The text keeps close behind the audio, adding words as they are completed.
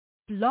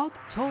Blog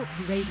Talk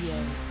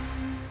Radio.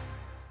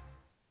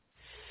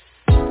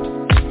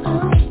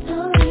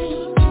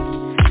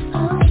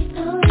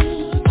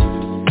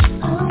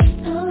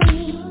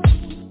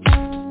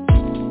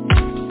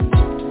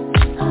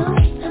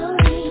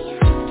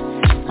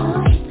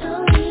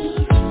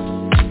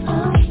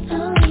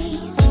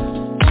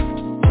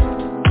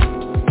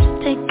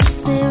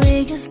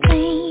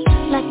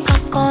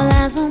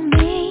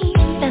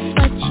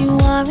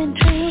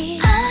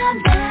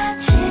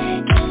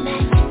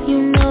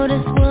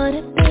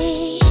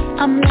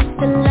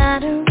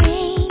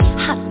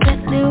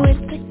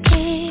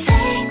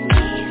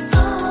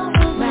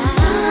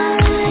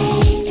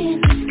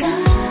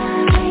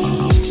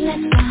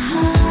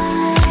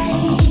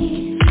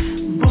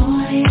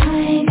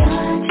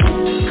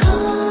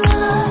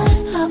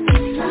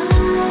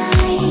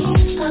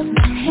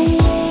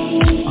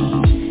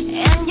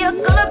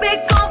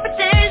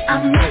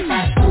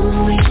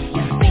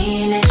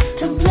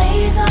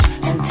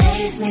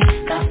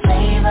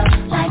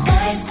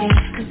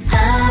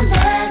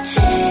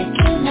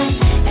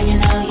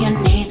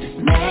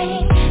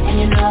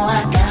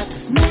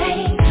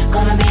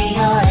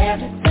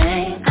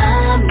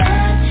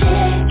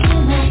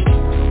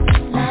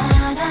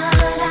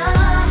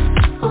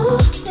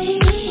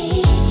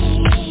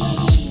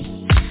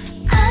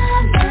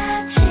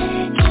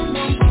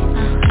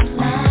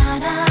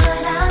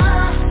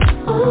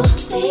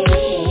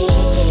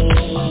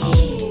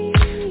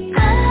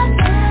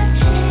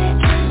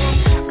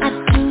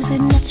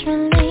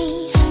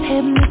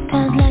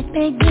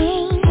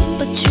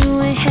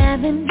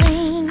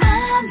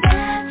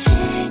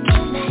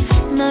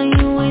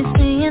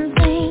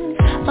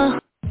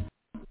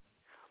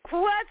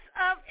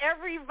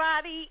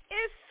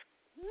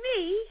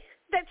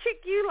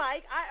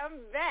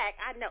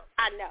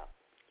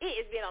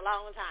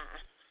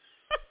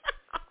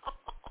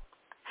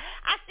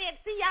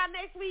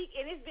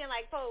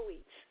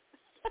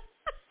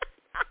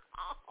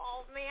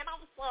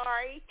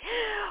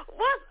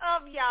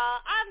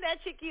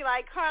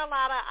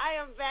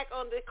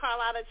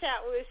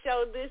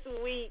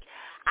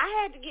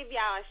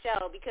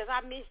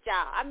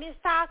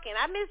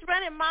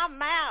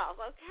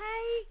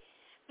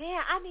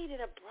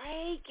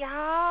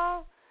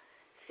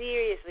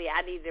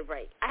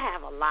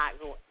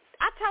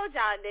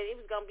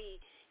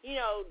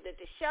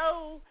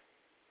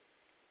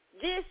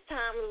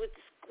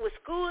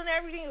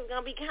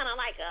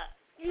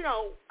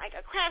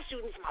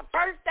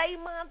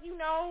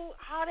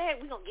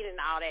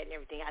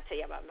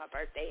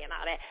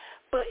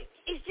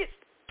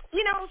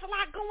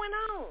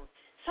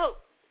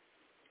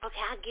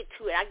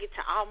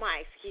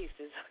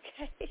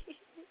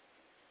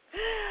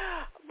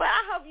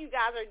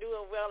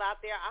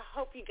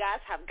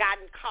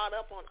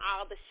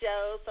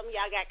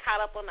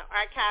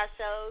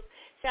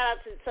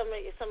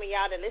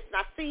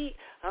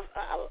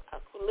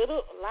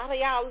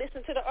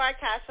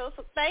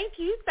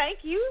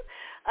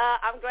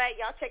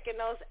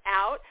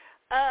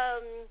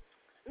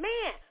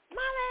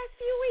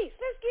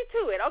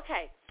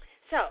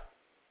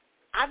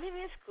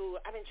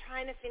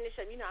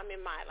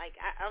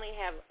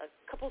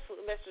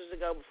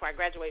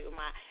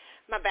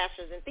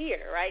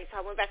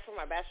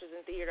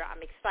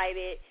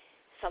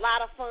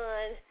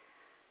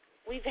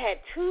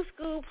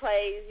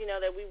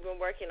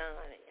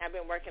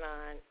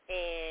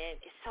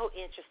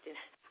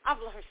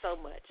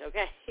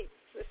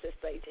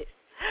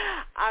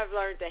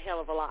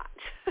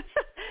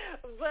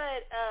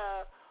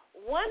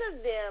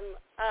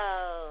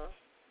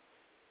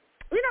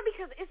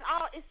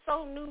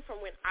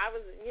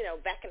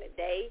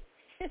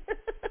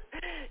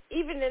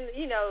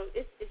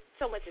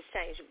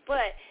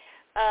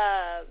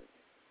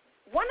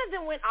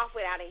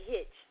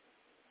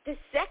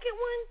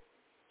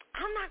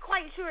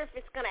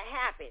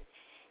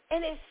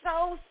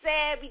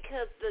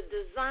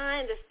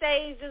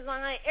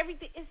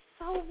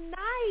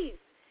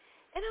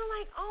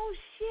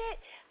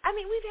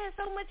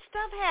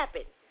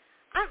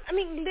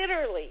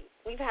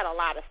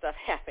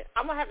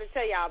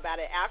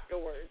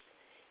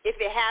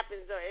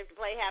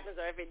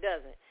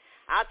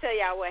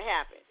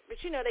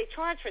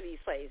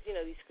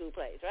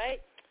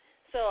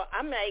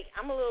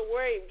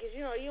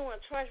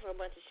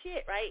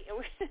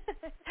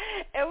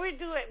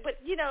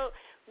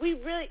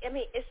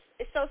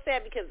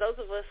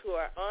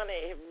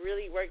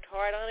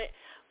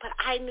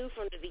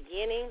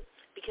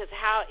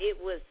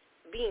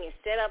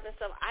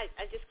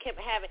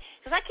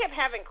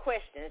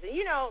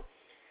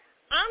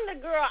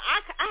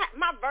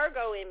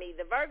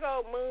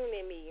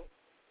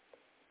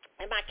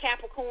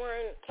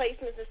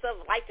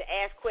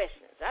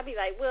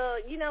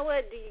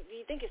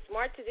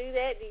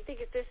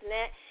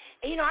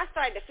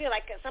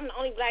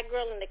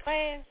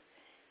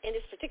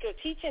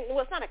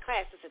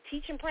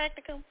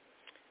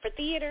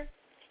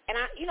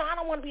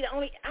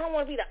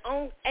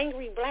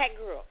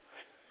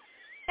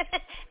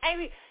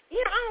 angry.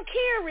 I don't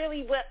care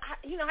really, but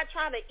I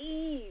try to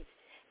ease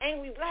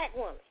angry black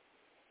woman.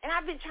 And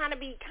I've been trying to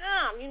be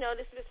calm,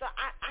 so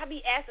I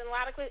be asking a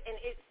lot of questions, and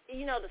it's,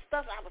 the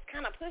stuff I was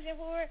kind of pushing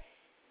for,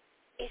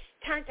 it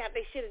turned out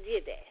they should have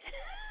did that.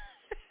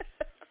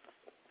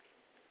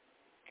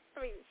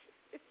 I mean,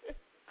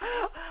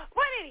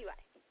 but anyway,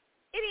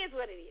 it is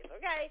what it is,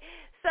 okay?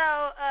 So,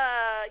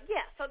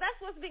 so that's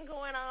what's been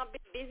going on.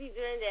 Been busy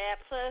doing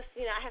that. Plus,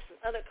 I have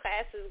some other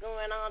classes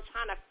going on,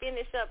 trying to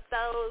finish up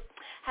those.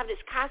 Have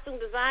this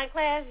costume design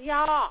class.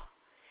 Y'all,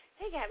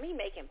 they got me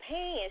making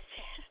pants.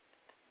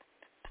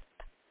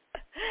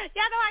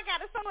 Y'all know I got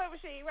a sewing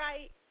machine,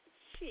 right?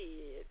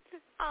 Shit.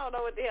 I don't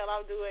know what the hell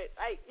I'm doing.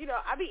 Like,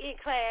 I be in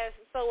class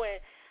sewing,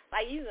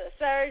 like using a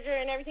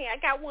serger and everything. I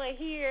got one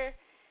here,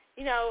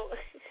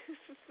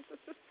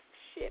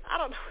 shit, I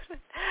don't know.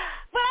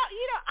 Well,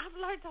 I've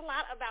learned a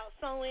lot about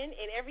sewing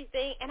and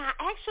everything, and I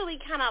actually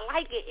kind of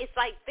like it. It's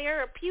like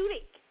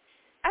therapeutic.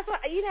 That's what,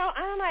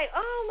 I'm like,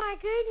 oh, my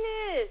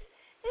goodness,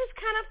 it's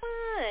kind of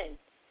fun.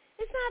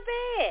 It's not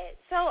bad.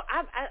 So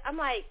I'm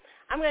like,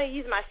 I'm going to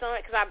use my sewing,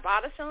 because I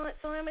bought a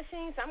sewing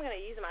machine, so I'm going to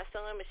use my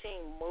sewing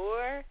machine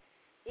more,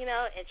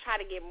 and try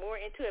to get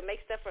more into it, make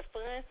stuff for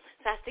fun.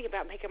 So I was thinking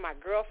about making my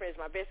girlfriends,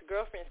 my best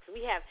girlfriends, because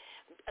we have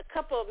a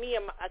couple of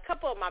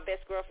my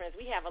best girlfriends,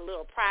 we have a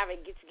little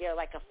private get-together,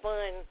 like a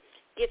fun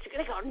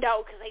get-together. They're going to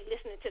know because they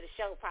listening to the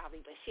show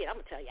probably, but shit, I'm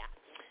going to tell y'all.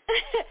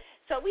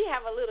 So we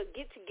have a little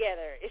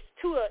get-together. It's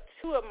two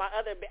of my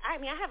other, I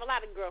have a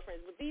lot of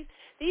girlfriends, but these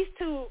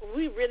two,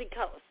 we really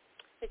close.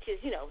 Which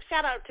is,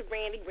 shout out to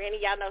Brandy. Brandy,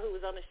 y'all know who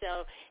was on the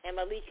show, and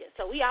Malika.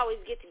 So we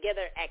always get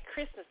together at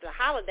Christmas, the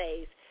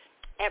holidays,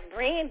 at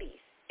Brandy's.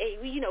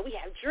 And we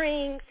have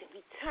drinks, and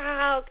we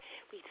talk,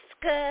 we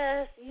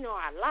discuss,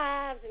 our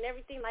lives and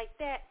everything like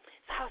that.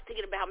 So I was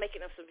thinking about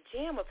making them some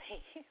pajama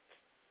pants.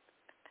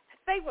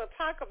 They will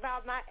talk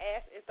about my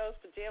ass in those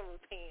pajama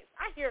pants.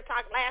 I hear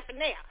them laughing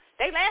now.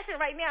 They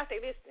laughing right now. Say,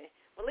 listen,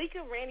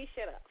 Malika, Brandy,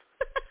 shut up.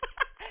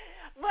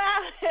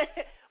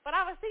 But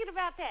I was thinking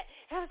about that,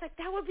 and I was like,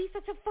 that would be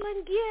such a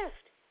fun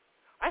gift.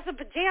 Or some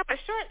pajama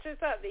shorts or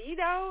something,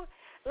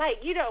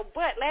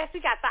 But last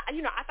week I thought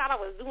I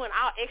was doing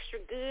all extra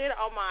good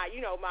on my,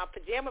 my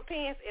pajama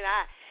pants, and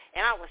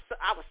I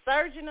was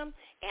serging them,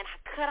 and I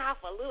cut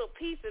off a little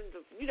piece, and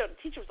the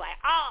teacher was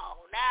like,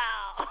 oh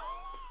no.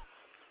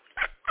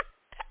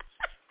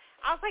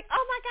 I was like,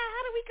 oh my God,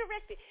 how do we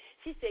correct it?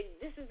 She said,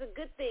 this is a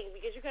good thing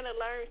because you're going to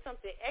learn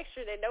something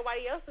extra that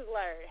nobody else has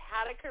learned,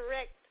 how to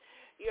correct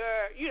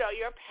your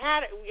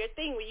pattern, your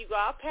thing when you go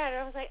off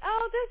pattern. I was like,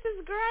 oh, this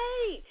is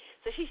great.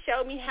 So she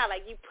showed me how,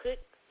 like, you put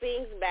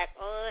things back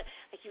on,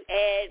 like you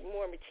add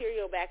more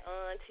material back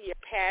on to your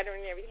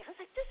pattern and everything. I was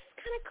like, this is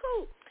kind of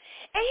cool.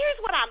 And here's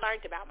what I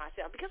learned about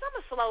myself, because I'm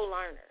a slow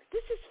learner.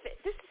 This is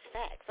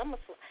facts. I'm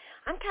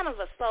kind of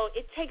a slow.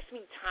 It takes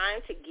me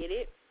time to get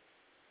it.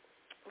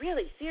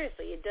 Really,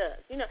 seriously, it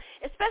does.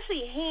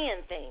 Especially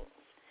hand things.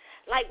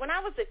 Like when I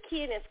was a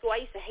kid in school,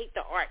 I used to hate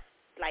the art,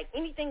 like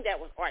anything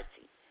that was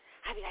artsy.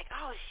 I'd be like,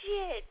 oh,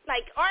 shit.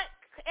 Like art,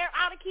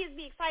 all the kids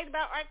be excited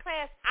about art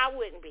class. I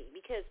wouldn't be,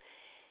 because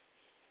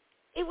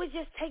it would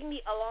just take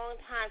me a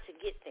long time to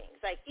get things.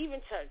 Like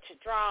even to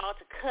draw,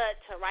 to cut,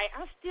 to write.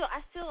 I still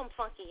am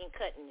funky in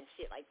cutting and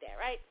shit like that,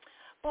 right?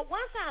 But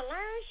once I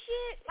learn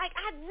shit, like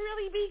I'd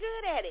really be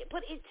good at it.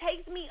 But it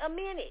takes me a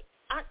minute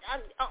on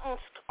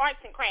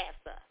arts and crafts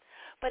stuff.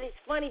 But it's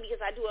funny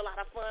because I do a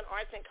lot of fun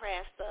arts and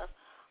crafts stuff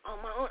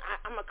on my own.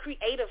 I'm a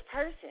creative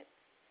person.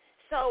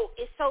 So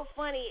it's so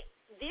funny.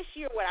 This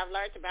year, what I've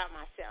learned about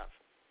myself,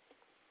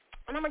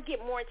 and I'm going to get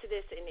more into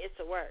this in It's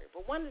a Word,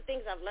 but one of the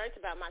things I've learned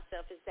about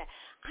myself is that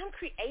I'm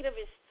creative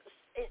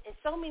in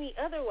so many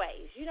other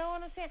ways. You know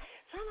what I'm saying?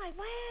 So I'm like,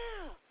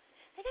 wow,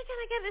 like I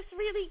kind of got this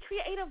really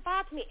creative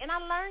vibe to me. And I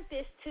learned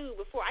this, too,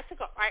 before I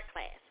took an art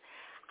class.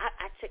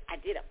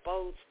 I did a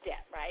bold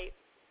step, right?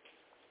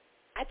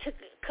 I took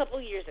a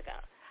couple years ago.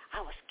 I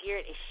was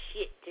scared as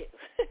shit, too.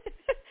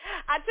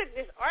 I took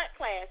this art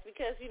class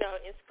because,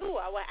 in school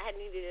I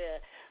needed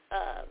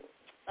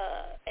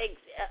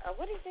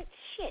what is it?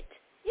 Shit.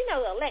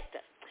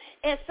 Elective.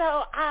 And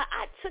so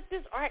I took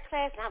this art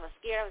class, and I was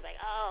scared. I was like,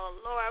 oh,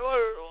 Lord,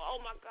 oh,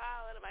 my God,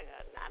 what am I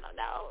going to, I don't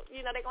know.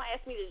 They're going to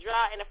ask me to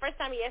draw. And the first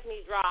time he asked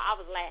me to draw, I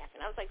was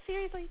laughing. I was like,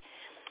 seriously?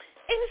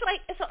 And it's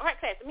like, it's an art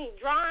class. I mean,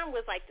 drawing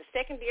was like the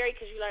secondary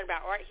because you learn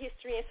about art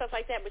history and stuff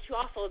like that, but you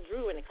also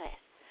drew in the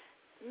class.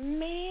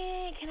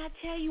 Man, can I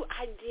tell you,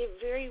 I did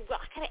very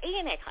well. I got an A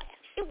in that class.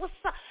 It was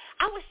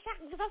I was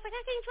shocked because I was like,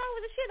 I can't draw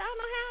with the shit. I don't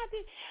know how I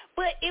did.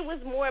 But it was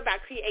more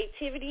about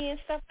creativity and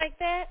stuff like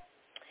that.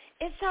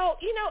 And so,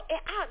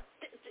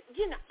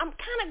 I'm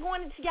kind of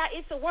going into y'all,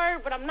 It's a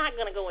Word, but I'm not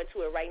going to go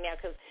into it right now.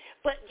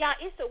 But y'all,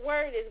 It's a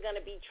Word is going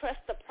to be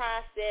trust the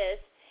process,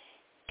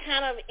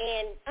 kind of,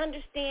 and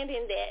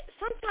understanding that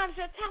sometimes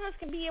your talents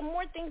can be in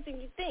more things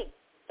than you think.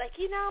 Like,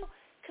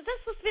 because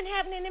that's what's been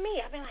happening to me.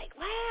 I've been like,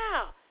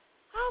 wow.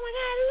 Oh, my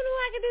God, who knew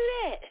I could do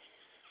that?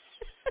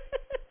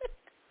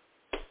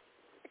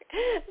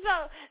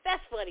 So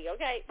that's funny,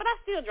 okay? But I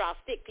still draw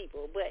stick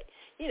people, but,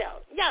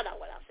 y'all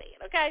know what I'm saying,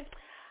 okay?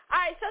 All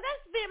right, so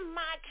that's been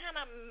my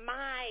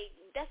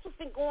that's what's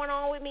been going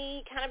on with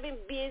me. Kind of been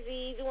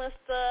busy doing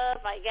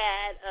stuff. I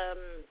got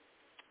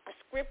a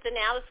script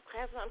analysis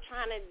class I'm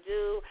trying to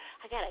do.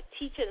 I got to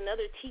teach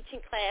another teaching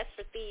class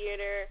for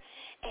theater,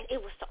 and it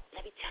was so.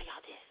 Let me tell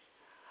y'all this.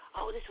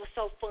 Oh, this was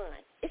so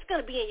fun. It's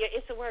gonna be in your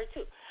It's a Word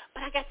too.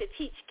 But I got to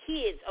teach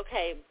kids.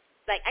 Okay,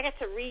 like I got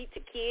to read to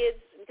kids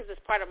because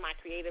it's part of my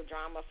creative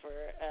drama for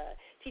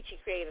teaching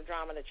creative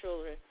drama to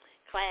children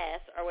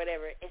class or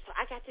whatever. And so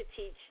I got to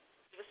teach.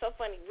 It was so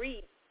funny.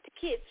 Read to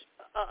kids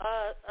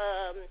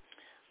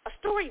a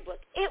storybook.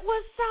 It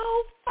was so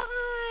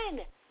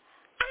fun.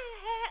 I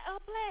had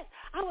a blast.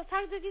 I was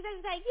talking to these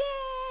guys like,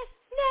 yes,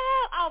 no.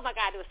 Oh, my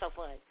God, it was so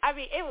fun. I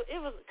mean, it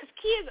was because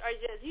kids are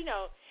just,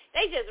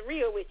 they just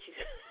real with you.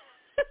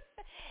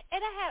 And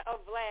I had a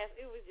blast.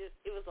 It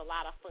was a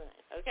lot of fun,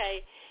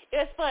 okay? It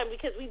was fun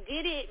because we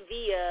did it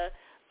via,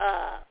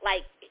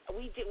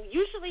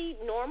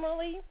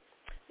 normally,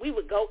 we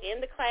would go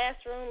in the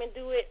classroom and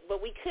do it, but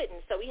we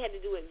couldn't, so we had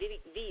to do it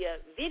via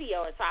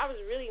video. And so I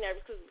was really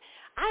nervous because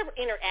I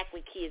interact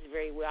with kids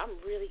very well. I'm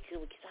really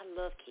good with kids. I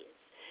love kids.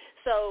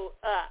 So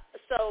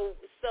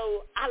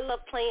I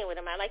love playing with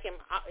them. I like them,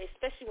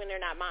 especially when they're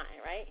not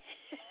mine, right?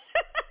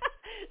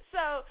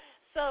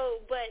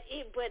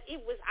 But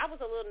it was. I was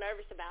a little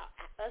nervous about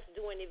us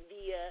doing it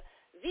via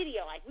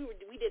video. Like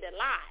we did it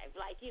live.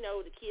 Like the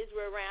kids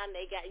were around.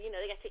 They got to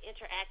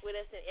interact with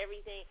us and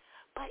everything.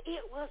 But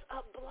it was a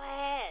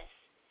blast.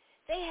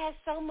 They had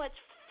so much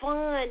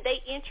fun.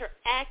 They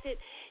interacted.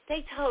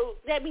 They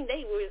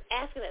were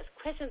asking us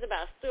questions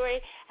about story.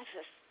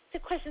 The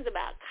questions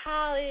about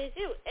college.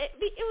 It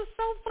was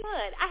so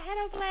fun. I had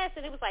a blast,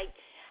 and it was like,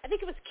 I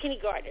think it was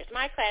kindergartners.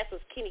 My class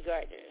was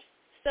kindergartners.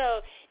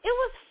 So it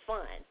was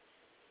fun,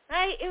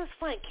 right? It was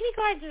fun.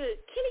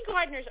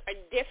 Kindergartners are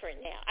different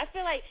now. I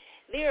feel like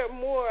they're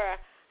more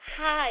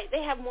high.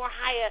 They have more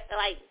higher,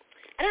 like,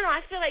 I don't know.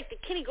 I feel like the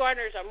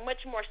kindergartners are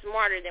much more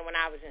smarter than when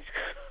I was in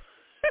school.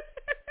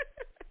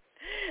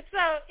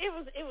 So it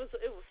was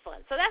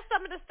fun. So that's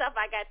some of the stuff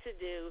I got to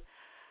do.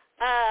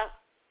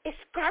 It's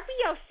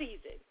Scorpio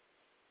season.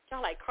 Y'all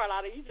like,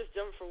 Carlotta, you just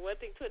jumped from one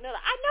thing to another.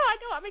 I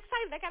know. I'm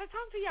excited. I got to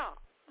talk to y'all.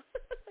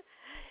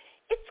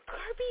 It's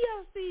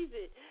Scorpio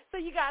season.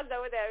 So you guys know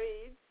what that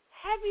means.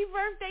 Happy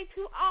birthday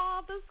to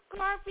all the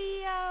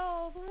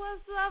Scorpios.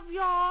 What's up,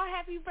 y'all?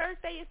 Happy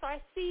birthday. It's our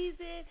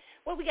season.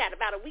 What we got,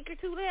 about a week or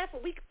two left?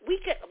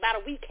 About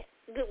a week,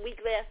 good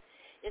week left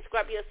in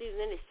Scorpio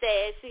season, and it's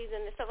sad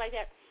season and stuff like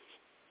that.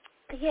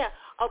 Yeah,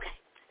 okay.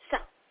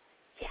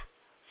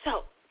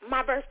 So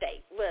my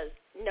birthday was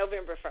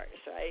November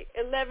 1st, right?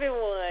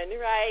 11/1,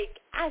 right?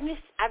 I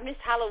missed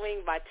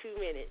Halloween by 2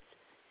 minutes.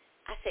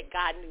 I said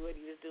God knew what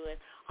he was doing.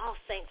 All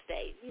Saints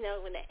Day,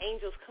 when the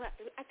angels come out.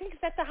 I think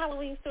that's the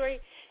Halloween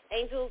story.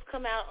 Angels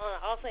come out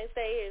on All Saints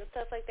Day and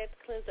stuff like that to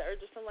cleanse the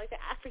earth or something like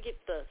that. I forget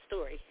the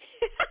story.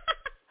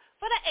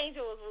 But an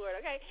angel was born,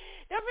 okay?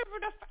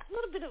 November a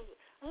little bit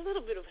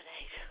of an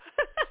angel.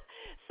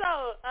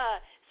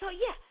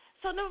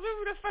 So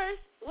November the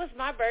 1st was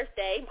my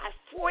birthday, my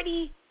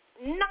 49th.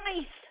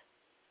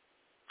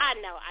 I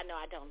know, I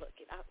don't look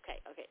it. Okay.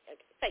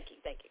 Thank you.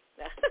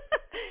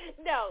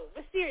 No,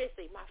 but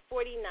seriously, my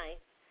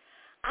 49th.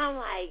 I'm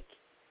like,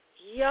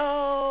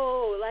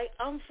 yo, like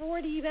I'm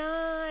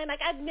 49.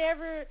 Like I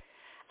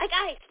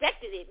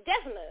expected it,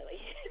 definitely.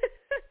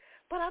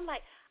 But I'm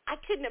like, I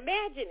couldn't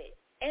imagine it.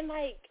 And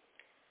like,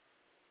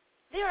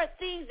 there are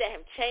things that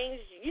have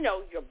changed,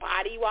 your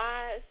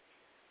body-wise.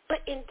 But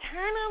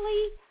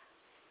internally,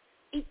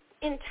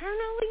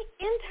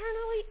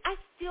 I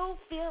still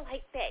feel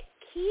like that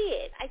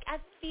kid. I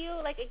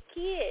feel like a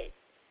kid.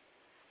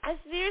 I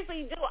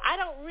seriously do.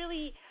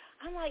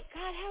 I'm like,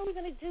 God, how are we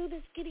going to do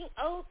this getting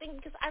old thing?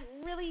 Because I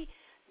really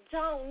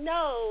don't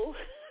know.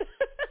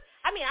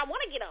 I mean, I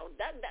want to get old.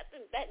 That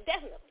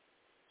definitely.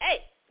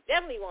 Hey,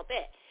 definitely want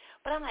that.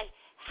 But I'm like,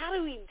 how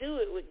do we do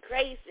it with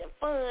grace and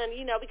fun,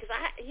 because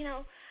I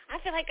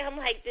feel like I'm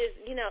like this,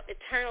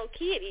 eternal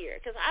kid here.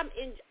 Because I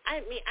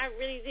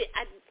really did.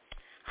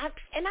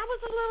 And I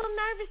was a little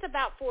nervous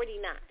about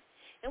 49.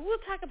 And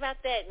we'll talk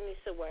about that in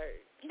It's a Word.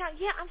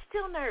 I'm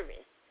still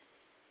nervous.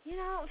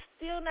 I'm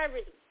still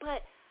nervous,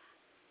 but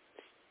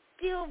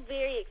still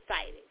very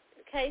excited.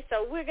 Okay,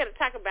 so we're going to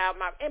talk about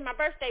my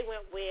birthday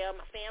went well.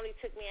 My family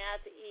took me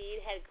out to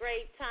eat, had a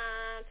great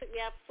time, took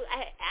me out for food.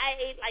 I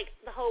ate like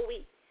the whole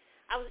week.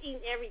 I was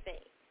eating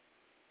everything.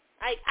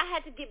 Like, I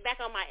had to get back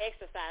on my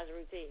exercise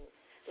routine.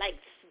 Like,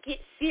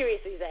 get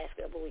serious these last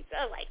couple of weeks.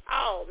 I was like,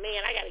 oh,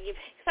 man, I got to get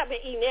back, because I've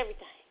been eating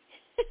everything.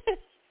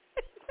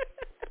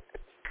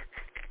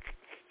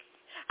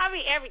 I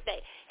mean, everything.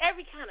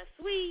 Every kind of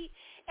sweet,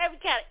 every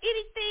kind of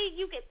anything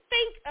you can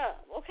think of,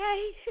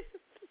 okay?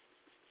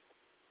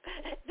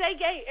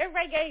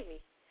 Everybody gave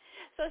me.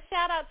 So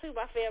shout out to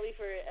my family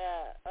for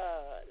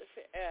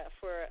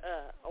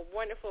a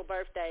wonderful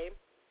birthday.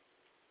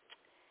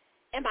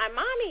 And my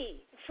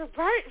mommy for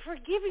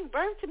giving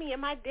birth to me,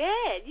 and my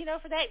dad,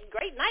 for that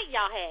great night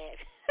y'all had.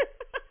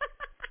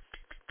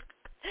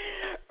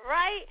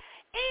 Right?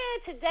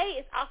 And today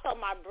is also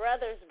my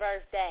brother's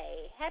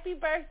birthday. Happy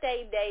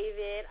birthday,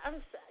 David.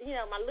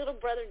 my little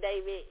brother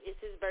David, it's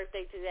his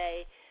birthday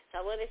today, so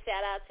I want to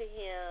shout out to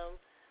him.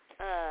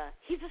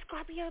 He's a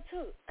Scorpio,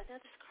 too,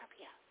 another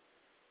Scorpio.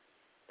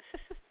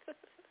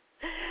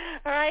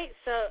 All right,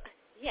 so,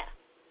 yeah.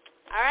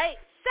 All right,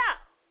 so,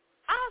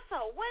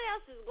 also, what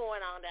else is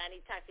going on that I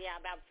need to talk to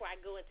y'all about before I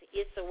go into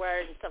It's a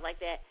Word and stuff like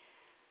that?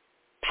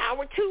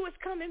 Power 2 is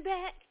coming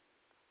back.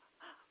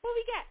 What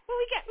we got?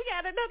 We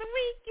got another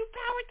week. You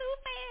Power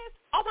 2 fans.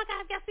 Oh, my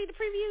God, y'all see the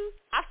previews?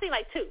 I've seen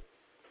like two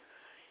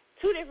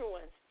different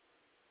ones.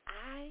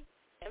 I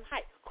am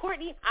hyped.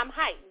 Courtney, I'm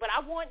hyped, but I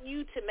want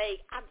you to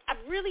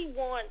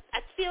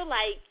I feel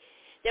like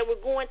that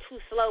we're going too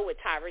slow with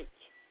Tyreek.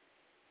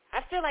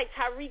 I feel like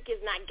Tyreek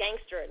is not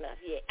gangster enough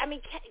yet. I mean,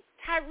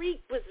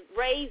 Tyreek was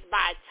raised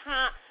by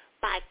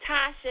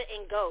Tasha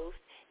and Ghost,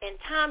 and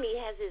Tommy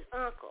has his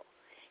uncle.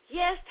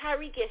 Yes,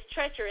 Tyreek is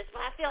treacherous,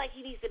 but I feel like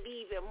he needs to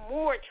be even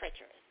more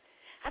treacherous.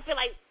 I feel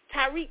like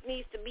Tyreek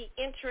needs to be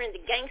entering the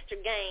gangster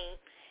game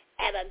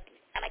at a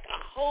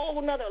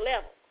whole nother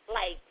level,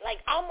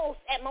 like almost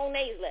at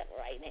Monet's level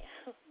right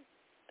now.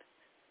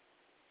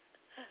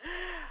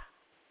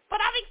 But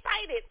I'm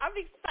excited. I'm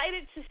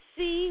excited to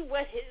see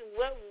what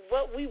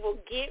we will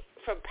get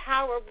from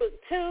Power Book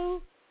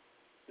 2.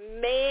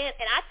 Man,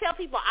 and I tell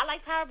people I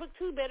like Power Book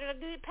 2 better than I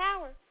did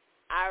Power.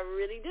 I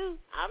really do.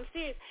 I'm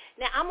serious.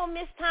 Now, I'm going to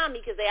miss Tommy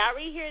because they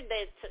already heard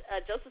that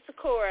Joseph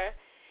Sikora,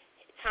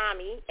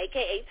 Tommy,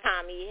 a.k.a.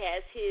 Tommy,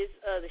 has his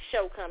the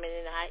show coming,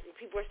 and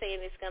people are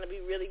saying it's going to be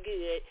really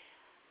good.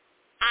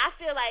 I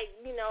feel like,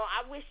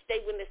 I wish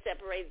they wouldn't have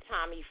separated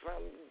Tommy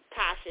from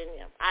Tasha and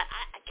them.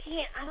 I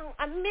can't.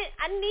 I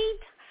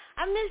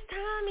miss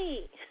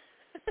Tommy.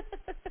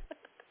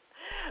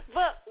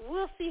 But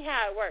we'll see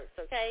how it works,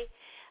 okay?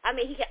 I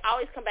mean, he can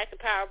always come back to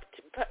Power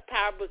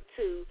Book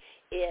 2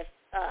 if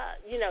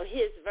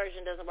his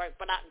version doesn't work.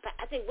 But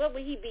I think, what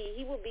would he be?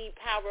 He will be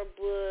Power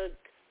Book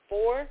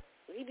 4.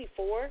 Will he be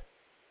 4?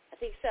 I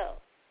think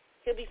so.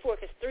 He'll be 4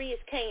 because 3 is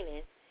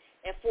Kanan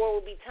and 4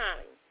 will be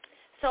Tommy.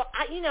 So,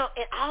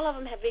 and all of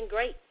them have been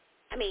great.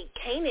 I mean,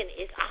 Kanan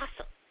is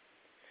awesome.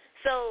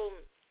 So,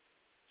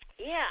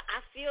 yeah,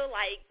 I feel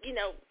like,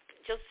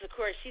 Joseph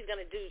Sikora, she's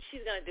gonna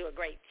do a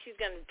great.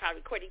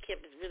 Courtney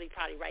Kemp is really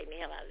probably writing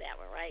the hell out of that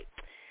one, right?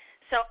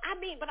 So,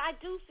 but I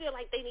do feel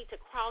like they need to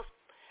cross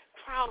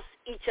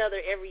each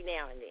other every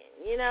now and then,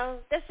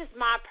 That's just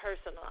my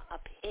personal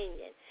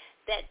opinion,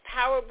 that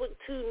Power Book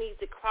 2 needs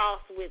to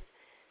cross with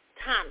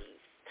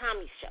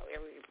Tommy's show,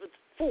 with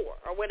 4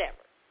 or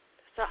whatever.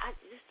 So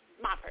just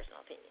my personal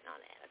opinion on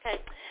that, okay?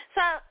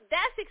 So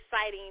that's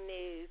exciting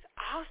news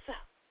also.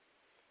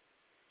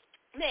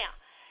 Now,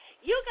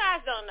 you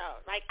guys don't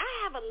know, I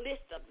have a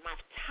list of my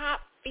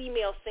top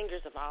female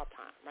singers of all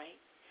time, right?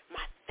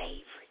 My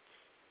favorites.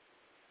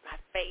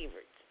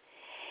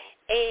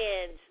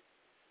 And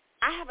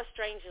I have a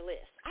stranger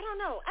list. I don't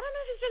know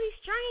if it's really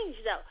strange,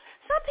 though.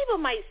 Some people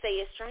might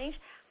say it's strange.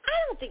 I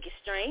don't think it's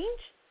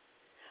strange.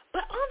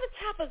 But on the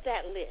top of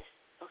that list,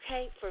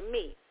 okay, for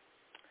me,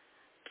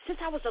 since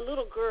I was a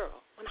little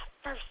girl, when I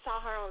first saw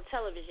her on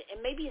television,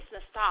 and maybe it's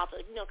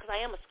nostalgia, because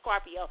I am a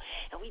Scorpio,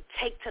 and we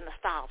take to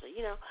nostalgia,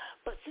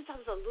 But since I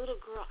was a little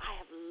girl, I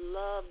have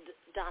loved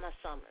Donna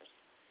Summers.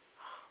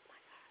 Oh, my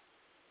God.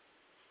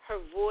 Her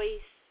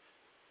voice,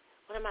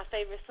 one of my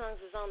favorite songs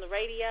is on the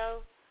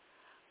radio.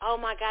 Oh,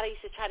 my God, I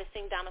used to try to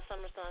sing Donna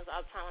Summers songs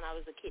all the time when I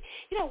was a kid.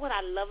 What I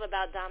love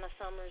about Donna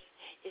Summers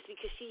is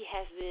because she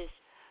has this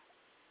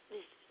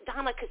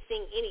Donna could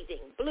sing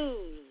anything,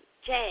 blues,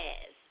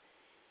 jazz,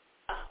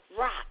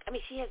 rock. I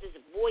mean, she has this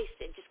voice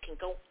that just can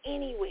go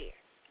anywhere.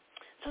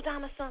 So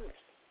Donna Summers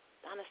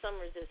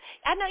is,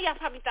 I know y'all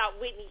probably thought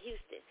Whitney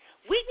Houston.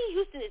 Whitney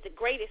Houston is the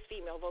greatest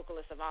female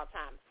vocalist of all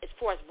time as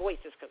far as voice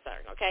is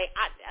concerned, okay?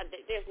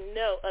 There's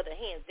no other,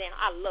 hands down.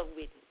 I love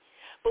Whitney.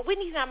 But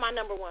Whitney's not my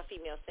number one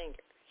female singer.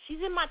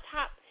 She's in my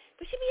top,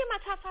 but she be in my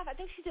top 5. I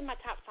think she's in my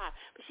top 5,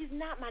 but she's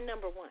not my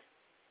number 1.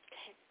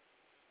 Okay.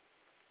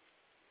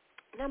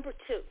 Number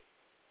 2.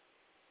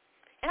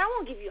 And I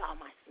won't give you all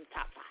my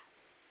top 5,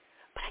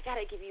 but I got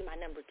to give you my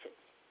number 2.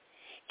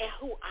 And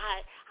who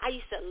I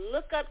used to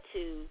look up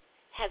to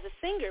as a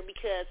singer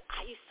because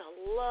I used to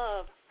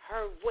love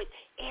her voice.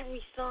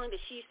 Every song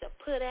that she used to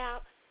put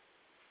out,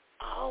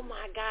 oh,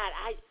 my God,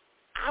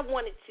 I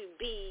wanted to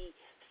be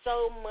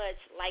so much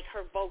like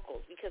her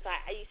vocals because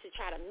I used to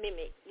try to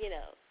mimic,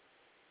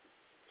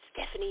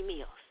 Stephanie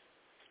Mills.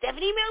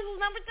 Stephanie Mills was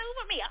number 2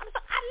 for me. I've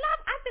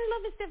been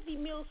loving Stephanie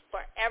Mills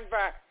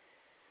forever.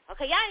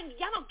 Okay,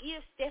 y'all don't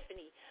give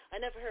Stephanie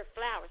enough of her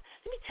flowers.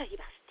 Let me tell you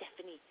about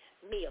Stephanie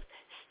Mills.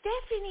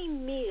 Stephanie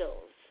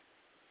Mills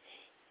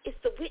is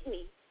the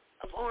Whitney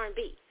of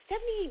R&B.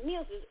 Stephanie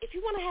Mills is, if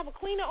you want to have a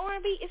queen of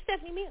R&B, it's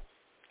Stephanie Mills.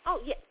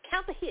 Oh, yeah,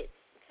 count the hits,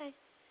 okay?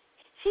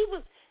 She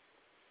was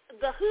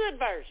the hood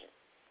version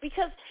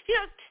because,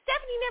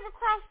 Stephanie never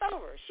crossed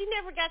over. She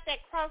never got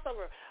that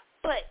crossover,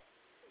 but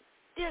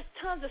there's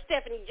tons of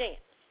Stephanie jams.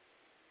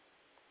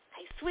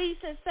 Like Sweet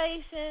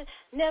Sensation,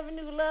 Never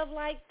Knew Love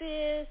Like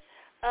This,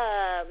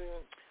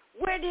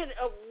 Where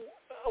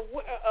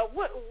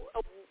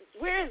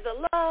is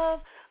the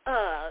Love?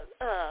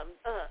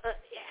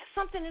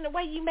 something in the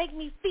way you make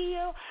me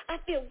feel. I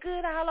feel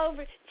good all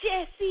over.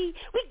 Jesse,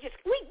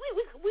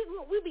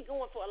 we'll be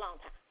going for a long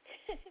time.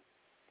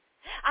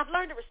 I've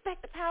learned to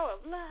respect the power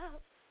of love.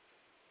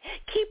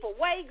 Keep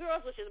Away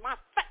Girls, which is my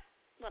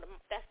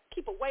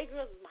Keep Away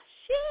Girls is my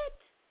shit.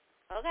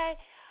 Okay,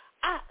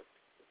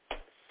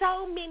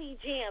 so many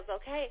gems.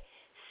 Okay,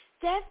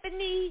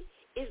 Stephanie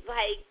is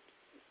like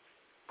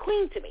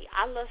queen to me.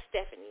 I love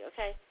Stephanie.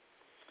 Okay,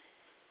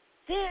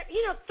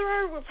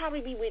 third would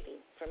probably be Whitney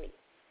for me.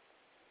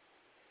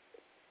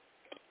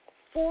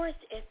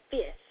 Fourth and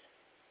fifth.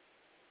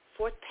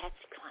 Fourth,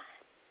 Patsy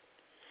Cline.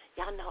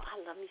 Y'all know I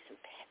love me some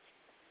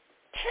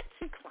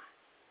Patsy Cline.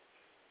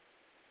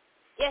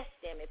 Yes,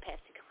 damn it,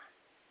 Patsy Cline.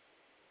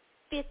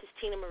 Fifth is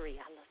Tina Marie.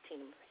 I love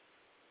Tina Marie.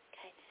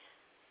 Okay?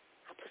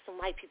 I put some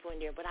white people in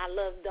there, but I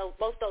love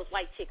both those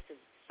white chicks is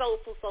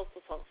soulful.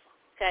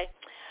 Okay?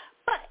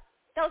 But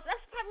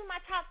that's probably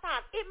my top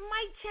five. It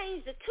might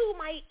change. The two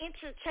might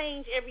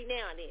interchange every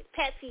now and then,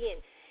 Patsy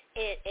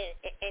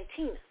and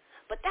Tina.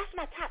 But that's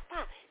my top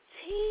five.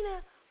 Tina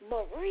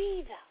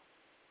Marie, though.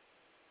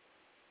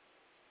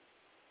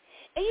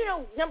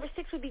 And, number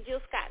 6 would be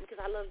Jill Scott because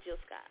I love Jill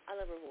Scott. I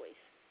love her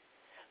voice.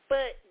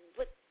 But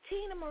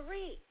Tina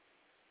Marie,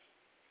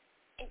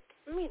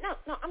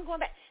 I'm going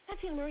back. Not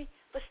Tina Marie,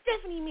 but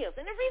Stephanie Mills.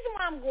 And the reason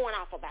why I'm going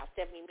off about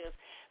Stephanie Mills,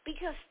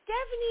 because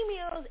Stephanie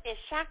Mills and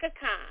Chaka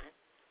Khan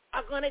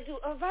are going to do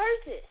a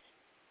versus.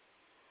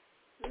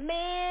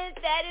 Man,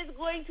 that is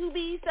going to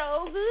be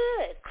so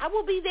good. I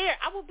will be there.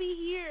 I will be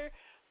here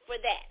for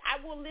that. I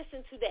will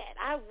listen to that.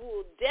 I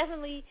will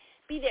definitely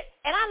be there.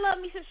 And I love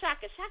me some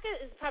Chaka. Chaka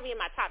is probably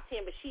in my top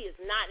 10, but she is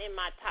not in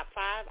my top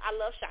 5. I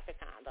love Chaka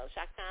Khan, though.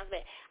 Chaka Khan's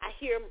bad. I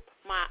hear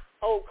my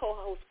old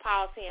co-host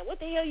Paul saying, what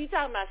the hell are you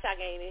talking about?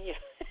 Chaka ain't in here.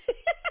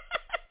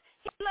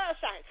 He loves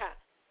Chaka Khan.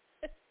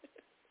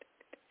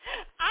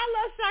 I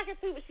love Chaka,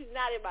 too, but she's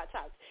not in my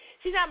top.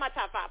 She's not in my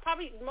top 5.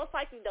 Probably, most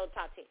likely, though,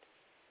 top 10.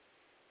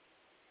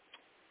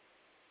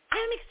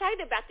 I'm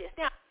excited about this.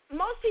 Now,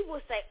 most people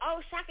will say,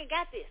 oh, Chaka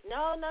got this.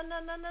 No.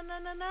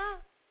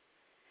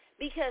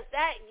 Because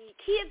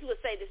kids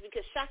would say this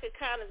because Chaka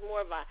Khan is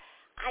more of a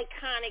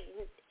iconic,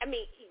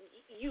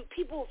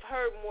 people have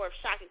heard more of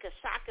Chaka because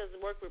Chaka's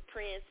worked with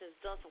Prince and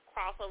done some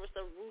crossover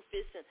stuff,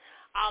 Rufus and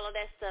all of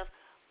that stuff.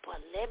 But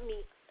let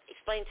me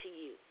explain to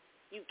you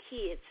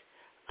kids,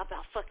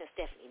 about fucking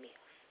Stephanie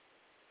Mills.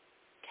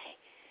 Okay?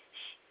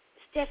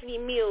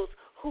 Stephanie Mills,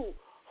 who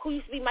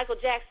used to be Michael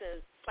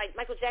Jackson's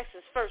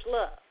first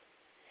love.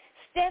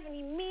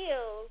 Stephanie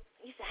Mills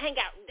used to hang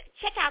out.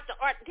 Check out the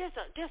art. There's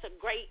a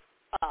great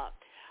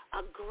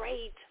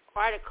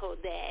article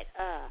that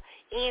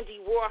Andy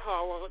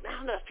Warhol. I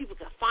don't know if people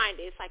can find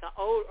it. It's like an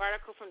old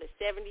article from the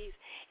 70s,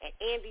 and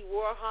Andy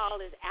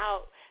Warhol is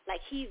out. Like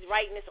he's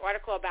writing this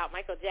article about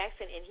Michael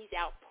Jackson, and he's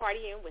out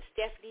partying with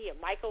Stephanie and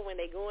Michael when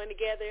they going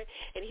together,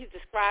 and he's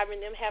describing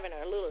them having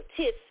a little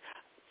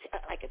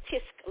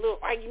a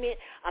little argument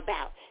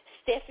about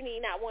Stephanie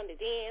not wanting to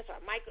dance, or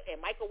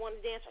Michael wanted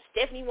to dance, or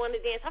Stephanie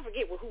wanted to dance. I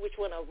forget which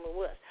one of them it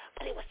was,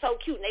 but it was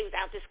so cute. And they was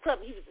out this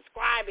club, and he was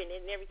describing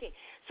it and everything.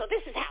 So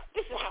this is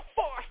how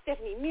far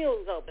Stephanie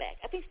Mills go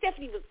back. I think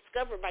Stephanie was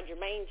discovered by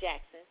Jermaine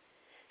Jackson.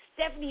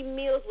 Stephanie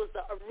Mills was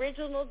the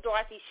original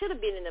Dorothy. Should have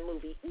been in the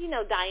movie.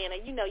 Diana,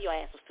 your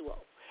ass was too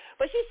old,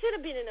 but she should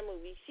have been in the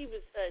movie. She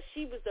was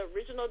the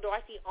original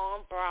Dorothy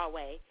on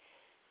Broadway.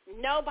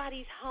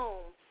 Nobody's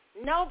home.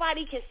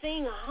 Nobody can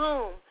sing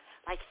home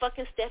like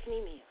fucking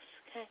Stephanie Mills.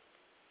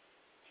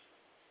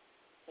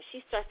 She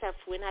starts that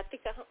when I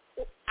think of her,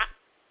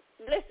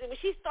 listen,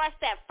 when she starts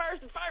that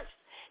first,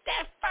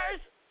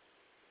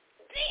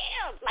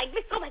 damn, like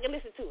let's go back and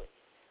listen to it.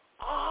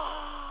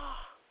 Oh,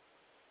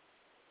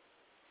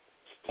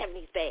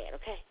 Stephanie's bad,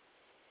 okay?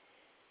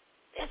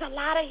 There's a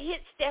lot of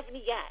hits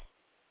Stephanie got.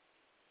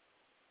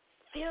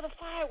 Feel the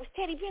Fire with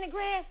Teddy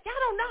Pendergrass. Y'all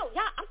don't know.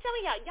 I'm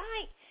telling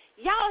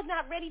y'all is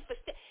not ready for.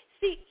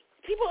 See,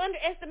 people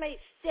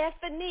underestimate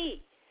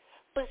Stephanie.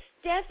 But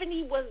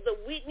Stephanie was the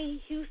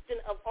Whitney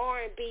Houston of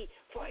R&B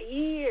for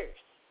years.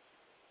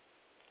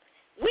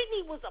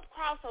 Whitney was a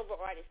crossover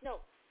artist.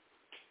 No,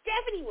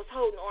 Stephanie was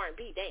holding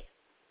R&B down.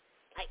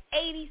 Like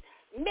 80s,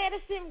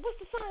 Medicine. What's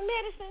the song,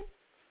 Medicine?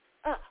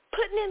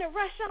 Putting in a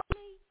Rush on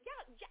Me.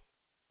 Y'all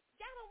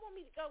don't want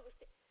me to go with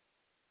it.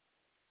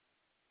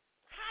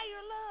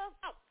 Higher Love.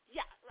 Oh,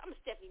 yeah, I'm a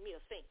Stephanie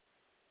Mills fan.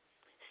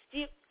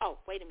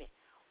 Wait a minute.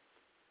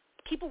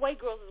 Keep Away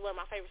Girls is one of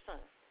my favorite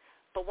songs.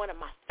 But one of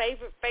my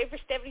favorite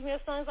Stephanie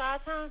Mills songs of all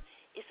time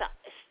is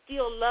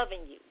Still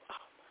Loving You.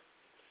 Oh.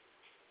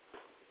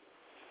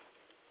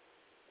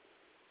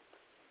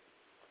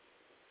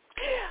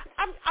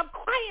 I'm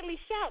quietly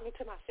shouting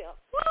to myself.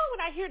 Whoa,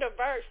 when I hear the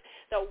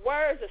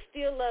words of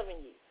Still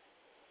Loving You.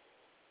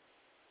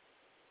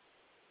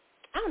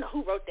 I don't know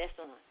who wrote that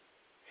song,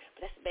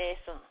 but that's a bad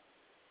song.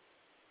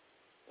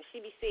 When she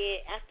be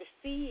saying, after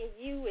seeing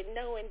you and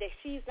knowing that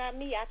she's not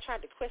me, I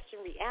tried to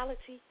question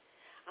reality.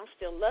 I'm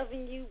still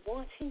loving you,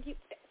 wanting you.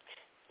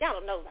 Y'all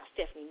don't know about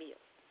Stephanie Mills.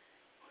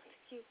 Wanting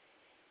you,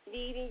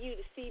 needing you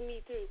to see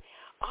me through.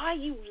 Are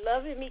you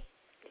loving me?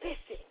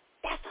 Listen,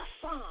 that's a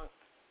song.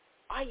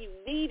 Are you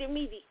needing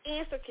me? The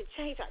answer can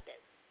change like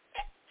that.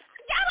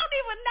 Y'all don't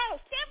even know.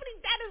 Stephanie,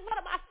 that is one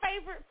of my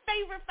favorite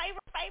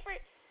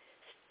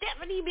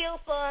Stephanie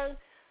Mills songs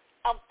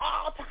of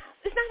all time.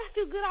 It's not I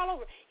Feel Good All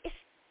Over. It's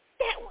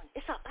that one.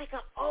 It's like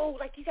an old,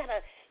 like you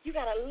gotta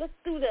look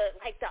through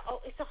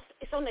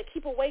it's on the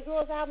Keep Away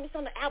Girls album. It's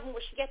on the album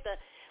where she's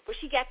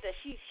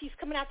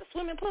coming out the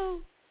swimming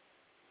pool.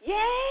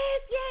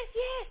 Yes,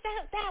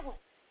 that one.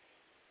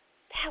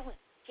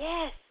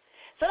 Yes.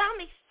 So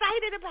I'm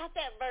excited about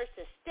that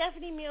versus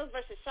Stephanie Mills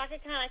versus Chaka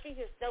Khan. I think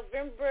it's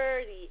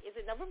November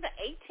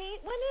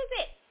 18th? When is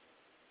it?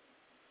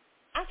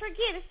 I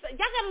forget. Y'all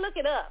got to look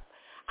it up.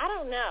 I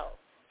don't know.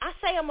 I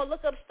say I'm going to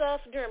look up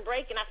stuff during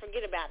break, and I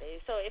forget about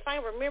it. So if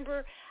I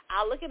remember,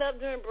 I'll look it up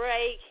during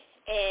break,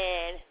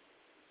 and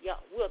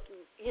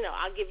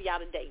I'll give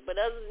y'all the date.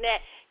 But other than that,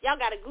 y'all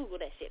got to Google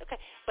that shit,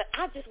 okay? But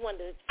I just want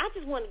to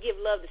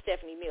give love to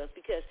Stephanie Mills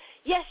because,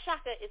 yes,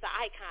 Chaka is an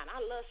icon. I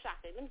love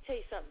Chaka. Let me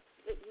tell you something.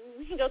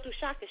 We can go through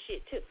Chaka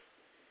shit, too.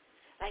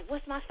 Like,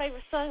 what's my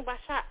favorite song by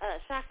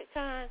Chaka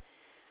Khan?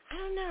 I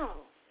don't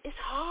know. It's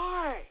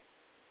hard.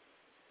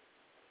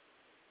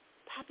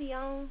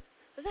 Papillon.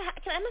 Am I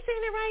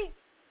saying it right?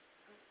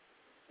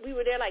 We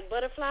Were There Like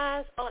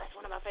Butterflies. Oh, that's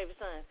one of my favorite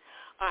songs.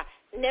 All right.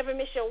 Never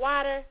Miss Your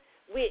Water.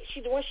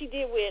 The one she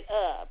did with,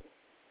 I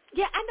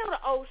know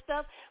the old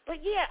stuff.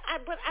 But, yeah, I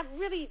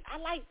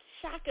like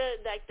Chaka,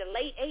 like the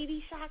late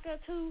 80s Chaka,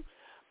 too.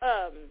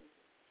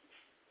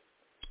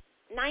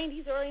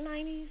 90s, early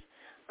 90s.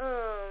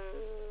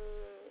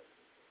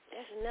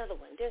 There's another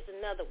one.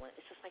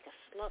 It's just like a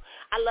slow.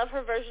 I love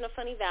her version of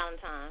Funny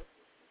Valentine.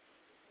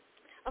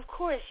 Of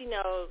course, we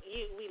love,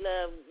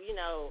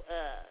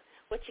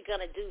 What You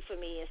Gonna Do For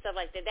Me and stuff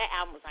like that. That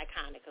album was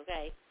iconic,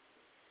 okay?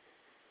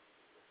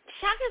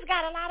 Chaka's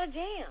got a lot of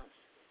jams.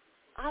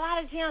 Well,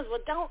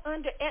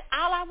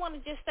 all I want to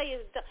just say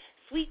is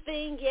Sweet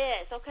Thing,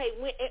 yes. Okay,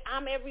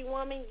 I'm Every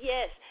Woman,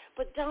 yes.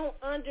 But don't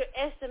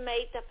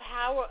underestimate the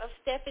power of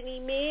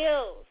Stephanie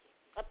Mills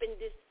up in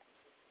this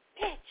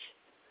bitch.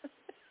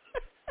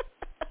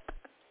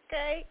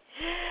 Okay?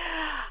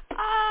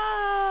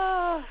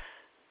 Oh.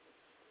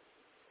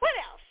 What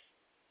else?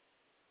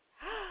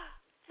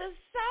 The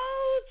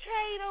Soul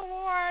Train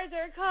Awards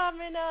are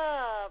coming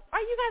up.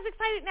 Are you guys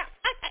excited? Now,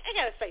 I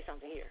got to say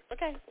something here,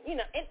 okay?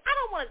 And I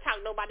don't want to talk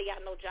nobody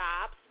out no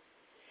jobs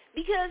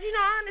because,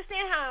 I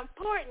understand how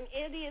important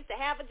it is to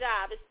have a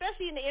job,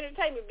 especially in the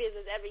entertainment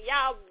business. The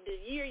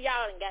year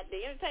y'all got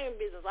the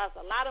entertainment business lost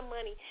a lot of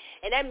money,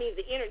 and that means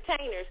the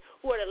entertainers,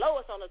 who are the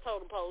lowest on the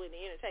totem pole in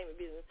the entertainment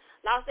business,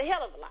 lost a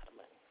hell of a lot of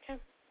money, okay?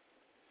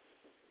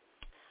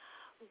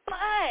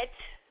 But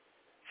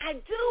I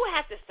do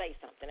have to say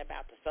something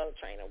about the Soul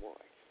Train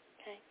Awards,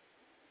 okay?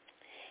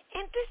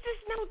 And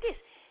just know this.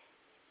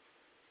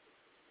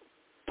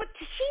 But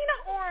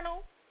Tashina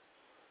Arnold,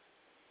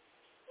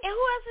 and who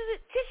else is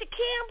it? Tisha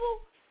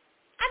Campbell.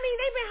 I mean,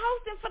 they've been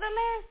hosting for the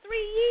last 3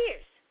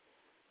 years.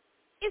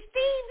 Is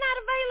Steve not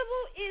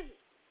available?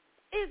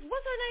 Is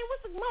what's her name?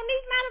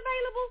 Monique not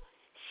available?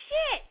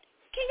 Shit.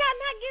 Can y'all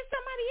not get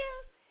somebody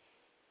else?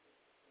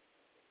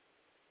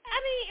 I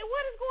mean,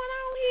 what is going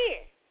on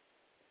here?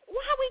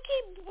 Why we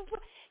keep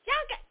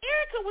y'all got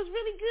Erica was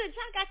really good.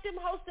 Y'all got them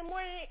hosting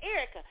more than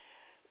Erica.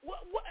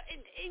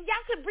 And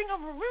y'all could bring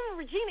over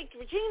Regina.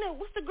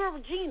 What's the girl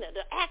Regina,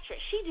 the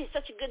actress? She did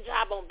such a good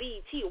job on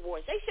BET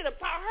Awards. They should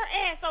have brought her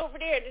ass over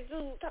there to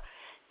do.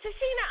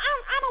 Tashina,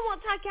 I don't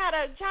want to talk out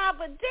of a job,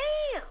 but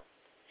damn,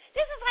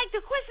 this is like the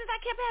questions I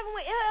kept having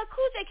when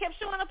Cool J kept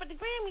showing up at the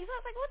Grammys. I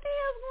was like, what the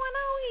hell's going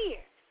on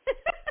here?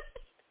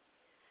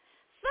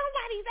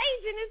 Somebody's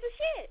agent is the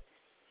shit.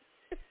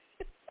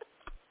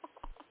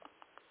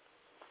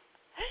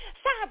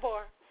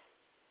 Sidebar.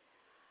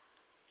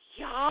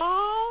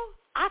 Y'all,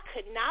 I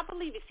could not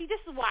believe it. See, this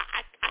is why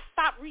I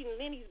stopped reading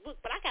Lenny's book,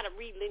 but I got to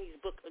read Lenny's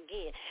book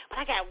again. But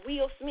I got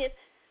Will Smith.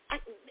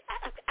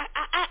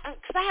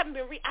 Because I haven't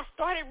been I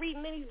started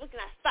reading Lenny's book,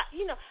 and I stopped.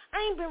 I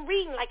ain't been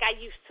reading like I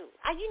used to.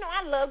 I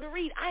love to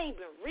read. I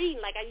ain't been reading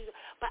like I used to.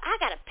 But I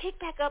got to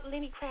pick back up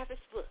Lenny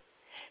Kravitz's book.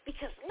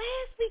 Because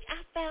last week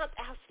I found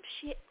out some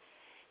shit.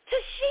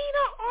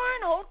 Tashina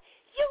Arnold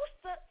used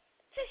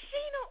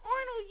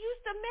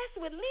to mess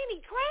with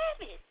Lenny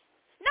Kravitz.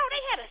 No,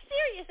 they had a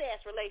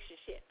serious-ass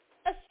relationship.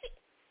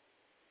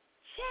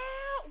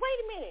 Child, wait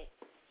a minute.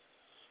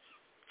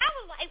 I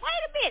was like,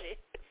 wait a minute.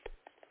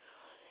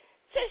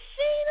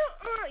 Tashina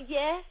Arnold,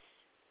 yes.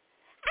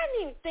 I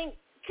didn't even think,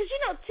 because,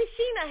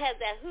 Tashina has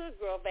that hood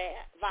girl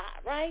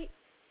vibe, right?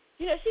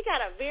 She got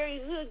a very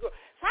hood girl.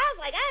 So I was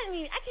like,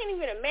 I can't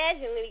even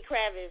imagine Lenny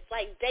Kravitz,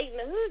 like, dating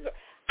a hood girl.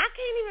 I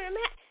can't even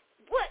imagine.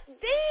 What?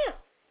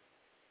 Damn.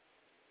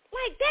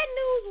 Like, that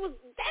news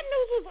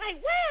was like,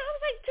 wow. I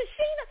was like,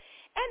 Tashina.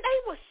 And they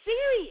were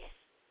serious.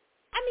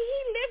 I mean, he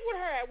lived with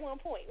her at one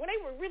point when they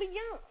were really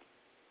young.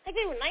 Like,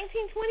 they were 19,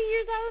 20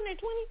 years old in their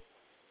 20s.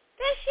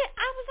 That shit,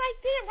 I was like,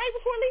 damn, right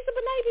before Lisa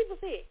Bonet people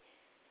said,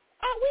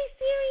 are we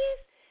serious?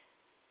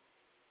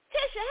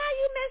 Tisha, how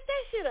you messed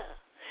that shit up?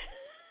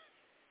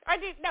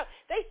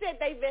 They said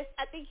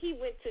I think he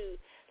went to,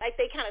 like,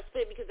 they kind of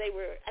split because I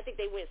think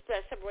they went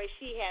separate.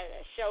 She had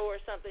a show or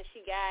something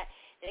she got,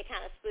 and they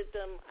kind of split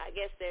them. I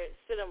guess they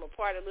split them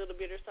apart a little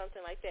bit or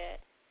something like that.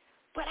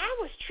 But I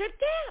was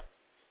tripped out.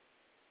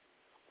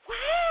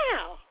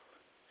 Wow.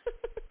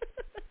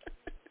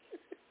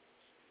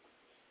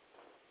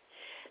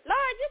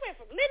 Lord, you went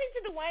from Liddy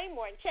to Dwayne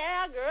Morton.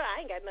 Child, girl,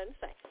 I ain't got nothing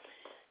to say.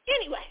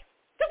 Anyway,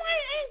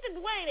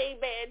 Dwayne ain't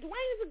bad.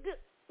 Dwayne is a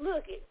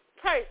good-looking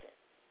person.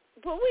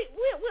 But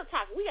we'll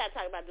talk. We got to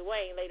talk about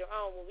Dwayne later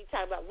on when we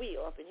talk about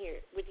Will up in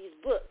here with his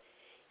book.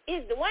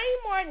 It's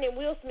Dwayne Morton and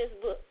Will Smith's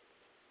book.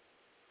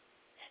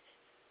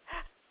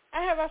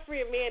 I have my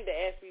friend Amanda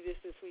ask me this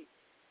week.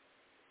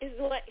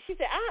 She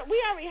said,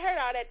 we already heard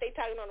all that they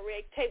talking on the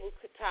Red Table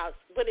Talks,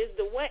 but are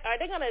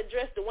they going to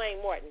address Dwayne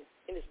Morton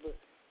in this book?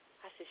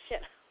 I said, shut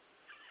up.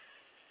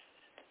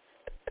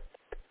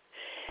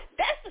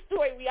 That's the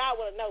story we all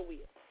want to know,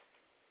 Will.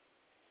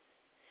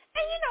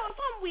 And,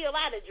 if I'm Will,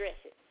 I'd address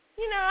it.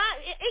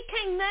 It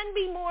can't nothing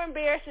be more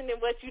embarrassing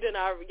than what y'all done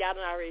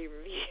already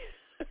reviewed.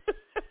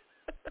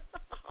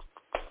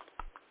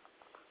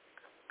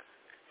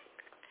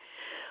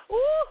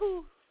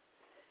 Woohoo.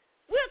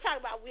 We'll talk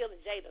about Will and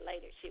Jada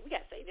later. Shit, we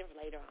got to say them for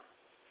later on.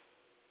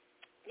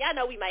 Y'all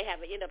know we might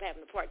end up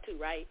having a part 2,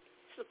 right?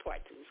 So part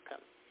 2 is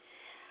coming.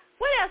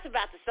 What else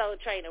about the Soul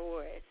Train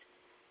Awards?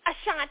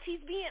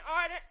 Ashanti's being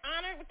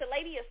honored with the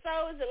Lady of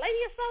Soul. Is the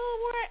Lady of Soul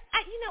Award?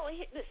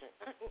 Listen.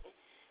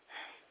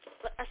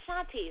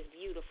 Ashanti is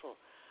beautiful.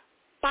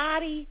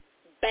 Body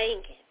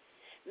banging.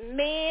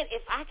 Man,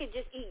 if I could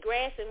just eat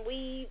grass and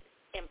weed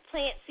and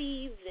plant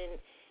seeds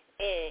and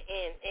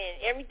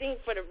everything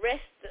for the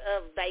rest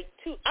of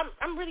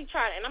I'm really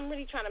trying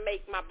to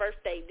make my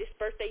this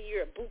birthday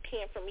year a boot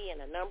camp for me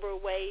in a number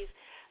of ways,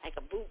 like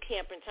a boot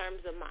camp in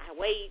terms of my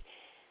weight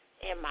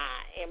and my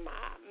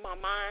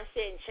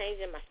mindset and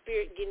changing my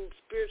spirit, getting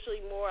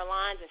spiritually more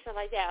aligned and stuff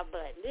like that.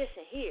 But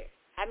listen here,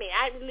 I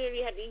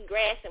literally have to eat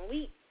grass and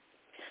wheat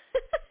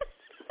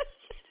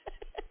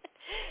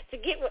to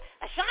get what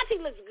Ashanti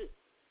looks good.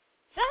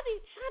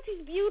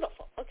 Ashanti's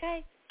beautiful,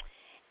 okay?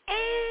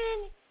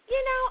 And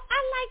I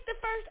like the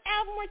first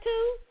album or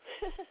two.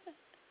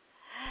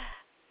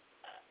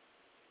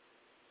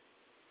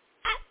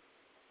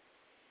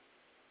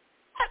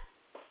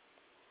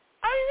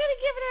 Are you really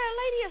giving her a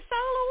Lady of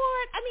Soul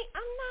Award? I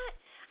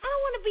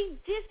don't want to be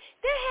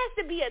there has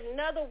to be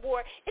another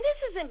award. And this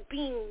isn't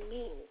being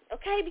mean,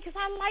 okay? Because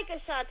I like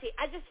Ashanti.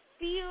 I just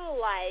feel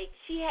like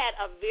she had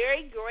a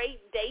very great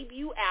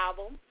debut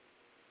album.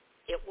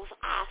 It was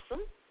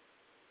awesome.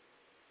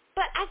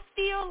 But I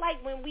feel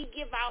like when we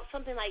give out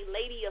something like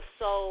Lady of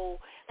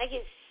Soul, like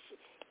it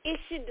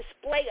should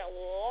display a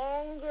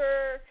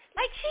longer,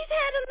 like she's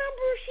had a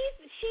number,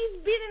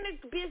 she's been in the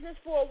business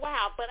for a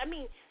while, but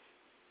see,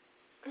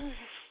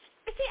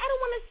 I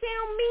don't want to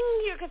sound mean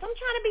here because I'm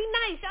trying to be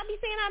nice. I'll be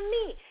saying I'm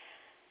mean.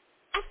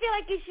 I feel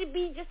like it should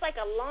be just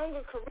like a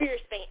longer career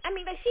span.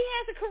 Like she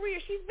has a career.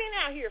 She's been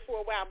out here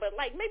for a while, but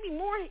like maybe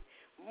more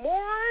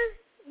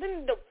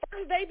than the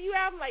first debut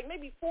album, like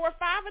maybe 4 or 5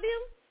 of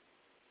them.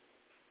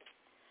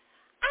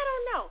 I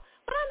don't know,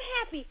 but I'm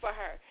happy for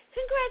her.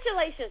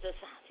 Congratulations,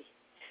 Ashanti.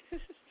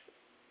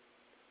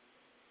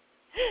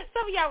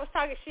 Some of y'all was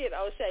talking shit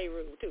on Shade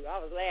Room, too.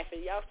 I was laughing.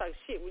 Y'all was talking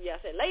shit when y'all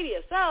said, Lady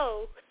of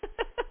Soul.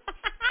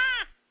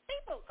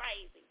 People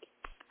crazy.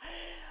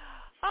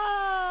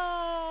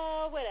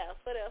 Oh, what else?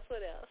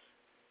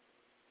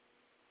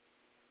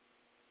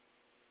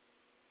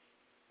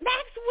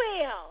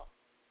 Maxwell.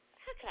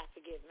 How could I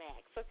forget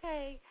Max,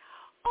 okay?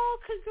 Oh,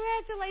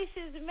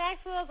 congratulations.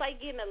 Maxwell's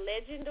like getting a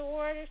Legend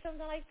Award or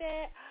something like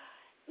that.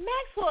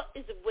 Maxwell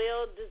is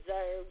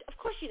well-deserved. Of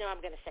course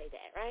I'm going to say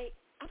that, right?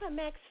 I'm a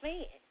Max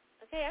fan,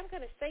 okay? I'm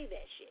going to say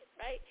that shit,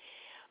 right?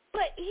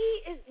 But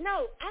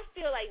I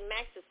feel like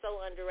Max is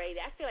so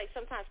underrated. I feel like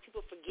sometimes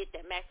people forget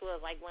that Maxwell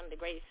is like one of the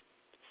greatest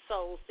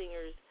soul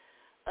singers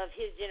of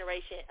his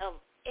generation,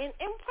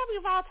 and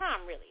probably of all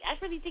time, really. I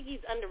really think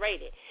he's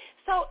underrated.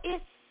 So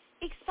it's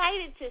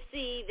excited to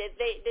see that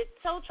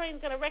Soul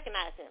Train's going to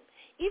recognize him.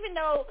 Even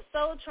though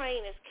Soul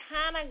Train is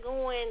kind of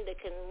going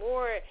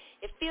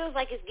it feels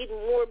like it's getting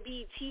more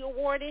BET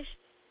awardish.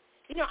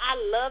 I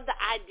love the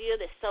idea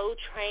that Soul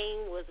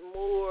Train was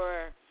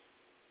more,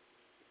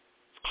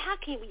 how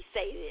can we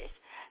say this?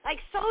 Like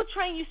Soul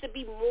Train used to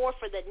be more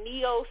for the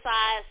neo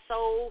side,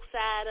 soul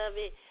side of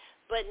it,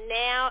 but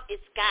now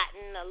it's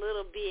gotten a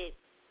little bit,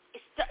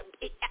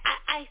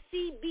 I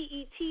see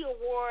BET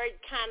award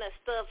kind of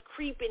stuff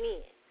creeping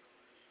in.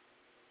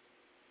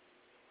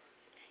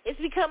 It's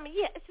becoming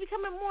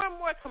more and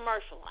more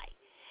commercial-like.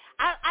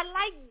 I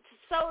like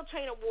Soul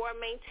Train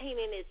Award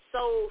maintaining its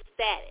soul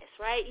status,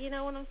 right? You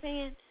know what I'm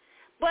saying?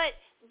 But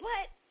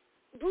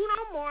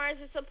Bruno Mars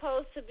is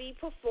supposed to be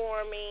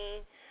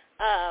performing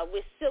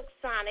with Silk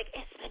Sonic.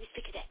 Let me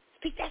speak of that.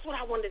 That's what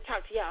I wanted to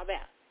talk to y'all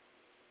about.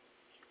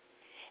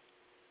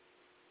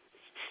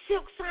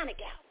 Silk Sonic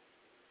album.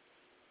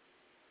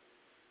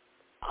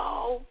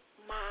 Oh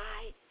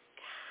my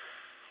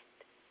God!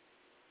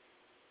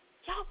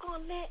 Y'all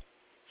gonna let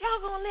Y'all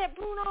gonna let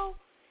Bruno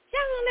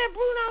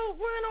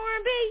run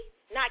R&B?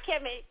 Nah,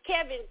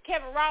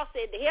 Kevin Ross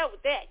said the hell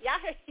with that. Y'all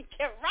heard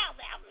Kevin Ross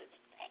album.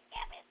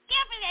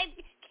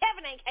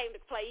 Kevin ain't came to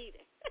play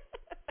either.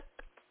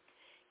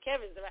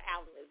 Kevin's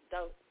album is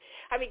dope.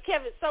 I mean,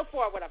 Kevin's so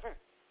far what I've heard.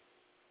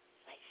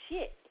 Like,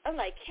 shit. I'm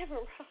like, Kevin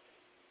Ross.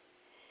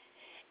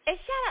 And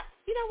shout out,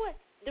 you know what?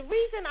 The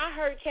reason I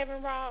heard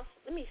Kevin Ross,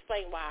 let me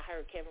explain why I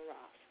heard Kevin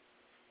Ross.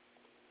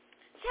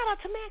 Shout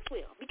out to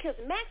Maxwell, because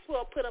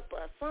Maxwell put up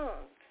a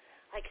song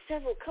like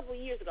couple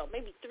years ago,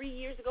 maybe 3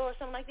 years ago or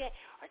something like that,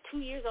 or 2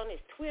 years on his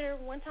Twitter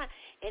one time,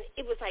 and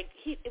it was like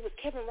it was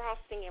Kevin Ross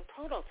singing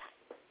Prototype.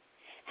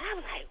 And I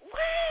was like,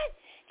 what?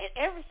 And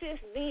ever since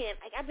then,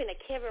 like, I've been a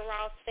Kevin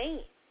Ross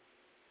fan.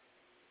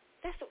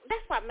 That's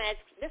why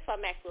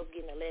Maxwell's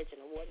getting a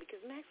Legend Award,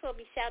 because Maxwell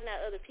be shouting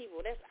out other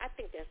people. I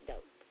think that's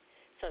dope.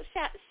 So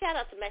shout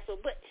out to Maxwell,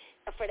 but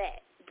for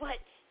that.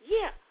 But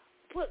yeah,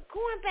 but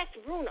going back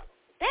to Bruno,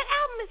 that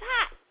album is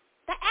hot.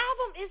 The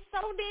album is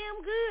so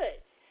damn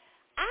good.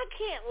 I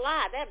can't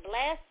lie. That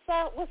Blast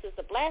song, what's this?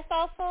 The Blast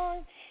Off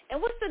song, and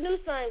what's the new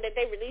song that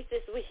they released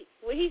this week?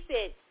 Where he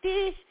said,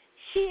 "This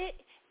shit."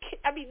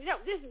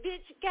 This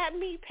bitch got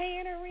me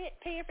paying her rent,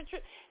 paying for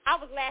trip. I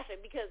was laughing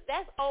because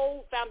that's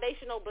old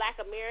foundational Black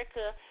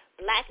America,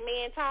 black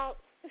man talk.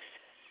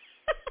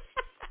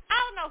 I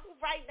don't know who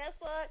wrote that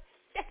song.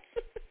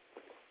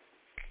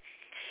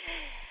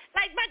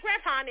 Like, my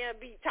grandpa and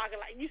them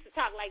used to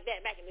talk like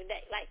that back in the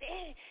day. Like,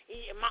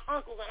 my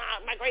uncles and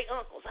my great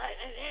uncles,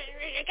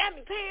 they got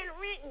me paying the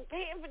rent and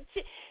paying for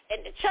shit.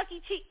 And the Chuck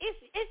E. Cheese,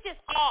 it's just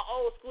all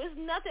old school. It's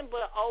nothing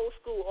but old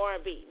school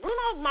R&B.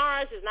 Bruno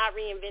Mars is not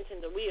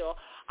reinventing the wheel.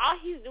 All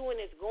he's doing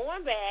is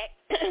going back.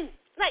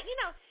 Like,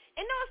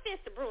 and no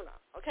offense to Bruno,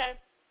 okay?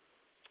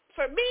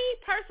 For me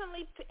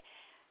personally,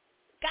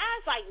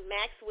 guys like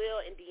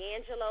Maxwell and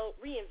D'Angelo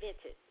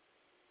reinvented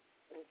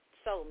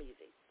soul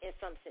music in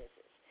some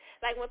senses.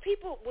 Like, when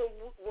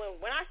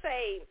I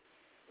say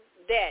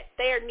that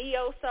they're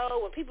neo-soul,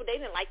 when people, they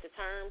didn't like the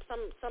term.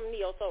 Some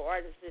neo-soul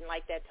artists didn't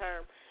like that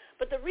term.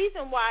 But the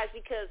reason why is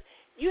because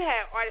you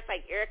have artists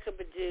like Erykah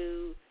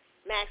Badu,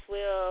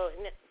 Maxwell,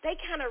 and they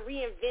kind of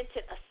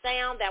reinvented a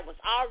sound that was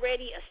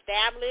already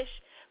established,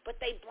 but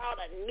they brought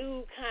a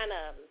new kind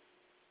of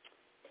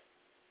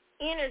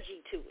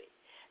energy to it.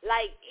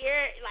 Like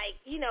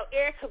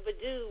Erykah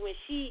Badu, when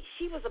she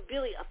was a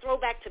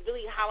throwback to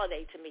Billie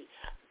Holiday to me,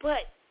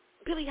 but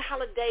Billie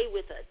Holiday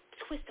with a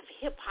twist of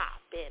hip hop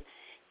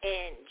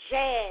and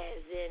jazz,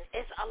 and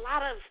it's a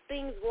lot of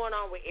things going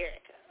on with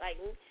Erykah. Like,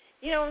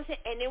 you know what I'm saying?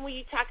 And then when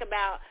you talk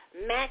about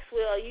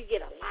Maxwell, you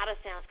get a lot of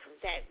sounds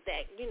that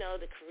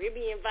the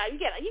Caribbean vibe.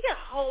 You get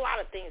a whole lot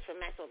of things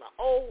from Maxwell, the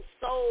old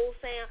soul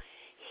sound,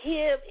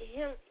 his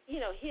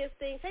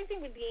thing. Same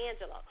thing with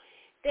D'Angelo.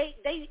 They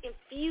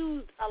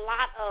infused a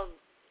lot of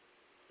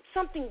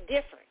something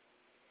different.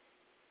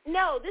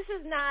 No, this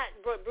is not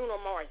what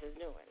Bruno Mars is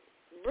doing.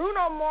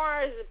 Bruno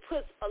Mars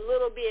puts a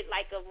little bit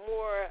like a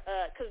more,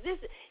 because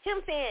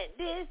him saying,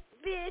 this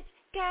bitch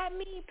got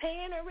me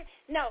paying her rent.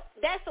 No,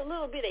 that's a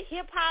little bit of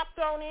hip-hop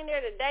thrown in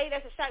there today.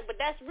 That's a shock, but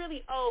that's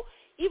really old.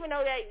 Even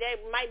though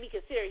that might be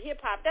considered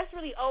hip-hop, that's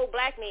really old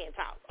black man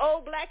talk.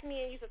 Old black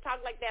men used to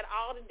talk like that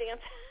all the damn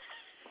time.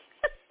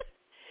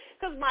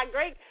 Because my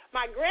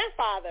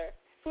grandfather,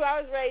 who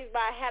I was raised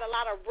by, had a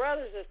lot of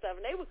brothers and stuff,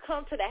 and they would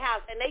come to the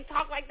house, and they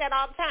talk like that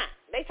all the time.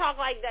 They talk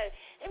like that.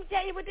 Let me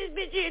tell you what this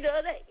bitch here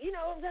does.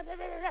 Blah, blah, blah,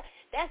 blah.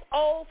 That's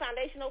old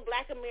foundational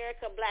Black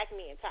America, black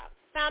men talk.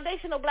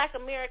 Foundational Black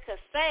America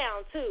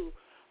sound, too,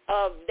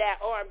 of that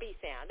R&B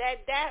sound.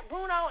 That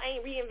Bruno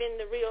ain't reinventing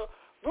the real.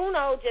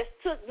 Bruno just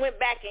went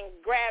back and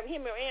grabbed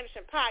him and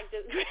Anderson .Paak,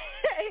 just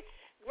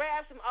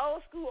grabbed some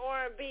old school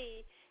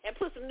R&B and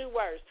put some new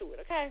words to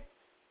it, okay?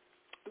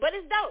 But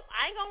it's dope.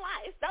 I ain't gonna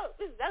lie. It's dope.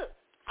 It's dope.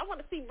 I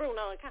want to see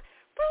Bruno.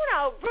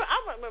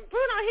 When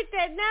Bruno hit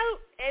that note,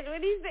 and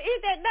when he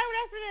hit that note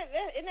after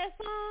in that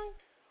song,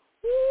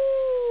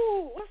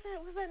 woo! What's that?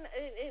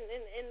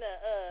 In the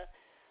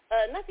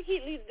not to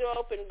keep leave the door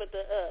open, but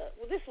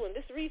this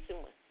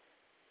recent one.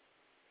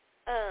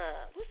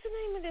 What's the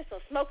name of this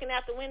one? Smoking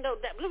Out the Window.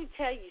 Let me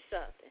tell you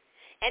something.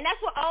 And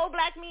that's what old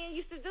black men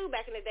used to do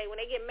back in the day.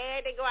 When they get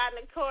mad, they go out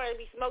in the car and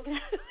be smoking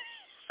out the window.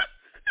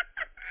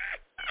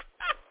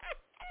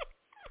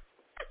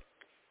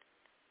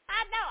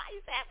 I know. I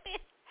used to have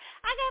family.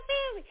 I got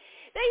family.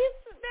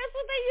 That's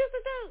what they used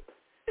to do.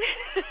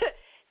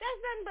 That's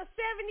nothing but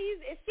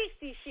 70s and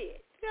 60s shit.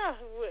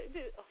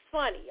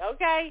 Funny,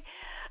 okay?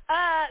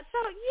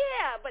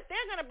 But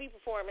they're going to be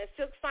performing.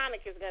 Silk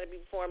Sonic is going to be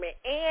performing.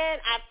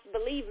 And I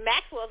believe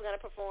Maxwell is going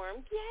to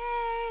perform.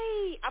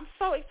 Yay! I'm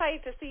so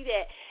excited to see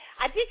that.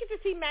 I did get to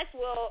see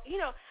Maxwell.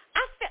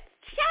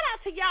 Shout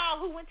out to y'all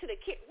who went to where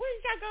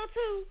did y'all go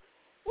to?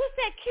 What's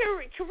that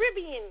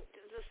Caribbean?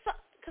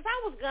 Because I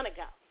was going to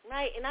go.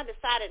 Right, and I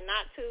decided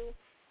not to.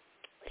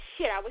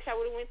 Shit, I wish I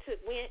would have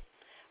went.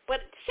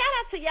 But shout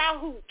out to y'all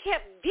who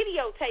kept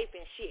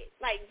videotaping shit.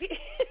 Like,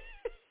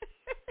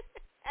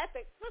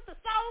 what's the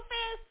Soul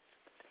Fest?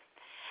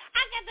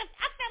 I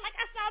felt like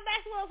I saw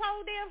Maxwell's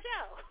whole damn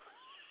show.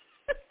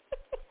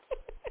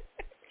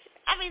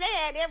 I mean, they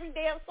had every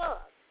damn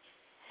song.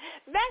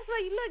 Maxwell,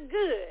 you look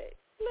good.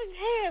 You look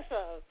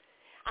handsome.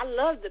 I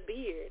love the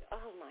beard.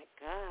 Oh, my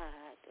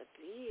God, the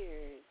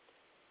beard.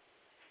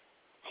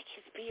 Like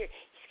his beard,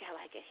 he's got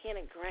like a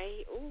hint of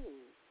gray.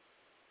 Ooh.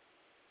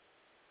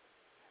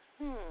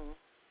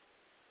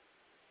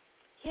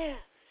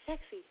 Yeah,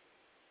 sexy.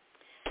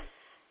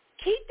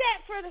 Keep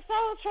that for the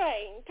Soul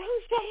Train.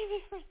 Don't save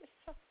it for the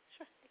Soul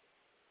Train.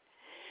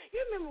 You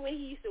remember when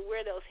he used to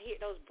wear those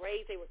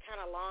braids? They were kind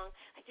of long.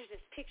 Like there's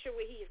this picture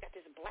where he's got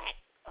this black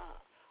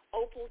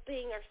opal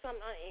thing or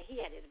something, and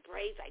he had his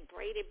braids like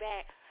braided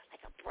back,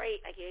 like a braid,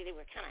 like they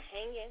were kind of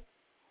hanging.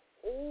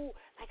 Ooh,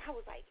 like I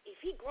was like, if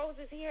he grows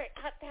his hair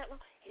out that long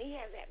and he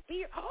has that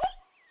beard, oh,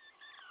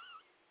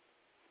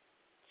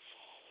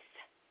 jeez,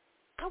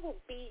 I will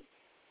be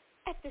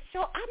at the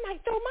show. I might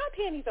throw my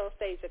panties on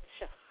stage at the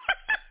show.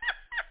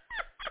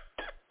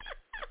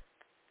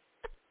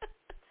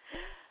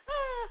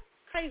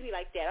 Crazy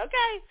like that,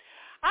 okay?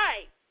 All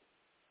right.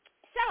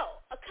 So,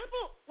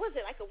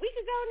 like a week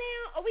ago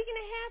now, a week and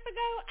a half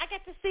ago, I got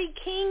to see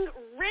King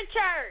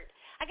Richard.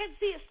 I got to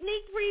see a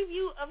sneak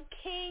preview of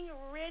King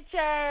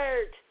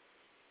Richard.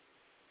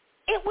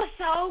 It was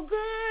so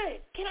good.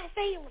 Can I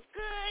say it was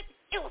good?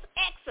 It was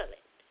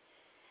excellent.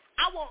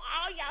 I want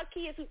all y'all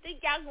kids who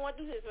think y'all going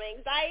through this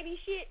anxiety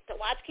shit to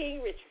watch King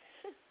Richard.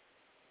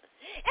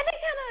 And they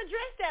kind of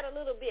addressed that a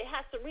little bit,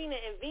 how Serena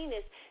and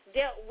Venus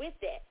dealt with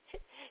that.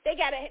 They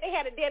had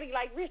a daddy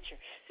like Richard.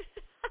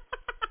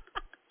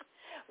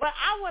 But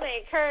I want to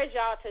encourage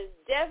y'all to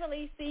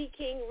definitely see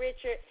King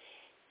Richard.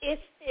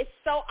 It's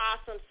so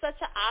awesome, such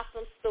an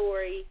awesome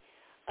story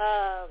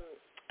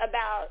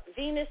about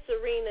Venus,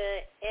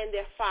 Serena, and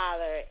their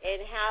father,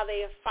 and how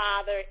their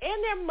father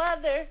and their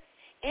mother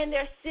and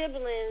their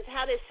siblings,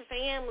 how this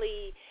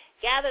family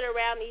gathered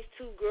around these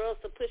two girls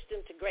to push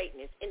them to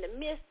greatness in the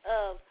midst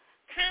of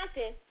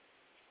Compton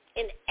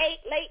in the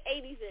late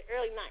 80s and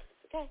early 90s,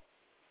 okay?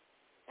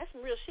 That's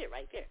some real shit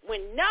right there.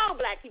 When no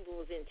black people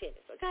was in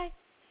tennis, okay?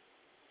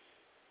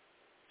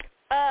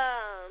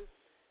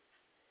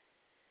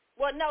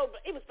 Well, no,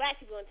 it was black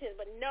people in tennis,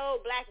 but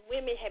no black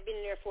women had been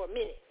in there for a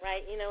minute,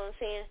 right? You know what I'm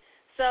saying?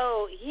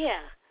 So,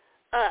 yeah,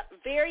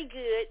 very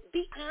good.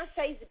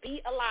 Beyonce's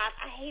Be Alive.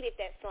 I hated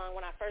that song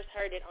when I first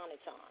heard it on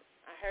its own.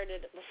 I heard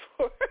it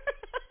before.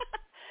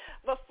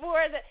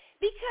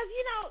 Because,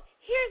 you know,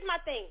 here's my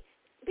thing.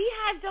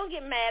 Beehive, don't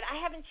get mad. I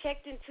haven't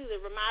checked into the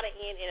Ramada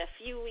Inn in a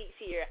few weeks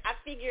here. I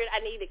figured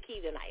I need a key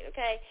tonight,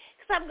 okay?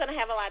 Because I'm going to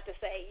have a lot to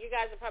say. You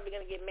guys are probably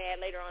going to get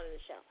mad later on in the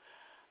show.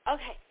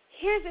 Okay,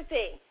 here's the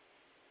thing.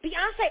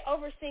 Beyonce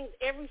oversings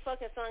every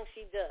fucking song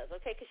she does,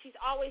 okay? Because she's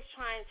always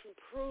trying to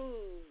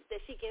prove that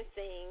she can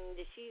sing,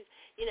 that she's,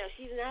 you know,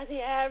 she's not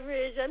the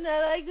average. I'm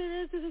not like the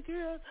rest of the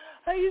girls.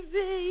 I can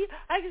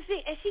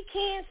sing. And she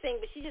can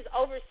sing, but she just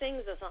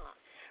oversings the song.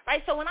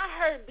 Right, so when I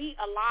heard Be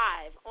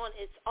Alive on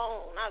its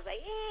own, I was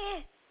like,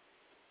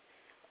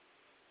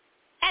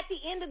 At the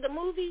end of the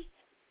movie,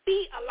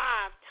 Be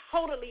Alive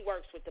totally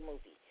works with the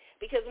movie.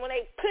 Because when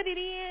they put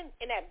it in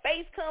and that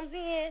bass comes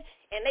in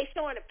and they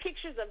showing the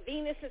pictures of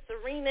Venus and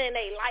Serena and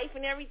their life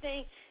and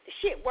everything, the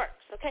shit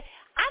works, okay?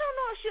 I don't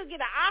know if she'll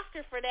get an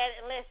Oscar for that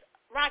unless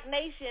Rock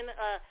Nation,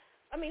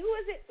 who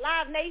is it?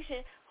 Live Nation,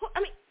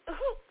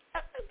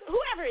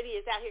 whoever it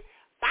is out here,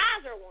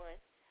 buys her one.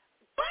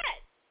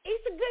 But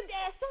it's a good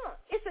ass song.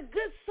 It's a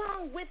good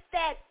song with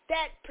that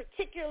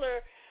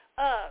particular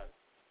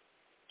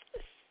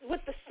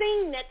with the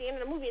scene at the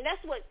end of the movie, and that's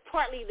what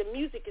partly the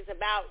music is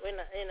about. When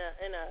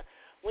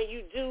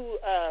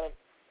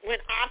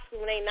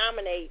they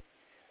nominate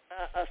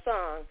a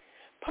song,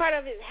 part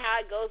of it is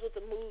how it goes with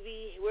the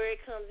movie, where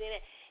it comes in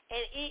at,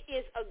 and it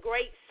is a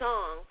great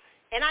song.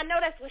 And I know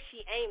that's what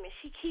she aiming.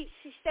 She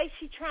says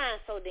she trying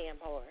so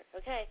damn hard,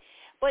 okay?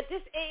 But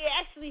it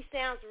actually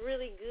sounds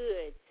really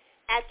good.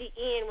 At the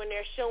end, when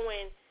they're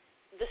showing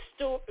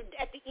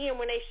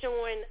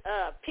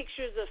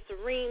pictures of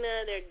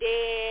Serena, their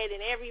dad,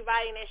 and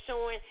everybody, and they're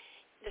showing,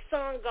 the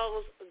song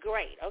goes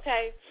great,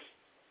 okay?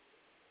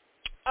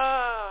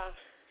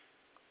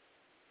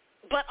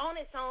 But on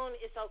its own,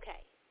 it's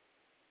okay.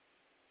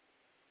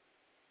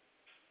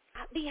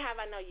 Beehive,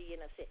 I know you're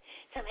getting upset.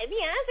 Tell me,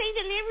 Beyonce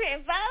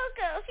delivering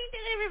vocals. She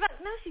delivering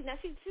vocals. No, she's not.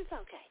 She's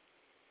okay.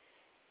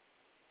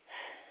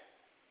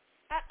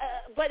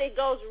 But it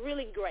goes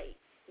really great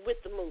with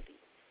the movie,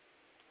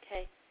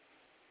 okay?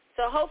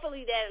 So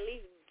hopefully that at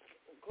least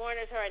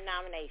garners her a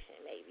nomination,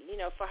 maybe, you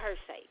know, for her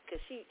sake,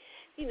 because she's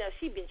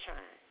been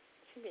trying.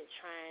 She's been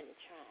trying and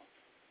trying.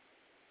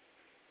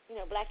 You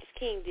know, Black is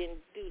King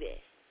didn't do that.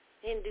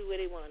 Didn't do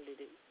what they wanted to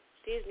do.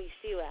 Disney's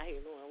still out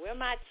here going,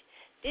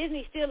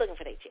 Disney's still looking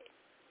for their check.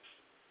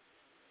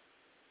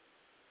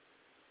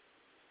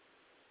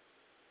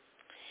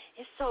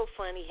 It's so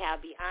funny how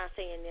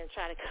Beyonce and them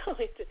try to go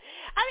into.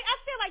 I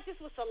feel like this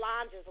was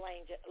Solange's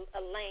lane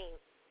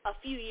a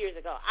few years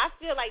ago. I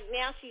feel like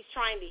now she's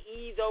trying to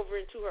ease over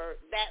into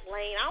that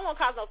lane. I don't want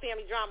to cause no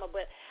family drama,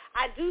 but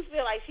I do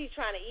feel like she's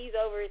trying to ease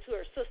over into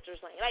her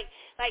sister's lane, like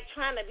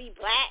trying to be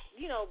black.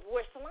 You know,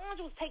 where Solange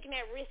was taking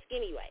that risk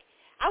anyway.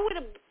 I would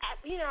have,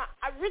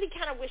 I really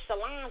kind of wish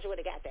Solange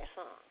would have got that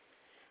song.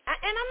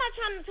 And I'm not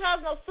trying to cause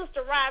no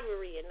sister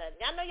rivalry or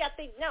nothing. I know y'all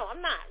think, no, I'm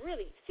not,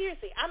 really.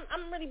 Seriously,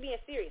 I'm really being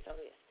serious on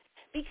this.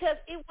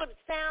 Because it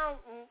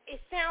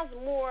sounds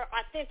more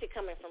authentic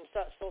coming from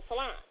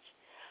Solange.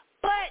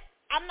 But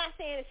I'm not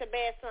saying it's a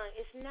bad song.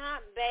 It's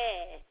not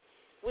bad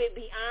with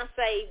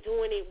Beyonce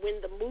doing it when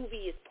the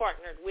movie is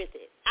partnered with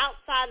it.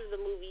 Outside of the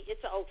movie,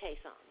 it's an okay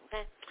song,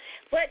 okay?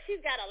 But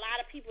she's got a lot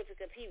of people to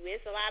compete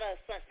with. It's a lot of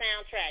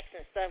soundtracks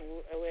and stuff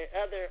with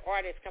other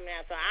artists coming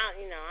out. So, I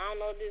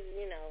don't know this,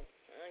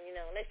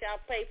 unless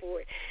y'all pay for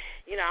it.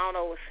 I don't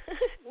know.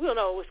 We don't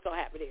know what's going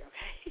to happen there,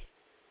 okay?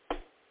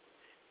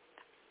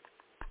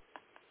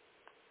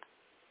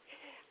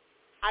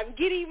 I'm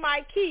getting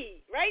my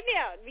key right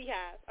now,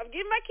 Beehive. I'm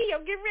getting my key.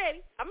 I'm getting ready.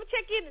 I'm going to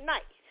check in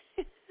tonight.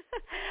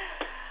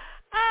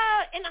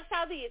 And I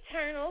saw The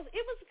Eternals.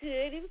 It was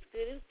good. It was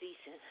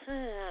decent. I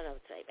don't know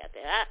what to say about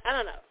that. I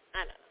don't know.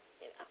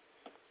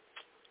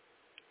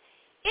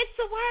 It's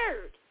a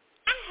word.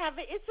 I have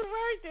an It's a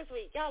Word this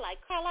week. Y'all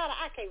like, Carlotta,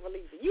 I can't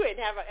believe it. You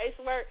didn't have an It's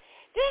a Word.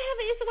 Did I have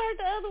an It's a Word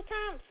the other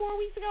time, 4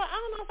 weeks ago? I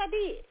don't know if I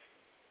did.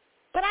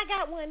 But I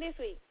got one this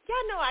week.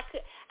 Y'all know I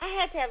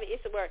had to have an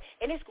It's a Word.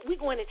 And we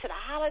going into the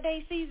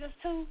holiday seasons,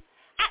 too.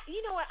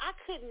 You know what? I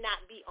could not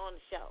be on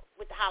the show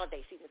with the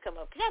holiday season come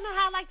up. Because y'all know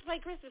how I like to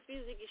play Christmas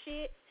music and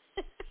shit.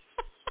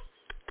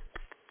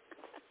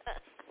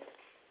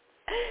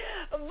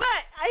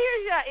 But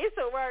here's y'all It's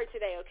a Word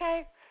today,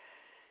 okay?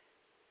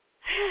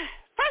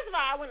 First of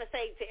all, I want to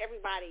say to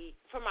everybody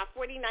for my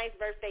 49th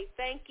birthday,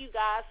 thank you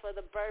guys for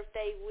the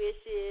birthday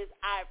wishes.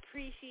 I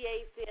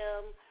appreciate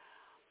them.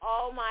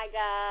 Oh, my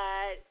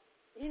God.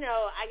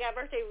 I got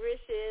birthday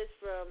wishes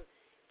from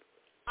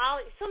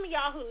some of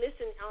y'all who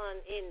listen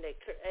in the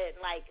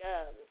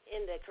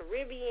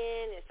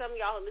Caribbean, and some of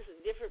y'all who listen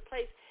to different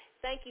places.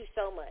 Thank you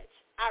so much.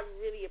 I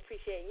really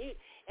appreciate you.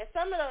 And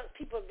some of those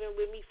people have been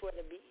with me from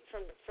the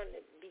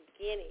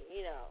beginning.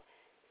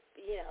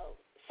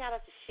 Shout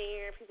out to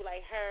Sharon, people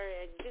like her,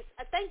 and just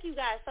thank you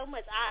guys so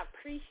much. I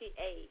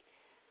appreciate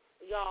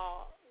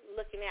y'all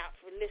looking out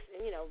for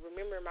listening.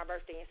 Remembering my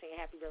birthday and saying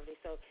happy birthday.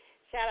 So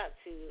shout out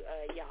to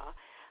y'all.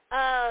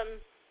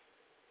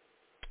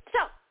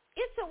 So.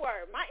 It's a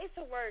word. My It's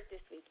a Word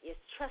this week is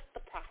trust the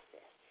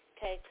process,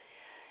 okay?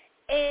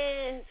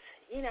 And,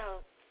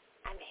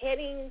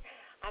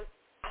 I'm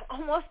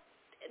almost,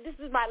 this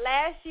is my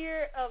last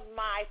year of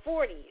my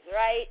 40s,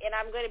 right? And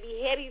I'm going to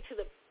be heading to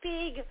the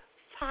big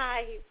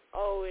 5-0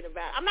 in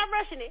about, I'm not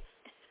rushing it.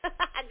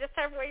 I just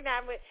turned 49,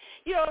 but,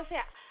 you know what I'm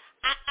saying?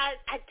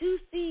 I do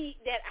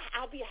see that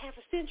I'll be a half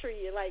a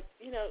century, like,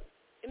 in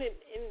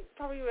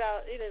probably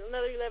about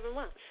another 11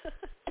 months.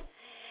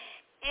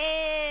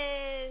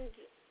 And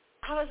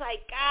I was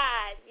like,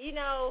 God,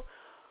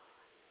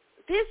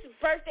 this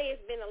birthday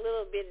has been a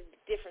little bit of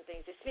different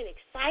things. It's been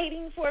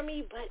exciting for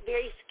me, but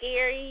very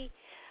scary.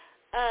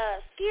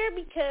 Scared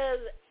because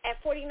at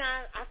 49,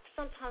 I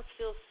sometimes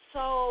feel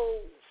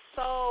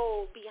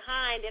so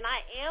behind, and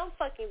I am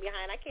fucking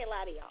behind. I can't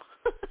lie to y'all.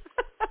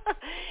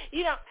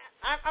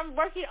 I'm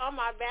working on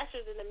my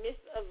bachelor's in the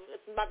midst of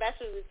my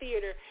bachelor's in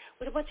theater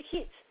with a bunch of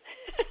kids.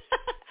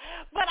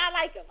 But I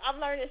like them. I'm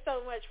learning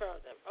so much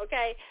from them,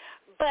 okay?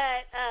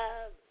 But,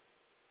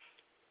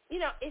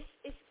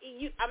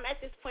 I'm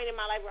at this point in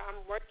my life where I'm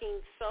working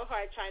so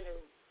hard trying to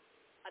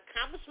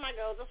accomplish my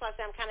goals. That's why I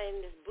say I'm kind of in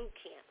this boot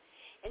camp.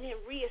 And then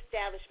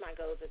reestablish my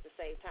goals at the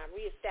same time.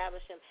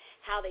 Reestablish them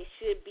how they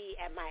should be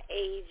at my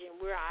age and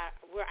where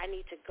I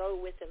need to go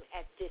with them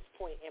at this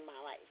point in my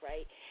life,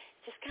 right?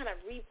 Just kind of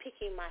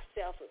repicking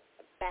myself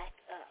back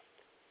up.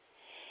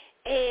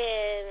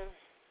 And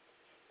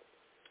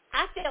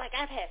I feel like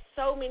I've had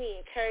so many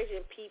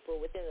encouraging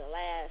people within the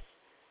last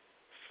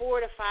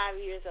 4 to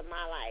 5 years of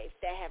my life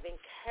that have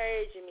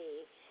encouraged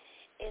me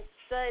in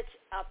such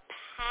a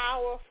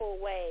powerful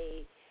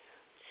way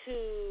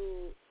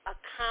to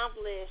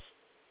accomplish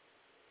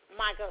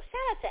my goals.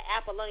 Shout out to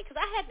Apollonia, because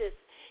I had this,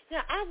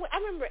 I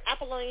remember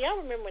Apollonia.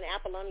 Y'all remember when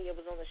Apollonia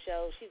was on the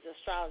show? She's an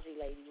astrology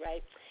lady,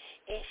 right?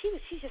 And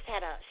she just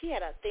had a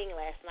thing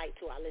last night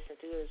too. I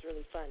listened to it. It was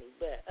really funny.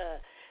 But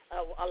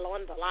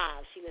along the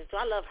live, she listened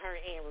to. I love her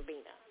and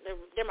Rabina.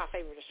 They're my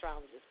favorite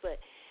astrologers. But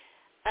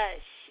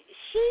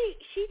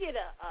she did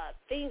a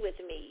thing with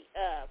me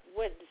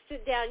with the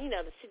sit down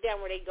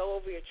where they go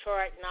over your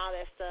chart and all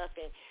that stuff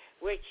and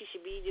what you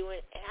should be doing.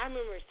 And I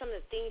remember some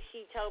of the things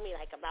she told me,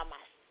 like about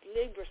my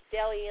Libra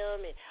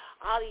stellium and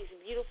all these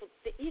beautiful,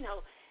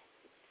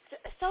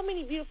 so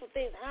many beautiful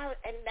things,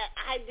 and that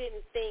I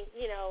didn't think,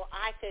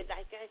 I could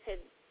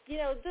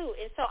do.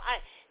 And so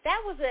that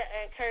was an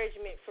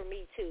encouragement for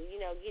me too,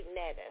 getting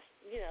that,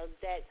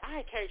 that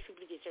I encourage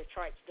people to get your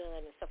charts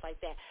done and stuff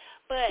like that.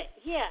 But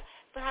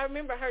I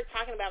remember her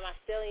talking about my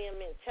stellium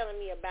and telling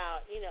me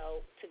about,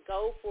 to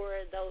go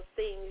for those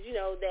things,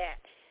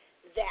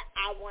 that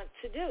I want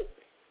to do.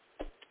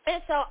 And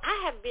so I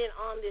have been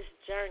on this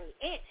journey,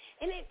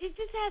 and it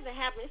just hasn't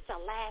happened. It's the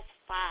last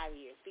 5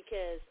 years,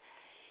 because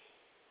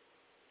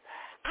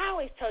I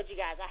always told you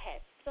guys I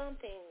had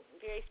something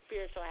very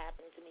spiritual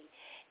happen to me.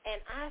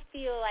 And I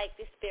feel like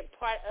this has been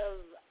part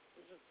of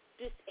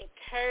this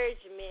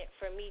encouragement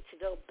for me to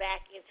go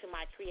back into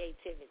my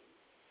creativity.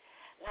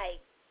 Like,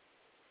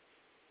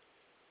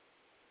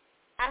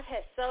 I've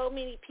had so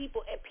many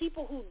people, and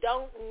people who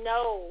don't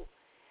know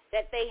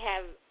that they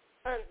have,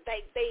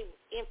 they've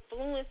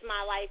influenced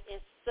my life in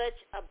such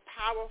a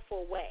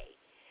powerful way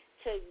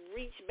to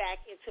reach back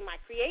into my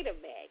creative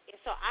bag.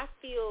 And so I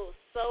feel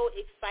so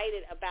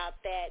excited about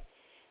that,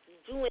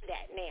 doing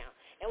that now.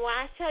 And when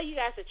I tell you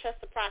guys to trust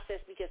the process,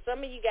 because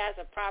some of you guys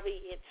are probably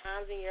at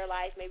times in your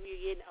life, maybe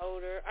you're getting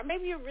older, or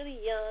maybe you're really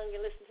young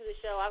and listen to the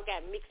show. I've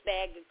got a mixed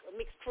bag, a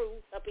mixed crew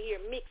up here,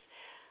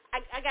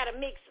 I got a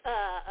mixed,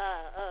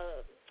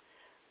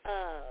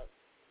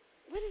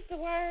 what is the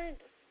word?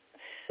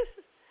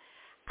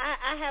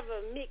 I have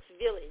a mixed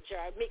village,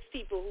 or mixed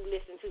people who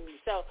listen to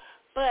me. So,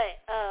 but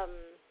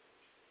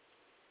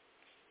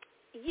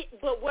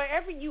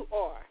wherever you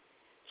are,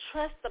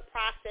 trust the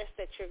process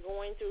that you're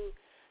going through.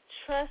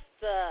 Trust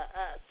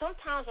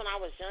sometimes when I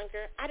was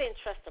younger, I didn't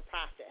trust the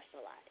process a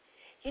lot.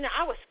 You know,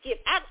 I would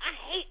skip. I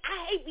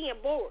hate being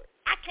bored.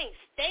 I can't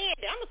stand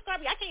it. I'm a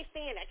Scorpio. I can't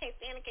stand it. I can't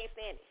stand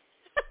it.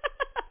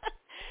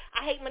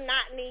 I hate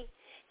monotony.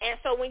 And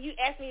so when you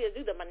ask me to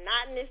do the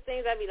monotonous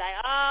things, I'd be like,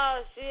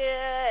 oh,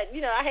 shit. You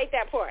know, I hate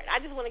that part.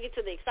 I just want to get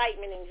to the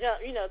excitement and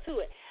jump, you know,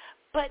 to it.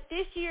 But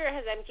this year,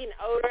 as I'm getting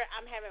older,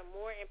 I'm having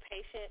more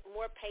patience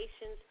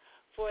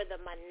for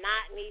the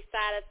monotony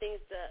side of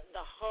things,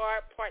 the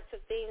hard parts of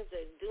things,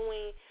 the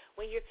doing,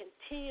 when you're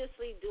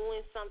continuously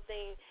doing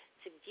something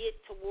to get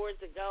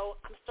towards a goal.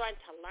 I'm starting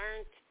to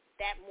learn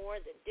that more,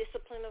 the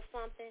discipline of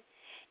something.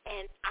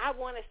 And I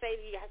want to say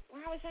to you guys,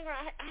 when I was younger,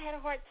 I had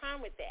a hard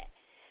time with that.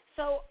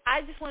 So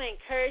I just want to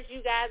encourage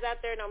you guys out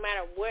there, no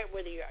matter what,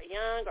 whether you're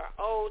young or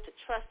old, to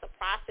trust the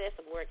process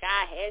of where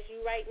God has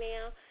you right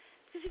now,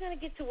 because you're going to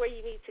get to where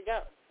you need to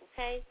go,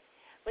 okay?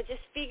 But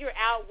just figure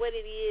out what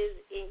it is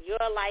in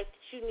your life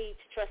that you need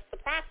to trust the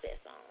process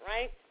on,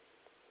 right?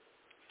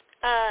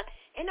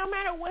 And no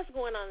matter what's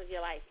going on in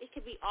your life, it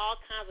could be all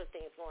kinds of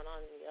things going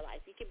on in your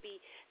life. You could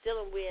be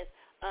dealing with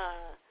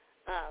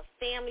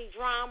family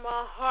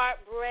drama,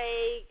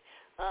 heartbreak,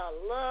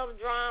 love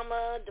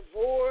drama,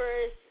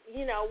 divorce,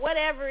 you know,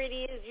 whatever it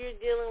is you're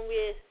dealing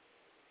with,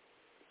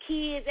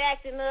 kids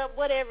acting up,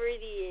 whatever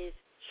it is,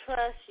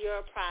 trust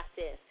your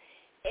process.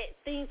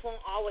 Things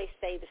won't always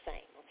stay the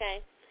same, okay?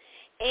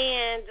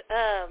 And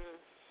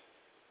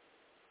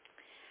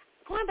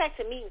going back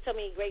to meeting so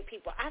many great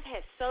people, I've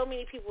had so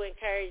many people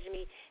encourage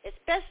me,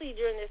 especially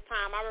during this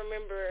time. I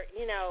remember,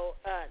 you know,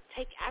 I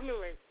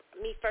remember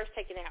me first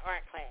taking that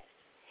art class,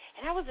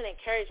 and that was an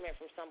encouragement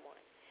from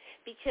someone,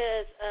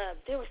 because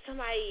there was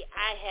somebody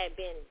I had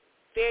been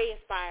very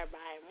inspired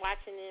by and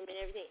watching them and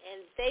everything,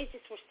 and they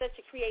just were such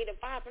a creative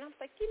vibe, and I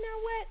was like, you know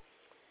what?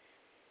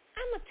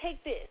 I'm going to take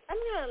this. I'm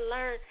going to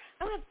learn.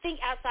 I'm going to think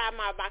outside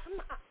my box.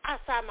 I'm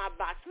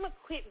going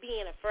to quit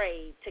being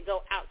afraid to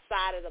go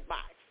outside of the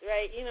box,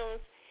 right? You know,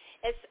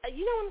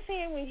 you know what I'm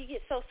saying? When you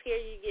get so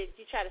scared,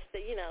 you try to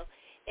stay, you know.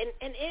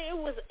 And it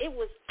was.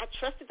 I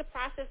trusted the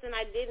process, and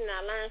I did, and I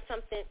learned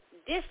something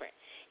different.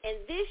 And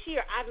this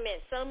year, I've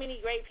met so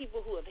many great people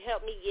who have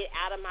helped me get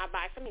out of my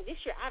box. I mean, this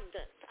year I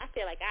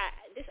feel like I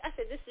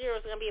said this year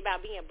was going to be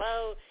about being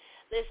bold.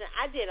 Listen,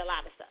 I did a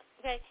lot of stuff,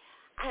 okay?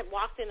 I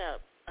walked in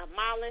a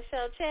modeling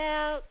show,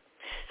 child.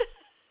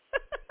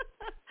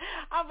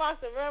 I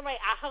walked the runway.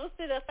 I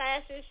hosted a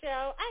fashion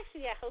show.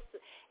 Actually,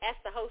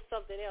 asked to host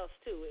something else,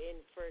 too,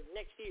 for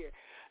next year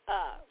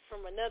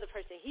from another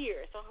person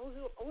here. So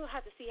we'll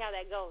have to see how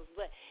that goes.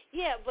 But,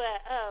 yeah,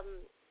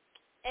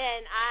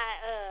 and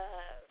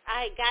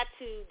I got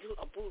to do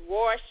a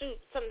boudoir shoot,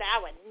 something that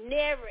I would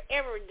never,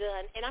 ever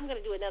done. And I'm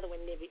going to do another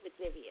one with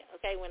Nivea,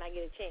 okay, when I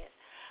get a chance.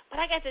 But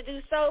I got to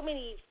do so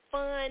many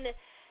fun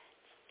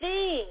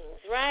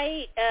things,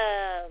 right?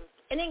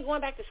 And then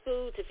going back to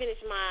school to finish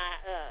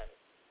my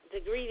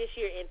degree this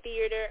year in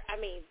theater.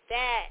 I mean,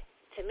 that,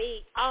 to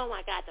me, oh,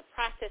 my God, the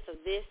process of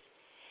this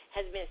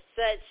has been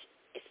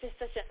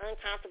such an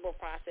uncomfortable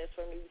process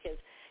for me because,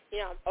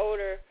 you know, I'm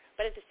older.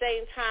 But at the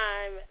same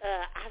time,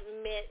 I've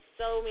met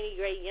so many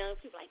great young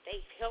people. Like,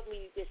 they've helped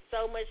me with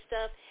so much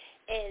stuff.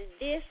 And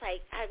this,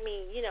 like, I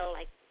mean, you know,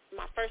 like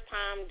my first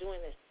time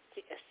doing a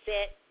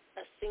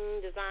scene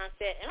design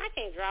set, and I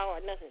can't draw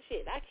or nothing,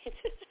 shit. I can't.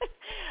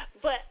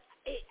 But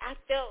I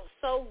felt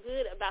so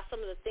good about some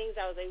of the things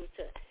I was able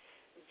to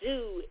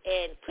do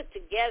and put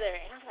together.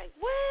 And I was like,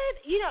 what?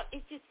 You know,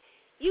 it's just,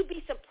 you'd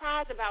be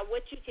surprised about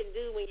what you can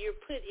do when you're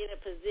put in a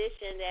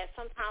position that's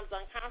sometimes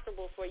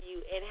uncomfortable for you,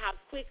 and how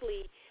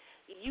quickly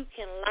you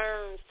can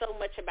learn so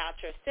much about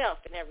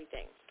yourself and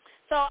everything.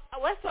 So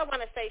what's what I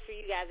want to say for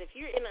you guys. If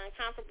you're in an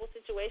uncomfortable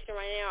situation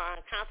right now, or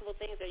uncomfortable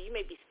things, or you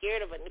may be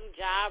scared of a new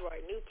job or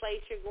a new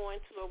place you're going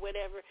to or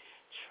whatever,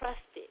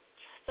 trust it.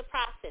 Trust the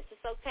process.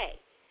 It's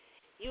okay.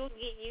 You'll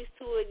get used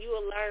to it. You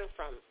will learn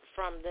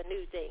from the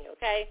new thing,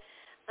 okay?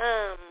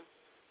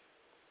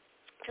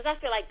 Because I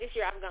feel like this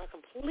year I've gone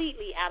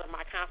completely out of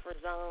my comfort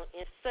zone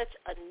in such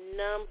a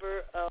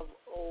number of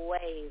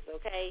ways,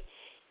 okay?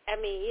 I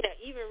mean,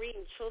 even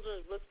reading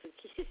children's books to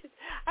kids.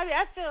 I mean,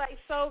 I feel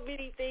like so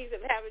many things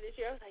have happened this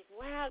year. I was like,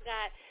 wow,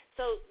 God.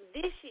 So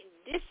this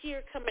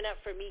year coming up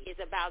for me is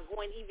about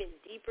going even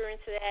deeper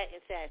into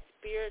that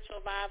spiritual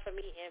vibe for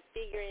me, and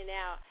figuring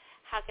out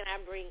how can I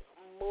bring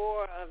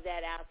more of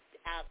that out.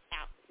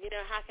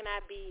 How can I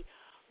be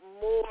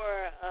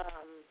more,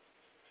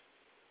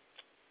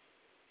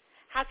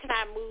 how can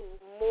I move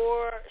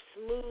more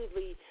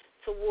smoothly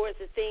towards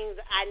the things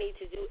I need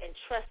to do, and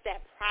trust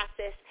that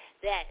process,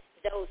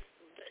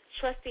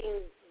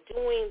 trusting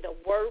doing the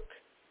work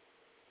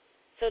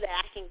so that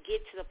I can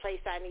get to the place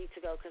I need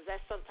to go, because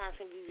that sometimes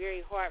can be very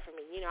hard for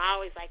me. I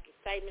always like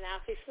excitement.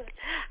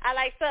 I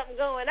like something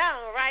going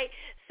on, right?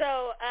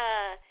 So,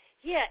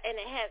 and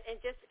it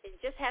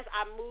just has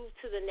I moved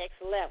to the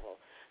next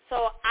level.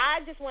 So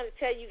I just want to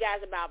tell you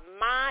guys about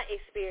my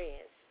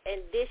experience,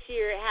 and this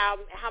year how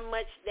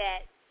much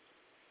that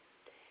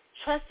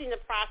trusting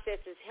the process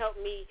has helped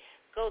me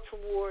go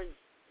towards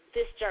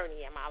this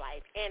journey in my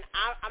life. And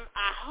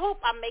I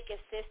hope I'm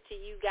making sense to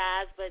you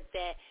guys, but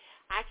that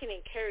I can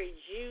encourage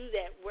you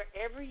that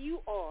wherever you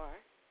are,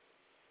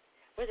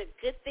 whether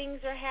good things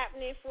are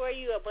happening for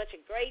you, a bunch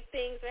of great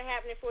things are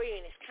happening for you,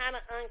 and it's kind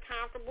of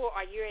uncomfortable,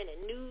 or you're in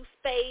a new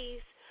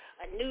space,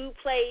 a new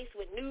place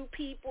with new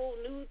people,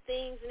 new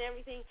things and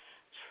everything,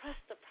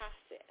 trust the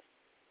process.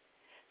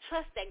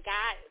 Trust that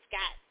God's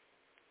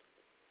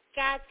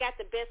got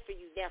the best for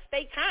you. Now,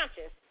 stay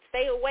conscious,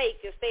 stay awake,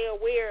 and stay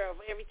aware of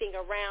everything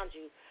around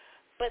you,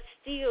 but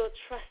still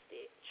trust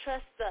it.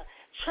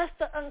 Trust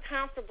the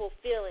uncomfortable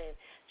feeling.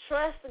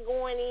 Trust the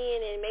going in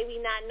and maybe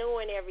not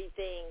knowing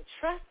everything.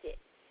 Trust it,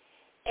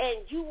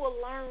 and you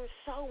will learn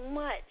so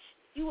much.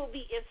 You will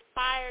be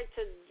inspired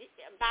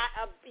by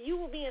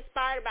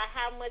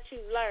how much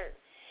you learn.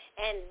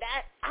 And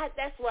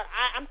that's what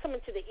I'm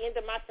coming to the end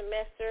of my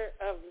semester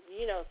of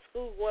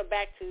school, going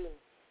back to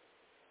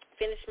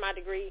finish my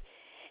degree,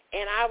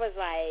 and I was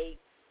like,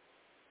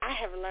 I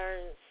have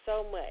learned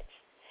so much.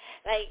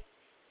 Like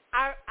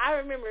I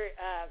remember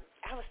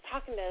I was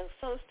talking to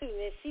some student,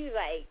 and she was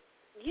like,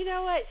 you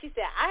know what? She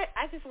said,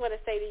 I just want to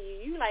say to you,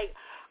 you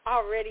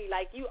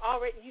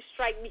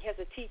strike me as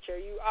a teacher.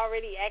 You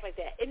already act like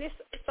that. And it's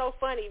so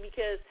funny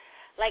because,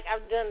 like,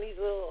 I've done these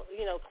little,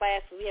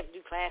 classes. We have to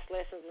do class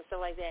lessons and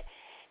stuff like that.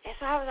 And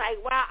so I was like,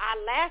 wow, I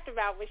laughed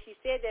about when she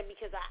said that,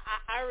 because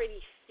I already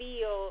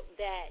feel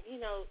that,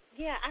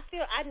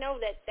 I know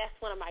that that's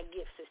one of my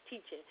gifts is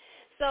teaching.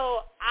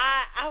 So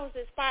I was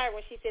inspired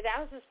when she said that.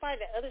 I was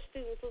inspired that other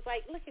students was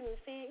like looking and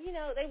saying,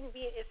 they were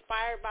being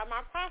inspired by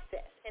my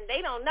process. And they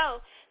don't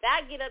know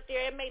that I get up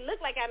there. It may look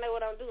like I know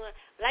what I'm doing,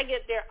 but I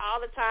get up there all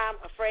the time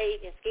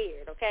afraid and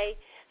scared, okay?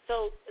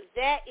 So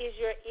that is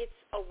it's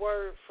a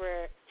word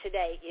for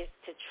today, is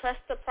to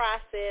trust the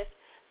process,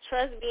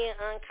 trust being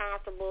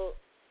uncomfortable,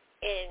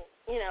 and,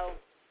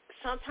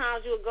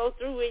 sometimes you'll go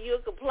through it,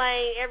 you'll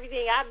complain,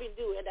 everything I'll be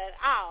doing that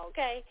all,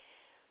 okay?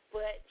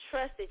 But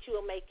trust that you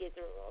will make it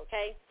through,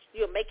 okay?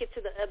 You'll make it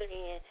to the other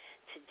end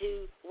to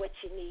do what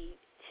you need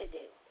to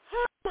do.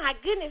 Oh, my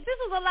goodness, this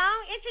was a long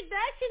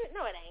introduction.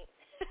 No, it ain't.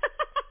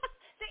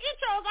 The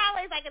intro is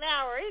always like an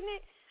hour, isn't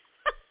it?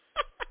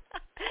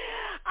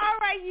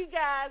 All right, you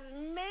guys,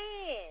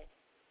 man,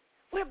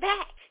 we're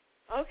back,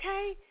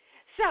 okay?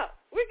 So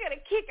we're going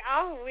to kick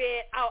off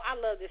with, I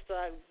love this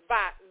song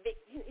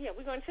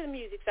we're going to the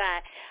music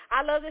side.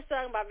 I love this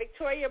song by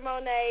Victoria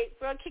Monet.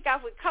 We're going to kick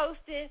off with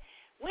Coastin'.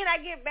 When I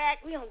get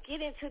back, we're going to get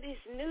into this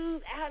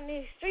news out in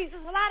these streets.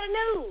 There's a lot of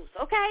news,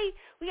 okay?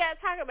 We got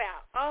to talk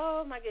about,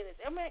 oh, my goodness.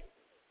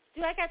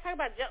 Do I got to talk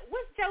about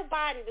what's Joe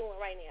Biden doing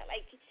right now?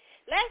 Like,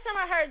 last time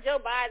I heard Joe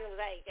Biden was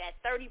like at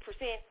 30%.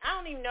 I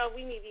don't even know if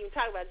we need to even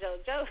talk about Joe.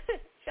 Joe's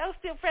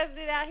still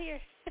president out here.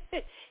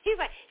 He's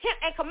like,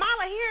 and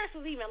Kamala Harris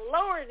was even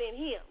lower than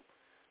him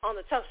on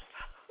the total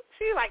vote.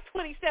 She's like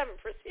 27%,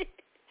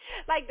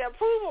 like the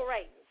approval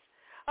ratings.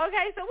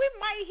 Okay, so we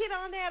might hit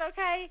on that,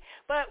 okay?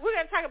 But we're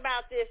going to talk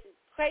about this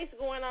case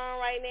going on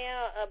right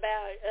now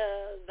about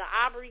the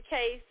Arbery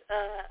case,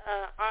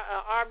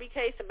 Arbery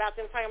case, about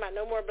them talking about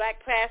no more black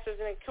pastors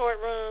in the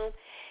courtroom.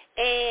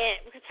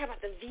 And we're going to talk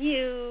about The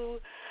View,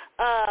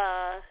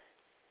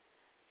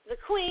 the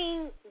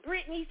Queen,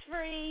 Britney's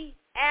free,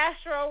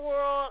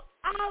 Astroworld,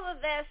 all of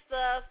that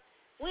stuff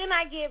when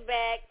I get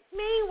back.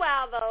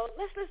 Meanwhile, though,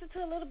 let's listen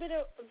to a little bit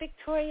of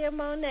Victoria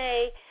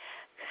Monet,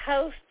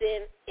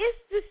 Coastin'. It's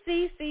the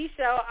CC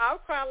Show. I'm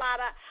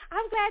Carlotta.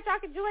 I'm glad y'all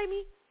can join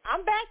me.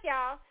 I'm back,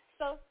 y'all.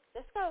 So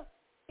let's go.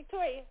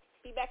 Victoria,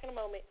 be back in a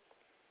moment.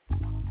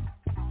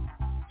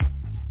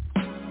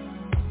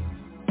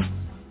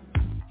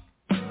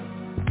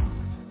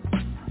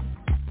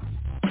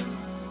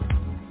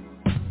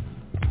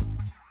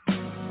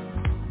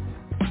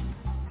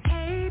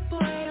 Hey, boy,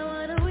 I don't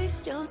want to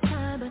waste your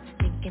time, but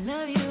thinking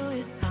of you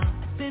is how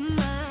I spend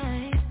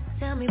mine.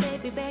 Tell me,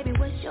 baby,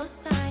 what's your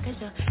sign? 'Cause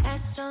you're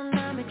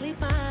astronomically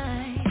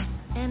fine.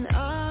 And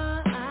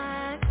all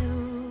I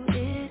do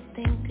is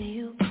think of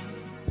you.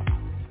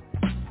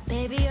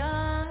 Baby,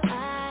 all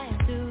I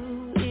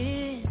do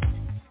is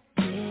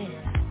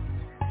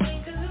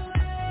think of the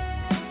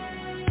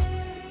way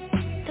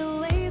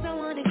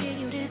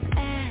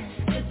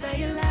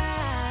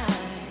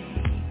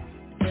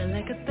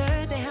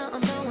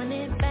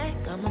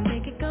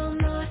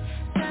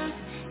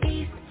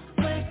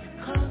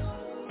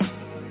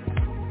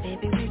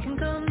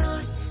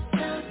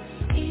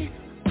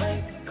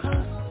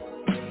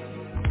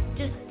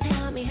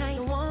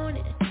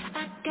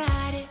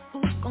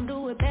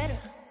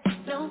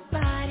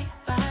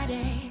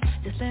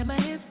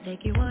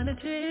make you wanna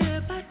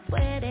trip. I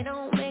swear they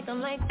don't make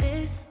them like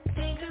this.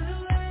 Think of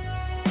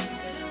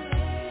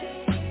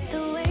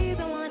the ways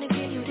I wanna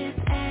give you this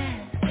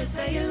ass. Just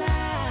so you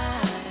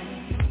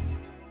lie.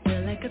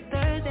 Feel like a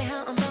Thursday,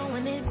 how I'm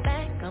throwing it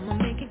back. I'ma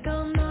make it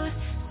go north,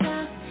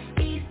 south,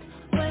 east,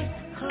 west,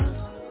 coast,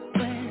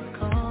 west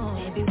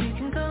coast. Maybe we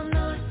can go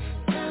north,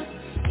 south,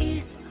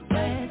 east,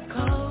 west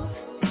coast.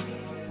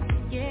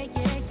 Yeah,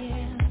 yeah,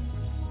 yeah.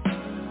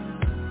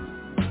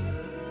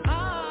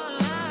 All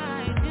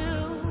I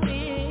do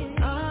is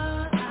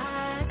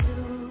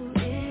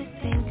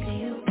think of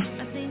you.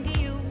 I think of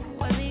you,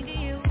 I think of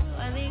you,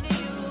 I think of you.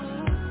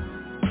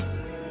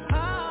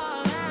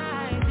 All I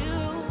do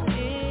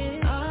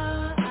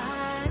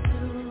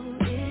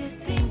is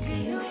think of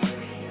you.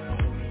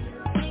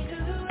 Think of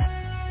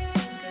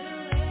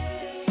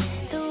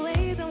the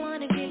ways I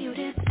wanna give you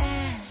this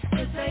ass.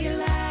 Just so you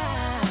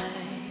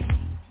lie.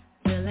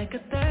 Feel like a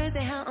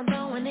Thursday, how I'm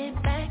throwing it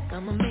back.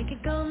 I'ma make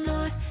it go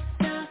north,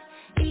 south,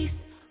 east,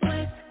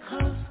 west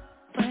coast,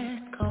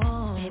 west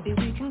coast. Maybe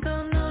we can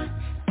go north,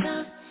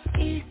 south,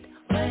 east,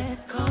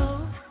 west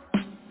coast.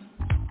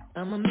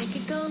 I'ma make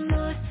it go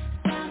north,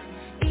 south,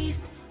 east,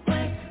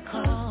 west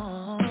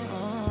coast.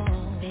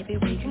 Maybe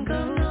we can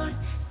go north,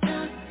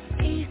 south,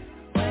 east,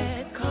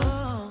 west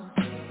coast.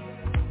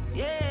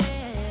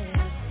 Yeah.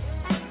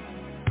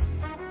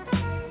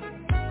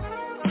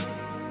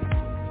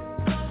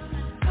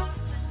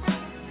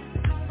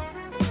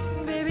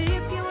 Baby,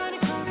 if you wanna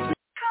come to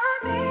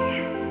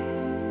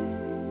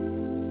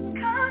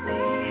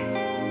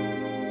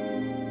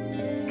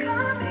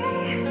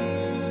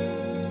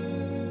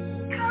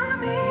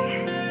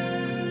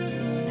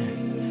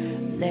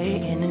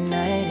Late in the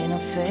night and I'm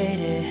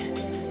faded.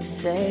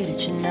 You say that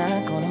you're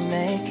not gonna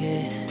make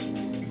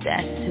it.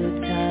 That's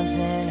 2 times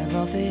in a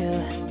row for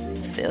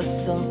you. Feel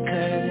some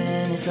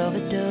curving, it's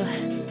overdue.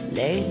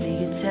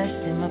 Lately you're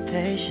testing my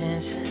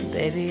patience.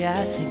 Baby,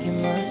 I think you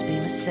must be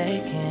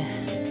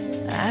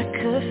mistaken. I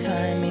could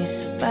find me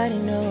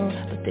somebody new,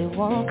 but they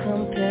won't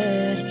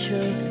compare the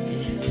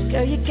truth.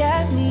 Girl, you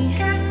got me,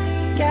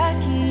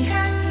 cocky,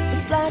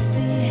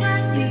 sloppy.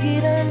 You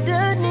get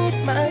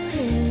underneath my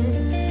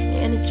skin,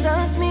 and it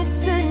drives me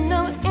to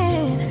no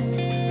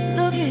end.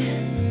 Look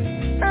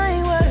it, I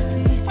ain't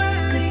worthy,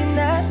 'cause you're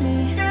not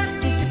me,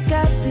 just a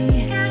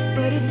copy.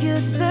 But if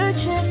you're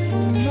searching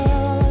for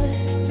more,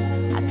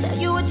 I'll tell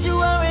you what you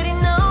already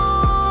know.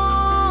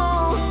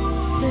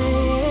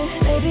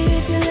 Baby,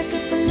 if you're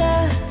looking for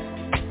love,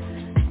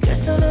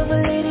 just all over,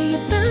 lady,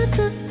 you're bound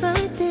to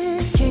find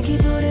it. Can't keep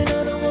putting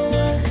on the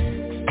one.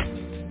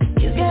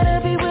 You gotta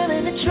be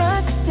willing to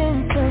trust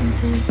in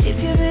something. If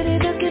you're really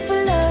looking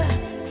for love,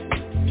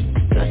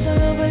 just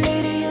all over,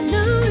 lady, you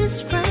know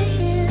it's right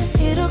here.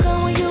 It'll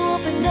come when you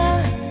open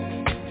up.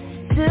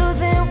 Till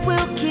then,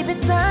 we'll keep in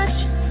touch.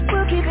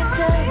 We'll keep in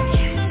touch.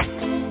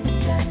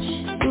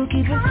 We'll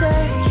keep in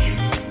touch.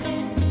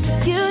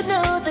 You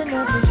know the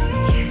number.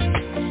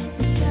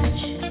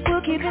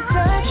 We'll keep in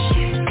touch.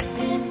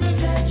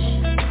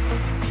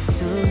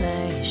 Too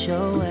late,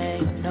 show way,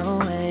 no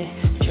way.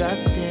 Drop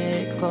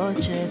dead,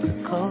 gorgeous,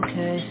 cold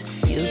case.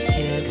 You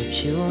scared what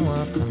you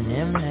want from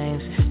them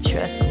names.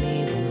 Trust me,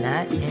 we're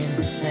not in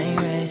the same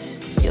race.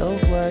 Your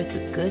words a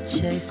good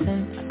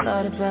chasing. I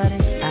thought about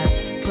it, I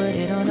put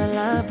it on the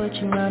line, but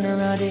you run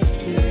around it.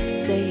 You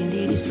say you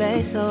needed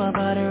space, so I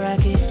bought a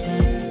rocket.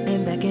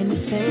 Been back in the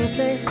same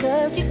place,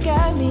 'cause you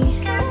got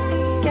me,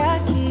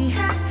 cocky,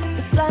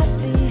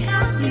 sloppy.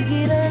 You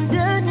get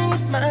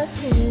underneath my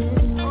skin,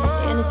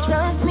 and it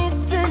drives me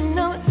to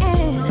no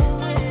end.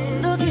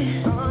 Look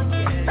it,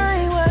 I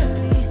ain't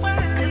worried,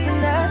 'cause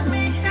you're not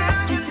me,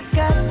 just a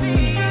copy.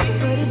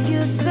 But if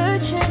you're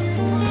searching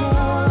for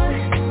more,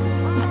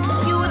 I'll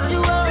tell you what you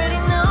already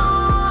know.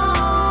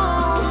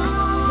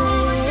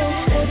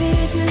 Baby,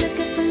 if you're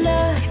looking for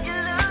love,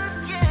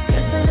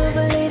 just all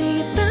over, lady,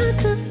 you're bound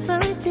to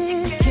find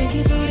it. Can't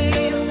keep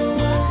putting on the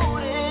one.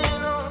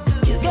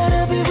 You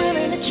gotta be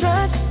willing to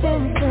trust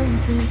in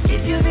something.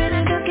 If you're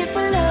really looking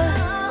for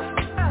love,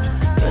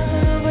 just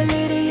all over,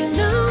 lady, you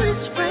know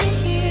it's right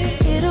here.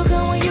 It'll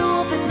come when you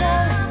open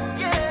up.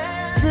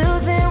 Till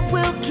then,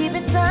 we'll keep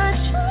in touch.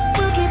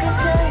 We'll keep in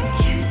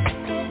touch.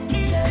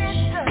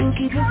 We'll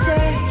keep in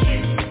touch.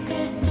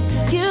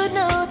 You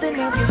know the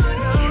number.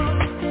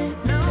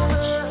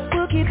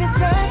 We'll keep in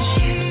touch.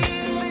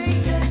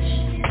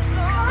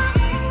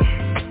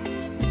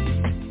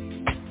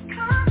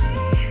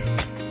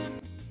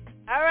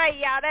 All right,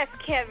 y'all, that's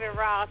Kevin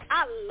Ross.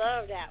 I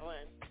love that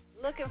one.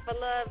 Looking for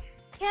love.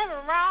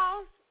 Kevin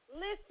Ross,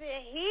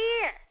 listen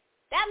here.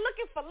 That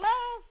looking for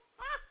love,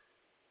 I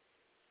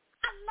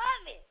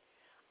love it.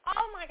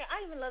 Oh, my God,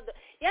 I even love the,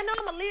 y'all know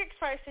I'm a lyrics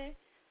person.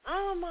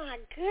 Oh, my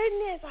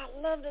goodness, I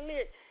love the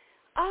lyrics.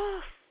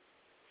 Oh,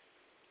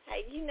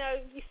 hey, you know,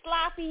 you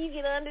sloppy, you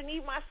get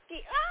underneath my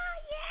skin. Oh,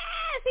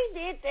 yes, he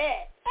did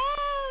that.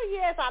 Oh,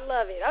 yes, I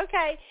love it.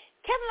 Okay.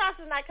 Kevin Ross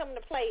is not coming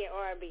to play in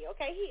R&B,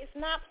 okay? He is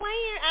not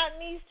playing out in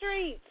these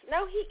streets.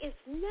 No, he is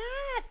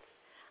not.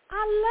 I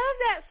love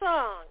that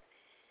song.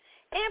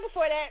 And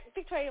before that,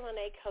 Victoria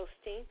Monet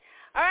coasting.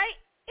 All right,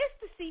 It's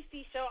the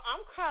CC Show. I'm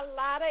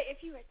Carlotta.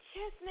 If you are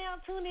just now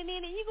tuning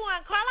in and you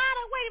going,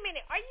 Carlotta, wait a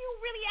minute. Are you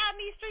really out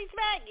in these streets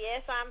back?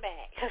 Yes, I'm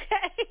back.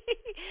 Okay.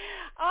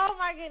 Oh,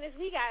 my goodness.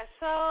 We got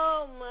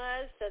so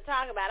much to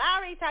talk about.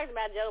 I already talked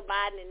about Joe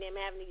Biden and them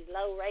having these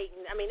low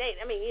ratings.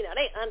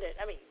 they under.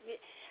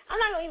 I'm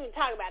not going to even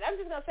talk about it.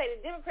 I'm just going to say the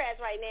Democrats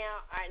right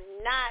now are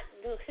not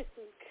doing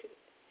good.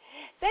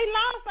 They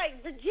lost, like,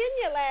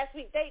 Virginia last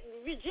week.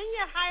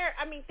 Virginia hired,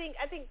 I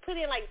think put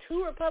in, like,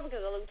 2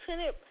 Republicans, a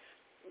lieutenant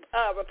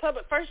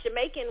first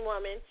Jamaican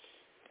woman,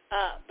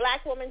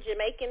 black woman, of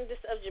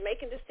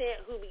Jamaican descent,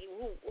 who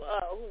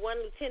won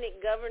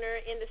lieutenant governor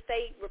in the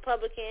state,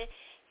 Republican,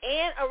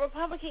 and a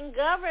Republican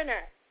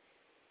governor.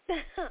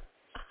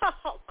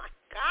 Oh my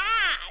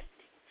God!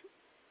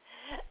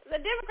 The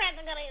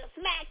Democrats are gonna get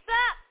smacked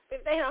up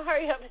if they don't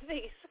hurry up and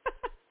see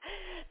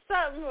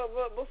something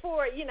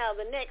before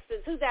the next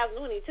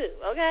 2022.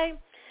 Okay.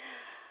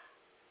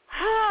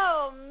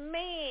 Oh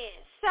man,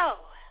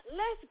 so.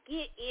 Let's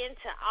get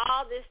into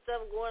all this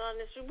stuff going on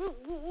this week.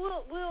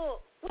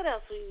 What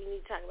else do we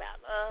need to talk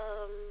about?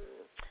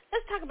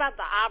 Let's talk about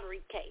the Arbery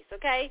case,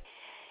 okay?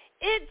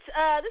 It's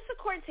this is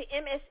according to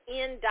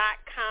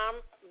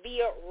MSN.com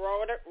via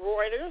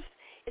Reuters.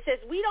 It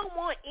says, we don't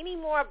want any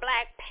more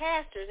black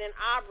pastors in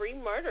Arbery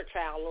murder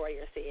trial,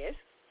 lawyer says.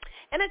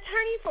 An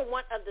attorney for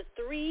one of the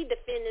 3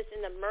 defendants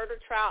in the murder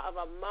trial of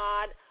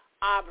Ahmaud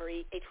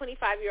Arbery, a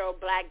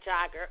 25-year-old black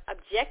jogger,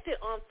 objected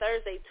on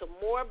Thursday to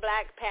more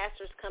black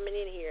pastors coming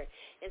in here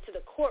into the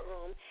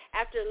courtroom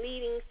after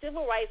leading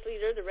civil rights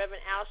leader, the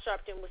Reverend Al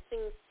Sharpton, was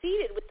seen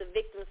seated with the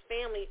victim's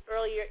family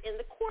earlier in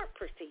the court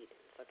proceedings.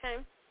 Okay?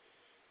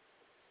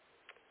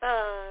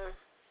 Let's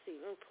see,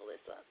 let me pull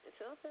this up. Is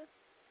it okay?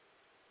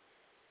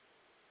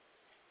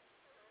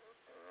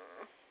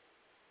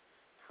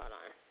 Hold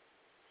on.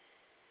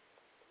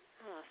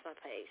 I lost my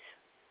page.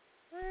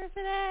 Where is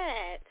it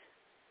at?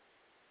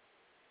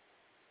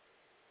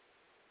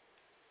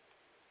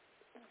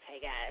 Okay,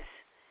 guys.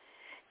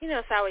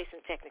 It's always some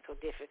technical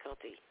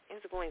difficulty.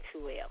 It's going too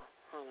well.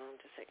 Hold on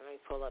just a second. Let me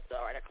pull up the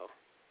article.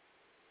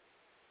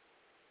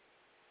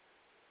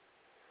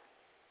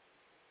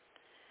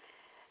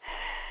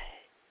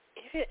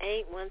 If it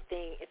ain't one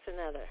thing, it's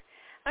another.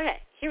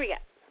 Okay, here we go.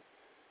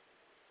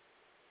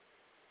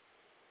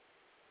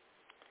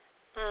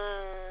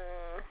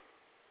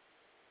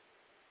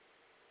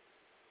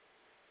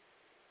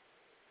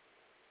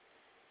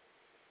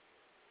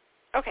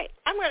 Okay,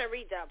 I'm going to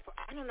read I've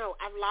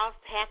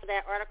lost half of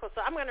that article,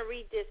 so I'm going to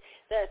read this.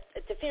 The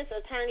defense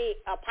attorney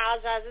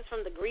apologizes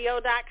from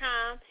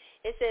thegrio.com.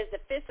 It says,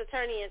 defense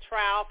attorney in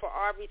trial for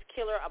Arbery's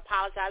killer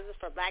apologizes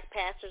for black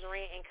pastors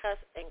ran in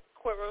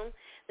courtroom.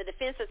 The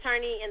defense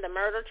attorney in the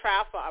murder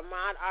trial for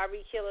Ahmaud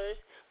Arbery killers,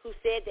 who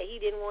said that he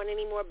didn't want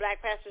any more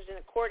black pastors in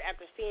the court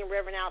after seeing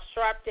Reverend Al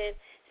Sharpton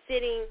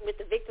sitting with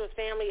the victim's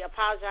family,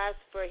 apologized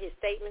for his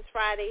statements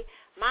Friday.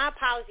 My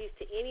apologies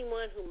to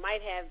anyone who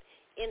might have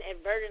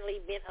inadvertently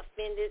been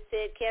offended,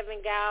 said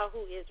Kevin Gile,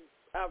 who is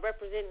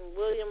representing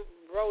William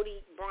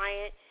Brody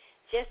Bryant,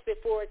 just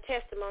before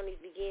testimonies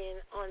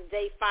began on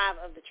day 5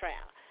 of the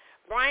trial.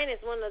 Bryant is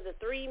one of the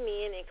 3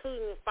 men,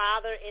 including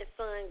father and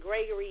son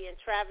Gregory and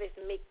Travis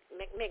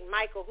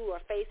McMichael, who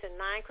are facing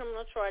 9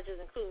 criminal charges,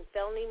 including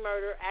felony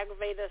murder,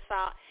 aggravated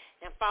assault,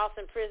 and false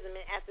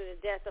imprisonment after the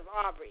death of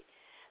Arbery.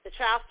 The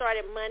trial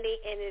started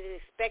Monday, and it is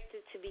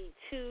expected to be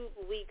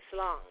 2 weeks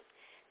long.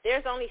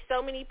 There's only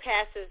so many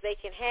pastors they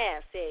can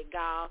have, said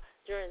Gall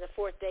during the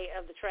 4th day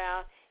of the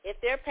trial.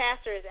 If their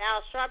pastor is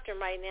Al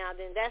Sharpton right now,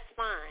 then that's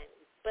fine,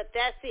 but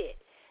that's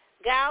it.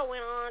 Gall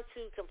went on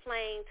to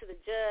complain to the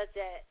judge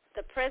that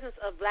the presence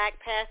of black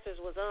pastors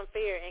was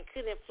unfair and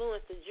could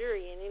influence the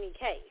jury in any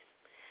case.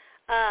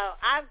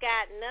 I've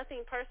got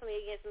nothing personally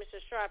against Mr.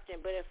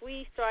 Sharpton, but if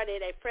we started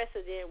a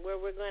precedent where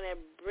we're going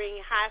to bring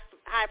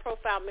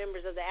high-profile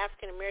members of the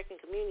African-American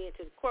community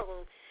into the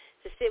courtroom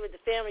to sit with the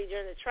family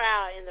during the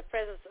trial in the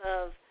presence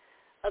of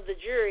the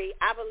jury,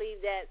 I believe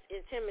that's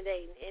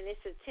intimidating, and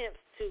its attempts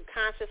to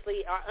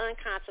consciously or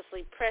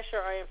unconsciously pressure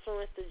or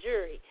influence the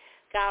jury.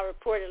 Gall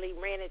reportedly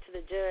ran it to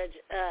the judge,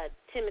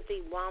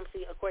 Timothy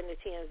Wamsley, according to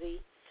TMZ.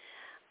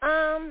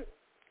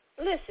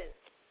 Listen,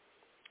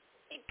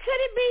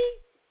 could it be?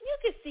 You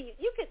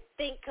could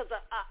think, because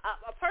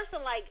a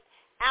person like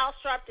Al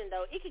Sharpton,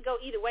 though, it could go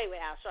either way with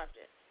Al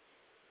Sharpton.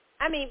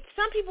 I mean,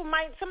 some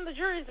of the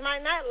juries might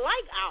not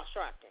like Al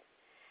Sharpton.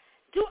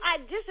 Do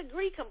I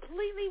disagree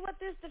completely with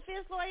this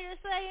defense lawyer is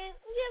saying?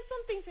 Yeah,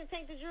 some things can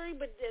take the jury,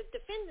 but the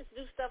defendants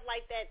do stuff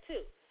like that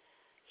too.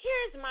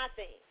 Here's my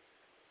thing.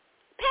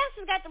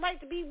 Pastors got the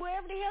right to be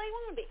wherever the hell they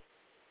want to be.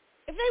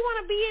 If they want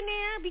to be in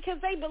there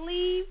because they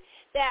believe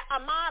that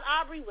Ahmaud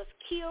Arbery was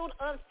killed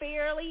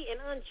unfairly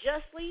and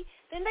unjustly,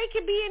 then they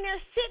could be in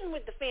there sitting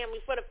with the family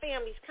for the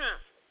family's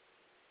conference.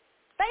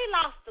 They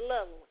lost a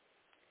loved one,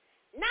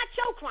 not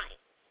your client.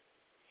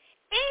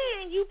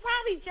 And you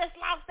probably just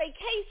lost a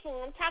case for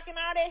him talking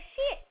all that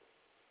shit.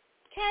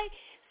 Okay?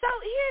 So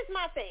here's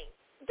my thing.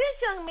 This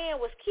young man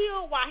was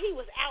killed while he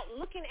was out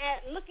looking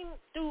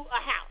through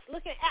a house.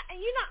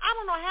 I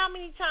don't know how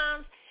many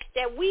times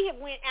that we have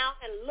went out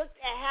and looked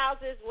at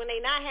houses when they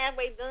not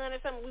halfway done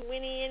or something. We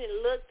went in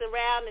and looked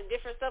around and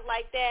different stuff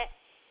like that.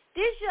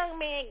 This young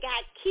man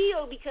got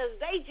killed because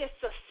they just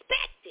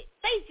suspected.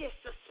 They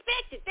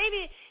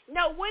didn't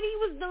know what he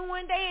was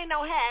doing. They didn't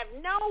have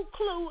no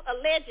clue,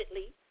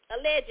 allegedly.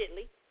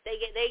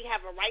 They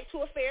have a right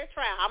to a fair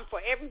trial. I'm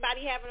for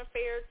everybody having a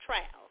fair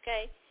trial,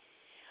 okay?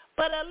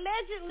 But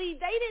allegedly,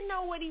 they didn't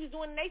know what he was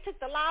doing. They took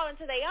the law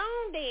into their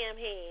own damn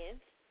hands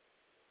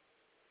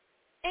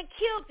and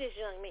killed this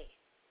young man,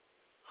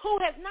 who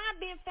has not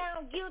been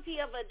found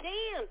guilty of a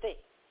damn thing,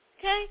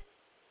 okay?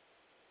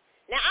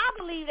 Now, I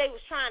believe they was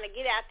trying to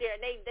get out there,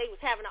 and they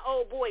was having an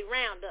old boy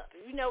roundup.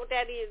 You know what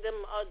that is, the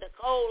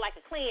old, like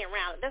a Klan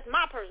roundup. That's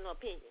my personal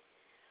opinion.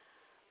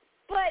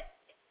 But,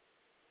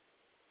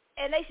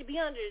 and they should be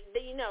under,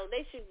 they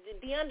should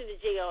be under the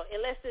jail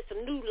unless there's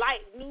some new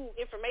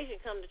information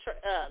come to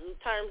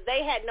terms.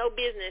 They had no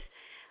business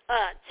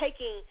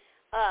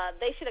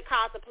they should have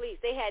called the police.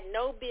 They had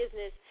no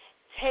business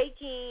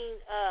chasing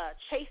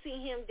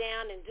him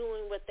down and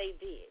doing what they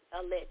did,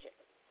 allegedly.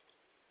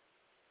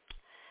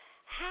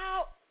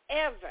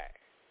 However,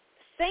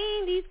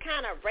 saying these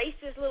kind of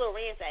racist little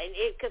rants,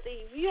 because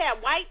if you have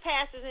white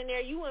pastors in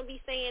there, you wouldn't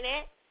be saying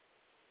that.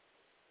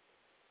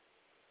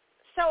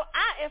 So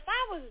if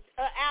I was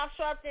Al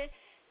Sharpton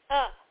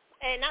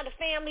and not the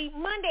family,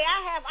 Monday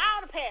I have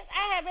all the pastors.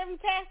 I have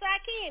every pastor I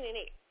can in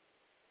here.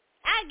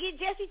 I get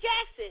Jesse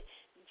Jackson.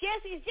 Is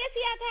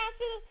Jesse out the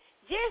hospital?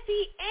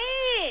 Jesse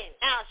and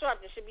Al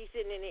Sharpton should be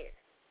sitting in here.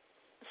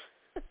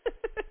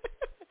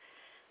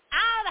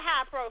 All the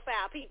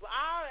high-profile people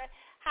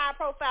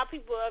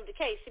of the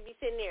case should be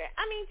sitting there.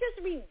 I mean, just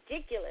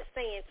ridiculous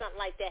saying something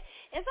like that.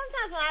 And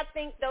sometimes when I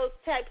think those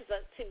types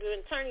of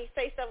attorneys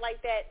say stuff like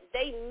that,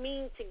 they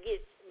mean to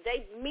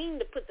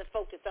put the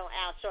focus on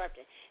Al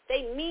Sharpton.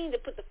 They mean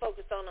to put the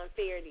focus on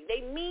unfairity.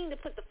 They mean to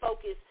put the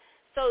focus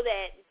so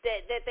that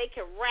they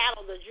can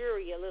rattle the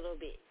jury a little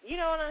bit. You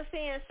know what I'm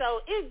saying?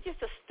 So it's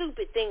just a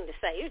stupid thing to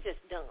say. It's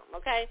just dumb,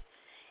 okay?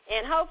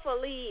 And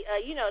hopefully,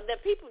 the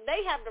people,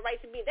 they have the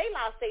right to be, they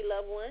lost their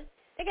loved one.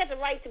 They got the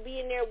right to be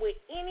in there with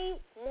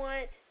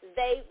anyone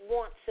they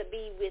want to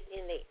be with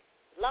in there,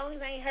 as long as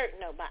they ain't hurting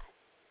nobody.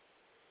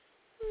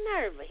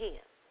 Nerve of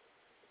him.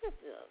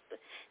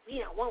 We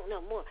don't want no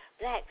more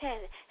black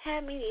pastors.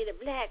 How many of the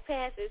black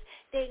pastors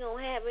they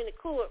going to have in the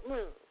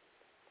courtroom?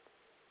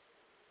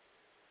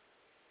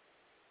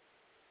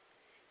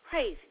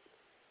 Crazy.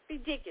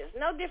 Ridiculous.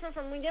 No different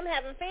from them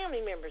having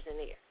family members in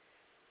there.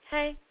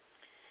 Okay?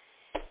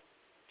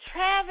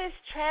 Travis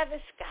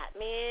Scott,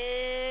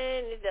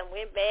 man, it done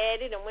went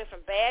bad. It done went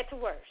from bad to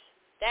worse.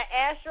 That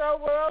Astro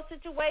World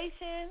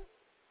situation,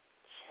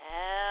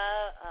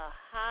 child, a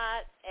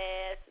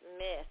hot-ass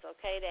mess,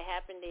 okay, that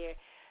happened there.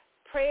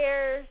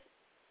 Prayers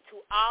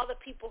to all the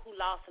people who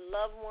lost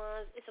loved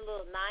ones. It's a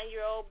little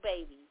 9-year-old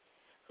baby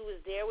who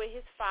was there with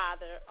his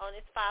father, on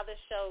his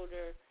father's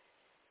shoulder,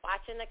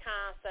 watching the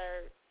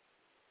concert.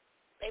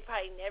 They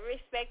probably never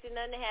expected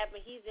nothing to happen.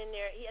 He's in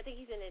there. I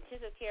think he's in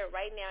intensive care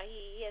right now.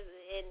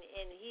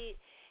 The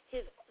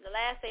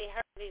last they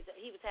heard is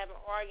he was having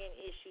organ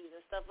issues and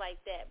stuff like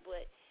that.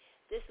 But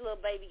this little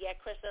baby got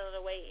crushed under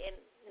the way, and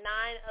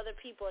 9 other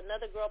people.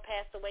 Another girl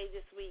passed away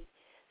this week.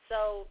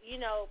 So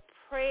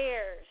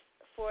prayers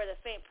for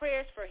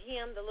prayers for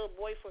him, the little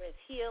boy, for his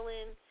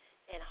healing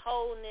and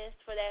wholeness,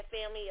 for that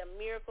family, a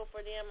miracle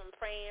for them. I'm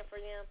praying for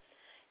them.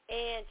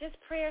 And just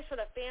prayers for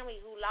the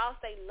family who lost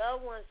their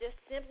loved ones just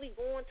simply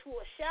going to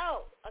a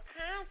show, a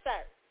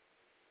concert.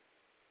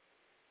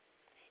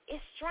 It's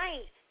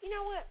strange. You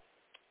know what?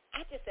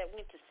 I just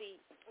went to see,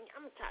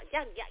 I'm tired.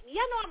 Y'all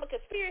know I'm a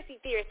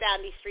conspiracy theorist out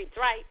in these streets,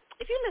 right?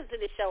 If you listen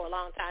to this show a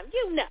long time,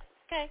 you know,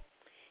 okay?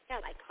 Y'all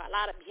like a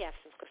lot of you have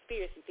some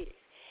conspiracy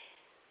theories.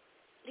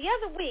 The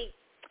other week,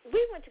 we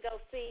went to go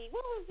see,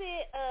 what was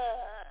it?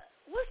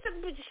 What's the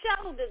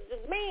show? The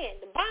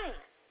Bond,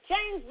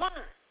 James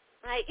Bond.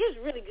 Right? It was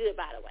really good,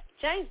 by the way.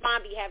 James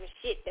Bond be having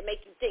shit that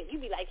make you think.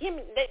 You be like,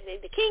 him,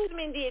 the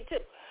Kingsman did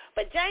too.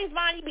 But James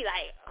Bond, you be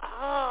like,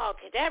 oh,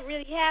 could that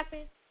really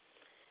happen?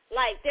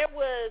 Like there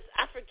was,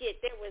 I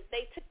forget, they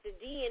took the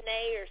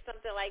DNA or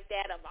something like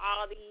that of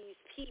all these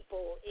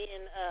people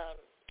in,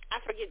 I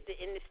forget,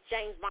 in this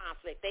James Bond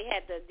flick. They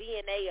had the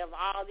DNA of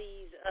all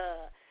these,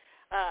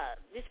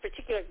 this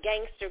particular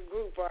gangster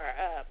group, or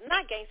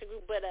not gangster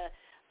group, but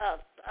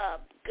a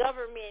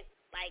government,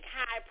 like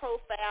high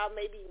profile,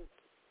 maybe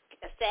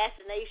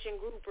assassination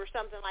group or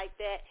something like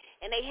that,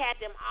 and they had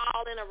them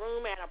all in a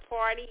room at a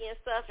party and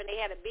stuff, and they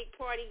had a big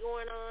party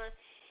going on,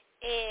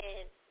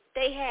 and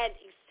they had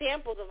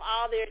samples of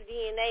all their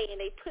DNA, and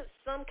they put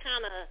some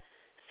kind of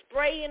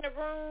spray in the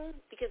room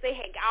because they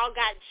had all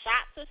gotten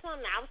shots or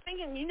something. I was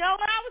thinking, you know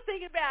what I was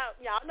thinking about?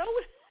 Y'all know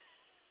what,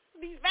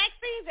 these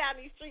vaccines out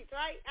in these streets,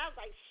 right? I was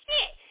like,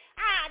 shit,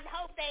 I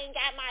hope they ain't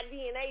got my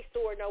DNA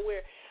stored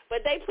nowhere.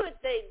 But they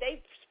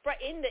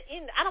spray in the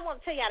I don't want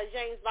to tell y'all the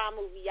James Bond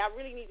movie. Y'all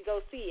really need to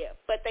go see it.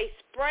 But they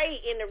spray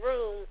in the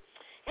room.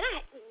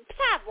 And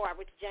sidebar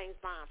with the James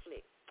Bond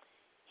flick.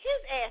 his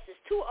ass is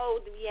too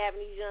old to be having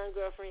these young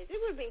girlfriends. It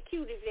would have been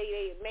cute if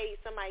they made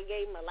somebody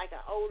gave him an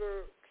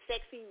older,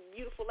 sexy,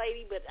 beautiful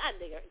lady, but I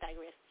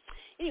digress.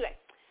 Anyway,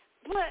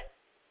 but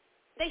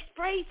they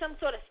sprayed some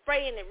sort of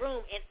spray in the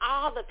room, and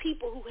all the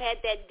people who had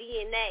that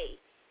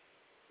DNA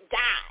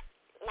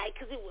died,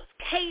 because it was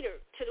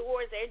catered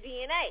towards their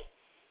DNA.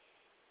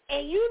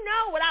 And you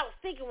know what I was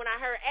thinking when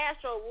I heard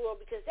Astro World,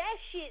 because that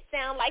shit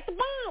sounded like the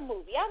Bond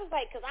movie. I was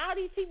like, because all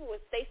these people,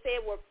 they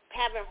said, were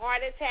having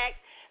heart attacks,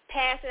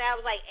 passing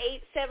out.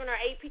 It was 7 or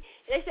 8 people.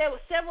 They said it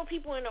was several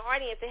people in the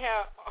audience that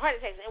had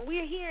heart attacks. And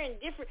we're hearing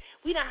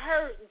we done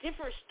heard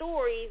different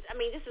stories. I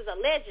mean, this is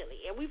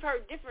allegedly. And we've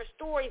heard different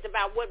stories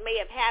about what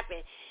may have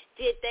happened.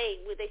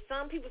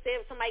 Some people said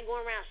it was somebody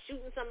going around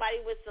shooting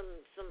somebody with some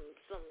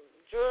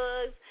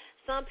drugs.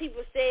 Some people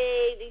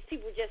say these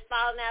people just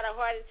falling out of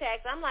heart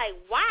attacks. I'm like,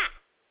 why?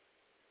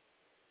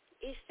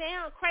 It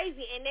sounds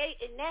crazy, and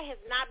that has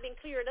not been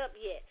cleared up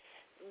yet.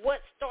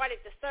 What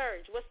started the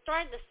surge? What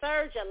started the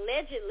surge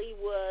allegedly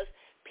was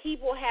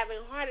people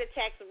having heart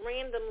attacks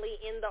randomly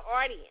in the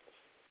audience.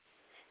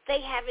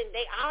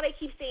 All they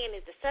keep saying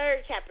is the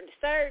surge happened.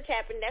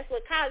 That's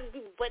what causes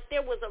people. But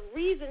there was a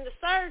reason the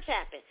surge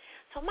happened.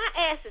 So my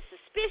ass is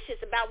suspicious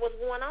about what's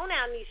going on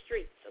out in these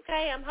streets,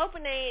 okay? I'm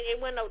hoping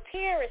it wasn't no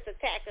terrorist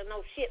attack or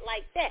no shit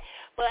like that.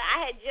 But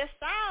I had just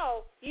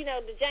saw,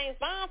 the James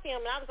Bond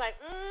film, and I was like,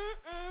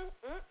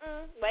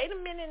 wait a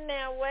minute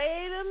now,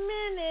 wait a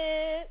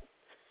minute.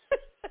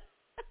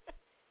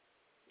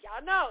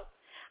 Y'all know,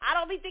 I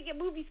don't be thinking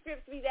movie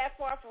scripts be that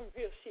far from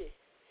real shit.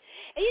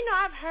 And,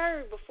 I've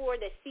heard before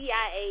that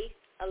CIA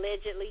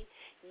allegedly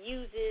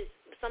uses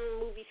some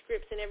movie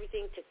scripts and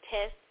everything to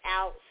test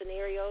out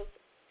scenarios.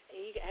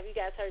 Have you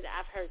guys heard that?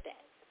 I've heard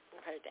that.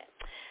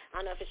 I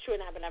don't know if it's true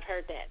or not, but I've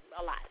heard that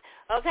a lot.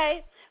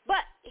 Okay?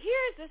 But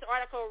here's this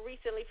article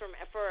recently from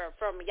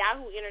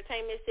Yahoo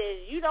Entertainment. It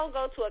says, you don't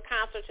go to a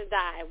concert to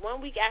die.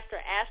 1 week after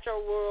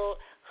Astro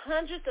World,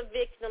 hundreds of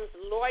victims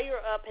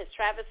lawyer up as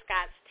Travis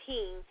Scott's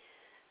team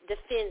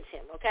defends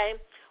him. Okay?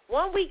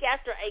 1 week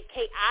after a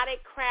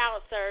chaotic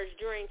crowd surge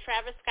during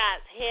Travis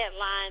Scott's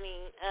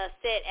headlining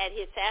set at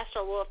his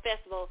Astro World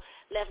Festival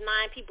left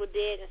 9 people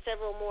dead and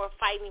several more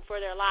fighting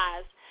for their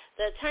lives,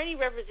 the attorney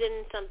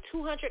representing some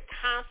 200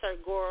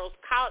 concert goers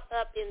caught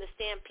up in the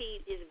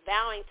stampede is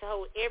vowing to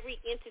hold every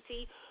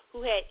entity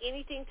who had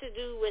anything to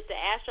do with the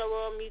Astro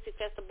World Music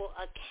Festival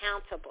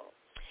accountable.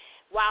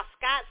 While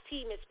Scott's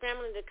team is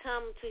scrambling to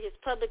come to his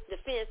public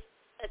defense,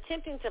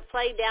 attempting to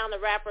play down the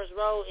rapper's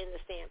role in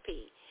the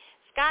stampede.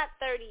 Scott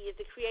 30 is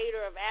the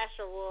creator of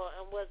Astro World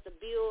and was the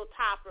bill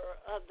topper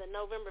of the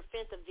November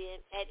 5th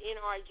event at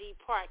NRG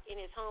Park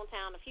in his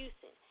hometown of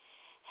Houston.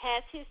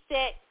 As his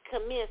set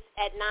commenced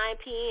at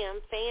 9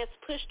 p.m., fans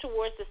pushed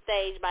towards the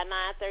stage by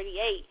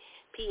 9:38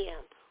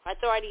 p.m.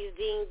 Authorities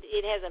deemed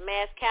it as a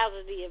mass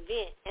casualty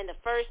event, and the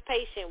first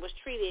patient was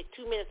treated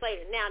 2 minutes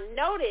later. Now,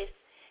 notice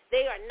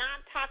they are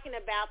not talking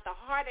about the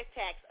heart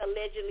attacks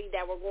allegedly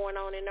that were going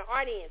on in the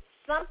audience.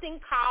 Something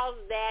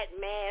caused that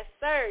mass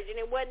surge, and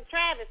it wasn't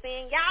Travis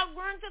saying, y'all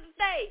run to the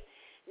stage.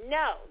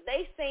 No,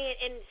 they saying,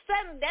 and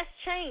suddenly that's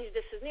changed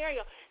the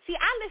scenario. See,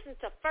 I listen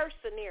to first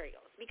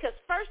scenarios, because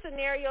first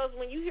scenarios,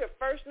 when you hear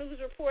first news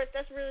reports,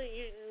 that's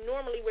really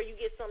normally where you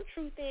get some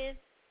truth in.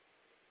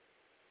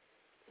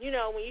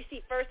 When you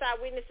see first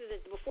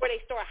eyewitnesses before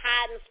they start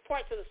hiding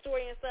parts of the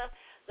story and stuff.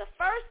 The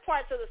first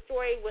parts of the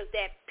story was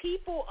that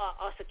people,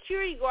 a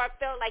security guard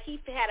felt like he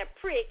had a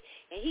prick,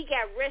 and he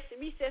got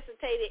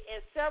resuscitated, and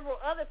several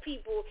other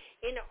people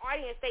in the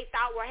audience they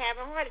thought were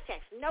having heart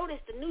attacks. Notice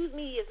the news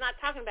media is not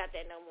talking about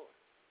that no more.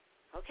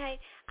 Okay?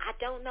 I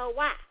don't know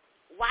why.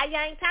 Why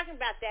y'all ain't talking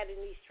about that in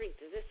these streets?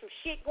 Is there some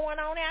shit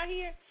going on out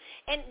here?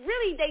 And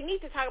really, they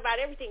need to talk about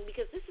everything,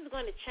 because this is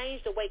going to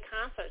change the way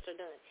concerts are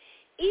done.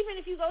 Even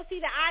if you go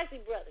see the Isley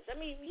Brothers, I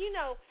mean,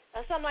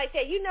 something like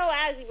that,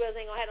 Isley Brothers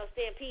ain't going to have no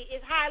stampede.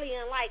 It's highly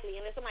unlikely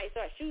unless somebody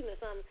starts shooting or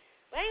something.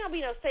 But ain't going to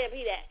be no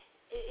stampede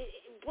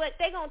but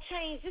they're going to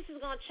change. This is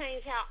going to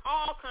change how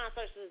all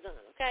concerts is done,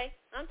 okay?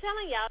 I'm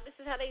telling y'all, this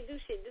is how they do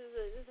shit.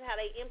 This is how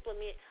they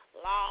implement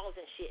laws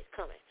and shit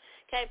coming,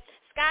 okay?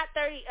 Scott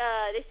 30,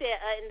 they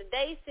said in the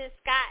days since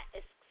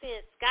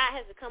Scott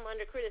has come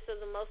under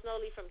criticism, most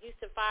notably from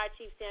Houston Fire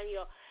Chief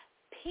Samuel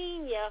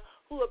Pena,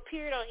 who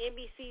appeared on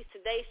NBC's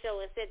Today Show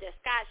and said that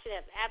Scott should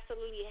have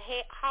absolutely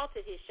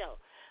halted his show.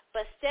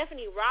 But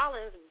Stephanie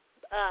Rollins,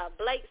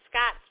 Blake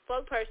Scott's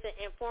spokesperson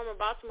and former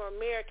Baltimore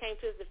mayor, came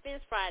to his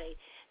defense Friday,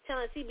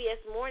 telling CBS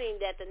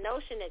Morning that the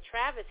notion that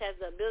Travis has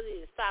the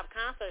ability to stop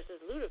concerts is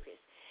ludicrous.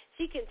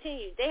 She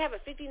continued, they have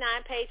a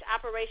 59-page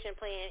operation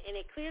plan, and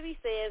it clearly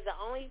says the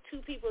only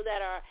 2 people that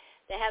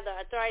have the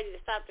authority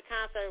to stop the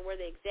concert were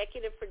the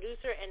executive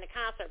producer and the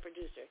concert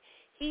producer.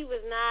 He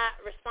was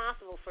not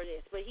responsible for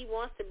this, but he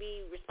wants to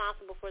be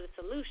responsible for the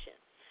solution.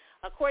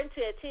 According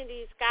to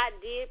attendees, Scott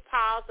did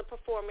pause the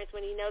performance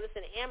when he noticed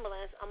an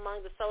ambulance among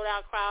the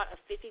sold-out crowd of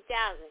 50,000.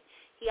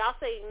 He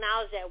also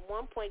acknowledged at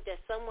one point that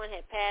someone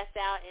had passed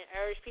out and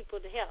urged people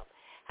to help.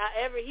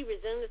 However, he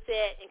resumed the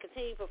set and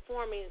continued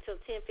performing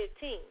until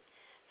 10:15.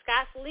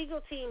 Scott's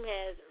legal team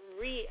has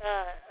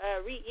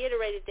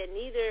reiterated that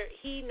neither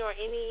he nor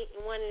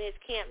anyone in his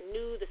camp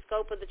knew the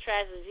scope of the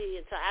tragedy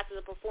until after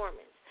the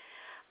performance.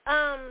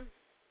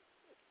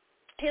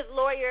 His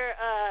lawyer,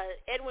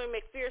 Edwin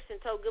McPherson,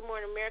 told Good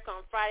Morning America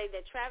on Friday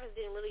that Travis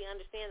didn't really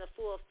understand the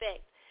full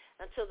effect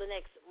until the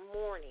next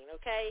morning,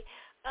 okay?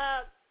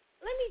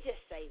 Let me just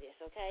say this,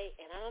 okay?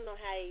 And I don't know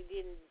how he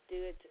didn't do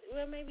it.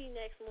 Well, maybe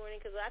next morning,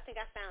 because I think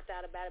I found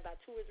out about it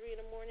about 2 or 3 in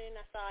the morning.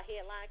 I saw a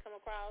headline come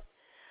across.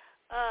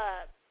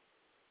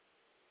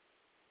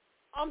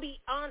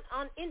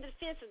 In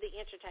defense of the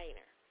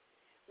entertainer,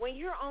 when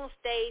you're on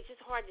stage, it's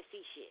hard to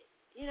see shit.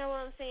 You know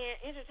what I'm saying?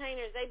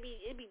 Entertainers, it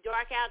be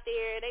dark out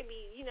there.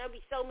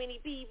 Be so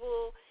many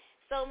people,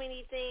 so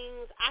many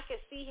things. I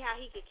could see how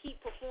he could keep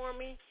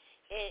performing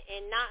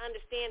and not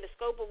understand the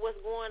scope of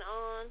what's going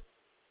on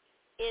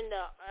in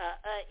the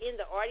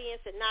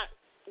audience and not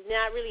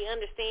really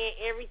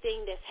understand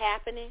everything that's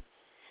happening.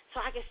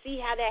 So I can see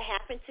how that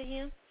happened to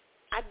him.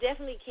 I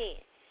definitely can.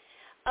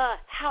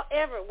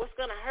 However, what's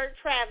going to hurt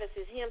Travis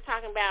is him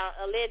talking about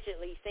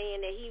allegedly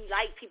saying that he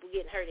liked people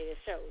getting hurt at his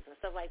shows and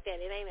stuff like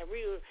that. It ain't a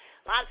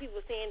lot of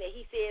people saying that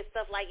he said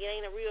stuff like it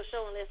ain't a real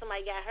show unless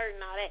somebody got hurt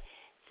and all that.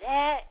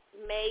 That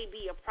may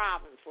be a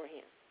problem for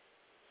him.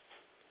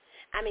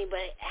 I mean,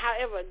 but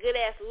however, a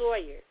good-ass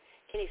lawyer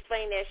can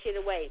explain that shit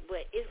away,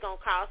 but it's going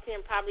to cost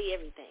him probably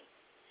everything.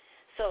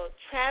 So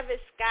Travis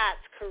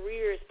Scott's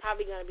career is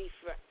probably going to be,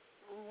 for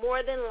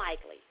more than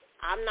likely,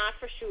 I'm not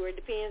for sure, it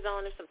depends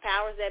on if some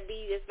powers that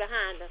be that's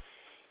behind them,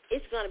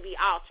 it's going to be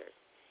altered.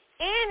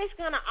 And it's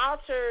going to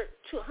alter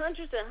to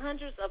hundreds and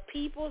hundreds of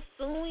people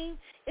suing.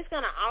 It's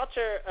going to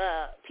alter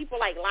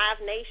people like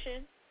Live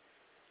Nation,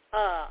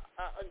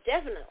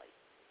 definitely.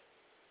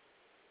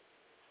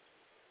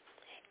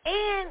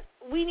 And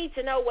we need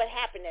to know what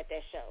happened at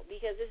that show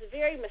because it's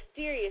very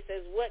mysterious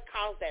as what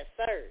caused that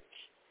surge.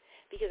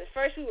 Because at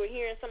first we were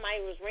hearing somebody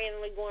was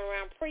randomly going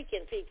around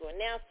freaking people, and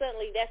now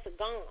suddenly that's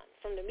gone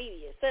from the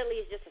media.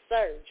 Suddenly it's just a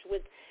surge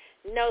with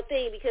no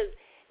thing. Because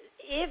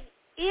if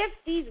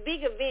these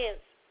big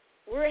events,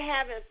 we're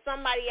having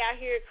somebody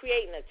out here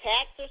creating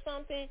attacks or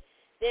something,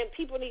 then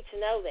people need to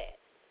know that.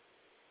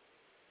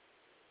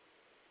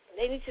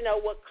 They need to know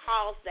what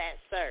caused that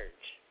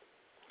surge.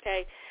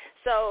 Okay?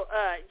 So,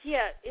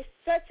 yeah, it's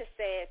such a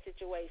sad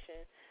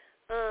situation.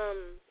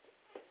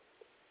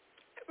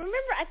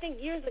 Remember, I think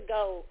years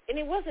ago, and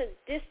it wasn't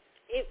this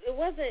big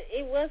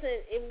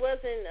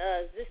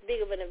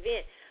of an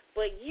event,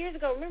 but years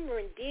ago, remember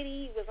when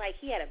Diddy was like,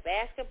 he had a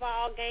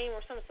basketball game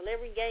or some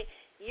celebrity game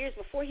years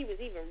before he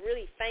was even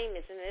really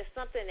famous, and there's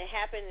something that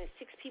happened and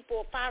 5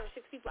 or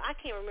 6 people, I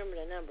can't remember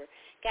the number,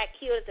 got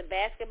killed at the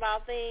basketball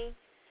thing.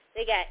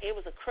 It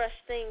was a crush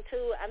thing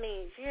too. I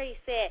mean, very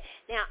sad.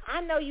 Now,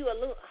 I know you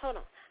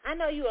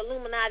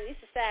Illuminati. This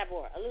is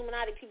sidebar.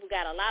 Illuminati people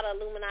got a lot of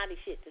Illuminati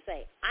shit to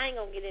say. I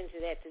ain't going to get into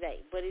that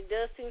today. But it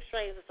does seem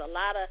strange. There's a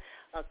lot of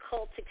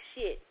occultic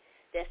shit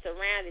that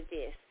surrounded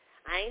this.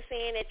 I ain't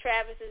saying that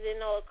Travis is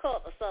in no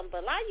occult or something, but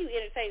a lot of you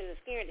entertainers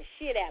are scaring the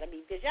shit out of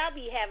me because y'all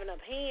be having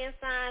up hand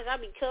signs. Y'all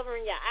be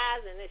covering your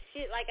eyes and this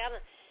shit like I don't.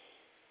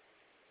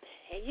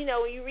 And, you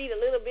know, when you read a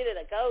little bit of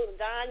the Golden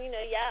Dawn, you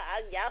know,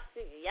 y'all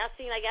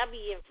seem like y'all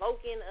be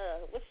invoking,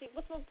 what's your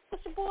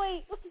boy's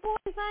name? What's his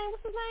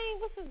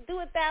name? What's his Do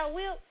It Thou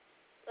Wilt?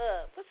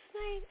 What's his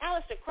name?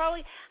 Aleister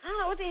Crowley. I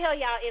don't know what the hell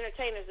y'all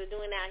entertainers are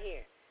doing out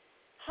here.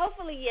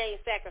 Hopefully you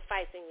ain't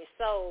sacrificing your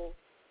soul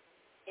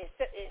and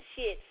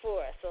shit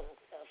for some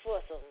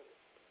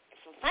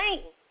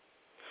fame.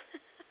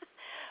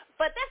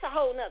 But that's a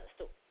whole nother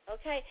story.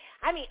 Okay,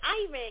 I mean, I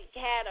even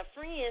had a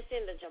friend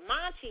send the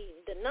Jumanji,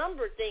 the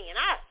number thing, and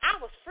I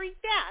was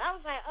freaked out. I was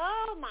like,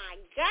 oh my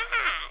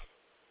God,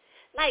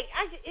 like,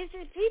 is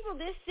there people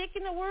this sick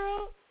in the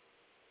world?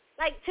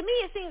 Like, to me,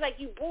 it seems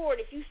like you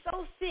bored if you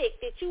so sick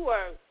that you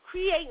are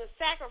creating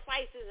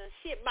sacrifices and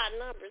shit by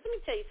numbers. Let me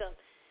tell you something.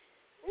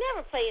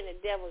 Never play in the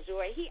devil's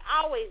joy. He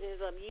always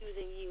ends up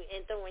using you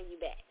and throwing you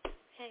back.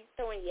 Okay,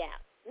 throwing you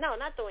out. No,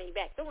 not throwing you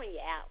back, throwing you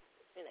out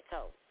in the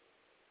cold.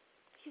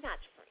 He's not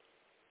your friend.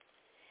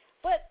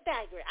 But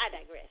I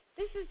digress.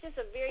 This is just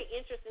a very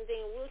interesting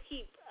thing. We'll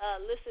keep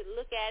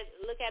look at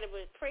it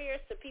with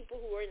prayers to people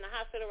who are in the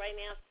hospital right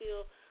now,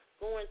 still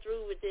going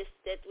through with this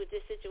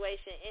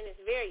situation, and it's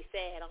very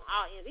sad on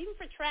all ends, even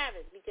for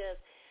Travis, because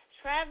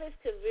Travis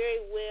could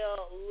very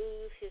well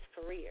lose his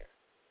career.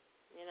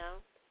 You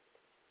know,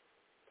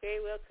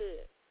 very well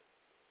could.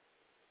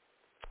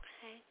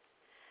 Okay.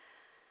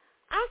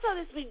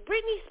 Also this week,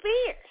 Britney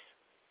Spears.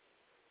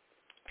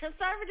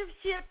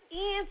 Conservatorship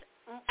ends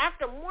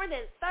after more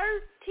than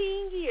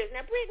 13 years.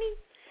 Now, Britney,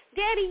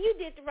 Daddy, you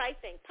did the right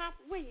thing. Papa,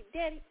 where you,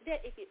 Daddy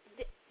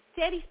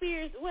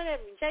Spears,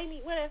 whatever,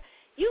 Jamie, whatever.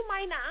 You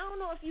might not, I don't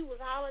know if you was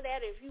all of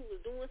that or if you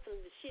was doing some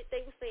of the shit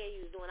they were saying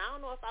you was doing. I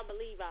don't know if I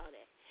believe all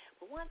that.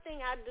 But one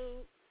thing I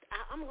do,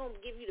 I'm going to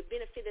give you the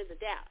benefit of the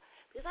doubt.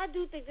 Because I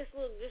do think this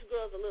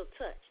girl's a little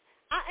touched.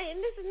 And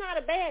this is not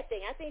a bad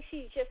thing. I think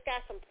she just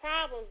got some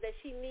problems that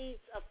she needs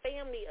a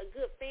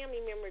good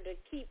family member to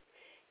keep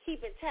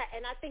intact,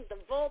 and I think the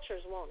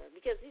vultures want her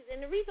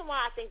and the reason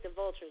why I think the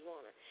vultures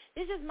want her,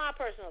 This is my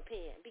personal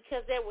opinion,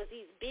 because there was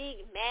these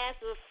big,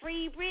 massive,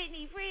 free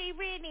Britney,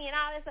 and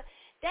all that stuff.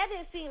 That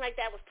didn't seem like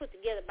that was put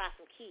together by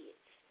some kids.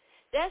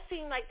 That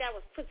seemed like that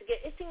was put together.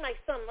 It seemed like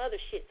some other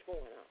shit's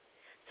going on.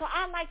 So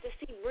I'd like to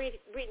see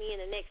Britney in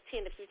the next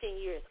 10 to 15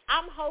 years.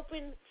 I'm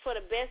hoping for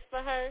the best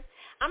for her.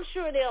 I'm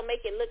sure they'll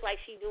make it look like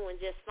she's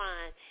doing just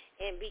fine,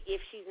 and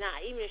if she's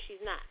not, even if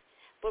she's not.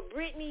 But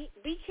Britney,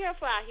 be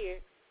careful out here.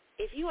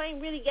 If you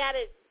ain't really got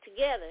it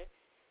together,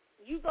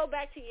 you go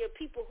back to your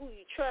people who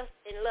you trust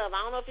and love. I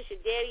don't know if it's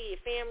your daddy,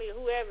 your family, or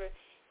whoever,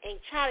 and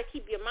try to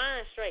keep your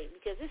mind straight,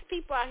 because there's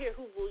people out here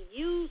who will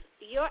use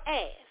your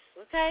ass,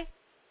 okay?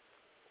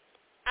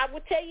 I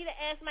would tell you to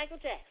ask Michael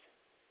Jackson,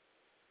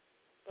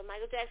 but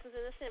Michael Jackson's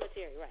in the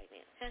cemetery right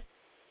now, okay?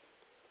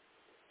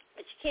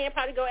 But you can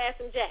probably go ask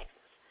some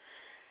Jacksons.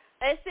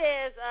 It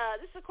says,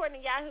 this is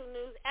according to Yahoo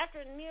News,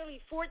 after nearly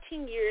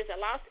 14 years,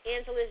 a Los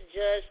Angeles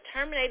judge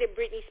terminated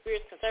Britney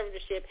Spears'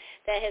 conservatorship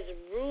that has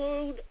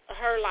ruled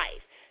her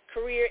life,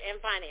 career, and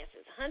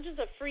finances.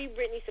 Hundreds of Free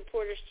Britney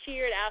supporters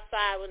cheered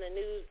outside when the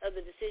news of the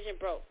decision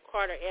broke,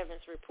 Carter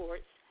Evans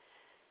reports.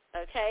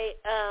 Okay,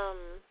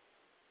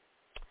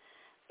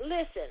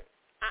 listen,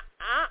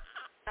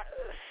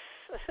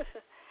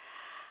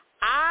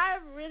 I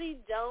really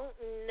don't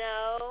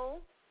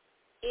know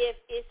if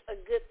it's a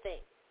good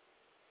thing.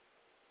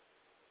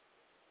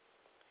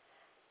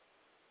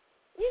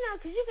 You know,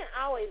 because you can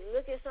always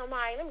look at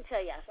somebody. Let me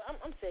tell you,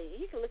 I'm saying,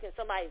 you can look at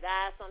somebody's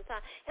eyes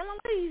sometimes. And a lot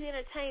of these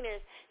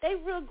entertainers,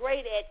 they're real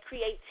great at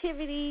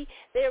creativity.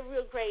 They're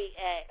real great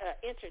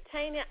at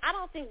entertaining. I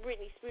don't think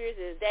Britney Spears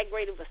is that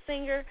great of a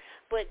singer,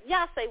 but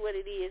y'all say what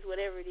it is,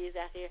 whatever it is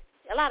out there.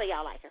 A lot of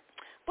y'all like her.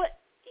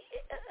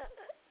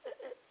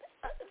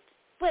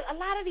 But a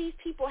lot of these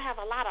people have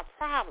a lot of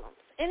problems.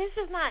 And this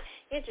is not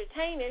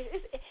entertainers.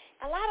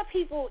 A lot of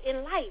people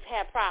in life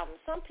have problems.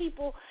 Some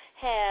people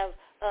have,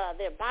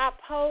 they're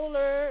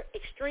bipolar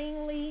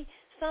extremely.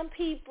 Some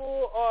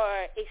people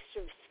are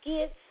extra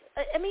skits.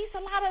 I mean, it's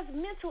a lot of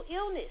mental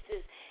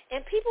illnesses.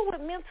 And people with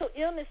mental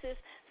illnesses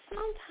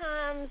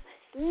sometimes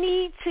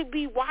need to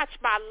be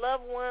watched by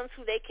loved ones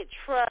who they could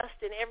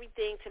trust and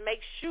everything to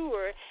make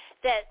sure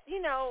that, you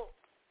know,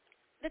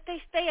 that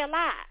they stay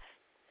alive.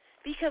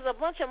 Because a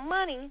bunch of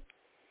money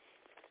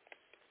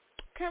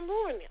can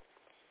ruin them.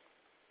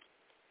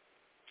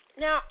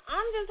 Now,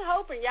 I'm just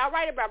hoping y'all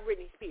right about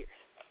Britney Spears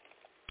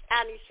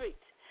out in these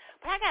streets.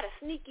 But I got a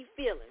sneaky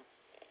feeling.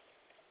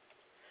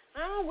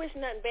 I don't wish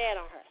nothing bad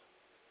on her.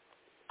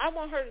 I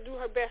want her to do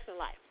her best in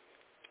life.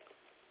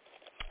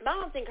 But I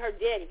don't think her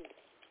daddy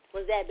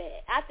was that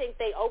bad. I think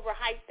they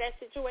overhyped that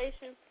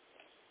situation.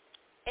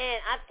 And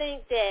I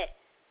think that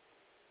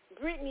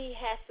Britney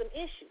has some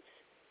issues.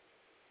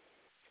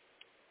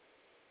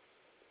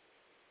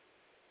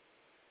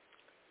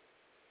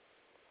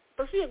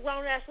 But she's a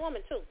grown-ass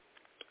woman, too.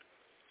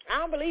 I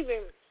don't believe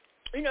in,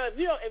 you know, if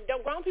the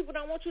grown people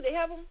don't want you to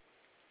help them,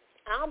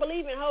 I don't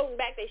believe in holding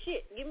back their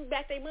shit. Give them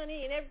back their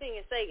money and everything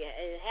and say,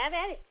 have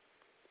at it.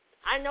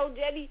 I know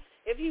Daddy,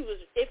 if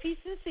he's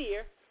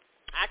sincere,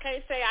 I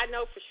can't say I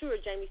know for sure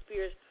Jamie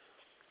Spears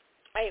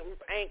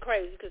ain't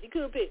crazy, because he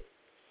could be.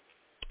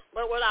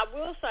 But what I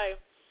will say,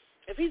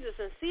 if he's a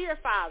sincere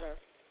father,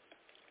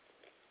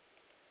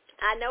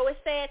 I know it's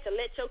sad to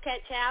let your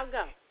cat child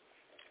go.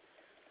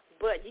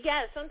 But you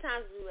got to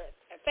sometimes,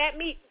 fat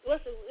meat, is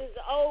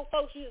the old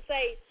folks used to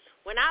say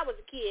when I was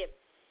a kid,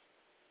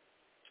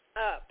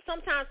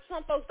 sometimes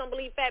some folks don't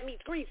believe fat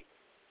meat's greasy.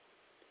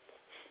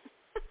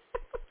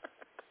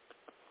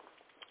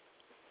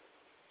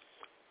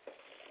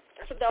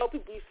 That's what the old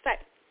people used to say.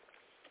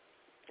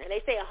 And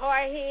they say a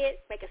hard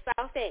head make a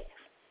soft ass.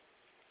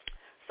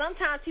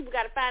 Sometimes people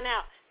got to find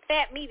out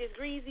fat meat is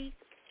greasy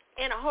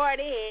and a hard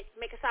head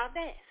make a soft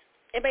ass.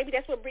 And maybe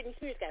that's what Britney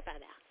Spears got to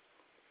find out.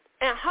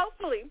 And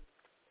hopefully,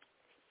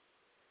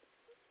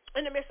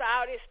 in the midst of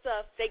all this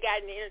stuff they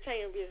got in the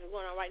entertainment business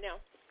going on right now,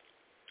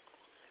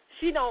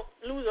 she don't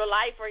lose her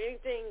life or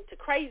anything to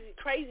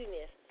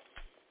craziness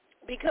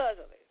because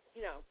of it.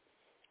 You know,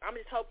 I'm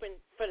just hoping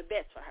for the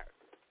best for her.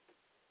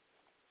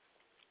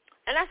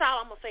 And that's all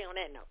I'm going to say on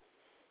that note.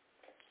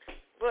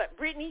 But,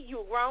 Britney,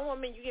 you a grown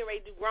woman. You getting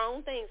ready to do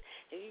grown things.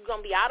 And you're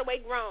going to be all the way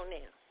grown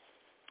now.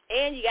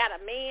 And you got a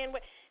man.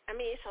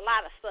 It's a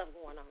lot of stuff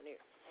going on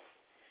there.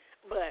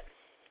 But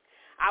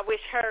I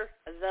wish her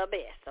the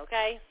best,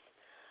 okay?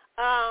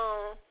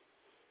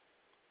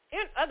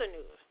 In other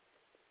news,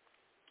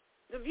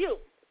 The View.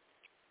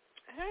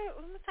 Hey,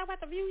 let's talk about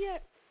The View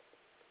yet.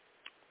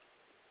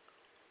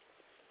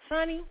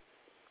 Sonny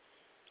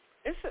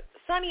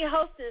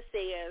Hostin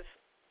says,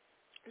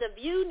 The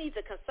View needs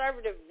a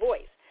conservative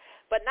voice,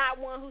 but not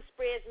one who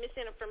spreads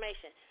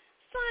misinformation.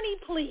 Sonny,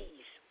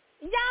 please.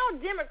 Y'all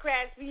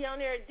Democrats be on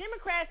there,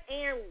 Democrats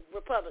and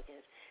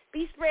Republicans,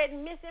 be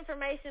spreading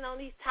misinformation on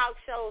these talk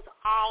shows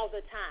all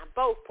the time,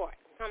 both parties.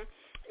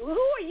 Who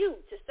are you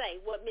to say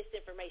what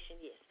misinformation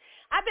is?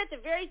 I bet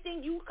the very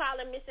thing you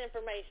calling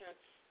misinformation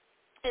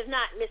is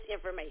not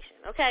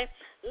misinformation, okay?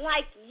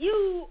 Like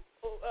you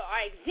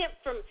are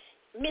exempt from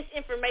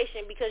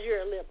misinformation because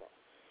you're a liberal.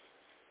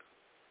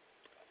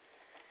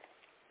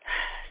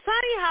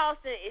 Sunny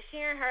Hostin is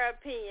sharing her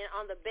opinion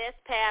on the best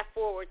path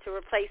forward to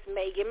replace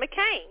Meghan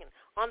McCain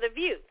on The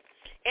View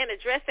and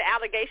address the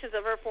allegations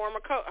of her former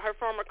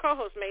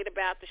co-host made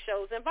about the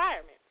show's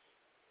environment.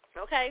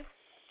 Okay?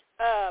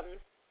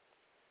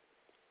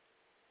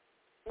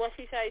 What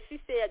she said? She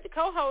said the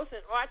co-host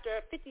and author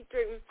of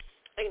 53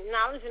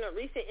 acknowledged in a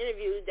recent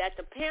interview that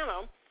the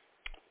panel,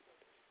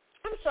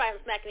 I'm sorry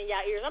I'm smacking in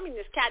y'all ears. I mean,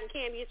 this cotton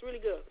candy is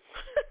really good.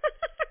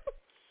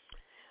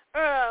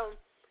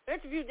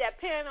 Interviewed that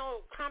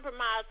panel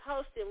compromised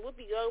hosting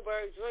Whoopi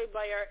Goldberg, Joy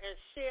Behar, and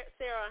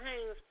Sarah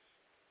Haynes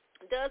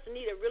does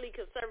need a really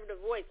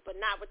conservative voice, but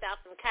not without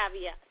some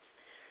caveats.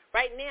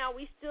 Right now,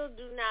 we still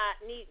do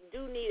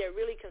need a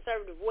really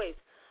conservative voice,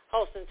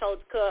 Hostin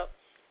told the Cub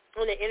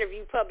in an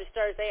interview published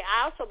Thursday.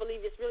 I also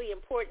believe it's really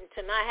important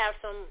to not have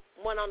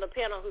someone on the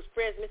panel who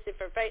spreads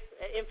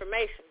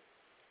misinformation,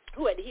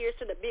 who adheres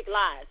to the big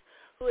lies,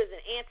 who is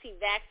an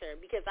anti-vaxxer,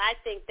 because I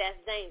think that's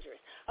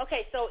dangerous.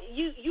 Okay, so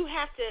you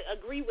have to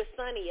agree with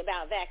Sunny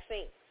about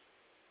vaccines.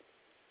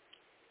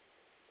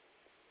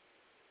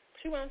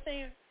 See what I'm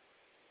saying?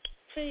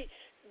 See,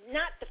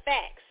 not the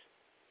facts.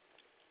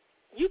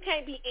 You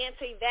can't be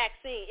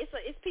anti-vaccine.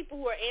 It's people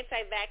who are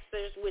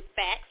anti-vaxxers with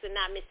facts and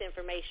not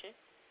misinformation.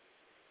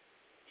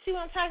 See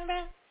what I'm talking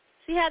about?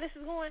 See how this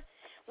is going?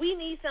 We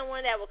need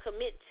someone that will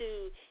commit to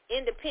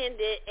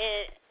independent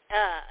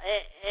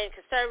and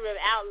conservative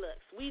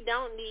outlooks. We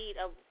don't need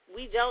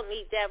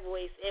that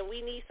voice, and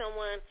we need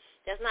someone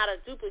that's not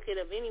a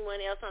duplicate of anyone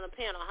else on the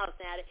panel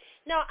hosting at it.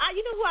 No,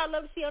 you know who I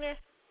love to see on there?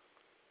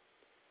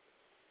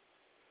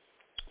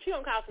 She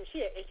gonna call some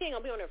shit, and she ain't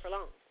gonna be on there for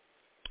long.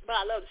 But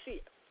I love to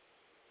see it.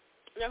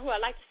 You know who I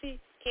like to see?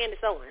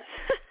 Candace Owens.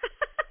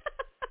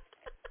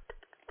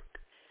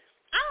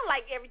 I don't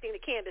like everything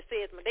that Candace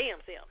says my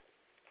damn self.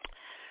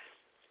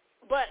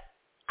 But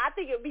I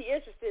think it would be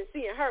interesting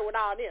seeing her with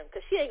all them,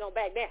 because she ain't going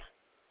to back down.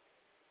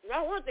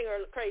 That's one thing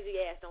her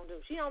crazy ass don't do.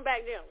 She don't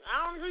back down.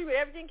 I don't agree with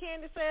everything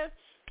Candace says,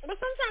 but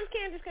sometimes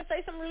Candace can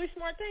say some really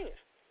smart things.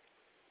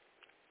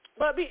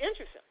 But it'd be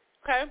interesting,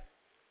 okay?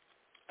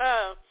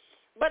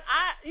 But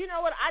you know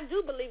what? I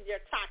do believe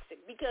they're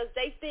toxic because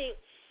they think,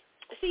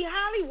 see,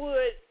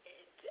 Hollywood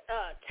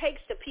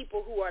takes the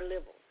people who are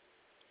liberal.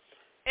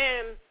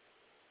 And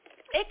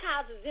it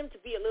causes them to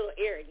be a little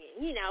arrogant.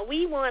 You know,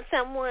 we want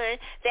someone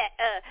that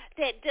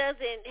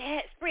doesn't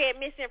spread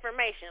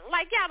misinformation.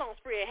 Like y'all don't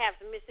have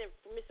some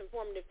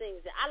misinformative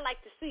things. I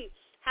like to see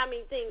how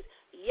many things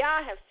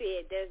y'all have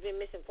said that has been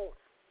misinformed.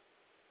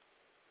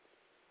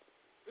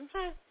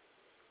 Okay.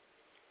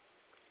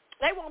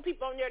 They want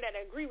people on there that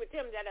agree with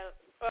them, that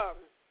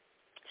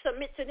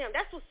submit to them.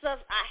 That's what stuff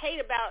I hate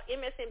about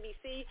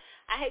MSNBC.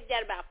 I hate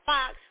that about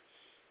Fox.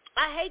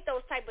 I hate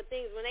those type of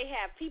things when they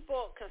have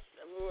people,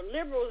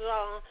 liberals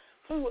on,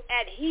 who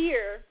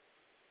adhere,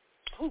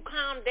 who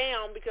calm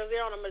down because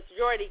they're on a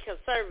majority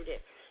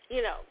conservative,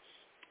 you know.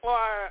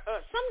 Or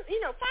some,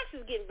 you know, Fox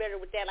is getting better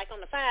with that. Like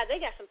on the 5,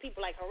 they got some people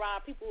like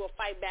Harab, people who will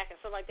fight back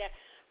and stuff like that.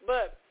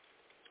 But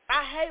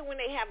I hate when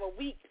they have a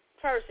weak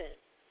person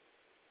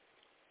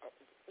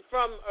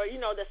from, you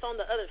know, that's on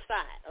the other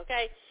side,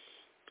 okay?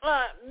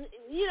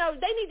 You know,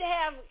 they need to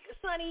have,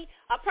 Sonny,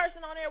 a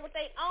person on there with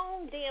their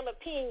own damn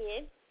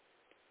opinion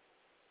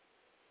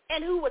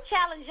and who will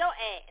challenge your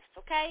ass,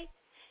 okay?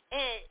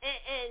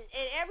 And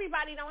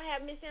everybody don't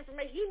have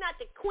misinformation. You're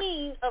not the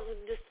queen of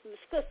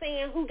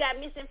saying who got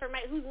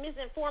misinformation, who's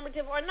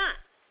misinformative or not,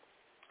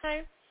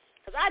 okay?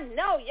 Because I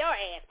know your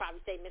ass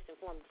probably say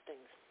misinformative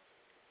things.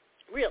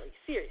 Really,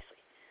 seriously,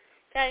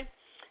 okay?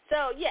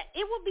 So, yeah,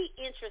 it will be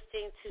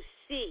interesting to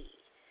see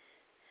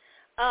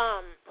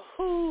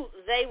who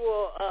they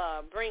will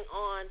bring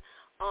on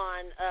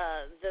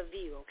The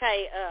View,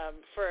 okay,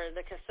 for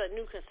the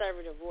new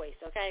conservative voice,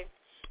 okay?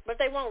 But if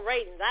they want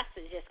ratings, I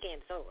suggest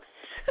Candace Owens.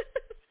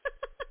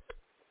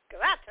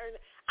 Because I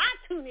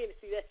tune in to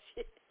see that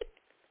shit.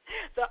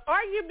 The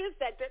arguments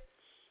that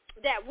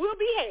will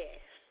be had.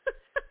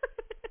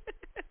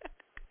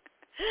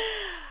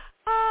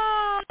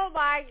 Oh,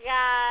 my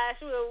gosh.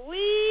 Will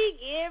we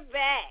get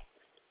back?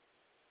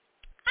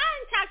 I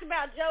ain't talked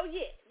about Joe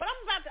yet, but I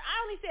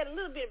only said a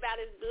little bit about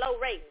his low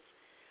ratings.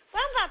 But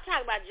I'm about to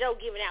talk about Joe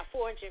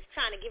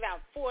trying to give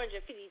out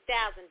 $450,000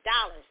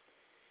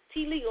 to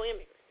illegal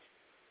immigrants.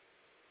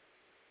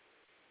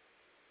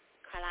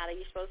 Carlotta,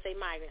 you're supposed to say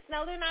migrants.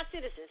 No, they're not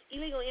citizens.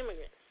 Illegal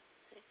immigrants.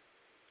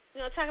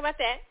 We're going to talk about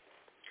that.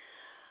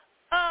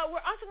 We're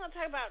also going to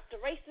talk about the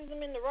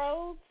racism in the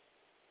roads.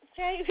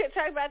 Okay, we're going to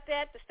talk about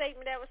that, the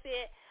statement that was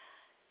said.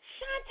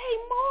 Shantae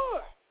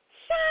Moore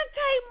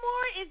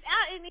is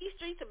out in these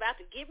streets about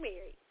to get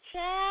married.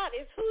 Child,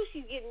 it's who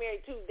she's getting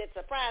married to that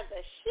surprised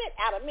the shit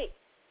out of me.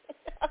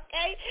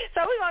 Okay,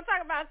 so we're going to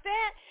talk about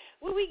that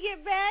when we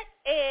get back.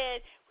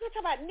 And we're going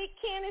to talk about Nick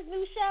Cannon's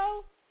new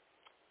show.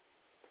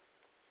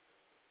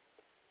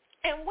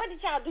 And what did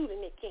y'all do to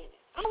Nick Cannon?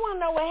 I want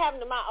to know what happened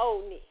to my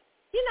old Nick.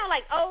 You know,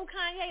 like old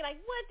Kanye, like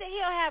what the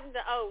hell happened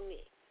to old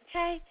Nick,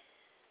 okay?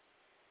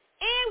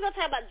 And we're going to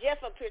talk about Jeff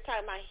up here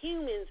talking about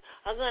humans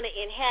are going to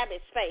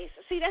inhabit space.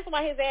 See, that's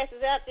why his ass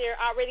is out there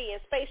already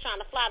in space trying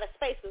to fly to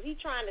space, because he's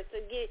trying to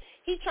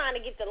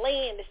get the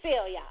land to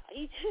sell y'all.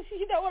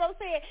 You know what I'm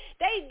saying?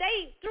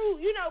 They through,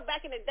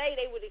 back in the day,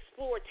 they would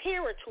explore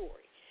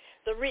territory,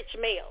 the rich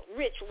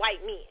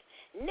white men.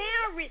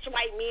 Now rich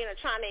white men are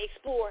trying to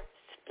explore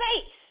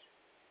space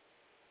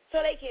so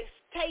they can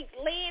take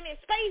land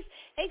in space.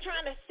 They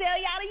trying to sell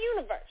y'all the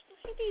universe.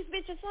 Ain't these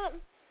bitches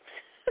something?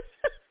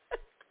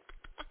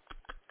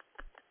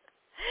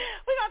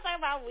 We're going to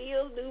talk about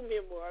Will's new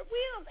memoir.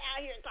 Will's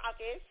out here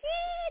talking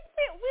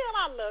shit. Will,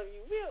 I love you.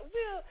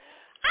 Will,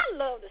 I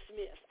love the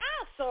Smiths.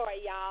 I'm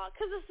sorry, y'all,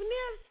 because the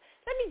Smiths,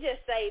 let me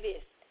just say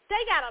this. They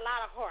got a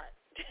lot of heart.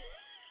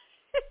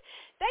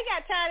 They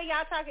got tired of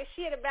y'all talking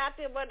shit about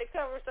them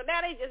undercover, so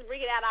now they just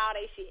bringing out all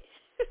their shit.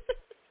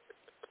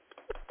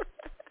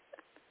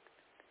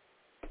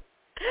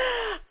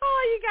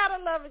 Oh, you got to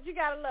love it. You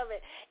got to love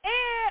it.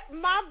 And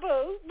my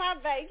boo, my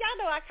bae, y'all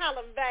know I call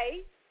him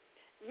bae.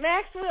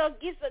 Maxwell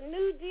gets a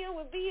new deal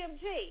with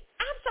BMG.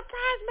 I'm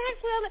surprised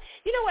Maxwell,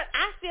 you know what,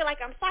 I feel like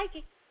I'm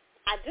psychic.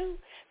 I do.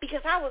 Because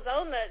I was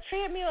on the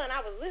treadmill and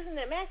I was listening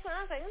to Maxwell.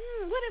 I was like,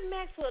 what if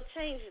Maxwell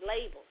changed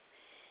labels?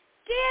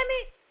 Damn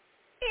it.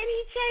 And he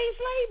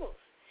changed labels.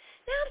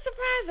 Now I'm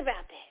surprised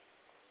about that.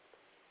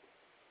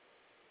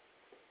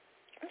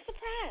 I'm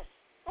surprised.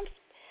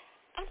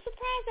 I'm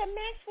surprised that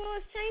Maxwell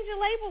is changing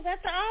labels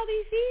after all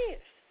these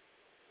years.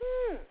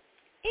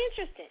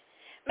 Interesting.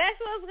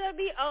 Maxwell's going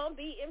to be on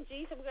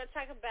BMG, so we're going to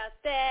talk about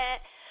that.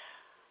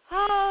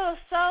 Oh,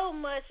 so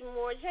much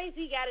more. Jay-Z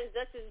got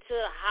inducted into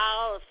the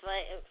Hall of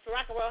Fame,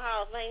 Rock and Roll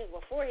Hall of Fame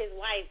before his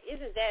wife.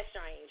 Isn't that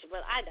strange?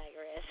 But I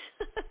digress.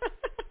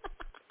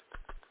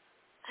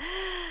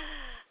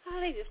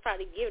 Oh, they just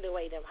probably giving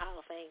away them Hall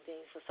of Fame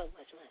things for so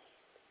much money.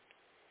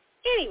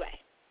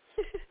 Anyway,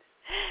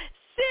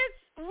 since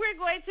we're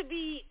going to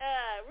be,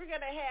 we're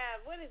going to have,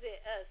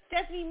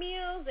 Stephanie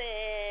Mills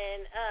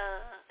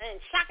and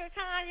Shaka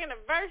Khan in a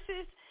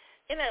versus,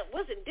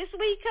 was it this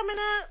week coming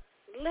up?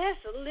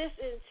 Let's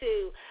listen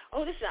to,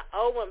 this is an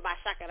old one by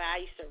Shaka that I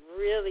used to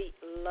really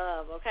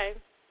love, okay?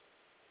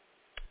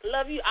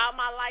 Love You All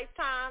My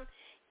Lifetime.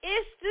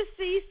 It's the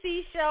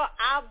CC Show.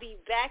 I'll be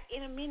back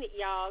in a minute,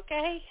 y'all,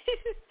 okay?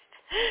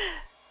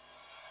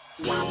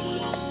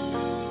 Oh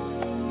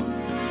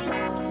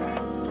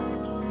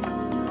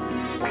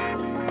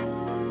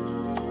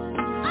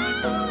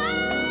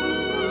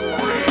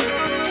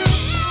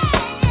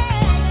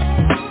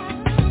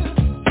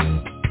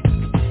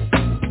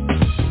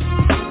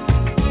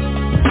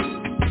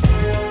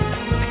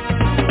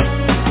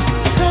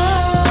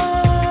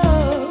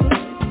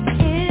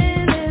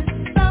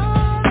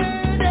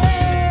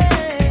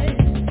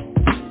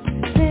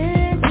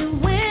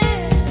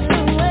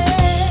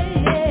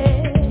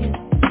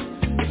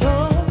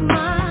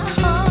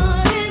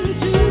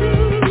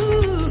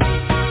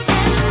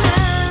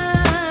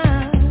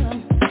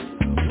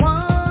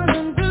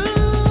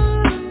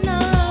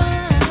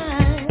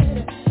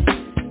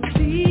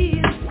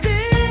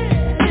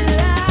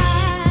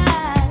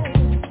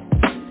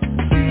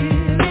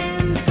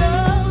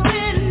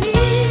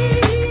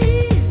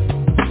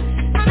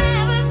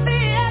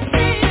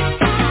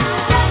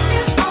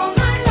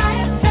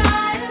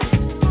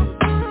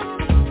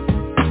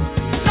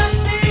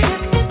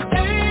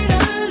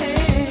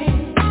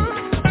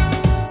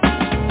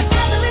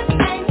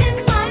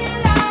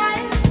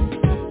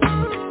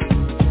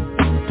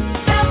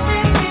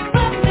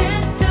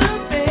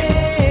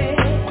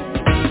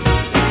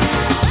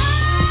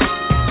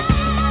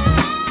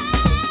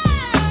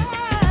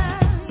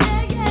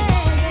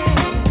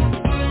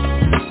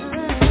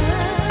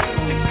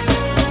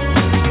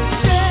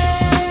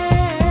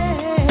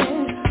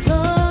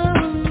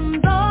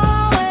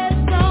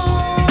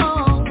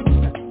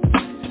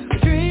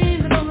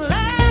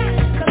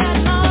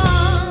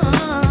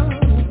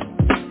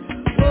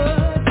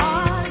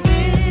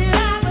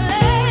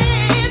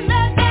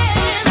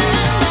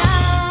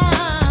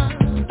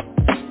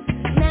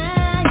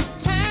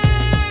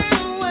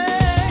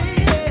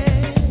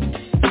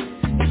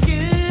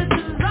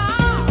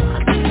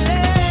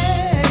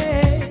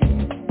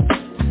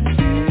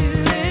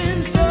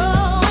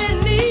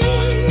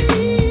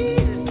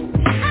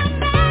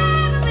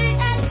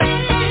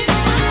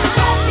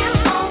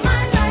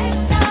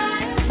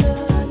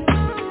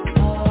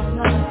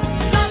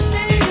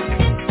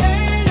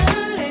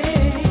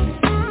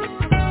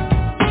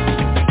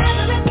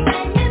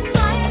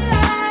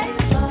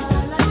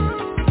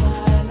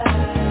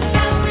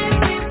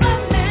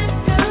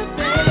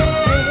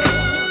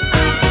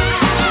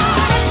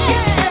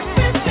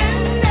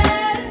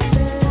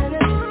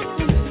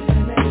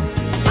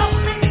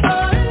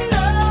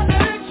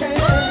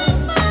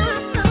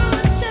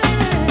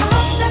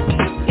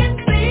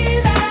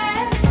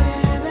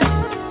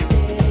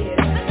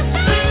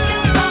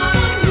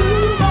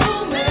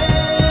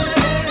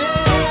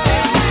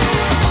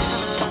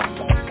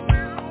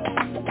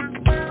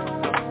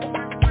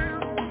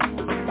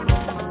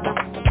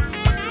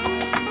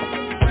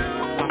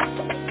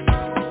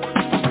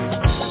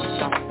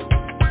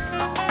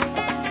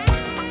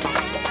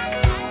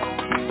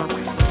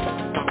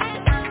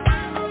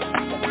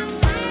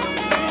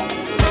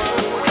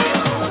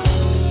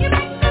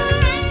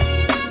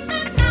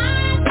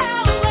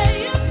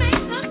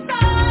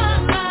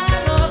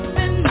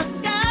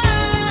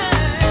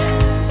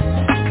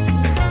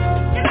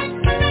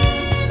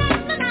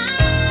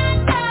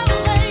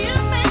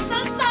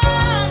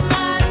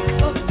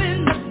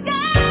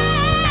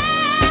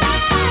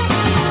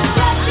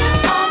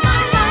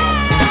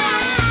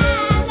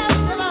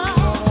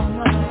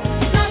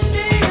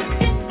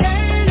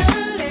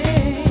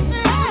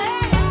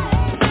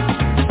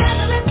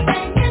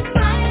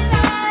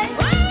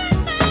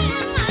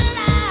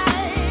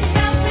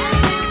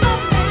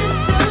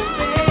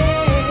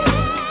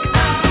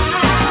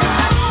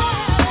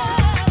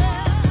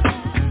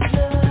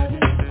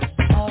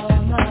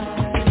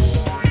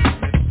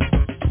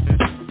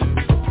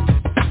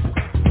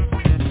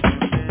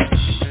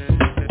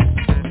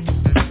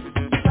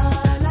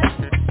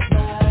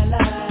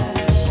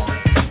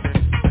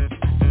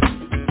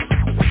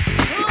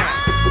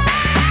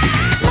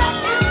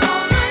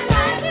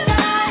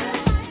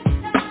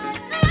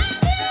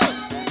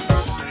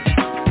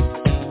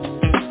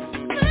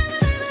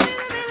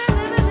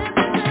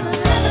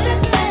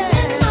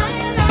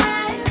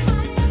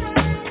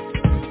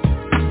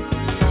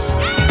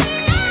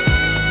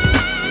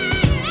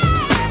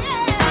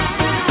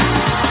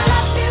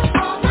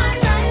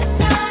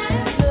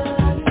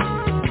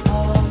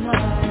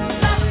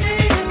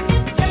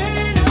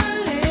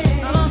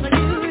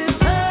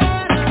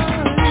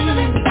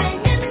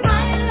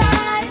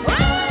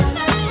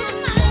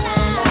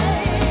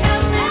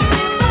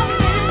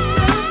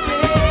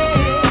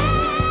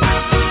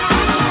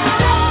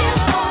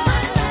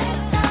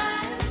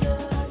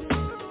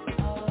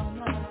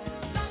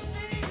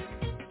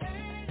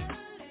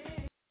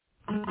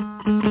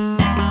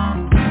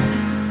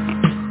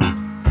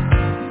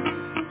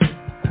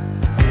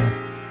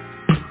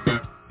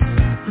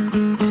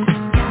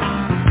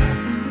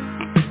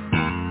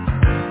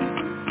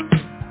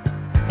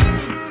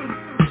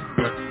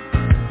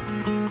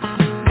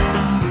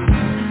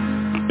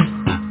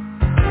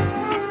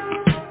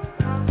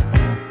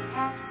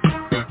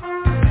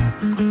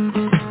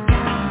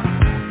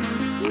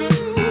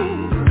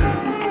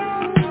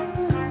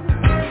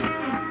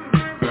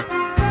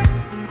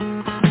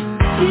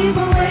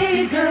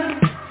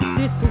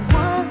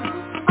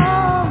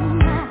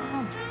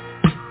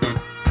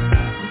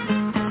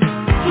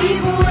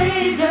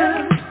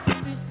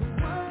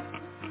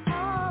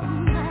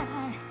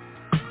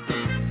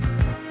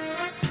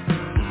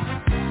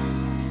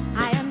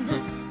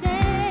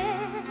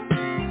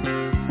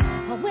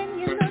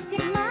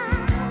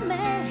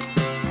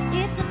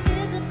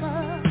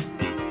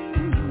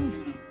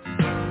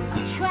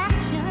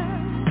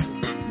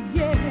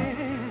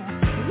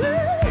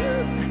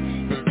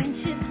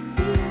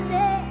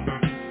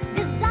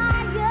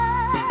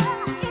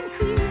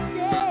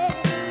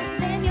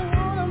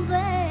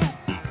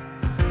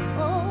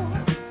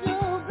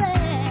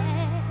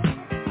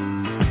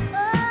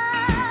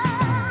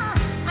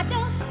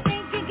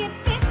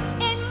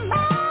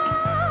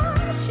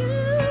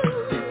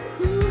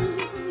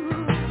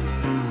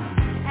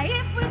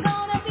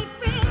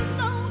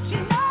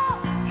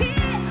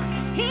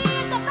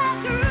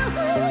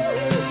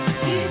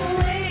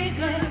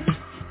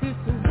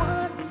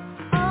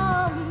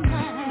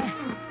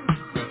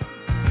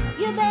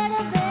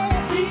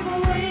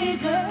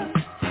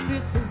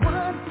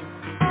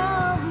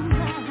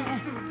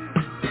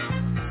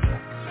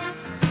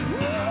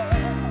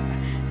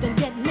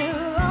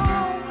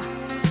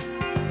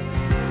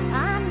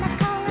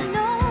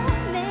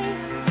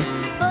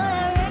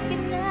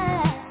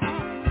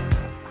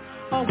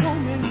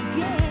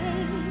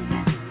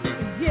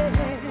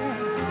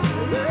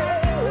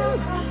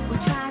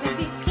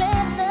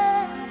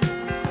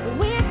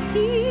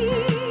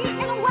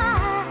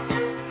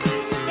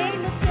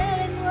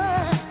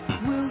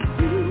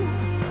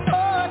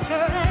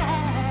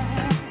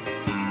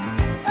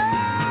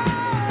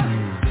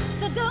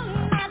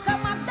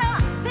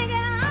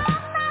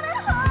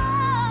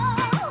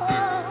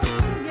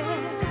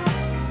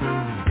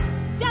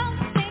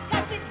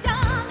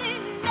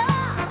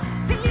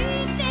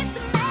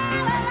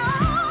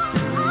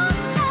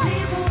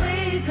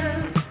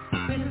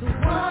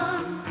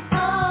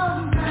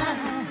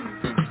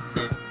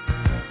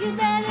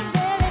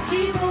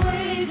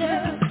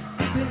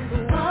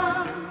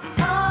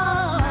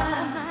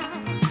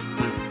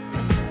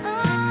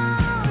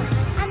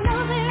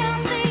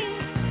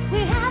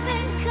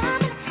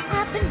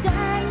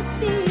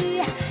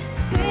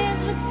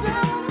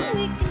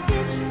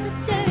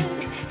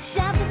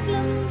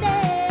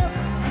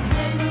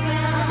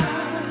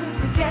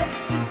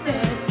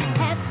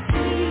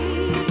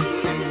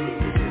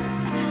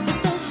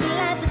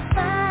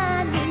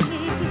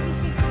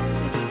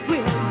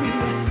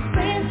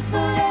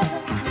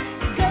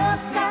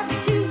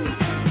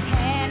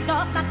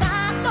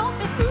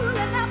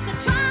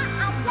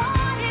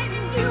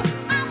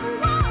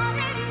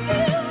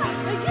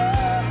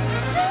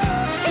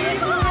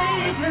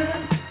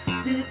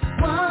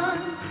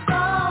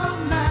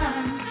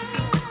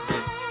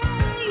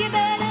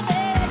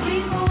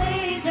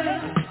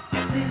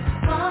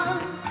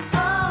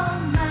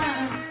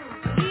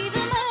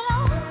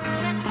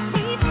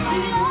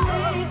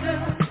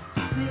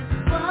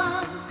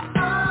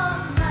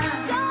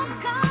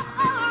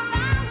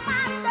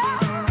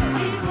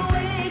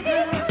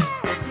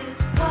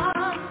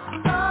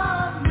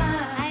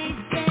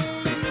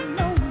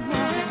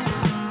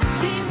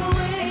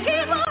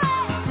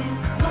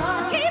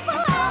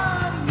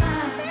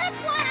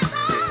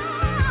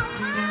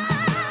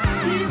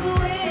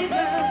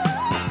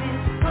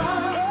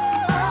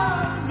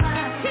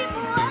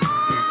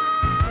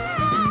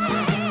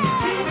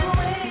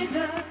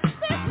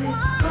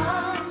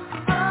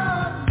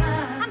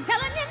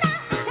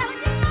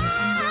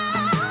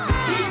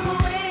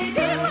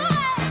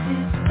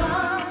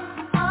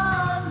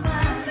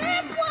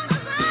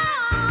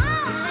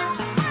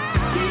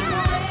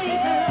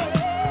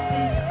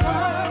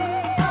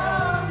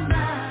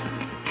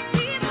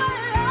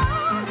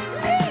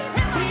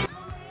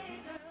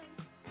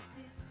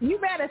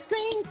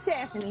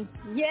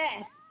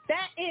Yes,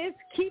 that is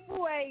Keep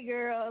Away,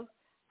 girls.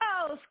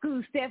 Old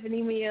school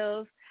Stephanie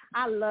Mills.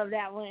 I love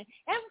that one.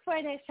 And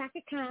before that, Chaka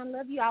Khan,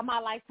 love you all my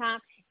lifetime.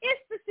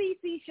 It's the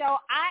CC Show.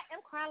 I am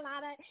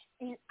Carlotta,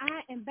 and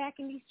I am back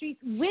in these streets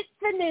with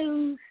the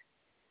news.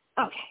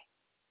 Okay.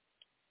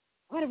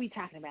 What are we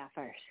talking about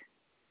first?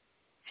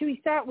 Should we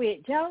start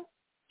with Joe?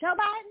 Joe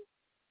Biden?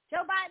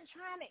 Joe Biden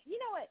trying to, you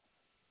know what?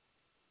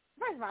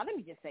 First of all, let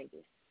me just say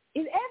this.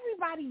 Is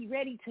everybody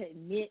ready to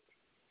admit,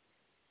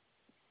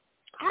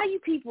 all you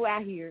people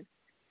out here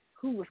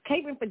who was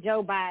caping for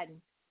Joe Biden,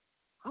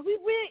 are we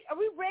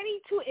ready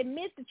to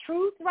admit the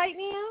truth right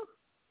now?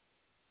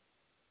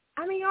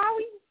 I mean, are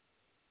we?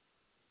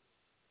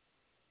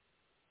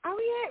 Are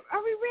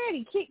we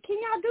ready? Can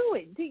y'all do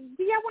it? Do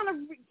y'all want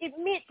to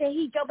admit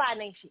that Joe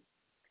Biden ain't shit?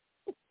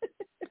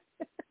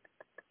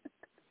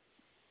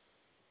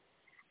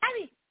 I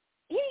mean,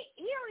 he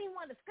don't even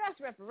want to discuss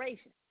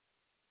reparations.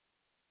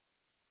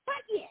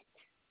 But yet,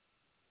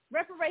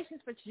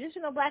 reparations for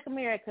traditional Black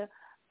America.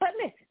 But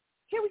listen,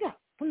 here we go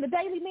from the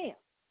Daily Mail.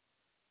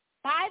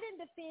 Biden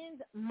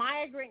defends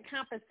migrant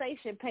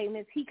compensation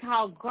payments he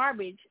called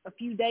garbage a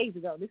few days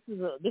ago. This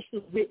was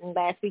written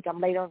last week. I'm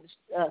late on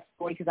the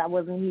story because I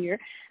wasn't here.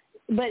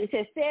 But it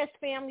says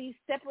families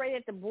separated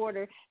at the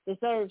border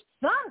deserve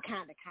some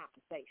kind of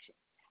compensation,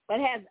 but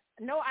has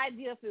no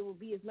idea if it will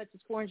be as much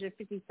as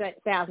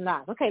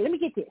 $450,000. Okay, let me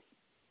get this.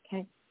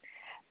 Okay,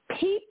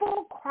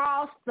 people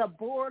cross the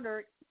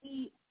border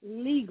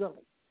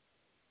illegally.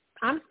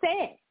 I'm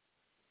sad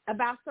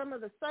about some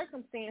of the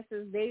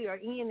circumstances they are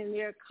in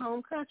their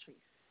home countries.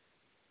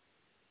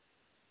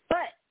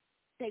 But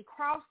they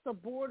crossed the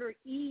border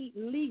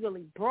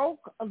illegally,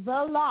 broke the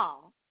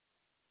law,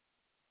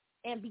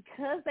 and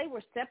because they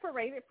were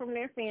separated from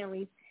their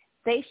families,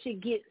 they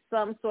should get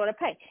some sort of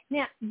pay.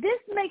 Now, this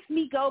makes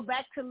me go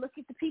back to look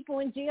at the people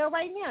in jail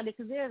right now,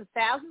 because there are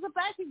thousands of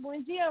Black people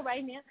in jail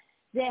right now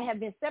that have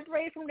been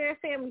separated from their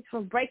families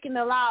for breaking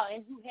the law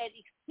and who had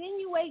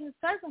extenuating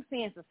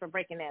circumstances for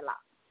breaking that law.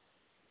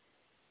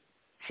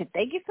 Should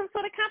they get some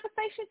sort of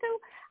compensation too?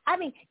 I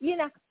mean, you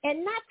know,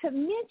 and not to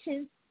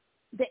mention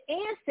the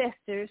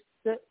ancestors,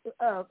 the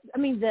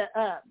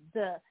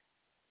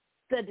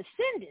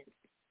descendants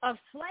of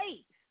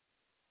slaves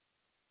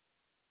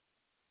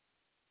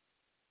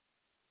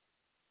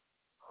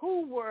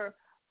who were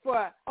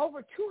for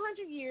over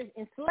 200 years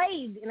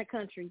enslaved in a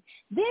country,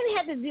 then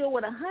had to deal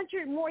with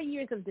 100 more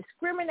years of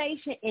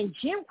discrimination and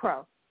Jim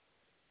Crow.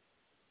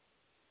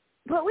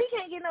 But we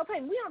can't get no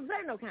pay. We don't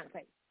deserve no kind of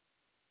pay.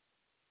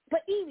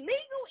 But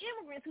illegal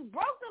immigrants who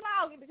broke the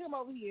law get to come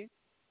over here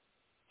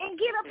and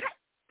get a pay.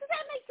 Does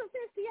that make some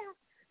sense to y'all?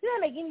 Does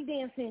that make any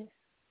damn sense?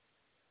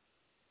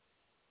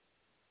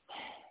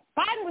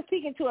 Biden was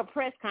speaking to a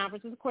press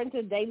conference, according to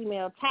the Daily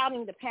Mail,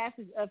 touting the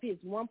passage of his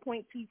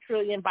 $1.2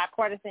 trillion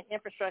bipartisan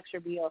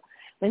infrastructure bill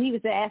when he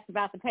was asked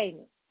about the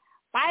payments.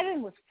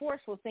 Biden was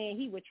forceful, saying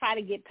he would try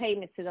to get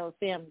payments to those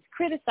families,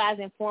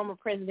 criticizing former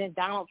President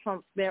Donald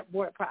Trump's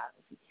border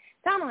policy.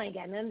 Donald ain't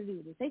got nothing to do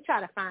with this.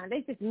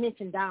 They just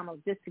mention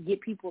Donald just to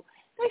get people.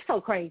 They're so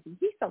crazy.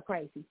 He's so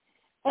crazy.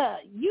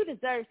 You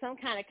deserve some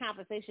kind of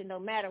compensation no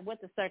matter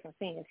what the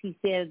circumstance, he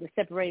said of the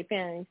separated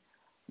families.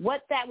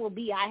 What that will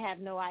be, I have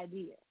no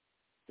idea.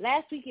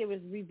 Last week, it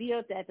was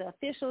revealed that the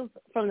officials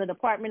from the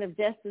Department of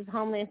Justice,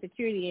 Homeland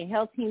Security, and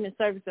Health Human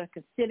Services are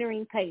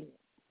considering payments.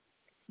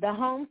 The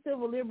Home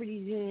Civil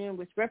Liberties Union,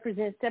 which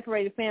represents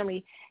separated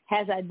families,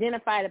 has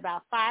identified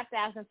about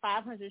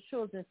 5,500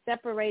 children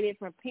separated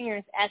from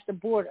parents at the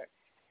border.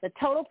 The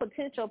total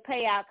potential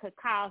payout could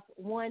cost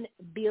 $1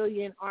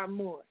 billion or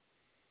more.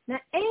 Now,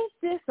 ain't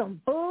this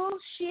some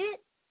bullshit?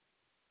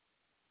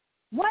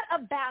 What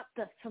about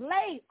the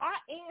slaves,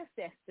 our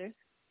ancestors?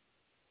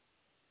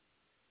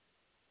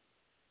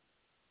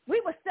 We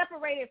were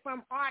separated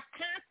from our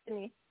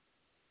continent.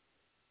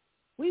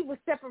 We were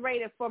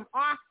separated from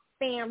our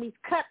families,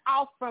 cut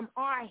off from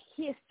our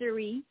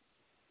history,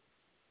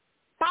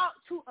 brought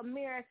to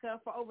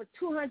America for over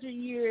 200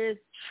 years,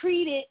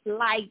 treated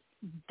like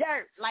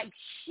dirt, like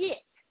shit,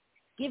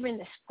 given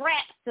the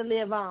scraps to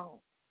live on.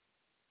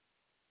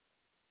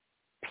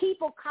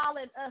 People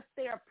calling us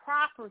their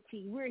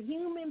property. We're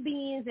human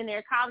beings, and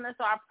they're calling us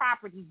our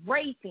property.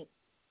 Raping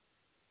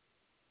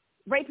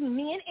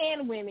men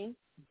and women,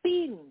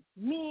 beating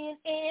men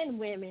and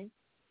women,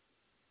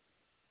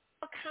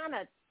 all kind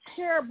of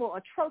terrible,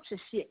 atrocious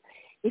shit.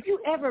 If you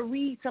ever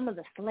read some of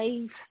the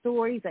slave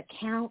stories,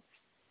 accounts,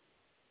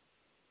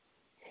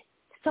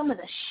 some of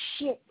the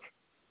shit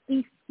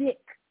these sick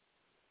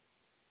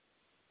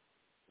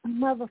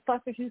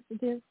motherfuckers used to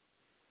do,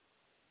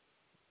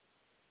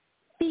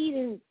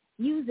 feeding,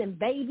 using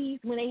babies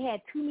when they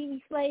had too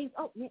many slaves.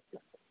 Oh, yeah.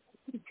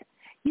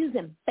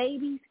 Using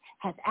babies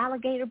as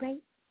alligator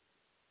bait.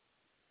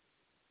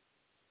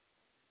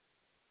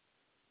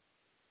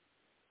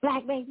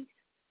 Black babies.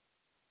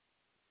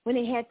 When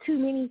they had too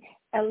many,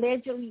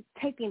 allegedly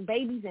taking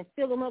babies and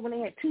filling them up when they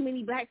had too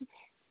many black people,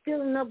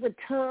 filling them up with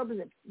tubs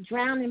and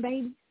drowning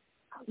babies.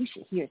 Oh, you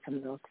should hear some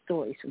of those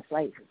stories from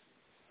slavery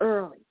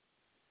early.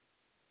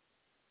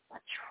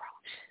 Atrocious.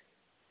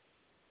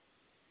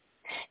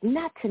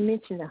 Not to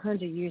mention the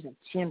 100 years of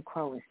Jim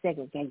Crow and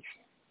segregation,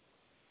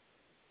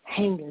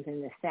 hangings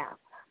in the South,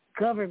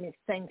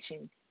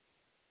 government-sanctioned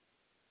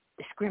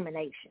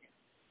discrimination.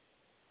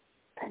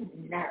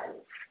 The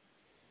nerve.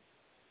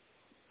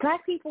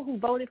 Black people who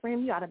voted for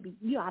him, you ought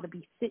to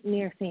be sitting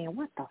there saying,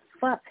 what the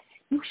fuck?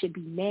 You should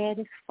be mad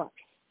as fuck.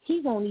 He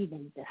won't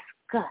even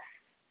discuss.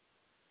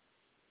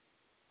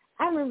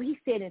 I remember he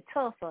said in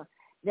Tulsa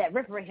that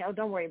reparations, oh,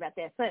 don't worry about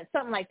that,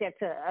 something like that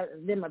to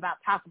them about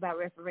talk about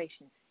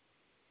reparations.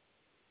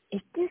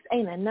 If this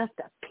ain't enough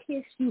to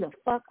piss you the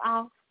fuck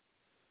off,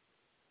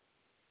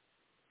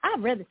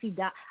 I'd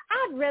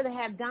rather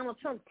have Donald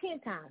Trump 10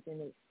 times than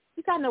this.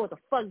 You gotta know what the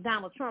fuck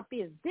Donald Trump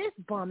is. This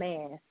bum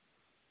ass.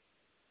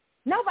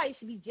 Nobody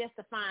should be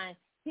justifying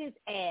his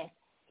ass,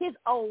 his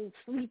old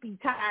sleepy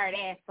tired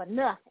ass for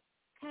nothing.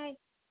 Okay?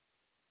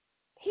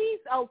 He's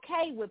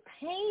okay with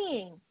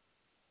paying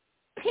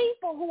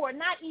people who are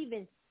not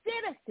even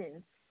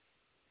citizens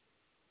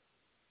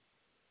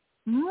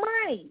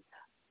money,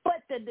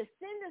 but the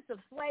descendants of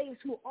slaves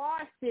who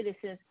are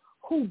citizens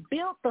who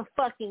built the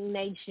fucking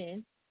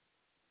nation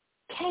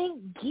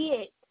can't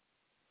get,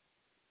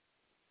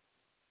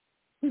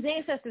 whose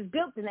ancestors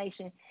built the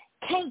nation,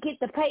 can't get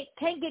the pay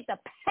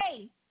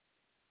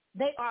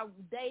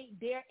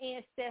their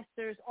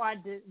ancestors are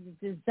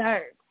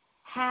deserved.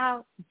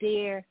 How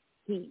dare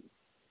he?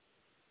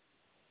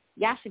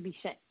 Y'all should be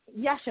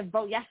y'all should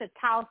vote. Y'all should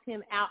toss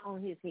him out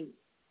on his head.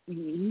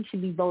 He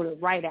should be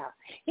voted right out.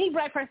 Any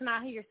black person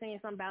out here saying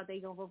something about they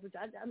gonna vote for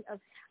you,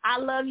 I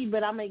love you,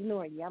 but I'm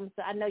ignoring you.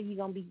 I know you're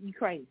gonna be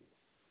crazy.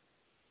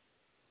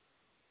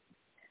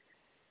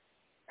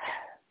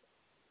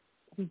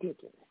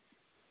 Ridiculous.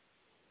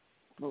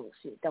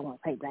 Bullshit. Don't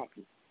want to pay black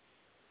people.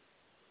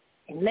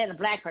 And let a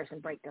black person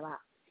break the law.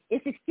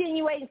 It's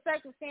extenuating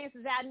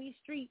circumstances out in these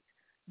streets,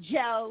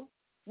 Joe,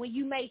 when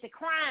you made the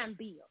crime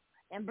bill.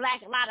 And a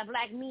lot of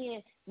black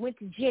men went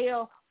to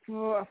jail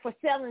for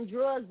selling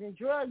drugs and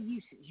drug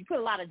usage. You put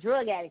a lot of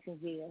drug addicts in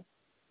jail.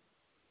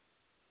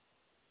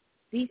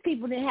 These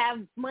people didn't have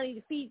money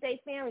to feed their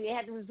family. They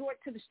had to resort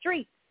to the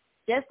streets,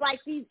 just like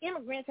these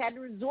immigrants had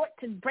to resort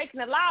to breaking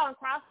the law and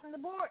crossing the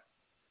border.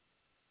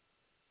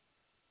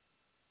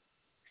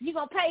 You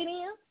going to pay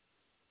them?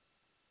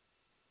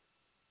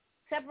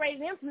 Separate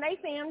them from their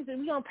families, and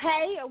we going to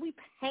pay? Are we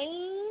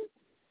paying?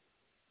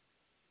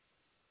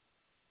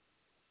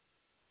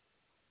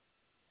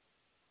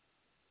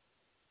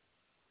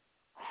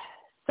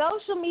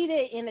 Social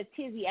media in a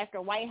tizzy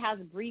after White House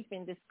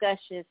briefing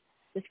discusses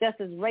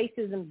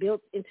racism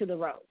built into the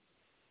road.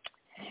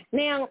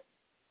 Now,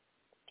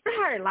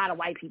 I heard a lot of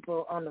white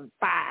people on the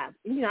 5.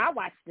 You know, I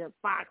watch the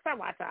Fox. I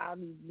watch all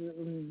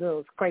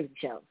those crazy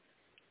shows.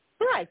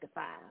 I like the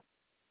 5.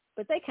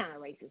 But they kind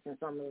of racist in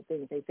some of the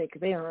things they say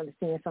because they don't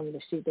understand some of the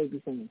shit they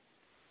be saying.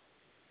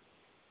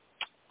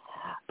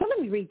 But let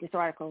me read this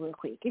article real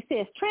quick. It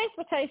says,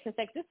 Transportation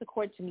Secretary, this is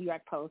according to New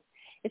York Post.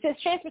 It says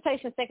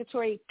Transportation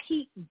Secretary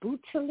Pete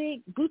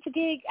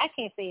Buttigieg, I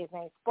can't say his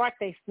name,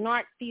 sparked a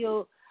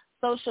snark-filled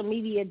social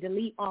media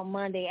delete on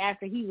Monday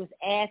after he was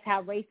asked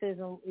how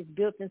racism is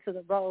built into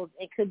the roads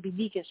and could be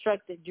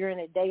deconstructed during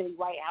a daily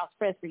White House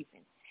press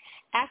briefing.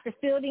 After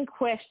fielding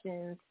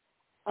questions,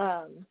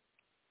 hold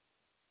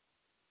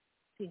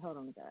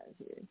on, guys,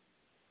 here.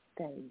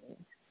 There he is.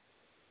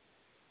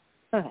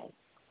 Okay.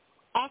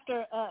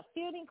 After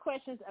fielding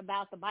questions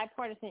about the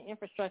bipartisan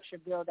infrastructure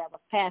bill that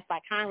was passed by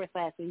Congress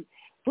last week,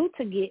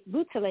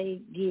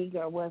 Buttigieg,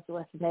 or what's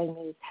his name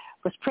is,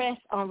 was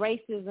pressed on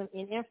racism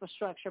in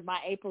infrastructure by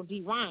April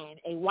D. Ryan,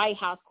 a White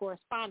House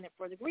correspondent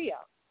for the Griot.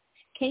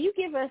 Can you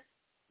give us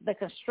the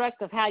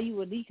construct of how you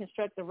would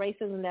deconstruct the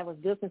racism that was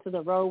built into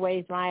the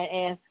roadways?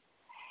 Ryan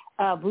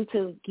asked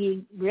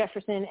Buttigieg,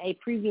 referencing a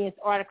previous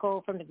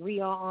article from the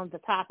Griot on the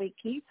topic.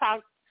 Can you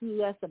talk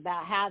to us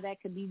about how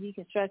that could be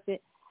deconstructed?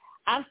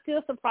 I'm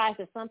still surprised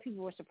that some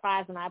people were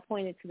surprised when I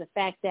pointed to the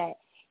fact that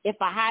if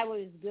a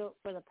highway is built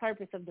for the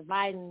purpose of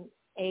dividing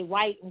a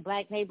white and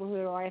black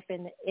neighborhood, or if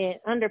an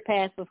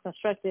underpass was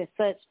constructed as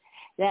such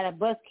that a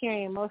bus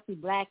carrying mostly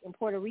black and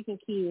Puerto Rican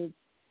kids,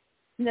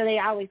 you know, they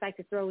always like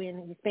to throw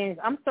in Hispanics.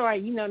 I'm sorry,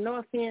 you know, no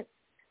offense,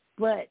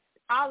 but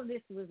all of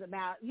this was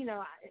about, you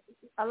know,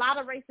 a lot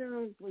of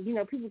racism, you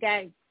know, people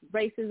got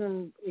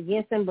racism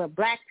against them, but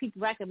black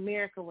people, black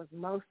America was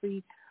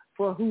mostly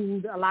for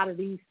who a lot of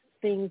these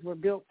things were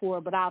built for,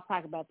 but I'll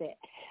talk about that.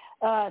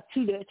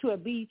 To a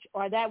beach,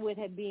 or that would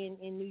have been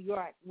in New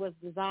York, was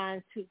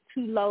designed too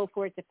low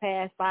for it to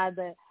pass by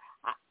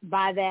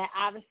that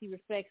obviously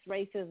reflects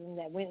racism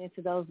that went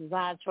into those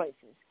design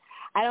choices.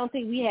 I don't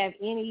think we have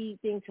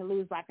anything to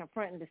lose by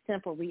confronting the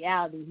simple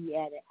reality, he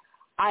added.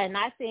 And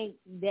I think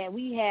that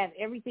we have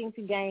everything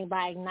to gain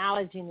by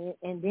acknowledging it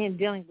and then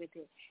dealing with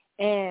it,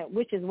 and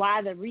which is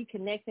why the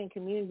reconnecting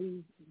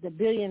communities, the $1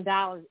 billion,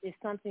 is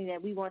something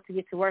that we want to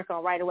get to work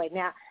on right away.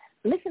 Now,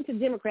 listen to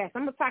Democrats.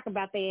 I'm going to talk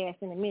about their ass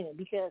in a minute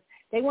because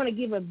they want to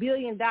give $1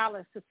 billion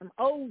to some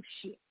old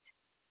shit,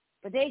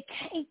 but they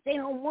can't. They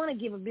don't want to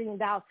give $1 billion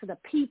to the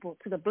people,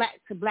 to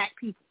black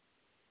people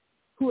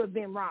who have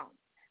been wronged.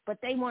 but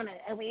they want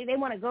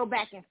to go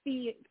back and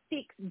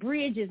fix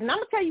bridges. And I'm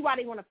going to tell you why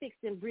they want to fix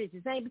them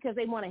bridges. It ain't because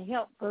they want to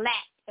help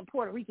black and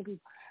Puerto Rican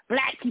people,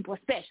 black people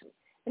especially.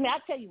 I mean,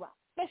 I'll tell you why,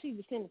 especially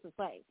descendants of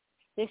slaves.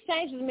 The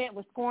exchange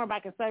was formed by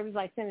conservatives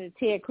like Senator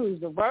Ted Cruz.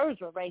 The words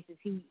were racist.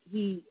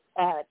 He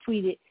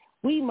tweeted,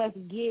 "We must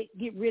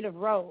get rid of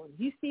roads."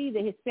 You see,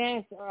 we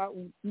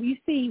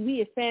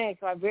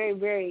Hispanics are very,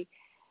 very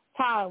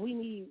tired. We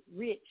need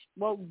rich,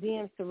 woke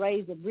Dems to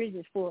raise the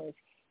bridges for us.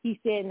 He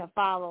said in a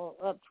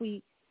follow-up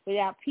tweet,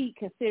 "Without Pete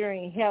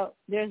considering help,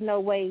 there's no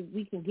way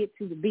we can get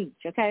to the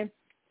beach." Okay.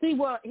 See,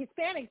 well,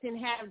 Hispanics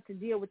didn't have to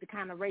deal with the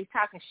kind of race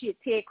talking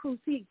shit Ted Cruz.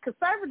 See,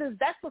 conservatives,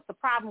 that's what's the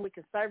problem with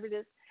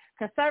conservatives.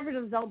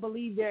 Conservatives don't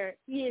believe there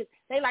is.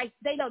 They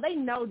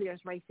know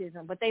there's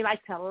racism, but they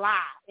like to lie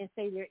and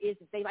say there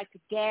isn't. They like to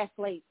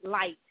gaslight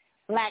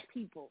black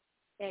people,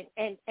 and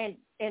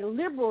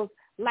liberals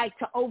like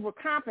to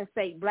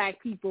overcompensate black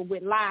people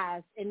with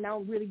lies and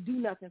don't really do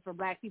nothing for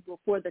black people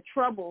for the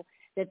trouble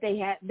that they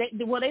have. They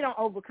don't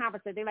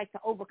overcompensate. They like to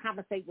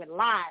overcompensate with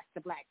lies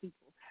to black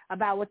people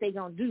about what they're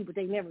going to do, but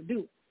they never do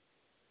it.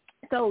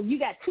 So you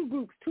got two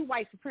groups, two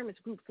white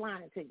supremacist groups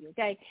lying to you,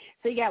 okay?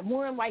 So you got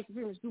one white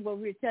supremacist group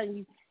over here telling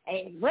you,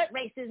 hey, what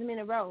racism in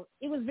the road?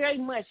 It was very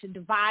much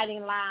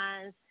dividing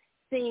lines,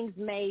 things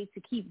made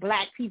to keep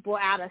black people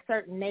out of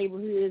certain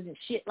neighborhoods and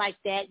shit like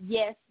that.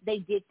 Yes, they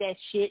did that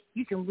shit.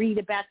 You can read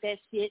about that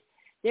shit.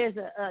 There's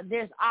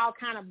all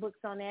kind of books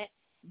on that.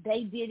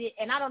 They did it,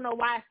 and I don't know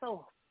why it's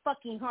so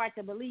fucking hard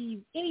to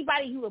believe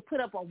anybody who would put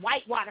up a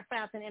white water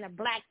fountain and a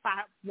black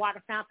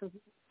water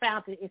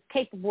fountain is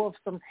capable of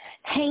some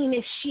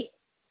heinous shit.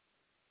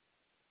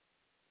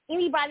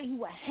 Anybody who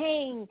would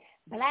hang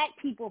black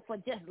people for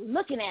just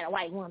looking at a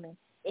white woman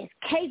is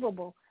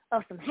capable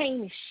of some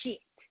heinous shit.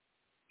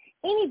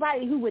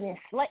 Anybody who would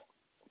enslave...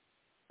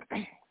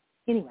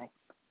 Anyway,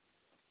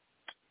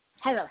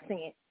 as I was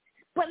saying,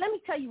 but let me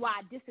tell you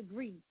why I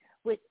disagree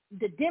with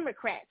the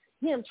Democrats,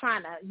 him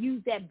trying to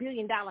use that $1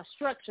 billion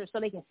structure so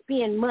they can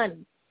spend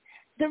money.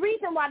 The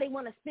reason why they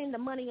want to spend the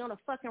money on the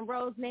fucking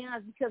roads now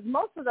is because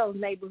most of those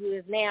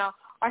neighborhoods now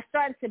are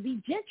starting to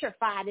be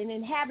gentrified and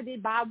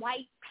inhabited by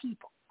white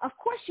people. Of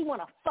course you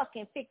want to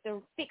fucking fix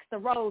the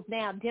roads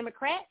now,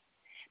 Democrats,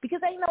 because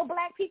ain't no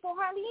black people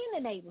hardly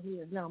in the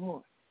neighborhoods no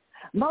more.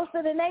 Most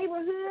of the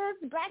neighborhoods,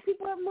 black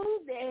people have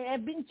moved and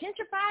have been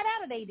gentrified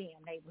out of their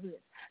damn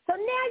neighborhoods. So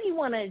now you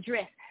want to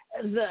address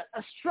the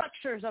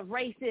structures of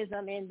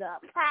racism and the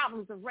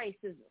problems of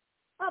racism.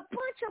 A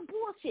bunch of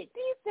bullshit.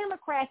 These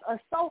Democrats are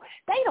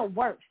they the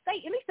worst. At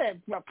least the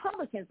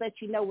Republicans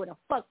let you know what the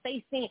fuck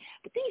they saying.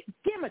 But these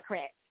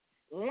Democrats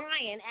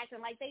lying, acting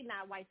like they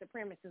not white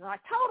supremacists,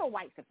 are total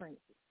white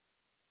supremacists.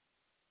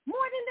 More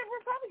than the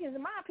Republicans,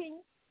 in my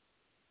opinion.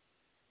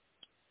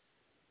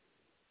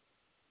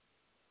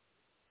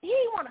 He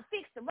want to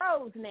fix the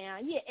roads now.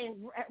 Yeah, and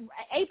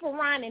April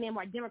Ryan and them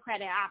are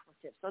Democratic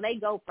operatives, so they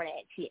go for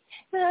that shit.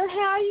 How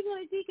are you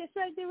going to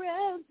deconstruct the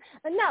roads?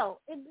 No,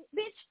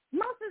 bitch,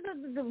 most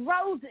of the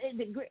roads in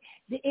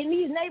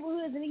these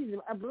neighborhoods, in these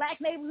black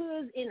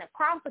neighborhoods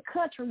across the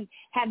country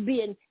have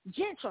been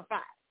gentrified,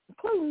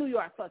 including New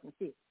York fucking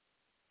city.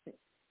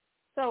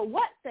 So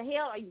what the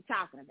hell are you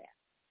talking about?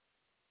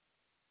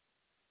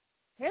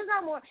 There's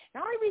no more.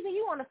 The only reason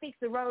you want to fix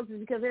the roads is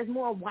because there's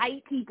more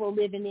white people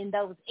living in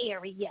those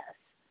areas.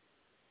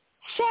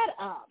 Shut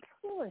up.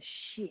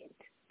 Bullshit.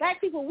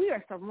 Black people, we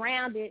are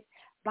surrounded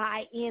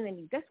by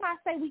enemies. That's why I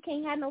say we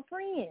can't have no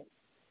friends.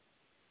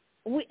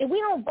 We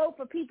don't vote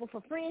for people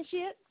for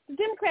friendship. The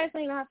Democrats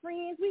ain't our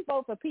friends. We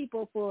vote for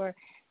people for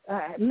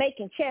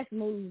making chess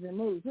moves and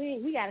moves.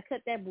 We got to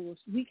cut that bullshit.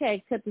 We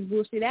can't cut this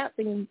bullshit out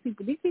thinking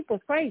these people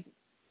is crazy.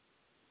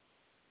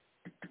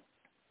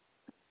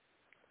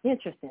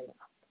 Interesting.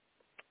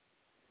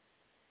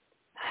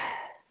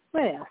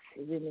 What else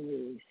is in the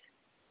news?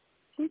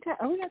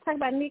 Are we going to talk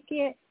about Nick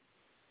yet?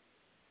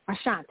 Or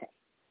Shante?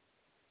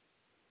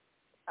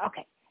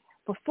 Okay.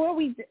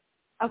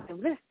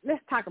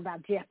 Let's talk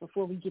about Jeff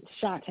before we get to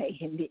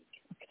Shante and Nick.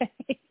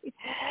 Okay.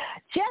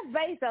 Jeff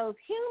Bezos,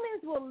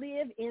 humans will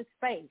live in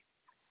space.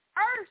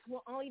 Earth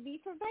will only be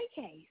for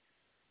vacays.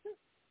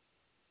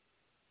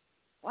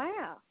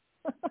 Wow.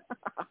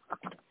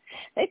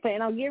 They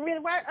plan on getting rid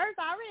of Earth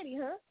already,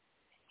 huh?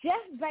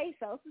 Jeff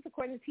Bezos, this is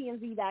according to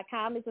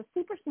TMZ.com, is a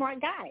super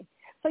smart guy.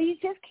 So you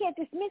just can't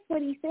dismiss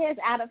what he says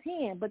out of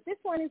hand. But this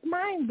one is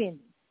mind-bending.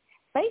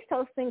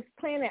 Bezos thinks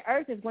planet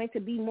Earth is going to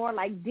be more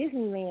like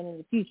Disneyland in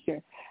the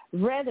future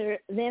rather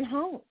than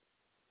home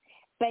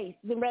base.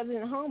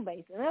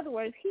 In other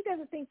words, he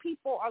doesn't think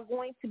people are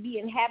going to be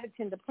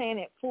inhabiting the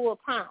planet full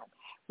time.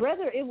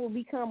 Rather, it will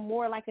become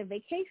more like a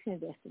vacation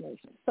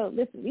destination. So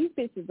listen, these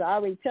bitches are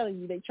already telling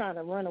you they're trying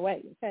to run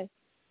away, okay?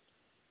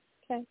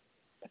 Okay?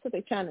 That's what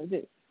they're trying to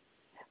do.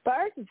 But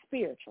Earth is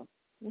spiritual,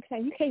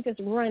 okay? You can't just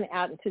run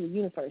out into the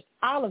universe.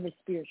 All of it's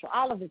spiritual.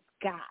 All of it's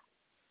God.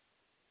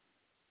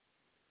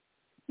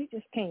 You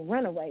just can't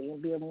run away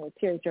and build more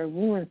territory,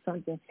 ruin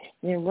something,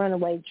 and then run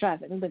away and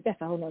traffic. But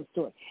that's a whole other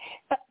story.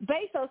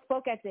 Bezos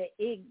spoke at the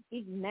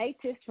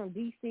Ignatius from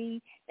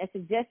D.C. and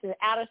suggested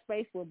outer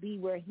space will be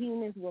where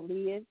humans will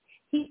live.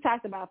 He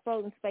talked about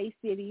floating space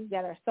cities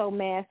that are so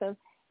massive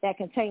that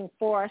contain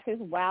forests,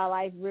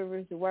 wildlife,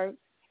 rivers, the works.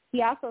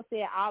 He also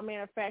said all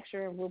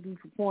manufacturing will be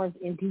performed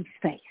in deep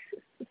space.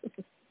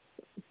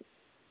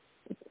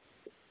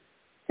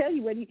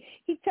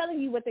 He's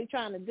telling you what they're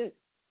trying to do.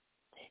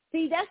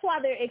 See, that's why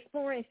they're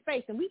exploring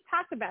space. And we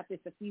talked about this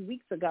a few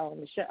weeks ago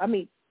on the show. I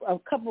mean,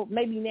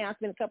 maybe now it's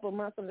been a couple of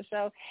months on the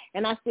show.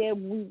 And I said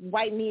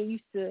white men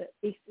used to,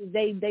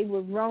 they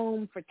would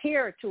roam for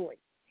territory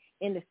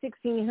in the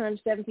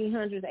 1600s,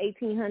 1700s,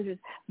 1800s.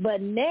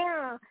 But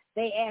now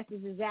they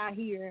asses is out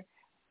here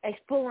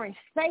exploring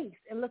space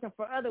and looking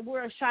for other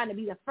worlds, trying to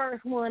be the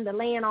first one to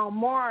land on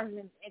Mars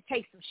and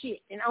take some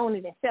shit and own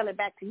it and sell it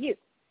back to you.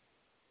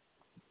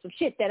 Some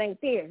shit that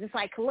ain't theirs. It's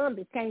like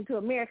Columbus came to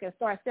America and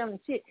started selling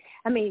shit.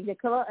 I mean,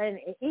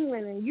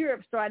 England and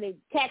Europe started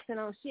taxing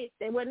on shit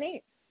that wasn't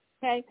theirs.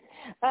 Okay,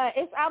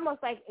 it's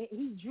almost like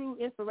he drew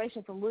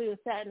inspiration from William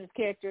Shatner's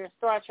character in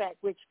Star Trek,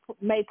 which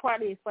may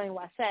partly explain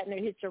why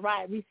Shatner hitched a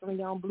ride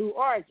recently on Blue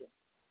Origin.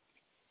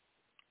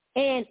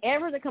 And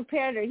ever the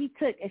competitor, he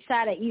took a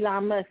shot at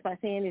Elon Musk by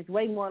saying it's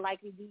way more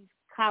likely these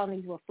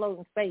colonies will float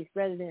in space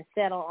rather than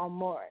settle on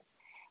Mars.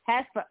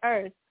 As for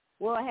Earth,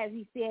 well, as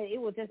he said, it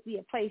will just be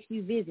a place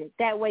you visit.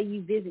 That way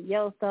you visit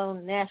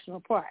Yellowstone National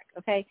Park,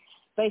 okay?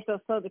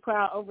 Bezos told the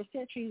crowd, over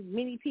centuries,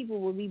 many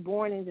people will be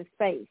born into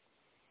space.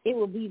 It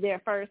will be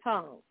their first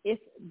home.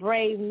 It's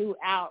brave new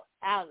out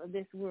of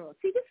this world.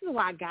 See, this is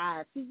why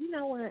God, you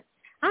know what?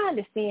 I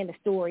understand the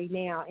story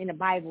now in the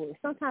Bible.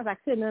 Sometimes I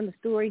couldn't understand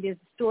the story. There's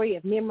a story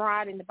of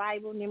Nimrod in the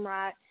Bible,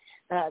 Nimrod,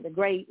 the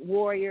great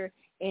warrior.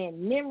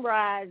 And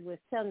Nimrod was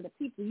telling the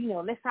people,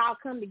 let's all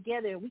come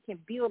together and we can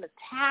build a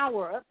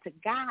tower up to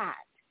God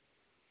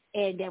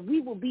and that we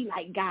will be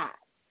like God.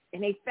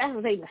 And that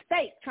was a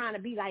mistake, trying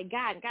to be like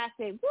God. And God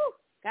said, woo.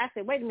 God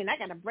said, wait a minute, I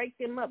got to break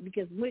them up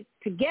because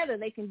together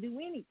they can do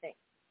anything.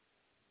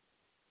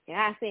 And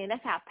I said,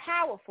 that's how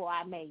powerful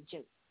I made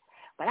you.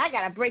 But I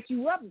got to break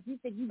you up if you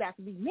think you about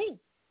to be me.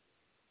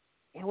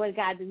 And what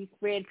God did, he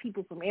spread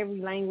people from every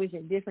language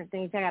and different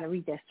things. I got to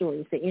read that story.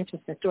 It's an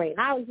interesting story. And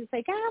I always just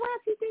say, God, why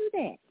did you do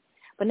that?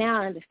 But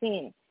now I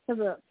understand.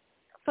 Because of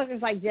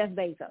fuckers like Jeff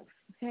Bezos,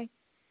 okay?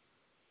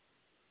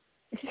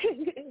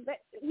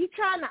 They're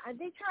trying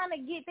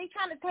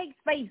to take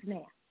space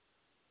now.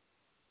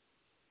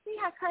 See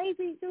how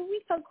crazy, dude?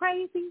 We so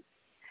crazy.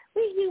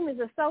 We humans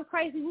are so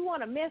crazy. We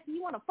want to mess.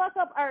 You want to fuck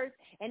up Earth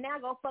and now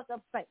go fuck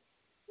up space.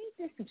 Ain't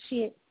this some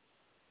shit?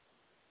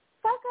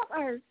 Fuck up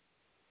Earth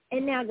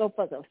and now go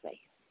fuck up space.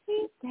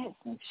 Ain't that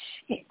some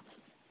shit?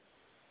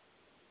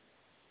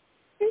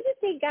 Do you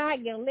think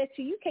God gonna let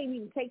you can't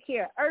even take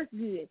care of Earth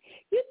good?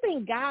 You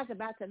think God's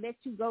about to let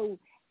you go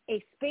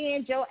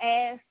expand your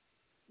ass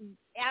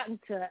out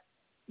into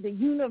the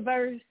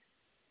universe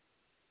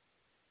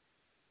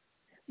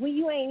when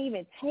you ain't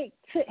even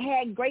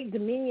had great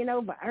dominion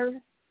over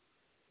Earth?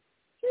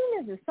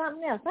 Humans is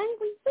something else. Ain't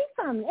we? We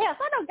something else.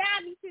 I know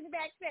God be sitting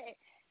back saying,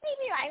 he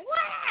be like,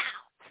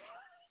 wow,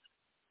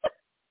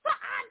 the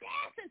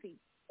audacity.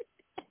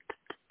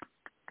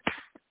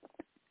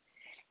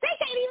 They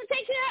can't even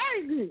take care of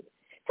Earth good.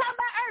 Talk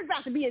about Earth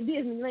about to be a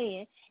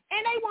Disneyland.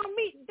 And they want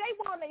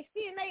they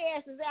send their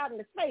asses out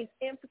into space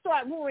and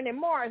start ruining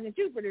Mars and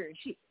Jupiter and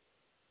shit.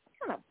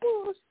 What kind of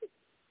bullshit.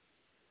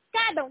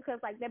 God don't cuss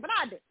like that, but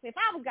I do. If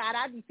I was God,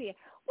 I'd be saying,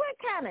 what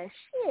kind of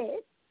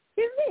shit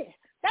is this?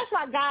 That's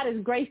why God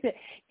is grace.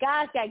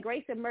 God's got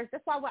grace and mercy.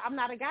 That's why I'm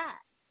not a God.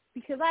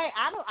 Because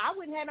I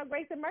wouldn't have no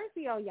grace and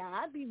mercy on y'all.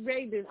 I'd be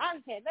ready to,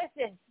 let's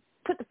just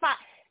put the fire.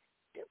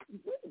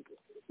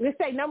 Let's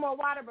say no more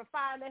water but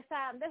fire this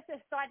time. Let's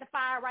just start the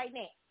fire right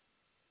now.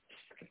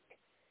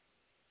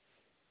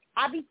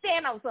 I'll be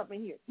Thanos up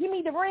in here. Give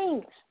me the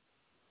rings.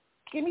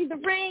 Give me the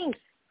rings.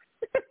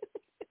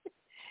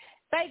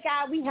 Thank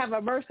God we have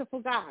a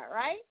merciful God,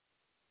 right?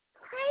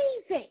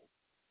 Crazy.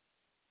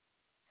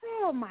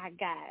 Oh, my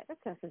God. That's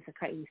just a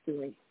crazy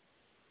story.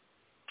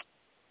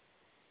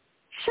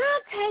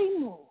 Shantae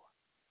Moore.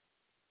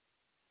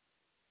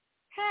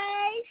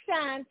 Hey,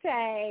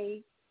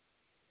 Shantae.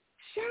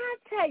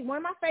 Shantae, one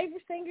of my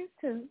favorite singers,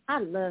 too. I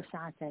love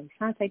Shantae.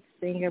 Shantae's a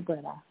singer, but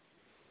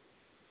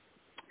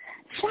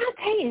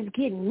Shantae is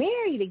getting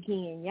married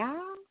again, y'all.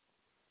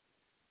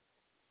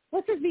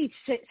 What's this be?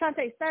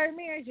 Shantae's third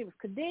marriage, it was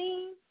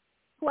Kadeem,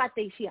 who I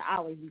think she'll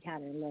always be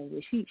kind of in love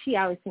with. She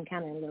always been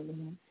kind of in love with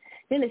him.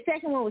 Then the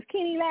second one was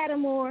Kenny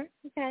Lattimore,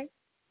 okay?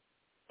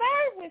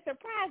 Third one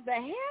surprised the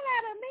hell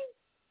out of me.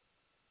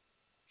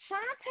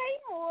 Shantae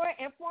Moore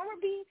and former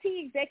BET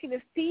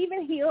executive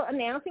Stephen Hill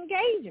announced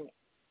engagement.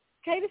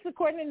 Okay, this is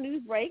according to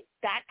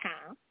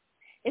Newsbreak.com.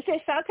 It says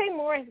Shantae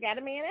Moore has got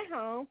a man at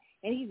home,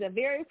 and he's a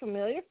very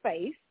familiar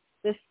face.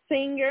 The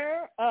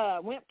singer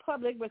went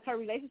public with her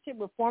relationship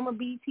with former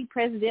BET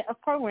president of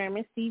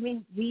programming,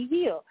 Stephen V.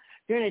 Hill,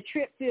 during a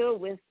trip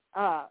filled with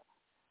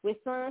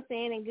with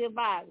Sunstand and Good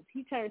Vibes.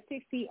 He turned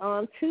 60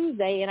 on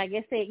Tuesday, and I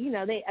guess this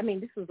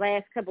was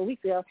last couple of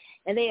weeks ago,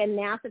 and they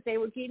announced that they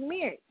were getting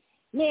married.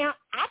 Now,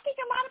 I think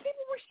a lot of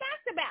people were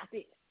shocked about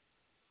this.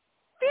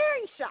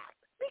 Very shocked.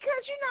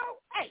 Because,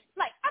 hey,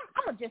 I'm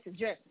going to just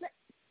address,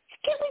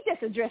 can we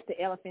just address the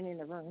elephant in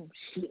the room?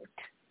 Shit.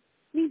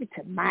 Leave it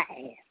to my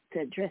ass to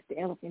address the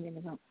elephant in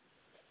the room.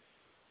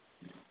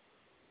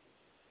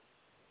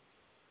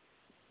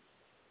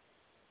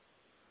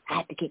 I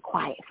have to get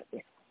quiet for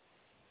this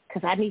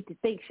because I need to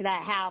think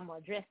how I'm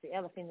going to address the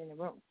elephant in the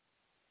room.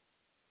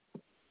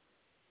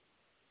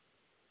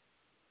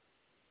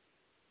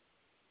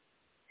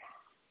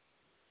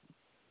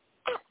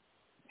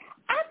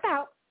 I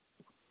thought,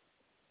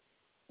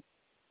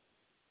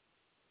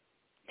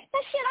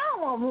 that shit, I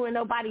don't want to ruin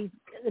nobody's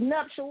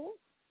nuptials.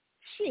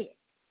 Shit.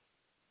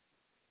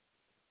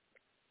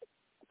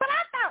 But I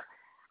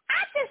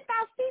just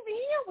thought Stephen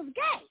Hill was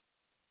gay.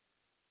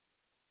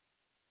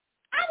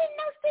 I didn't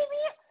know Stephen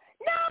Hill.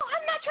 No,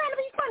 I'm not trying to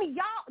be funny.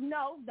 Y'all,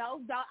 no.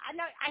 I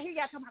know. I hear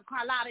y'all talking about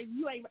Carlotta.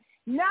 You ain't.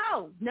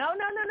 No.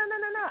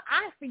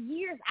 For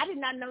years, I did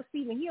not know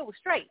Stephen Hill was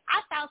straight.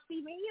 I thought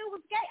Stephen Hill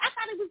was gay. I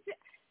thought it was.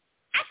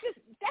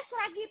 That's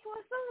what I get for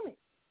assuming.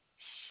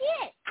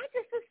 Shit, I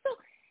just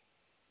assumed.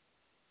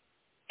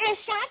 And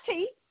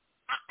Shantae,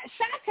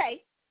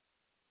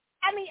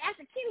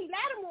 after Kenny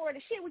Lattimore,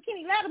 the shit with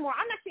Kenny Lattimore,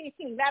 I'm not saying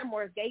Kenny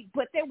Lattimore is gay,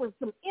 but there was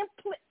some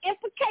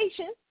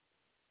implications,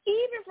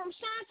 even from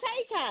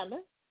Shantae, kind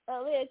of,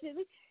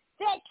 allegedly,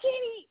 that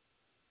Kenny,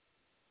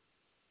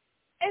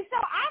 and so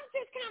I'm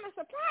just kind of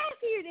surprised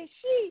here that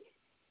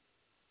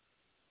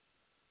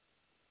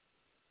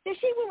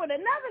she went with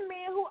another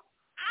man who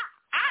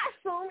I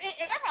assume,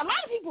 and a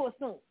lot of people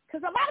assume,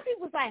 because a lot of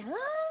people was like,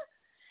 huh?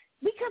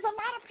 Because a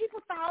lot of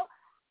people thought,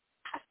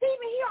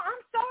 Stephen Hill,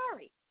 I'm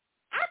sorry.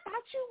 I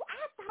thought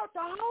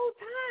the whole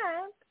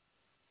time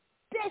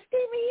that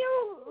Stephen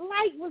Hill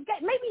was gay.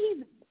 Maybe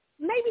he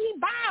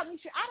bi. I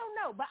don't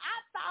know, but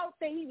I thought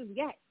that he was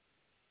gay.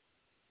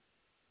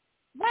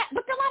 But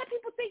a lot of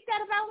people think that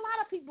about a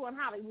lot of people in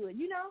Hollywood.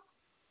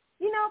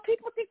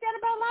 People think that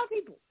about a lot of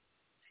people.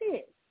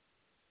 Shit.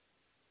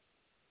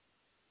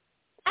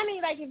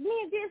 If me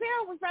and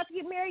Denzel was about to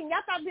get married and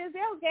y'all thought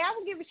Denzel was gay, I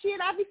wouldn't give a shit.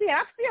 I'm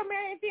still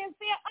marrying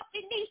Denzel up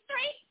in these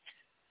streets.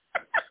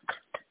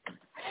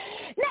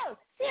 No,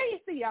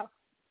 seriously, y'all.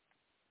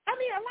 A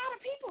lot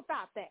of people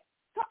thought that.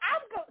 So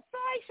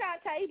sorry,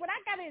 Shantae, but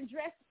I got to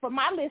address for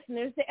my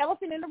listeners the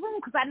elephant in the room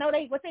because I know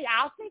what they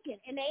all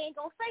thinking, and they ain't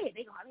going to say it.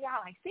 They going to be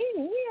all like,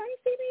 Stephen Hill,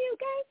 ain't Stephen Hill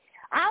gay?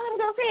 All of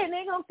them going to say it, and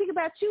they're going to think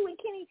about you and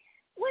Kenny.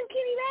 Wasn't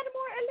Kenny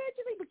Lattimore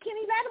allegedly, but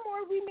Kenny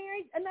Lattimore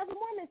remarried another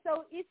woman,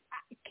 so it's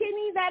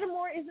Kenny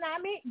Lattimore is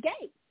not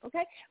gay,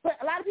 okay? But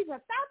a lot of people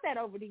have thought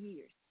that over the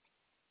years.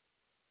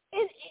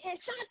 And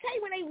Shantae,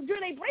 when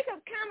during their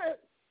breakup, kind of,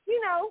 you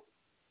know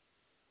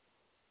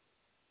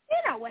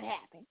what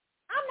happened.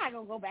 I'm not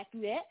gonna go back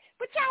through that,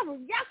 but y'all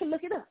can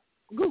look it up,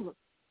 Google.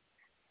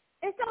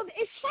 And so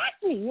it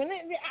shocked me when I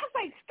was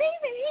like,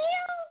 Stephen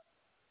Hill.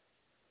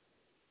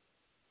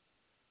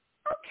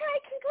 Okay,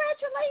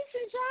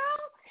 congratulations,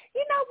 y'all.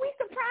 We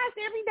surprised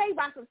every day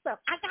by some stuff.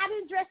 I got to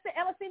address the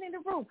elephant in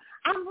the room.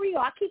 I'm real.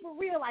 I keep it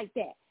real like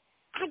that.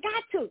 I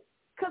got to,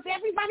 because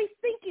everybody's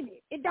thinking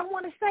it. It don't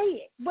want to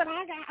say it, but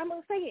I'm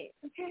going to say it,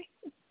 okay?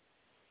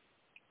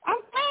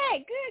 I'm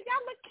glad. Good.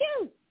 Y'all look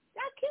cute.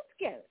 Y'all cute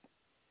together.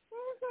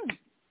 Mm-hmm.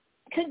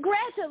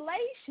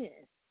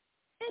 Congratulations.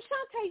 And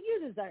Shantae,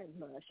 you deserve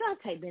love.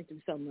 Shantae been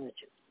through so much.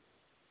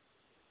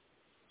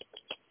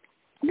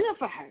 Good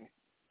for her.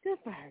 Good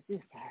for her.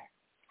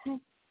 Okay?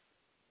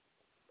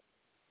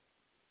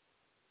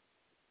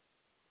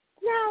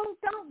 No,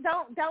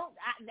 don't.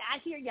 I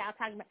hear y'all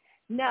talking about,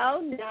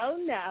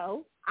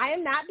 no. I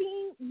am not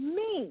being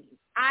mean.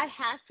 I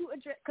have to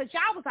address, because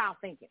y'all was all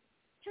thinking,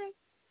 okay?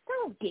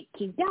 Don't get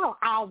cute. Y'all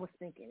all was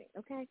thinking it,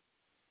 okay?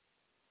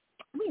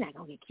 We're not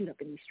going to get cute up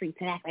in these streets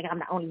and act like I'm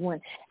the only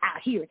one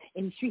out here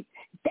in the streets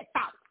that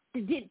thought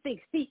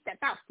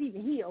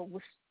Stephen Hill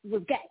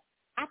was gay.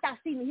 I thought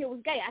Stephen Hill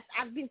was gay.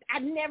 I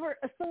never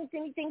assumed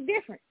anything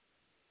different.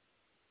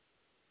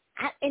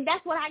 And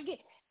that's what I get.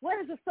 What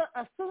is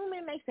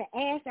assuming makes an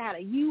ass out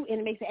of you and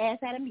it makes an ass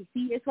out of me.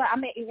 See, that's what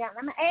I'm an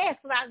ass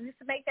just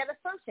to make that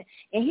assumption.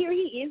 And here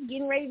he is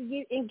getting ready to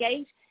get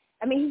engaged.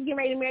 He's getting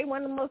ready to marry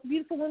one of the most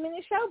beautiful women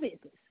in show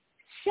business.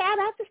 Shout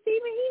out to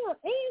Stephen Hill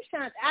and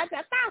Shantae. I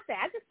thought that.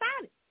 I just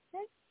thought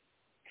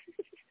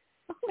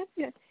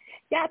it.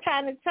 Y'all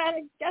trying to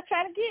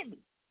get me.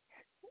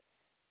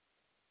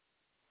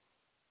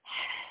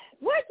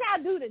 What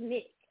y'all do to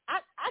Nick?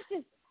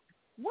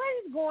 What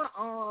is going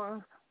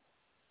on?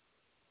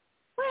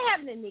 What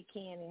happened to Nick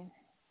Cannon?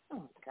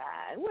 Oh,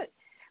 God.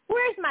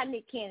 Where's my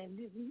Nick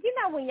Cannon?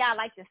 When y'all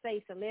like to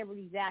say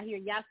celebrities out here,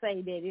 y'all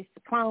say that it's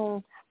the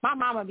clone. My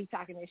mama be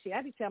talking that shit.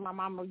 I be telling my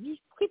mama, you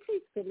quit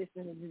listening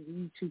to these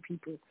YouTube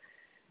people.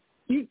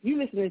 You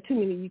listen to too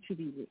many YouTube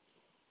people.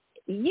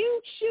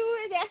 You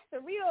sure that's the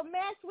real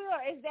Maxwell,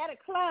 or is that a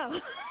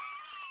clone?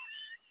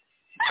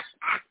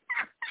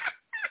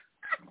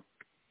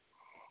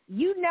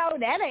 you know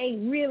that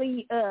ain't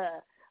really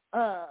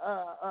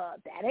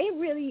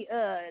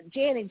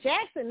Janet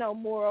Jackson no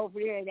more over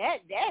there.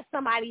 That's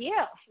somebody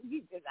else.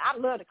 I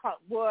love to call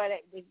boy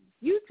that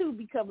YouTube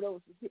become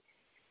those.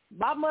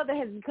 My mother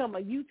has become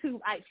a YouTube.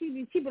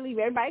 She believes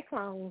everybody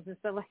clones and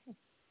stuff like that.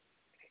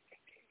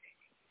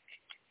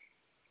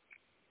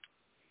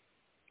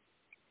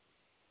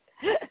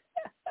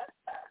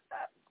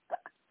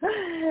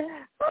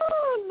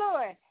 Oh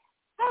Lord.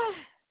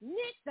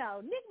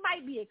 Nick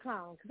might be a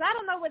clone because I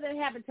don't know what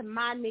happened to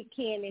my Nick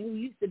Cannon, who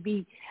used to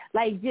be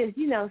like just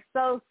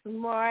so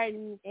smart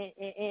and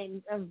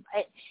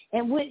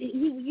what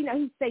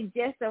he say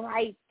just the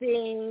right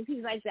things.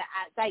 He's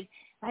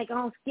like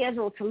on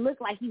schedule to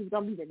look like he was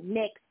gonna be the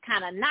next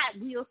kind of not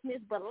Will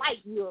Smith but like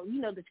Will,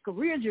 the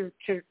career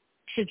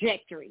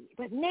trajectory.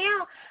 But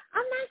now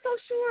I'm not so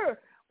sure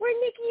where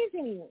Nick is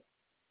anymore.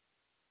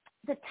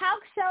 The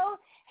talk show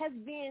has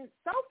been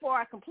so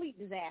far a complete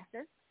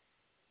disaster.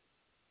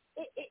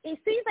 It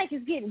seems like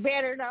it's getting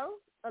better, though,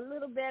 a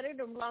little better.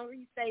 The longer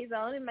he stays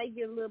on, it may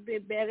get a little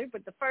bit better.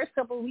 But the first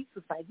couple of weeks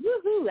was like,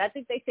 woohoo. I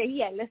think they said he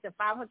had less than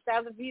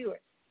 500,000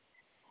 viewers.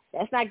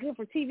 That's not good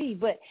for TV.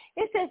 But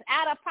it says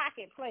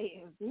out-of-pocket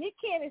players. Nick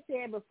Cannon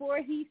said before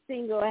he's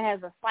single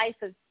has a slice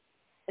of,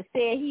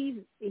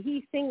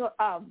 he's single.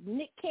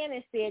 Nick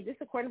Cannon said, this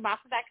according to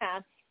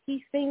Boxer.com,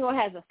 he's single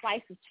has a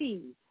slice of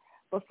cheese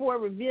before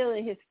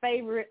revealing his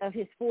favorite of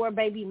his 4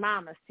 baby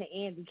mamas to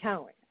Andy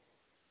Cohen.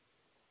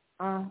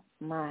 Oh,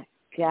 my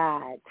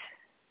God.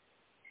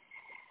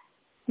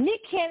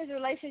 Nick Cannon's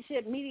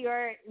relationship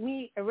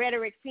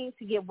rhetoric seems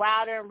to get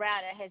wilder and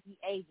wilder as he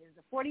ages.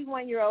 The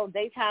 41-year-old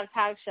daytime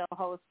talk show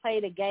host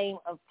played a game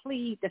of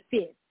Plead the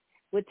Fifth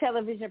with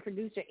television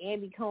producer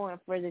Andy Cohen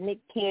for the Nick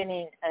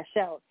Cannon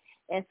show,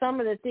 and some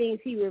of the things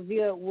he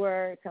revealed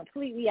were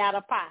completely out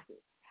of pocket.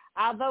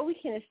 Although we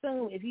can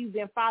assume if you've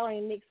been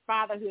following Nick's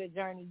fatherhood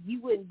journey, you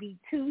wouldn't be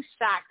too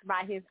shocked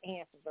by his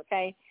answers,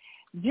 okay?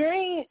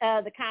 During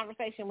the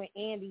conversation with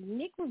Andy,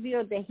 Nick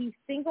revealed that he's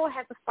single,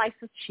 has a slice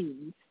of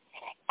cheese.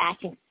 I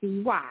can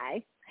see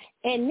why.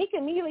 And Nick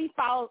immediately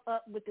followed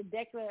up with the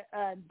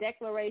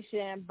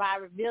declaration by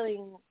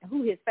revealing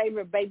who his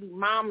favorite baby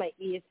mama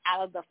is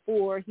out of the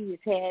 4 he has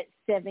had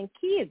 7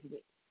 kids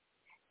with.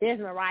 There's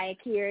Mariah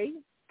Carey.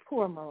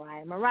 Poor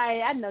Mariah.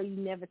 Mariah, I know you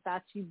never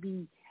thought you'd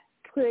be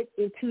put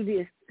into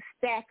this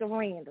stack of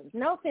randoms.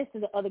 No offense to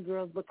the other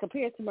girls, but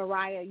compared to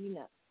Mariah,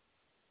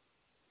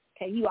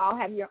 Okay, you all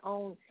have your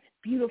own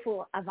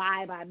beautiful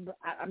vibe,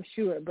 I'm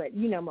sure, but,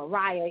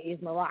 Mariah is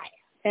Mariah.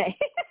 Okay?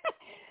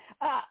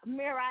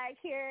 Mariah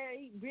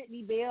Carey,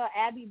 Brittany Bell,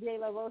 Abby De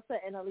La Rosa,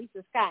 and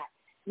Alicia Scott.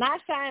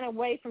 Not shying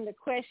away from the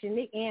question,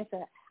 Nick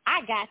answered,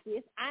 I got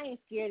this. I ain't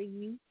scared of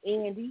you,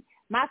 Andy.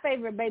 My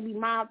favorite baby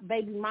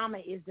mama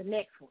is the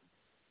next one.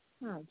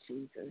 Oh,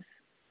 Jesus.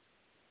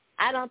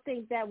 I don't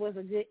think that was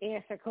a good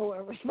answer,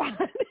 Cohen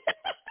responded.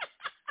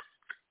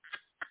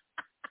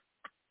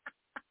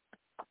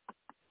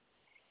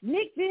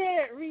 Nick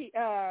did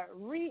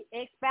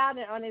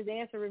re-expounded on his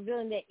answer,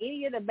 revealing that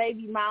any of the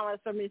baby mamas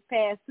from his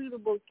past is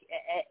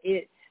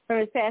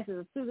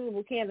a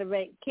suitable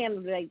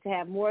candidate to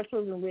have more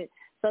children with.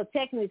 So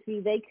technically,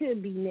 they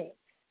could be next.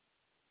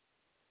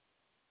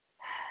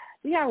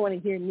 Y'all want to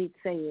hear Nick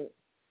say it?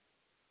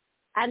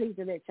 I need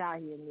to let y'all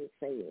hear Nick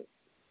say it.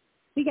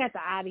 We got the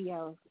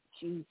audio.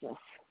 Jesus,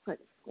 what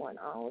is going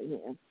on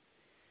with him?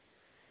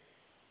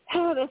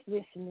 Oh, let's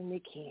listen to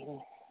Nick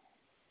Cannon.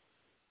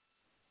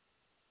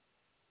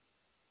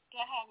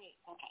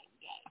 Okay,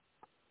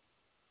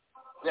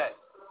 yes.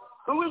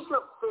 Who is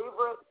your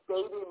favorite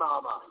baby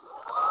mama?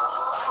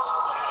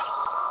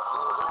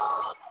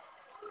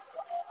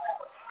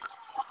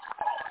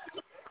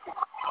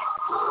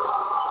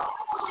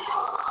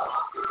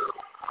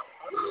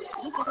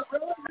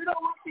 You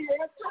don't want the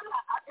answer?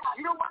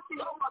 You don't want the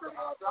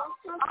answer?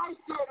 I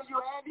said to you,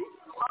 Andy,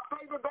 my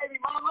favorite baby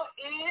mama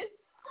is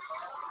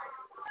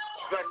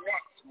the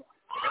next one.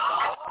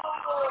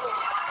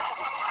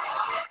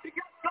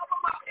 Because some of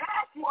my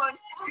past ones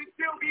can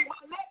still be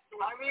my next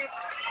one. I mean,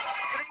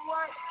 you know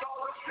what? So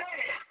I'm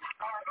saying.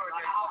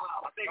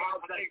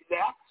 I'll take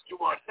that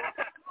one.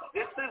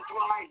 This is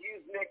why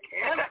he's Nick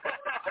Cannon.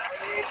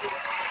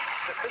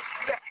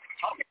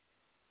 Okay.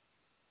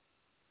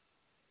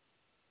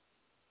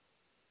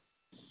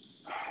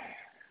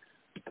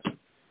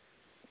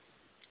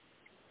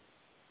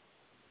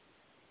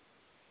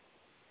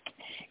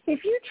 If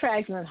you're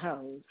trifling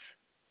hoes,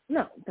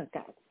 no, God,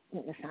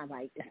 that's not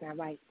right. That's not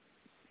right.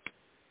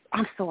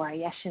 I'm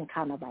sorry. I shouldn't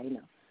call nobody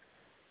no.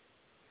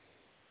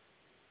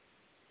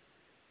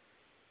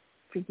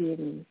 Forgive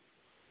me.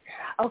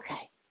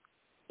 Okay.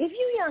 If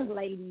you young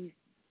ladies,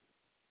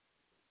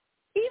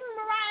 even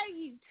Mariah,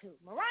 you too.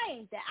 Mariah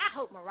ain't that. I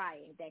hope Mariah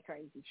ain't that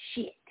crazy.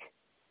 Shit.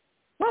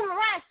 Well,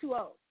 Mariah's too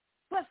old.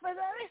 But for the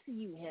rest of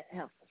you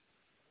helpers,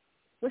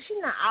 well,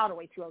 she's not all the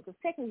way too old because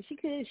technically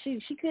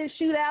she could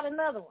shoot out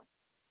another one.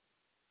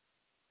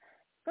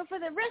 But for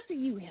the rest of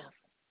you helpers,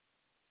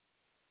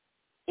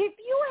 if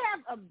you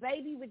have a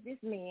baby with this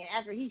man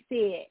after he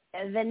said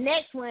the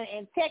next one,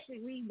 and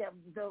technically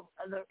the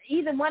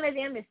either one of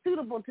them is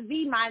suitable to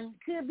be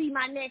could be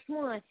my next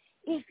one.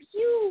 If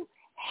you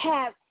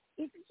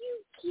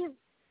give.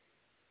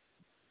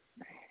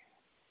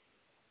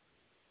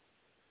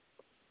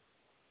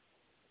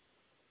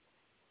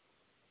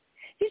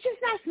 It's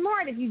just not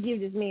smart if you give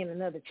this man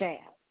another child.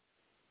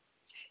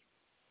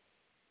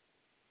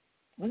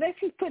 Unless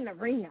he's putting a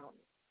ring on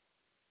it.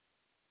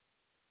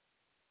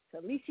 So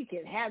at least he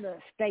can have the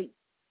estate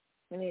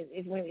when his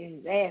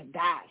ass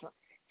dies.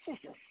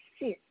 It's just a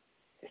shit.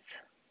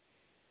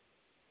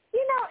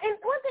 You know, and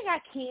one thing I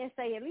can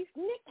say, at least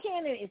Nick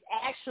Cannon is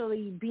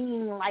actually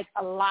being like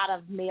a lot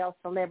of male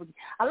celebrities.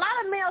 A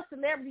lot of male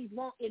celebrities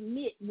won't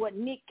admit what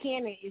Nick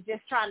Cannon is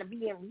just trying to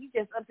be, and he's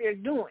just up there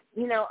doing.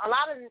 You know, a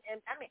lot of them,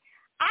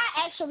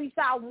 I actually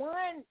saw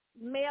one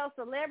male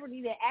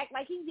celebrity that act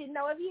like he didn't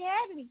know if he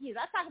had any kids.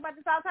 I talk about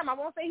this all the time. I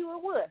won't say who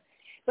it was.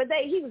 But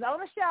he was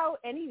on a show,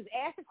 and he was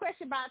asked a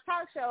question by a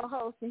talk show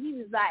host, and he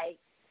was like,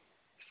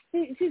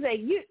 she's like,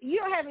 you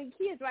don't have any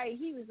kids, right?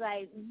 He was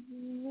like,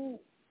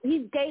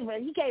 he gave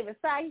a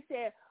sigh. He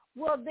said,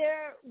 well,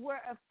 there were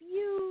a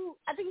few,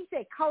 I think he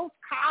said close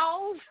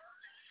calls.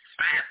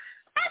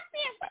 I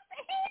said, what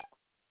the hell?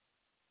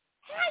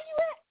 How you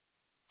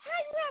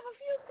have a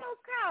few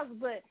close calls?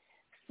 But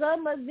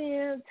some of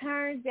them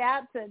turned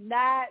out to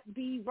not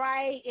be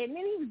right. And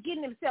then he was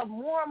getting himself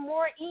more and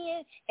more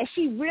in, and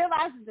she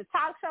realizes the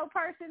talk show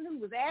person who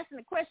was asking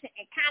the question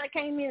and kind of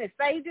came in and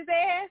saved his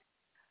ass.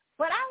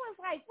 But I was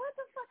like, what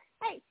the fuck?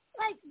 Hey,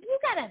 like, you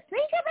got to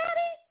think about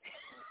it?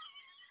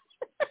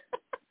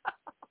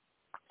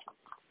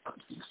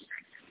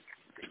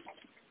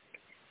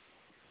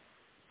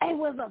 It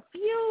was a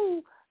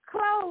few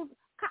close.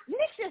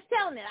 Nick's just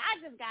telling it. I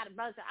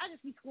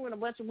just be screwing a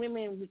bunch of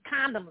women with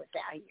condoms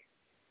out here.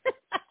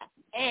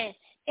 And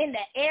in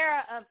the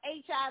era of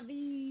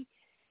HIV,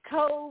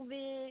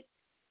 COVID,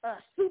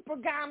 super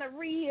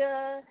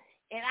gonorrhea,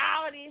 and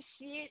all this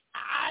shit,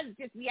 I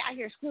just be out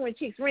here screwing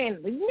chicks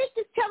randomly. Nick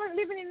is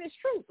living in this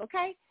truth,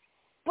 okay?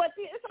 But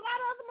there's a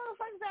lot of other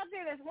motherfuckers out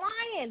there that's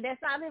lying,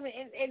 that's not living,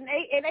 and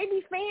they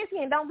be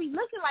fancy and don't be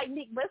looking like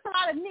Nick. But it's a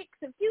lot of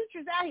Nicks and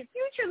Futures out here.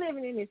 Future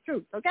living in this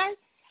truth, okay?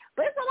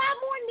 But it's a lot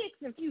more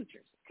Nicks and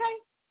Futures, okay?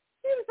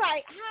 He was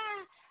like,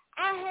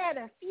 I had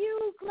a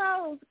few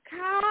close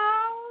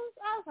calls.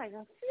 I was like,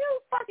 a few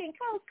fucking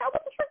close calls?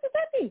 What the fuck does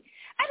that mean?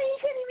 I mean,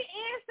 he couldn't even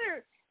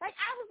answer. Like,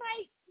 I was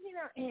like, you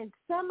know, and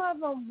some of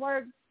them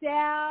worked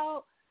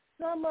out.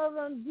 Some of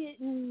them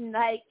didn't.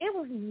 Like, it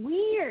was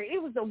weird. It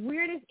was the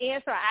weirdest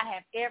answer I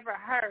have ever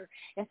heard.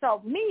 And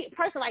so me, a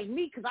person like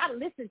me, because I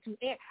listened to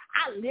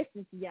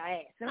your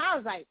ass. And I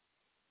was like,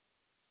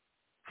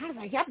 I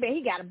bet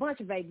he got a bunch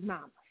of baby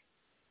mamas.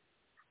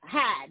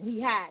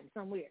 He hiding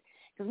somewhere.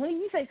 Because when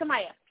you say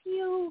somebody a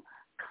few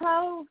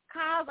close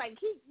calls, like,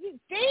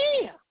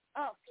 damn,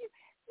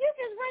 you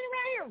just running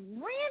around here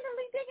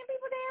randomly taking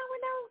people down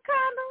with those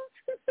condoms.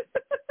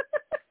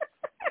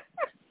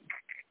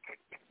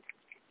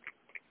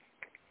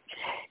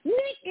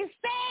 Nick is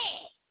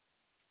sad.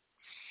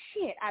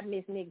 Shit, I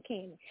miss Nick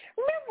Cannon.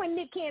 Remember when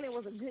Nick Cannon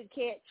was a good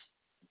catch?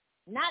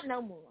 Not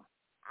no more.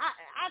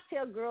 I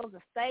tell girls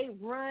to stay,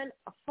 run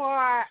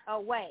far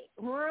away.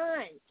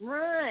 Run,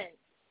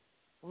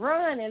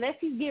 unless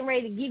he's getting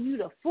ready to give you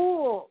the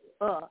full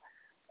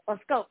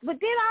scope. But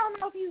then I don't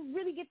know if you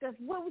really get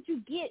what would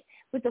you get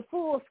with the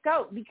full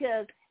scope,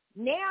 because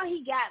now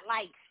he got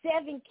like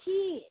 7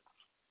 kids.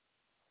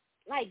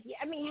 Like,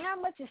 I mean, how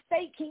much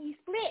estate can you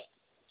split?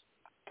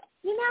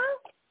 You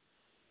know?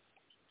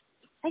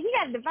 Like, you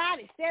got to divide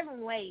it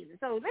 7 ways.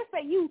 So let's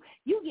say you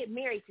get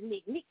married to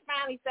Nick. Nick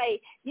finally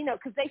say, you know,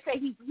 because they say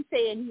he's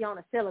saying he's on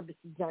a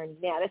celibacy journey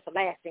now. That's the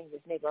last thing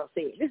this Negro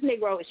said. This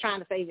Negro is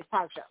trying to save his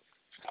talk show.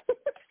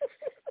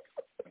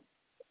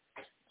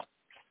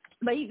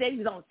 But he said he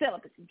was on a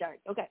celibacy journey.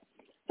 Okay.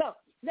 So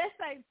let's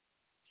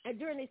say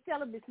during this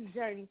celibacy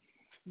journey,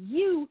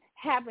 you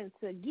happen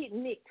to get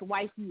Nick to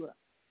wife you up.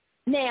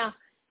 Now,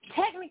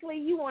 technically,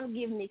 you want to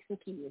give Nick some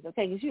kids,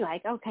 okay? Because you're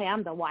like, okay,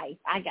 I'm the wife.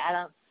 I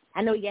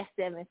know he got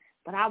 7,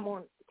 but I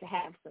want to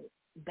have some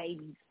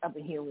babies up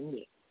in here with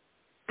Nick.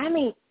 I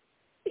mean,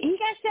 he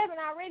got 7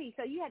 already,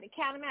 so you had to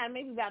count them out,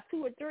 maybe about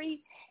 2 or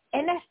 3,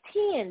 and that's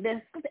 10.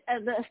 The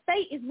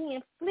estate is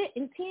being split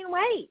in 10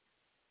 ways.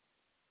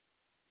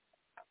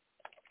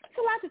 It's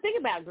a lot to think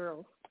about,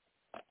 girls.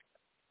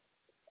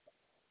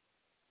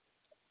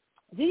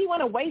 Do you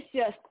want to waste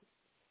just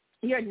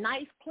your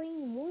nice,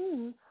 clean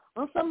womb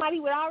on somebody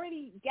who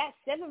already got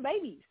 7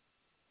 babies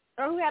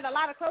or who had a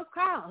lot of close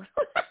calls?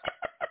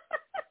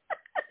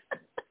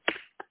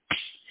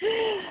 A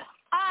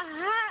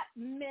hot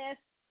mess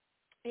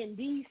in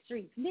these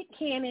streets. Nick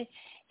Cannon,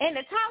 and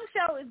the talk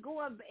show is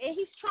going, and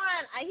he's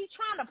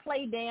trying to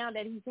play down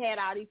that he's had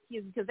all these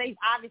kids, because they've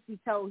obviously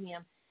told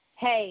him,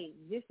 hey,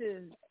 this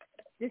is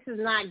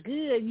not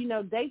good. You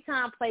know,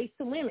 daytime plays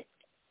to women.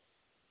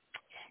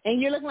 And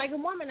you're looking like a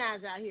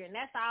womanizer out here, and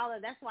that's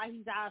why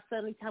he's all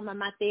suddenly talking about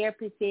my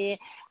therapist said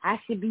I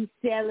should be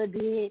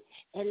celibate,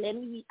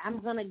 and I'm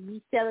gonna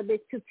be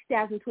celibate till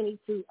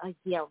 2022.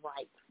 Yeah,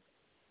 right.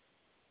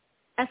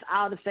 That's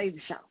all to save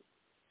the show.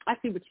 I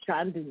see what you're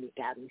trying to do, Nick,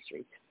 out in the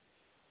streets.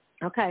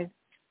 Okay.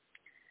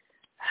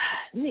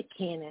 Nick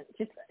Cannon,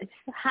 it's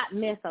a hot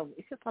mess over.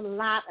 It's just a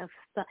lot of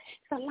stuff.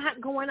 It's a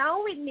lot going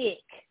on with Nick.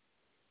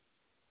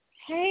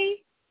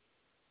 Hey,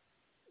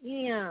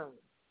 yeah.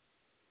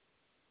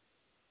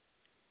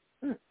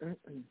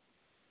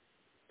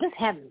 Just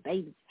having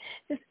babies,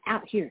 just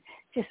out here,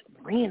 just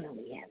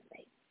randomly having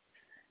babies.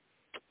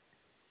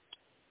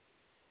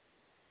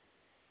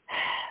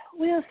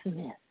 Will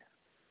Smith.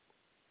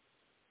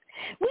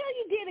 Will,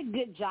 you did a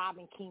good job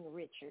in King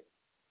Richard.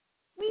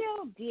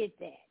 Will did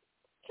that.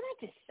 Can I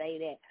just say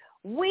that?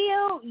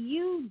 Will,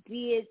 you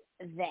did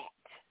that.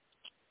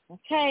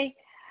 Okay?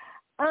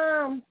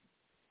 I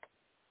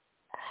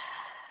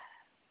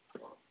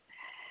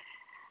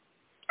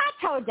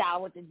told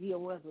y'all what the deal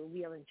was with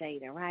Will and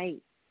Jada,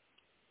 right?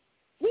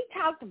 We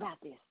talked about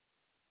this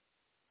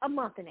a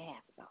month and a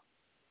half ago.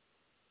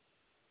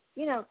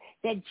 You know,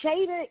 that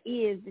Jada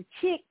is the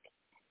chick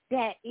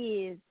that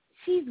is,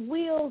 she's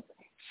Will's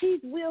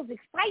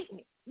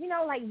excitement. You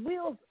know, like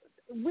Will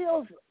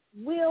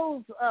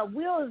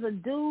is a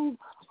dude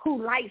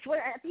who likes,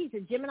 I think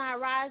he's a Gemini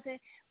rising.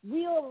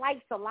 Will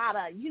likes a lot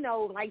of, you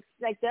know, like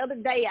the other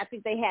day, I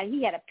think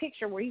he had a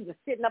picture where he was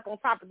sitting up on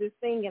top of this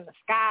thing in the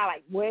sky,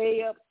 like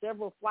way up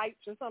several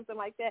flights or something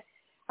like that.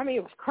 I mean,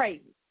 it was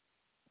crazy.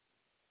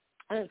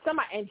 And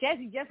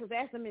Jesse just was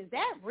asking him, is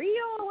that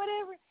real or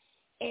whatever?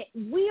 And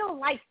Will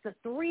likes the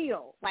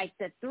thrill, like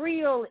the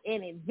thrill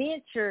and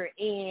adventure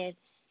and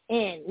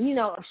you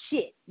know, of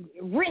shit,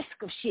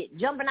 risk of shit,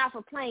 jumping off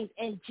of planes.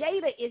 And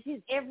Jada is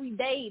his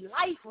everyday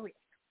life risk,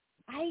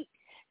 right?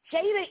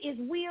 Jada is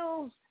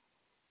Will's,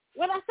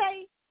 what'd I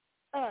say?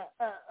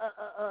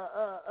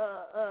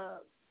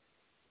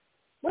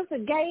 What's the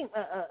game?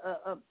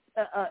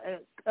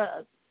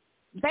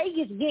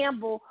 Vegas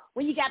gamble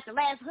when you got the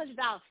last $100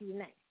 for your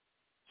name.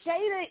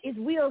 Jada is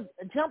Will's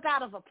jump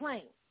out of a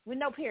plane with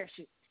no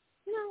parachute.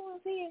 You know what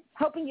I'm saying?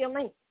 Hoping you'll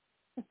land.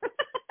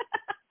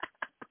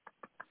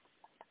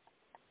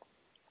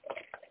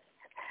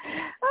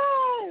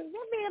 Oh,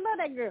 that man love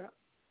that girl.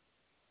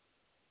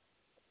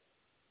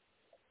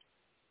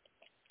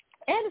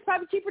 And it's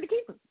probably cheaper to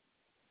keep her.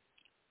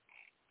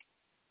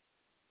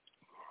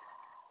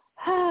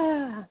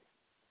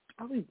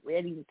 Are we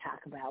ready to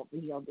talk about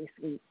Will this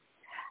week?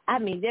 I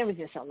mean, there was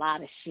just a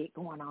lot of shit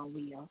going on,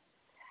 Will.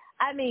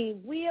 I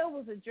mean, Will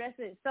was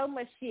addressing so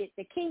much shit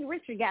that King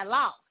Richard got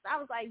lost. I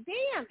was like,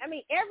 damn. I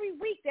mean, every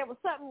week there was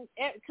something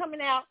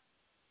coming out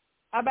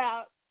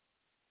about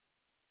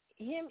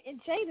him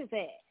and Jada's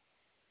ass.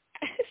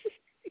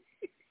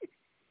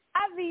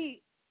 I mean,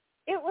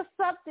 it was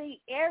something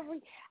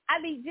I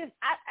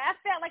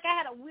felt like I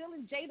had a Will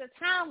and Jada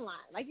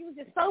timeline. Like, it was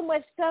just so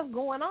much stuff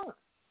going on.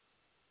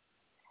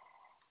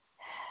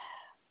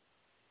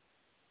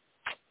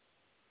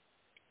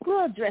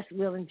 We'll address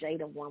Will and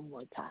Jada one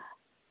more time.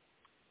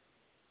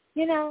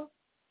 You know,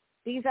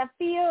 because I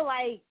feel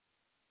like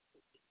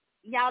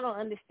y'all don't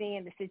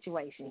understand the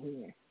situation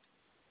here.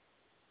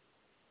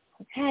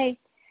 Okay?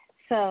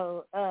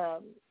 So,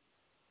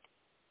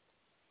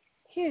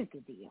 here's the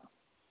deal.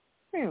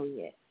 Where are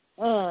we at?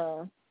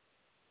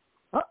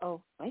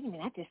 Wait a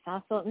minute. I just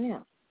saw something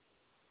else.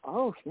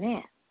 Oh,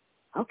 snap.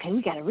 Okay,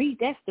 we got to read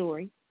that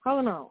story.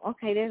 Hold on.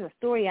 Okay, there's a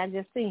story I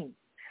just seen.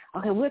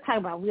 Okay, we'll talk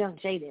about Will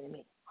and Jada in a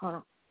minute. Hold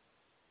on.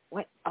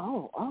 What?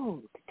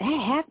 Oh, did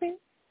that happen?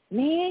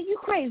 Man, you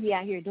crazy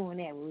out here doing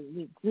that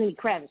with Lenny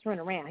Kravitz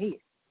running around here.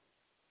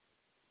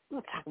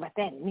 We'll talk about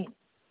that in a minute.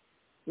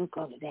 We'll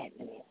go to that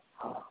in a minute.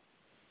 Hold on.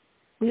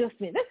 Will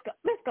Smith.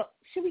 Let's go.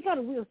 Should we go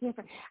to Will Smith?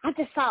 I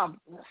just saw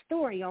a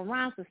story on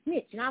Ron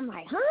Snitch, and I'm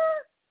like,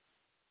 huh?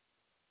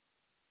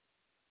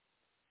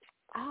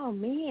 Oh,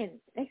 man.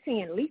 They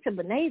saying Lisa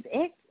Bonet's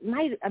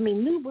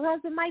new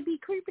husband might be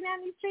creeping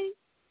down these streets.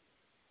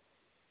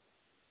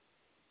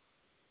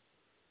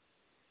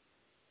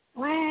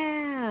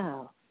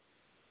 Wow.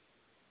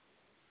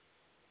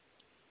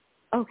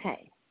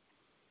 Okay,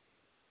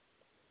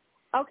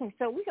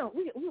 so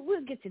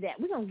we'll get to that.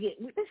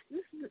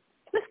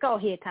 Let's go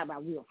ahead and talk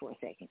about Will for a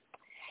second.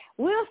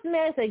 Will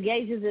Smith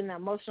engages in an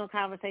emotional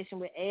conversation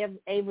with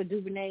Ava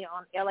DuVernay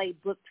on LA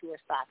book tour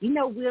stop. You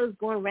know, Will's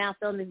going around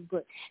selling this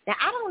book. Now,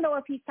 I don't know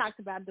if he's talked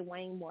about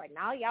Dwayne Martin.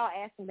 All y'all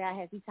asking about,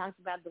 has he talked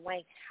about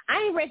Dwayne?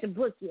 I ain't read the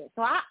book yet,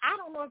 so I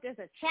don't know if there's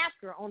a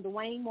chapter on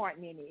Dwayne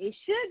Martin in it. It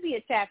should be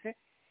a chapter.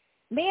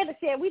 Amanda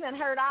said we done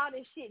heard all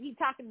this shit he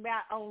talking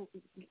about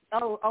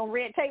on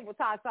Red Table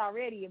Talks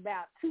already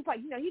about Tupac.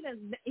 You know,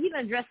 he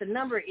done addressed a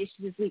number of issues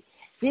this week.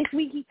 This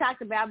week he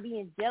talked about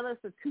being jealous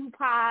of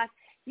Tupac.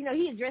 You know,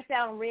 he addressed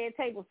that on Red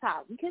Table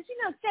Talk because, you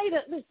know,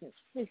 Jada, listen.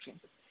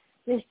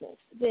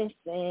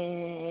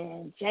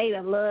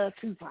 Jada loves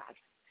Tupac.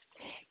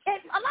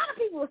 And a lot of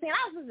people were saying,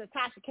 I was listening to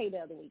Tasha K the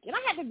other week, and I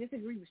had to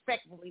disagree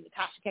respectfully with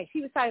Tasha K.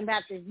 She was talking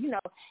about this, you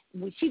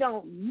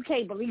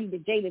can't believe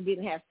that Jada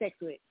didn't have sex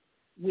with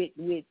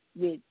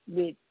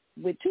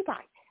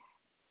Tupac.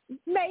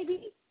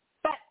 Maybe,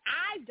 but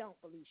I don't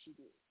believe she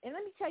did. And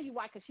let me tell you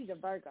why, because she's a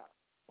Virgo.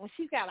 Well,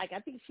 she's got I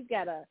think she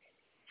got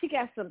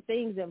some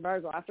things in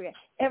Virgo. I forget.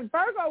 And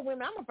Virgo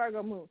women, I'm a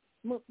Virgo moon.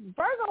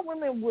 Virgo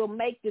women will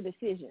make the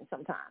decision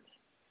sometimes,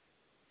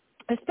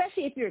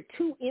 especially if you're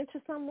too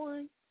into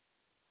someone.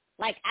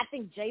 Like I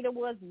think Jada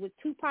was with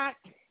Tupac.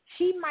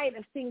 She might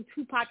have seen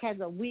Tupac as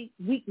a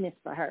weakness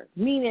for her,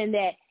 meaning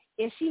that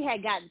if she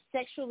had gotten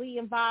sexually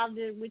involved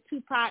with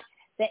Tupac,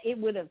 that it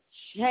would have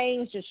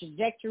changed the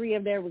trajectory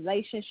of their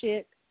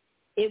relationship.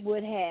 It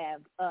would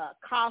have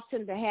caused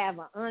him to have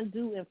an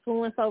undue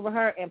influence over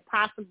her and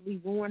possibly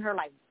ruin her.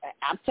 Like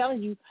I'm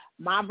telling you,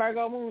 my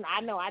Virgo moon,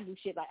 I know I do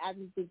shit like I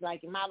do things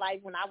like in my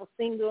life when I was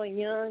single and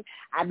young,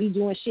 I be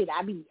doing shit.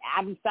 I be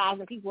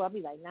sizing people. I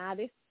be like, nah,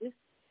 this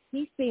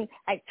he seems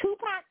like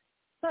Tupac.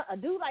 A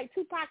dude like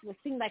Tupac would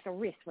seem like a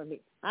risk for me.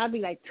 I'd be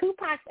like,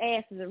 Tupac's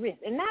ass is a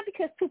risk, and not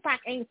because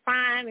Tupac ain't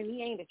fine and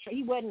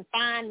he wasn't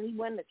fine and he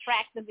wasn't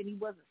attractive and he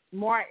wasn't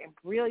smart and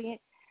brilliant,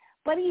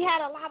 but he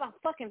had a lot of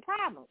fucking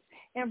problems.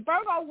 And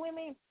Virgo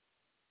women,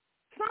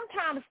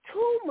 sometimes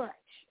too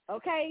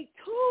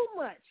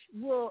much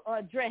will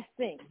address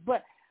things.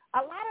 But a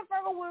lot of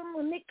Virgo women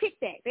will nitpick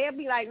that. They'll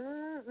be like,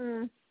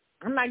 I'm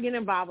not getting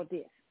involved with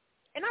this.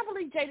 And I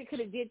believe Jada could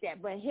have did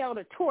that, but held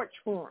a torch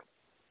for him.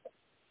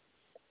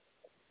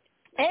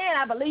 And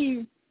I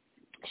believe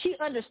she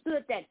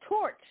understood that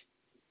torch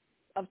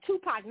of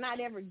Tupac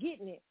not ever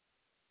getting it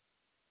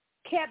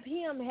kept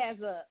him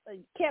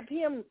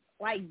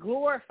like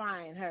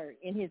glorifying her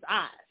in his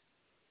eyes.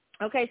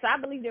 Okay, so I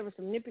believe there was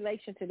some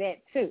manipulation to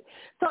that too.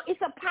 So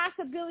it's a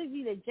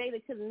possibility that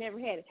Jada could have never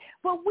had it.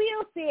 But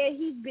Will said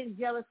he's been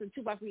jealous of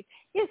Tupac.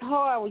 It's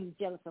hard when you're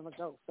jealous of a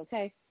ghost,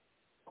 okay?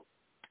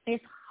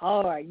 It's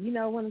hard. You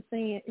know what I'm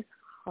saying? It's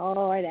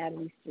hard out in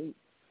these streets.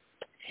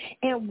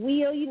 And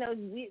Will,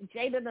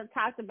 Jada done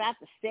talked about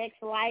the sex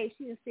life.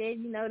 She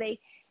said,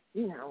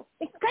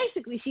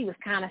 basically she was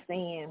kind of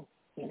saying,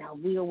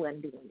 Will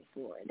wasn't doing it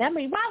for it. I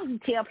mean, why would you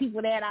tell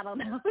people that? I don't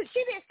know.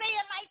 She didn't say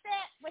it like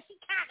that, but she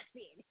kind of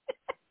said it.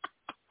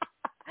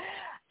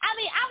 I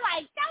mean, I'm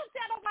like, don't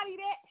tell nobody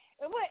that.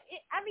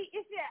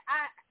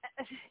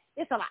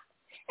 It's a lot.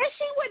 And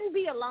she wouldn't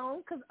be alone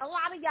because a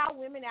lot of y'all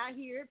women out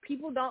here,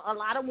 a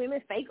lot of women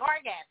fake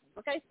orgasms.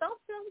 Okay, so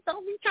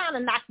don't be trying to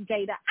knock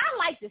Jada. I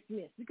like the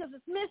Smiths because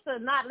the Smiths are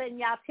not letting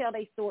y'all tell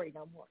their story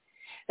no more.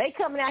 They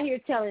coming out here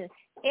telling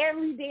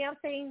every damn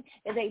thing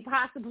that they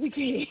possibly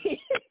can,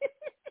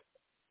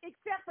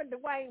 except for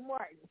Dwayne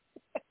Martin.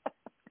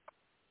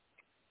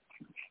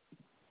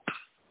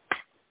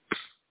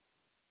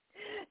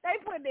 They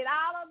putting it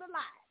all on the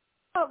line.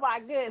 Oh, my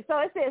goodness. So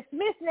it says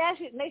Smith's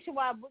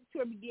nationwide book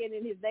tour began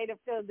in his native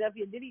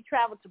Philadelphia. Then he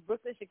traveled to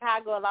Brooklyn,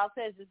 Chicago, and Los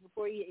Angeles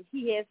before he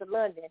heads to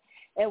London.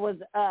 It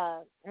was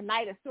a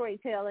night of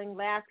storytelling,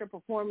 laughter,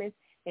 performance,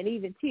 and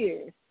even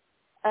tears.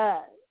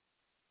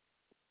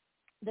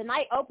 The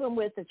night opened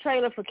with a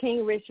trailer for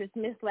King Richard,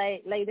 Smith's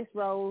latest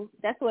role.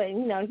 That's what,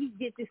 he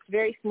did this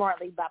very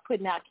smartly by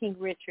putting out King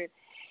Richard.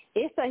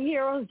 It's a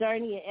hero's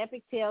journey, an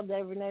epic tale,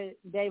 Duvernay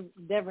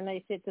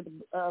said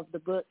of the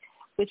book,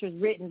 which was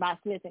written by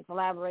Smith in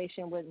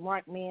collaboration with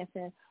Mark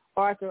Manson,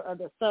 author of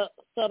The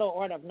Subtle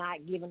Art of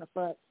Not Giving a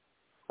Fuck.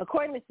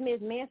 According to Smith,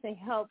 Manson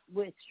helped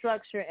with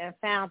structure and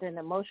found an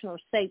emotional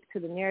shape to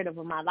the narrative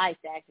of my life,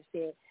 the actor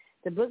said.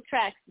 The book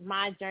tracks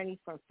my journey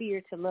from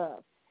fear to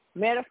love.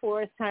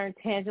 Metaphors turned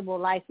tangible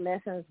life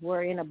lessons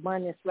were in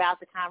abundance throughout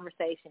the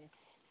conversation.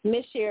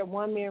 Smith shared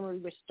one memory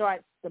which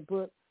starts the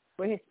book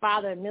where his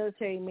father, a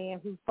military man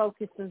who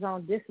focuses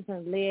on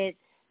discipline, led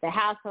the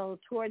household,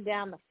 tore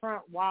down the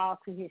front wall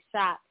to his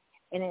shop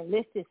and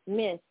enlisted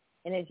Smith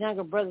and his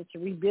younger brother to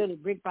rebuild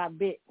it brick by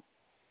brick.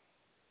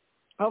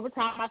 Over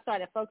time, I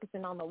started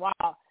focusing on the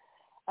wall,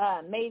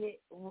 made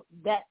it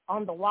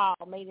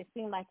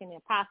seem like an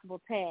impossible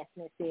task,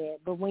 Smith said.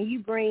 But when you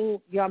bring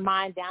your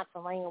mind down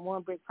to laying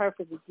one brick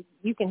perfectly,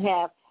 you can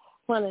have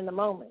fun in the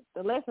moment.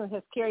 The lesson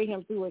has carried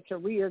him through a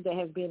career that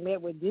has been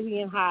met with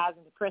dizzying highs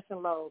and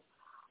depressing lows,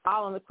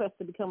 all on the quest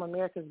to become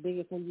America's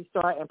biggest movie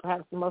star and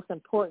perhaps most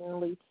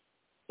importantly,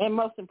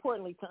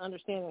 to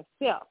understand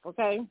himself,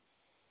 okay?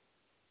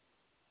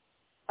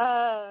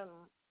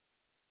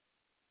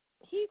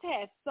 He's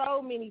had so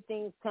many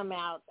things come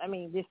out,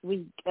 this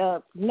week,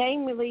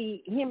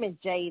 namely him and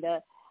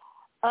Jada,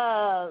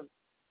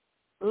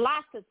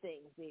 lots of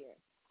things there.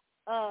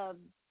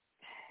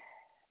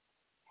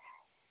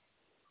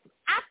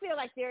 I feel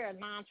like they're a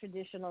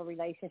non-traditional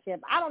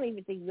relationship. I don't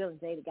even think Will and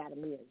Jada got a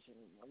marriage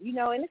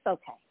anymore, and it's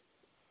okay.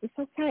 It's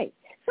okay.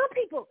 Some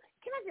people,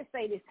 can I just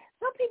say this?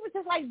 Some people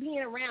just like being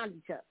around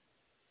each other,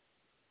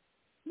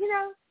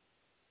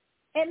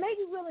 And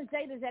maybe Will and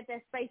Jada's at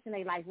that space in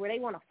their life where they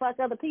want to fuck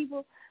other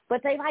people,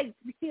 but they like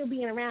still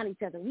being around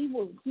each other. We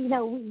will, we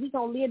going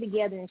to live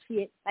together and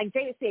shit. Like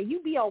Jada said, you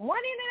be on one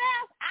end of the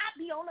house, I'll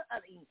be on the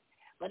other end.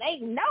 But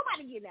ain't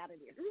nobody getting out of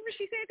this. Remember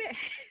she said that?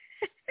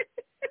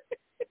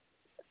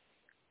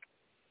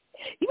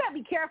 You gotta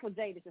be careful,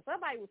 Jada, because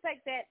somebody will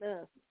take that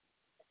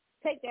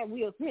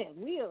Will Smith.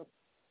 Will,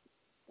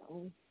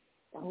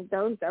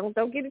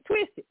 don't get it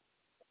twisted.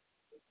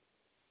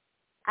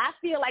 I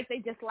feel like they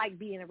just like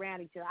being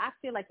around each other. I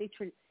feel like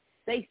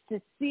they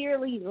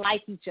sincerely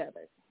like each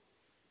other,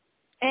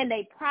 and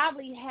they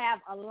probably have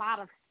a lot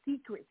of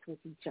secrets with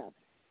each other,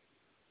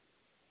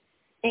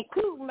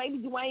 including maybe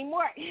Dwayne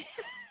Morton.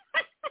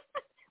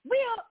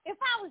 Will, if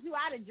I was you,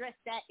 I'd address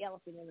that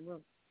elephant in the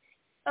room.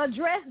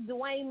 Address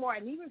Dwayne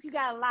Morton, even if you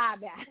got to lie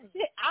about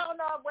it. I don't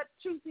know what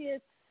the truth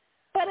is,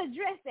 but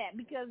address that,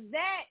 because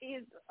that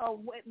is,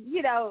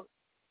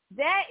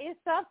 that is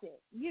something,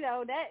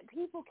 that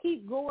people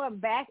keep going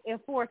back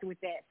and forth with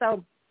that.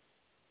 So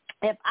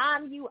if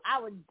I'm you,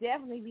 I would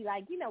definitely be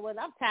like, you know what,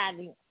 I'm tired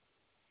of him.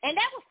 And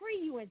that would free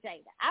you and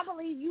Jada. I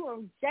believe you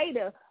and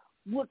Jada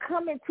would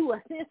come into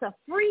a sense of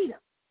freedom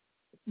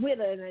with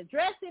an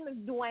addressing of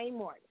Dwayne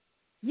Morton.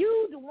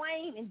 You,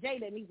 Dwayne, and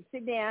Jada need to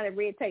sit down at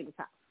Red Table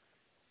Talk.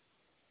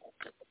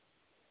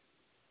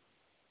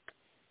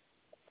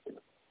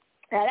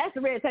 Now, that's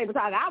the Red Table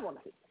Talk I want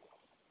to see.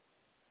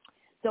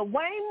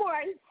 Dwayne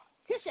Morton,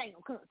 Tish ain't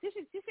going to come. Tish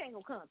ain't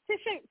going to come.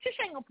 Tish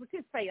ain't going to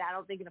participate, I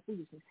don't think, in the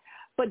foolishness.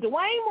 But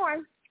Dwayne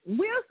Morton,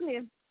 Will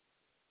Smith,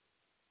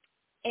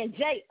 and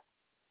Jada.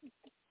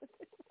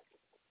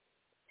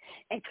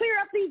 And clear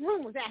up these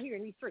rumors out here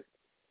in these streets.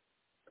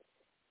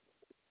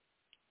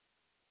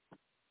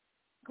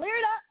 Clear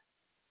it up.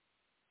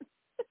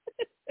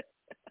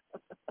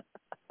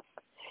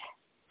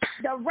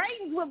 The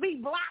ratings will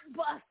be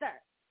blockbuster.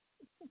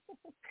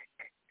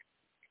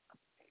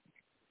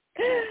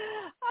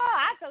 Oh,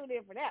 I told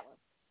in for that one.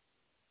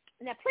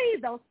 Now,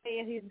 please don't say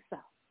it here so.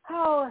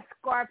 Oh,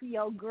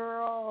 Scorpio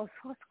girls,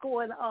 what's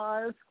going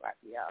on,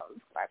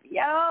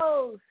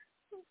 Scorpios?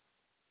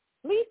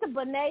 Lisa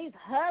Bonet's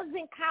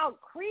husband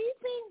caught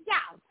creeping.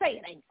 Y'all say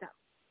it ain't so.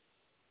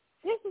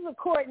 This is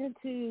according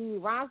to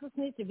Ron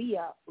Smith to be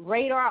a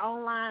Radar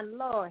Online.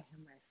 Lord have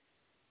mercy.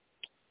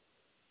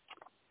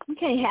 You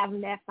can't have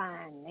them that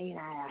fine. They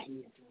not out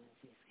here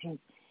doing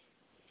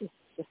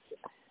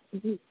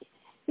this.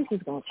 This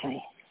is going to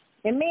change.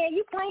 And, man,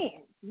 you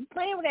playing. You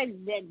playing with that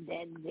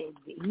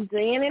he's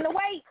laying in the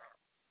weight.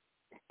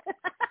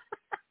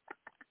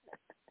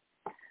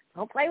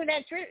 Don't play with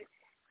that trick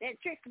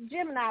from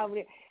Gemini over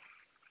there.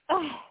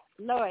 Oh,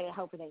 Lord, I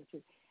hope it ain't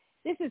true.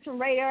 This is from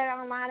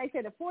Radar Online. They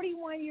said a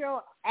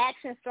 41-year-old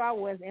action star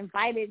was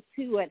invited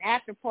to an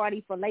after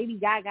party for Lady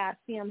Gaga's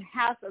film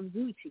House of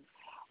Gucci.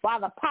 While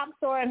the pop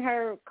star and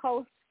her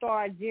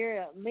co-star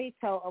Jared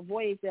Leto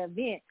avoided the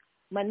event,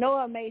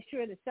 Manoa made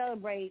sure to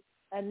celebrate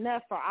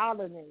enough for all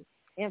of them.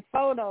 In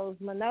photos,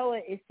 Manoa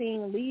is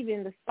seen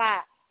leaving the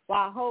spot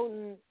while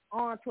holding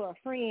on to a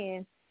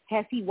friend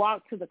as he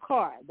walked to the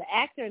car. The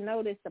actor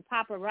noticed the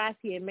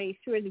paparazzi and made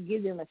sure to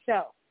give them a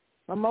show.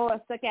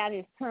 Momoa stuck out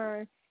his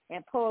tongue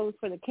and posed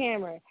for the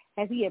camera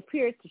as he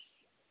appeared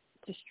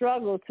to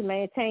struggle to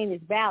maintain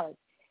his balance.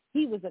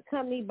 He was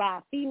accompanied by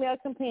a female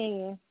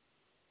companion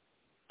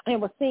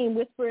and was seen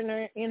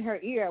whispering in her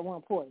ear at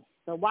one point.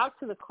 The walk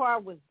to the car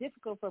was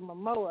difficult for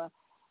Momoa,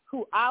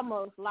 who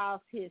almost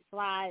lost his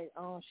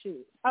slide-on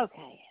shoes.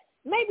 Okay,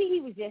 maybe he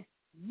was just,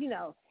 he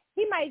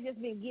might have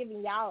just been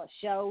giving y'all a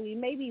show. He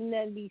maybe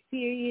nothing be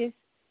serious.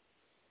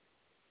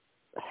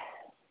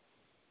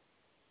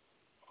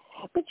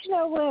 But you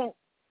know what?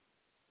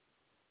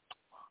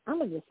 I'm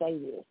going to just say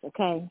this,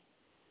 okay?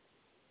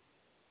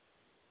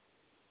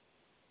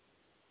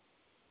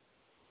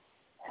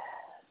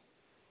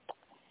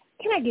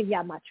 Can I give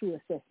y'all my true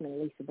assessment of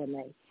Lisa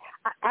Bonet?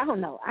 I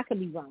don't know. I could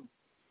be wrong.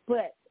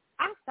 But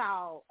I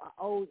saw an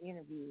old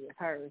interview of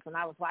hers when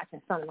I was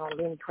watching something on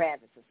Lenny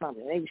Kravitz or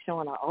something. They were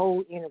showing an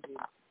old interview.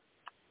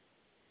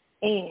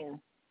 And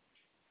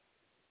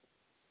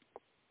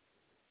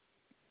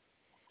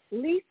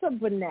Lisa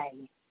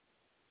Bonet,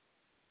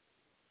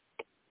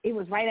 it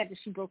was right after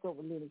she broke up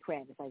with Lenny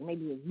Kravitz, like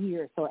maybe a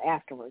year or so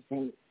afterwards,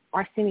 and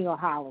Arsenio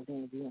Hall was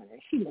interviewing her.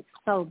 She looked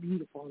so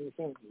beautiful in this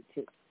interview,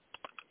 too.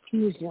 She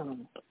was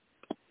young.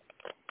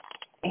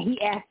 And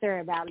he asked her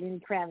about Lenny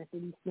Kravitz,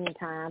 did he spend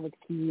time with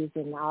kids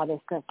and all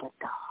that stuff, but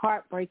the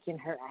heartbreak in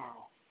her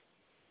eyes.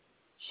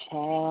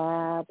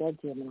 Child,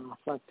 that Gemini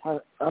fucked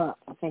her up.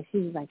 Okay, she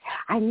was like,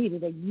 I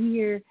needed a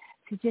year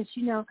to just,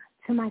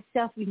 to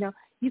myself, you can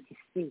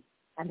see.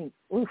 I mean,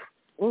 oof.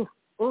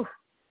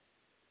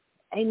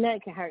 Ain't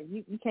nothing can hurt.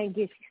 You can't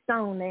get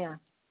stoned now.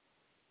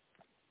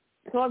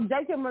 So if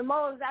Jacob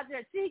Momoa is out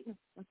there cheating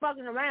and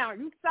fucking around,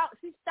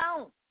 she's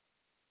stoned.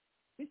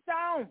 She's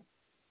stoned.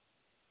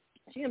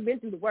 She done been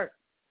through the work.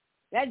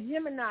 That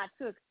Gemini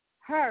took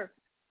her.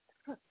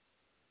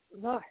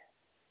 Lord.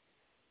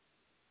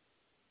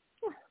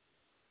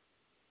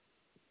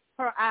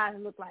 Her eyes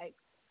looked like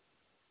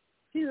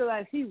she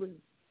was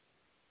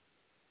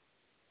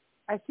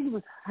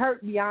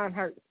hurt beyond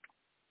hurt.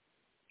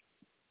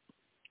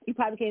 You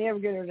probably can't ever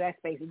get her to that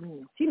space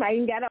again. She might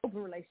even got an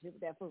open relationship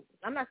with that fool.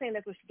 I'm not saying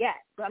that's what she got,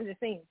 but I'm just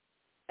saying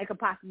it could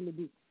possibly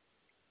be.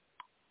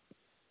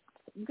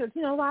 Because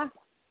you know why?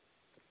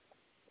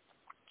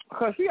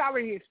 Because she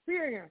already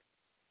experienced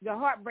the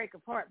heartbreak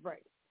of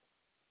heartbreak.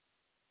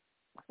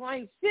 So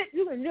ain't shit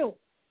you can do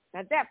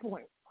at that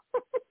point.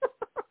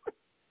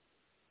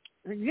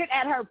 Get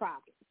at her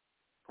problem.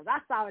 Because I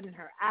saw it in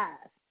her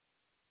eyes.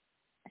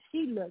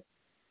 She looked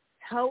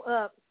toe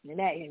up and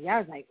that. And I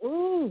was like,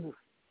 ooh.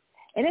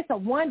 And it's a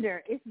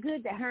wonder. It's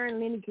good that her and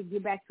Lenny could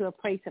get back to a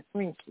place of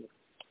friendship.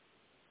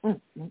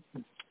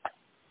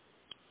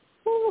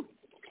 Ooh.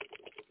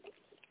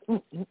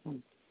 And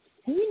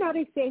you know,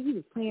 they said he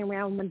was playing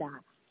around with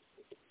Madonna.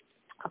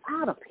 Of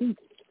all the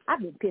people, I've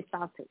been pissed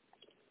off too.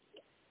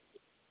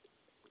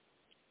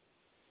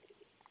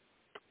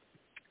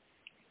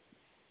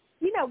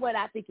 You know what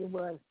I think it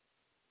was?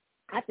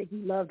 I think he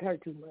loved her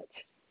too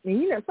much.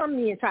 And you know, some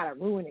men try to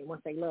ruin it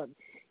once they love you.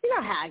 You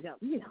know how I go.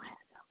 You know how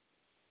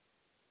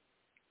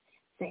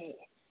I go.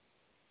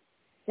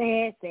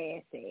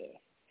 Sad.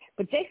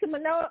 But Jason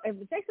Momoa, if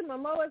Jason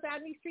Momoa is out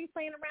in these streets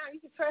playing around, you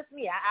can trust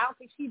me. I don't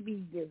think she'd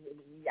be good.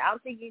 I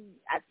don't think she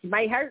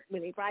might hurt,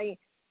 but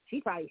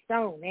she's probably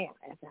stoned now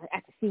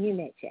after seeing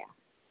that child.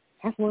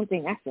 That's one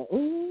thing I said,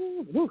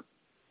 ooh.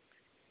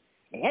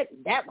 And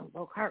that one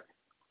broke her.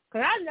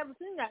 Because I've never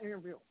seen that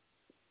interview.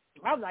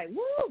 I was like,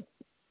 woo.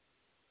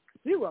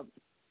 She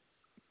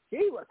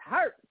was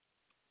hurt.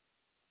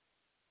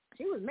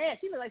 She was mad.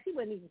 She was like, she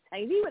wouldn't even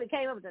say. If he would have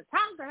came up to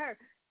talk to her,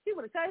 she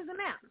would have cussed him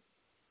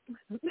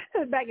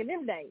out. Back in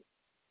them days.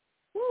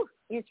 Woo,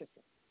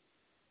 interesting.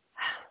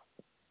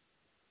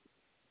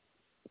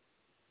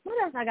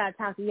 What else I got to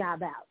talk to y'all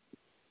about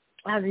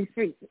on these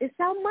streets? It's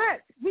so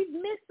much. We've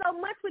missed so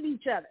much with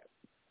each other.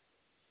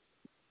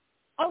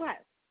 Okay.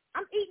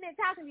 I'm eating and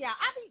talking to y'all.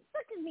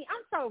 Look at me.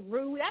 I'm so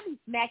rude. I be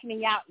smacking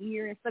in y'all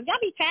ear and stuff. Y'all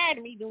be tired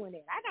of me doing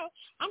that. I know.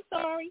 I'm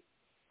sorry.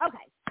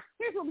 Okay.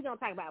 Here's what we're going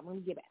to talk about when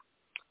we get back.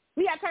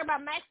 We got to talk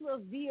about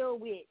Maxwell's deal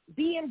with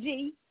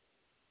BMG.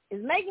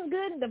 Is Megan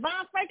Good and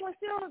Devon Franklin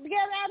still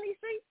together out in these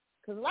streets?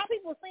 Because a lot of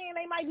people are saying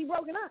they might be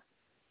broken up.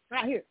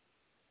 Right here.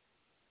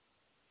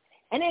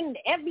 And then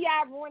the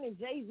FBI warning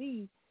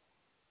Jay-Z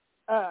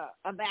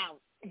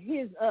about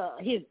his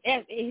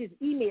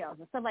emails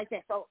and stuff like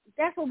that. So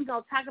that's what we're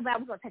going to talk about.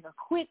 We're going to take a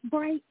quick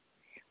break.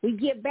 We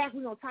get back,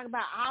 we're going to talk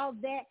about all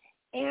that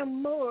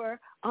and more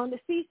on the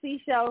CC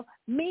Show.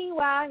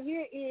 Meanwhile,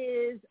 here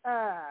is,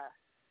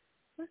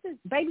 what's this?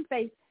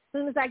 Babyface. As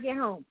soon as I get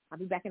home. I'll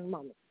be back in a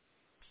moment.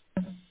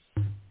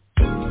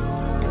 Hey,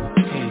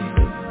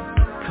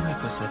 come here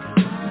for a second.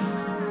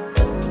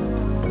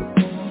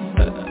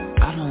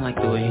 I don't like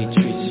the way he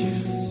treats you.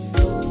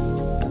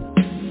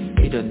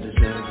 He doesn't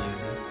deserve you.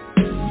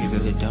 You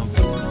really don't.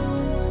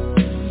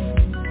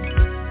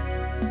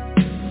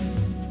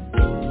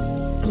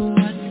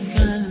 What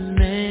kind of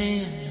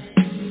man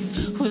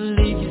will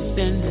leave you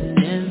standing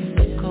in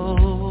the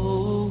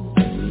cold?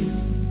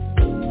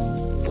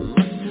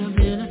 Must have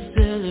been a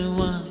silly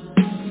one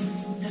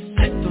that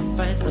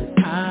sacrificed a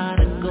pot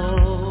of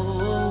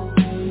gold.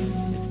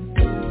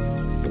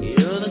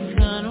 You're the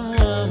kind of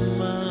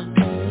woman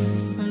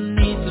who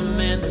needs a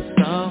man to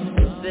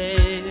soften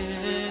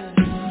there.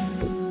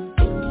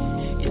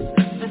 It's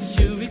not that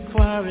you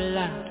require a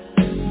lot,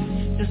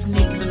 just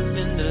need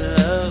something to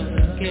love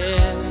and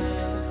care.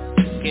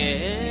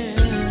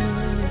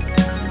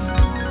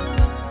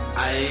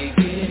 I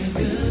give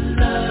you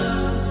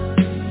love,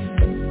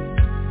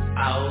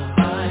 I'll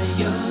buy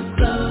your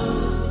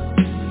clothes,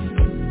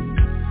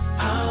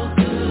 I'll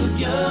cook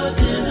your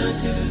dinner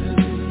too,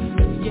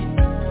 yeah.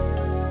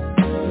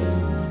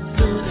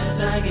 Soon as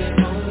I get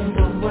home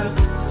from work,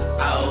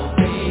 I'll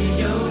pay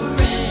your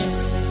rent,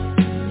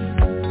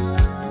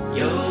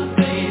 your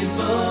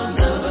faithful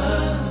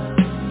lover,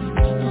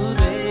 oh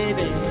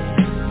baby.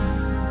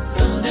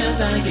 Soon as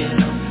I get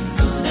home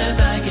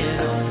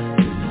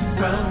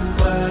from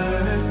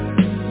work,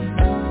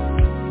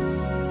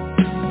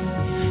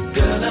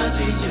 girl, I'll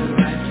treat you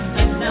right,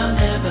 and I'll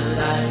never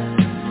lie.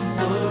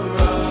 For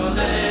all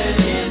that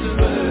it's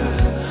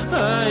worth, I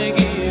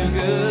give you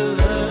good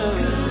love,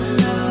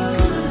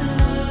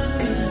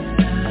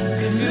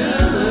 good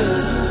love.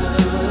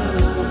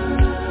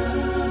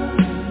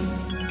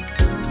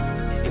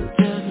 It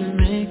doesn't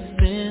make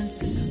sense,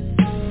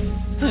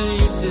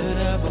 you should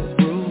have a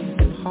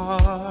broken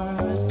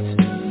heart.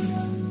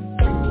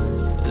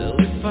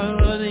 If I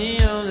were the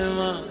only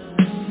one,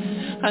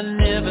 I'd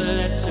never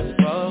let you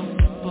fall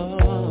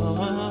apart.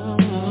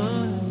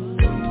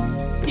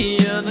 You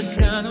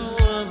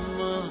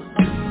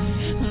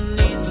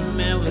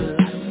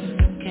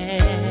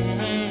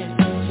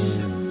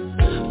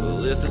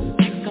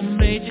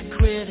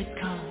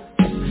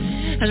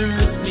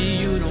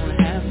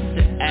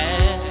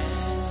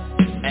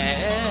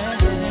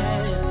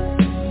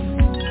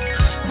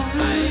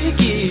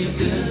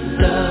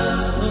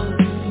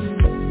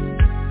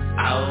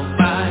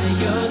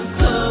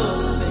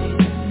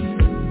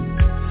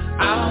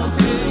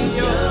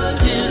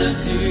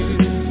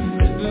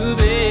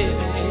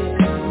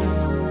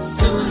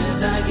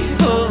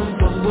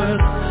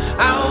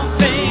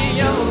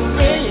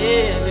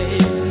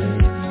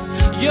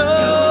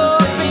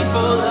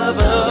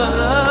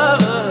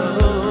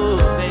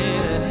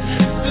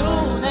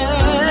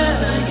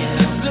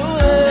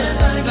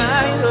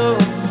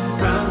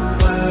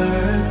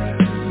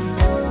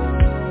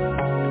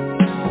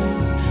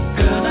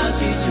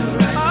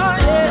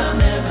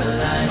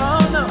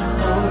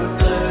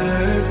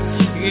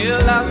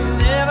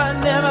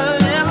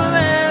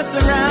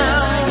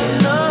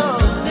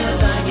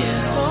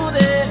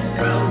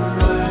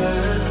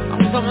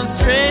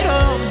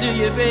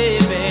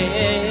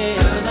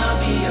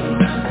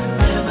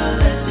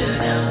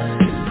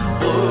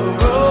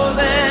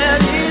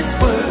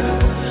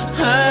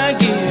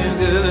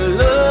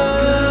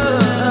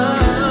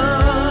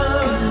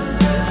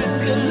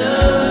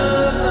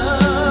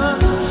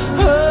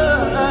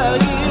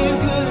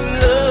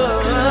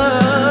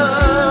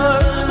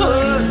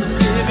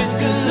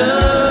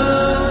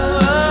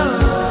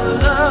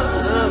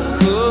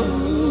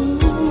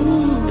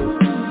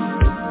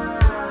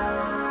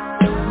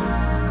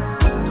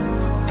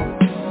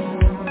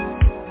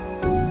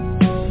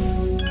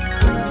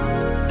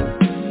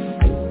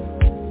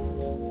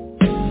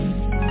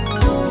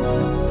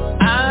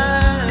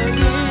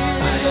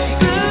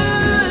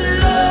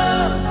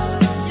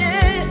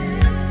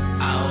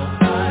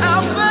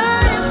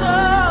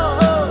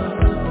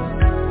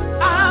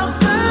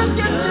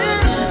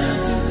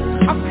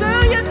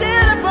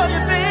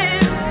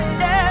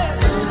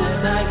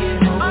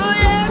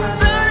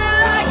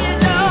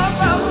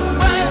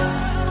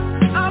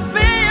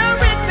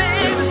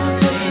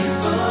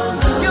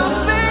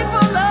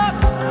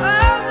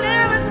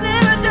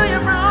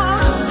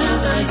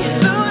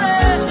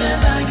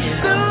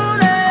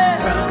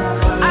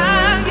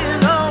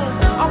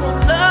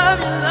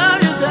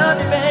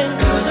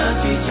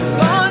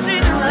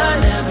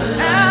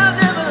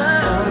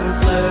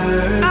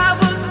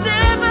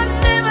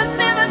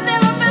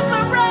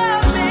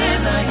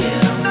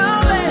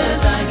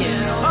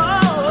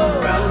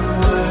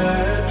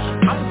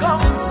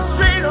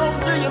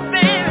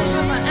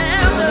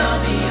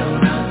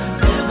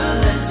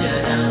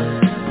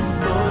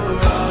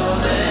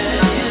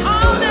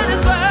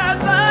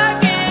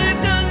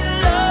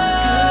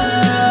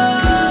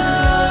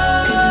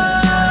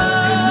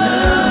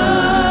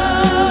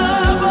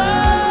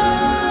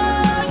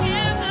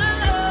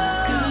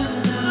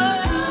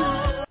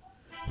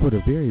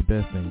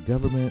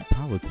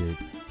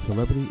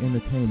celebrity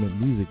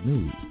entertainment music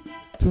news,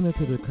 tune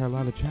into the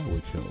Carlotta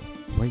Chadwick Show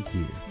right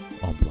here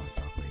on Blog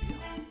Talk Radio.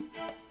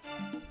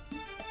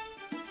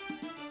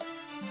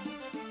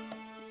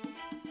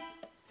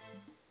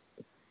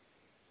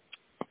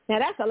 Now,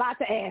 that's a lot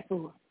to ask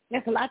for.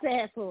 That's a lot to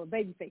ask for.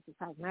 Babyface is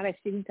talking. Now that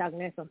shit he talking,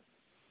 that's something.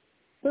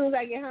 As soon as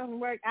I get home from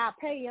work, I'll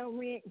pay your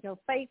rent, your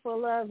faithful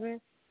lover.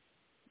 As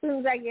soon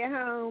as I get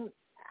home,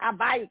 I'll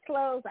buy you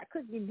clothes, I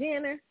cook you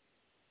dinner,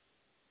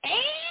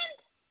 and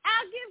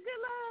I'll give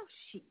good love.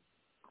 Shit.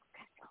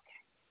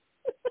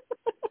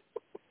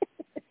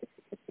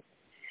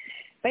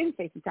 Okay.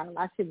 Babyface is talking a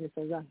lot of shit in this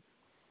show.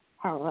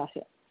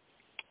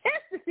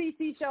 It's the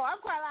CC Show. I'm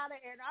Carlotta,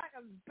 and I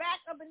am back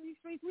up in these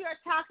streets. We are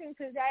talking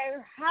today,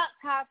 hot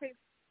topics,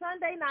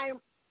 Sunday night.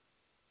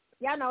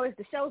 Y'all know it's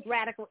the show's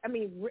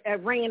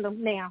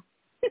random now.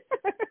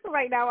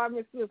 Right now,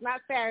 it's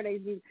not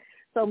Saturdays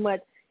so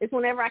much. It's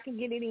whenever I can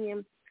get it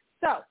in.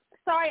 So,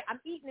 sorry, I'm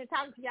eating and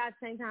talking to y'all at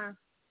the same time.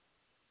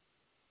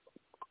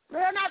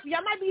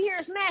 Y'all might be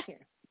hearing smacking.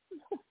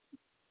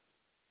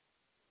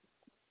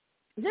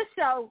 This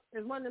show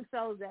is one of them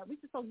shows that we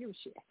just don't give a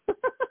shit.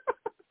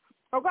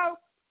 Okay?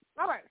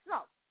 All right, so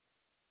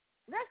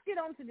let's get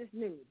on to this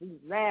news. These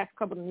last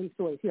couple of news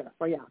stories here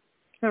for y'all.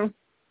 Where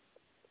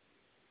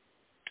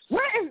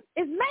is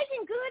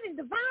Megan Good and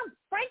Devon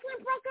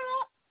Franklin broken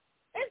up?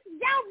 It's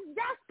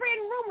y'all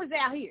spreading rumors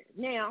out here.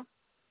 Now,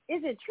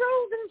 is it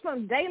true? This is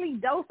from Daily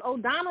Dose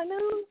O'Donnell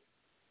News.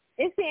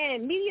 It's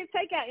saying media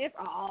takeout.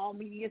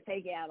 Media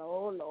takeout.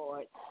 Oh,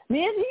 Lord.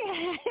 Media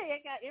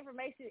takeout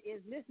information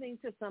is listening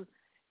to some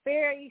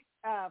fairly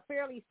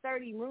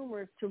sturdy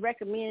rumors to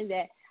recommend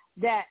that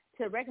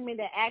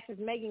actress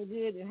Megan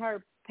Good and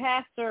her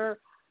pastor,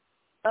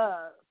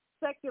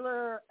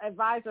 secular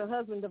advisor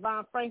husband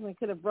Devon Franklin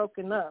could have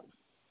broken up.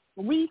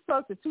 We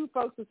spoke to two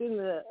folks within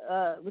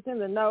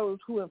the know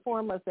who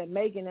informed us that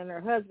Megan and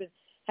her husband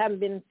haven't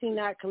been seen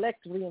out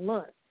collectively in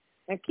months.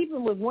 And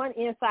keeping with one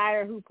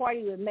insider who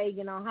partied with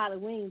Megan on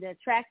Halloween, the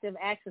attractive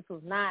actress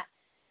was not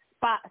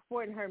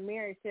sporting her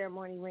marriage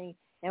ceremony ring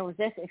and was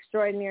just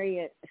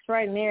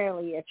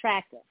extraordinarily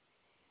attractive.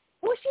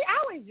 Well, she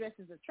always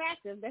dresses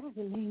attractive. That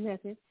doesn't mean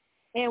nothing.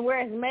 And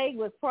whereas Meg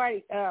was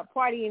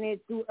partying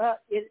it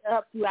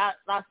up throughout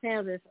Los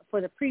Angeles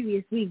for the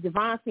previous week,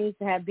 Devon seems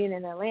to have been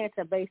in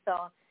Atlanta based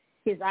on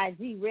his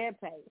IG red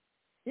page.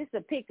 This is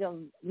a pic of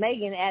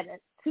Megan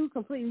at two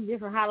completely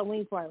different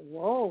Halloween parties.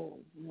 Whoa,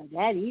 now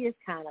that is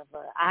kind of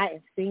I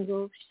am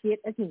single shit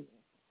again.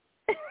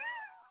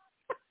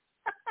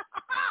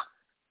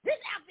 This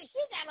outfit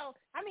she got on,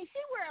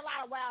 she wear a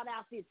lot of wild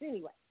outfits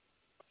anyway,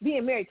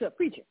 being married to a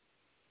preacher.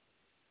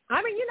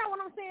 You know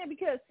what I'm saying?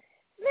 Because,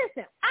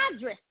 listen, I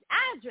dress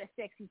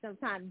sexy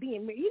sometimes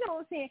being married. You know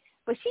what I'm saying?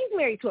 But she's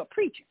married to a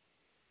preacher,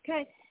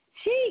 okay?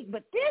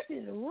 But this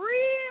is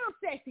real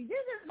sexy.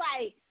 This is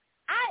like,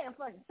 I am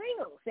fucking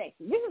single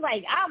sexy. This is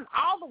like, I'm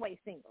all the way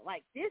single.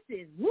 Like, this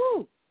is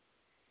woo.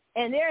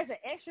 And there's an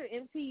extra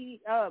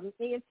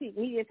EMT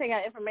media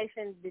takeout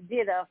information that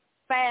did a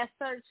fast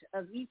search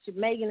of each of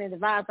Megan and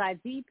Devon's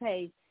IG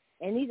page,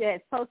 and neither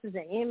has posted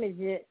an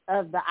image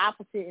of the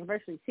opposite in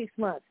virtually 6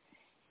 months.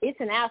 It's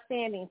an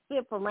outstanding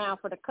flip around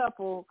for the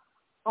couple.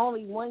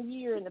 Only 1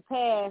 year in the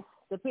past,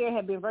 the pair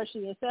had been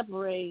virtually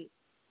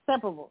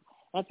inseparable,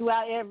 and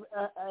throughout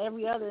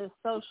every other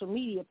social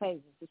media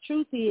pages. The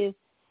truth is,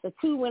 the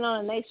two went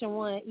on a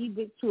nationwide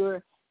e-book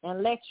tour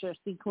and lecture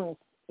sequence,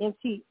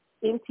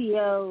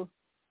 MTO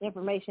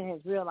information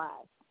has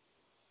realized.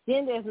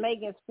 Then there's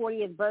Megan's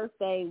 40th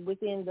birthday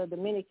within the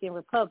Dominican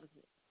Republic.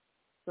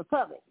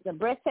 The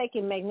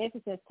breathtaking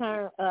magnificence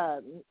turned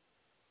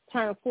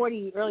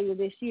 40 earlier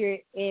this year,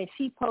 and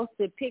she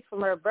posted pics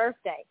from her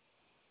birthday.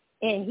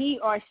 And he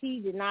or she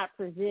did not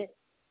present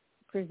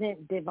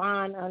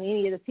Devon on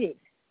any of the pics.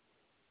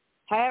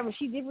 However,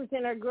 she did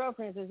present her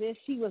girlfriends as if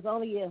she was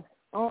only on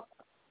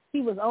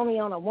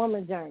a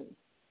woman journey.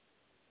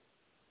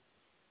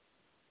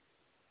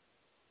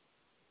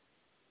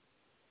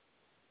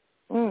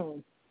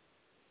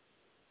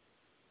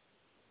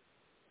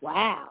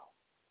 Wow.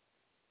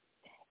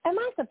 Am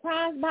I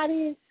surprised by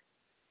this?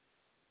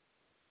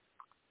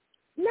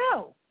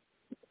 No.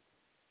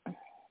 And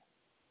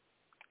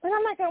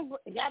I'm not going to,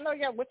 y'all know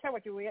y'all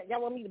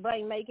want me to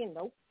blame Megan?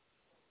 Nope.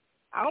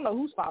 I don't know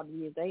whose fault it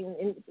is.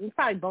 It's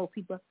probably both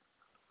people.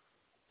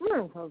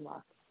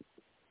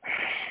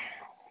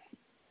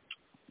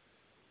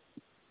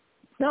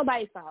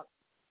 Nobody's fault.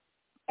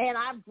 And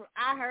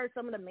I heard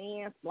some of the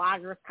men's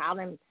bloggers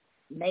calling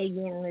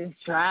Megan is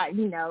trying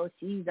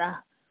she's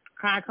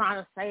trying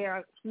to say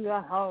she's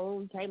a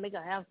hoe, can't make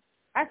her house.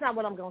 That's not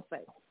what I'm going to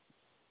say,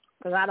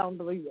 because I don't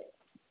believe it.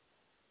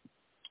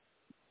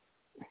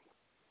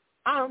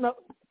 I don't know.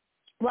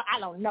 Well, I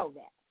don't know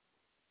that.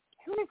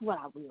 Here's what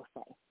I will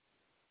say.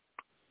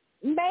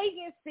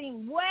 Megan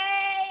seemed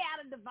way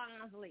out of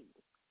Devon's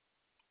league.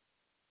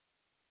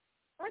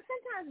 But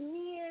sometimes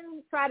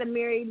men try to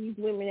marry these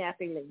women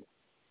after they leave.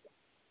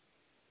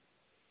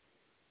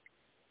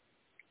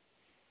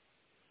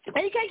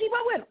 And you can't keep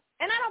up with them.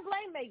 And I don't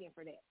blame Megan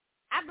for that.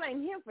 I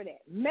blame him for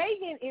that.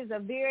 Megan is a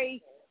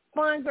very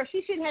fun girl.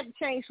 She shouldn't have to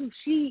change who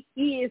she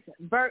is.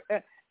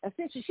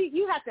 Essentially,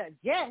 you have to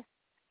adjust,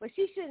 but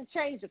she shouldn't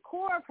change the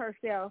core of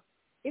herself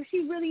if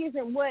she really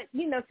isn't what,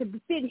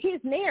 to fit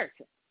his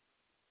narrative.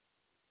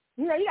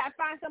 You got to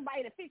find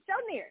somebody to fit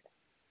your narrative.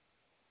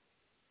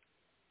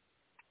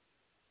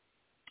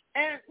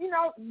 And,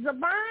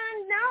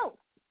 Devon, no.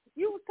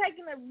 You was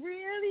taking a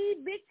really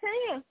big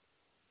chance.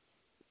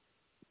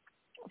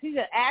 She's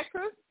an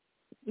actress.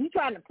 You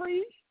trying to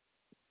preach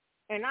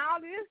and all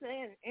this,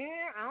 and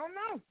I don't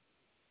know.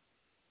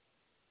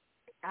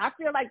 I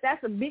feel like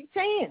that's a big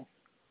chance.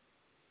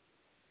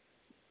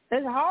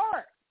 It's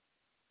hard.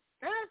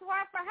 And it's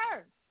hard for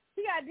her.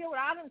 She got to deal with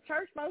all them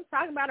church folks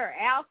talking about her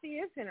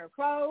outfits and her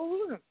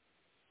clothes and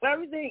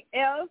everything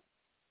else.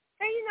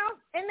 And,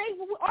 they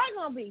are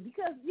going to be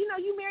because,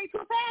 you married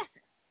to a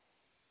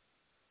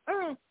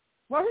pastor.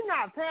 Well, he's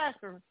not a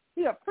pastor.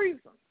 He's a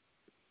preacher.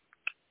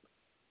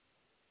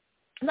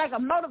 Like a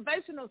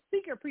motivational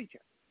speaker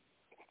preacher.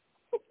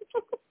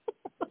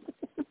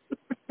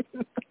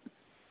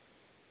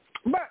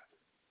 But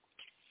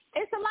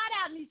it's a lot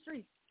out in these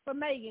streets for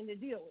Megan to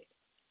deal with.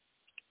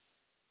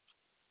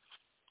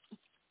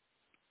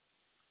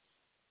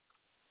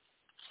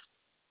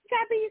 You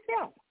got to be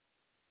yourself.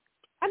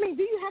 I mean,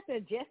 do you have to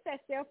adjust that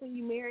self when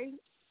you marry?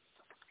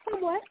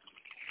 Somewhat.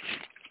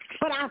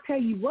 But I'll tell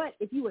you what,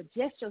 if you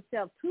adjust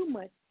yourself too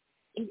much,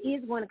 it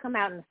is going to come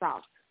out in the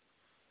sauce.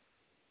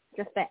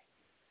 Just that.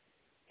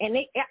 And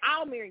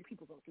all married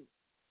people go through.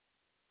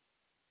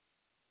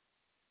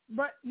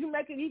 But you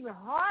make it even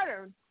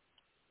harder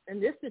in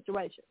this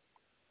situation.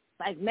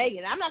 Like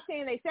Megan. I'm not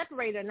saying they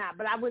separated or not,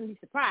 but I wouldn't be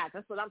surprised.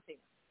 That's what I'm saying.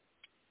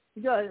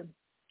 Because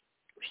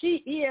she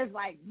is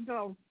like,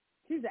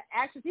 she's an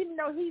actress, even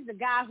though he's the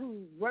guy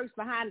who works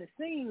behind the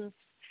scenes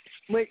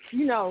with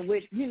in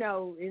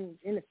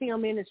the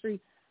film industry.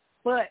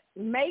 But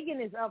Megan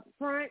is up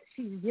front.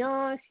 She's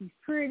young. She's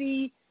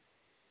pretty.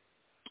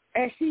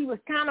 And she was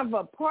kind of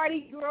a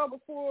party girl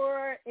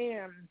before.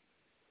 And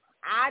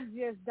I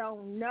just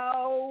don't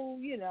know,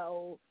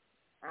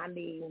 I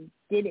mean,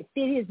 did it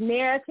fit his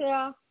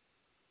narrative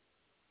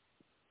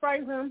for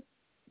him?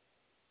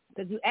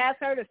 Because you asked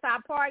her to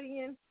stop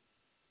partying.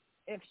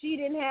 If she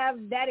didn't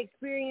have that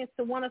experience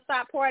to want to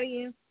stop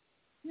partying,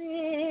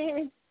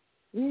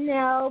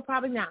 no,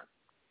 probably not.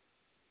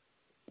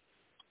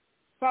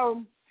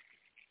 So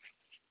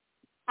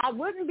I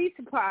wouldn't be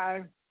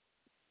surprised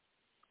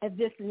if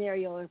this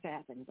scenario has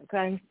happened,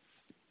 okay?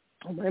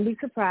 I wouldn't be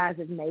surprised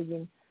if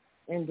Megan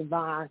and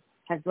Devon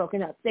has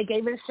broken up. They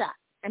gave it a shot.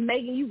 And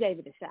Megan, you gave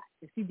it a shot.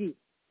 Yes, you did.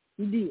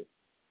 You did.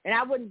 And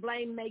I wouldn't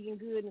blame Megan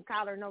Good and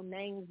call her no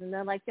names and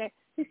nothing like that.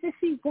 It's just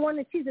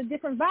she's a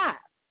different vibe.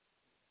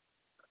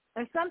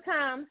 And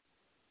sometimes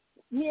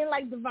men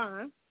like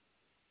Devon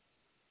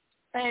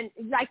and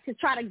like to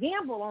try to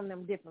gamble on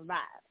them different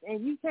vibes.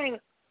 And you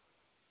can't,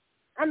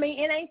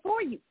 it ain't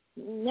for you.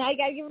 Now you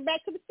got to give it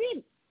back to the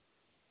city.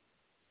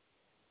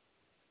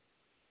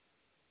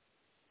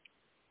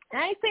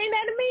 I ain't saying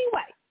that in a mean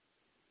way.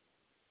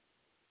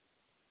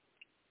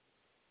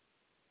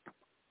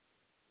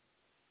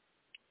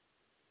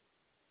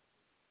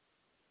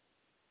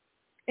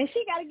 And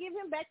she got to give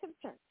him back to the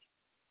church.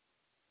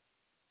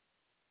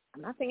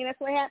 I'm not saying that's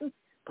what happened,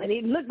 but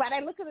look of that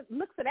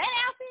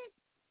outfit,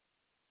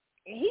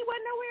 and he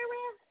wasn't nowhere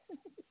around.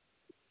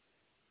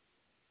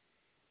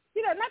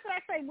 Not that I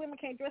say women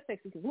can't dress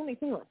sexy, because women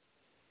can.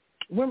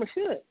 Women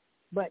should,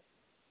 but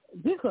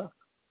because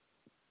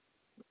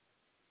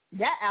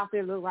that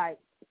outfit looked like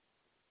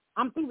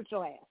I'm through with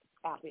your ass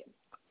outfit.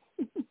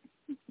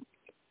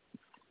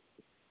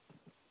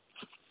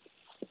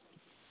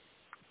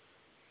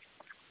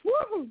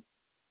 Woo!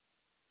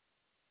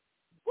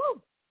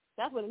 Woo!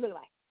 That's what it looked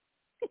like.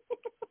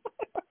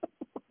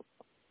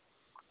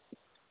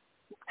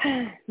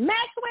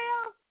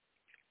 Maxwell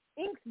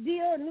Inc.'s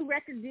deal, a new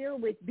record deal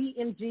with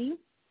BMG.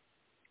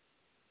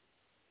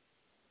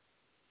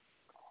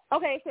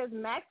 Okay, it says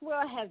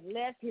Maxwell has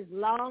left his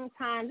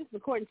longtime, this is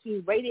according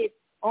to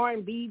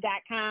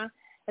RatedRnB.com,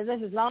 has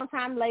left his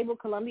longtime label,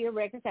 Columbia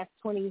Records, after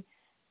 20,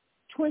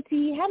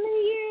 how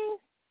many years?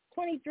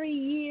 23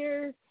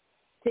 years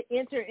to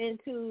enter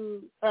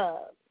into,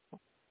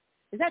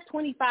 is that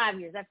 25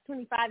 years? That's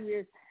 25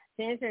 years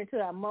to enter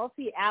into a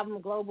multi-album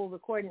global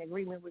recording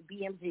agreement with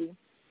BMG.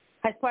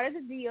 As part of the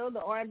deal, the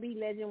R&B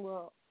legend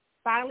will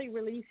finally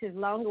release his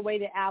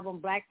long-awaited album,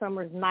 Black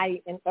Summer's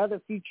Night, and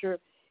other future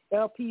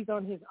LPs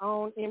on his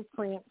own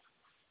imprint,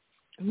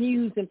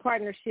 Muse, in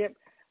partnership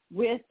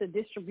with the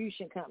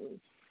distribution company.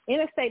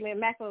 In a statement,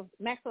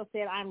 Maxwell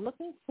said, "I'm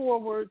looking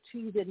forward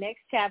to the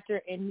next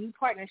chapter and new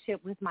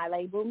partnership with my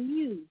label,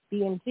 Muse,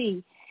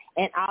 BMG,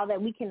 and all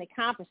that we can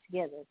accomplish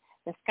together.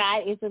 The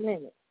sky is the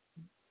limit."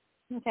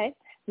 Okay.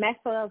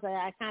 Maxwell is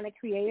an iconic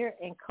creator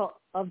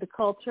of the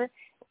culture.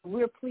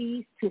 We're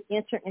pleased to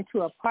enter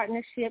into a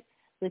partnership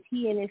with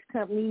he and his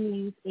company,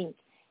 Muse, Inc.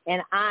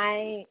 And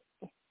I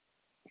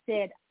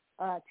said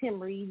Tim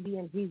Reed,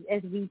 BMG's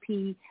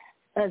SVP,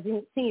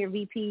 Senior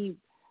VP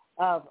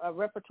of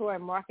repertoire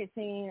and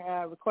marketing,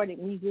 recorded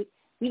music.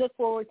 We look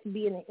forward to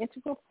being an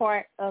integral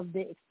part of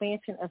the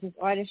expansion of his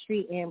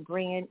artistry and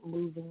brand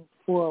moving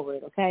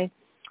forward, okay?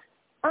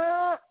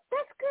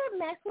 That's good,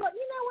 Maxwell.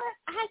 You know what?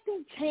 I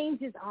think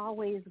change is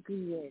always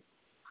good.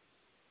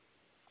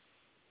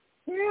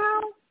 You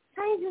know,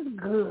 change is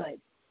good.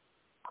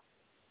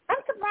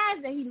 I'm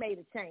surprised that he made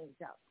a change,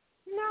 though.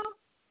 You know?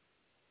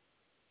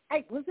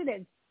 Like, was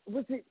it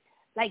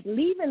like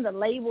leaving the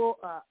label,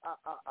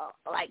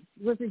 like,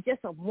 was it just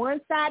a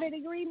one-sided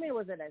agreement?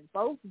 Was it a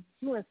both,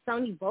 you and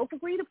Sony both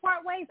agreed to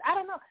part ways? I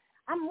don't know.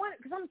 I'm wondering,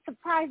 because I'm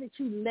surprised that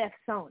you left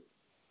Sony.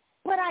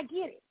 But I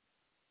get it.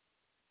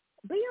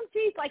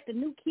 BMG's like the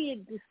new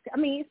kid. I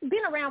mean, it's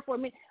been around for a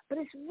minute, but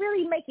it's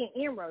really making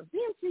inroads.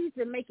 BMG's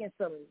been making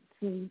some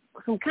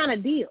kind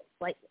of deals,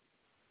 like,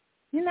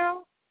 you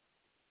know,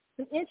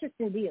 some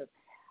interesting deals.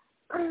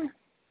 Yeah,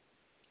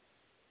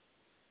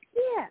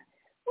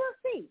 we'll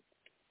see.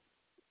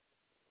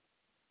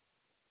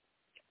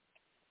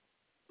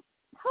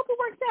 Hope it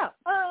works out.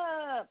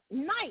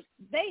 Night.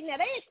 They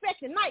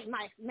expected Night,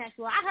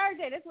 Maxwell. I heard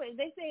that. That's what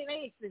they say.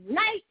 They expect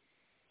Night.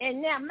 And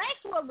now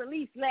Maxwell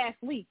released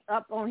last week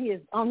up on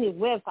his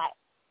website.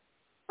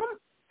 It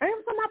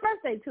was on my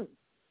birthday too.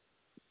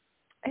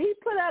 He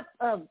put up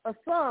a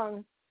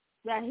song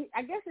that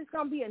I guess it's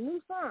gonna be a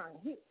new song.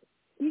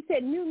 He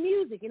said new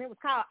music, and it was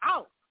called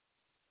Out.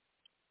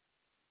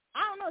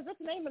 I don't know, is that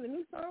the name of the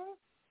new song?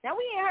 Now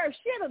we ain't heard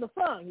shit of the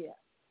song yet.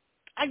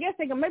 I guess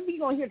maybe you're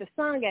gonna hear the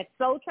song at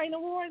Soul Train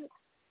Awards.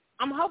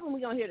 I'm hoping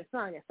we're gonna hear the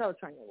song at Soul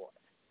Train Awards.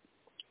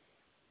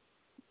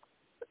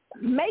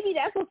 Maybe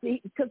that's what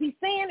because he's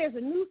saying there's a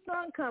new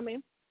song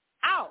coming.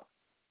 Out.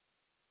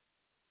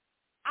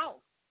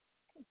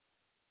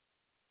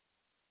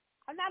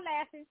 I'm not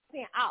laughing.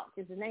 Saying Out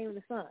is the name of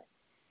the song.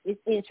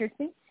 It's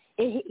interesting.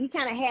 He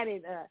kind of had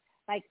it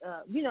like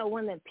you know,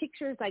 one of the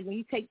pictures, like when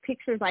you take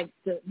pictures, like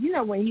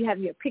when you have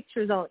your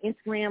pictures on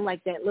Instagram,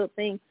 like that little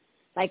thing,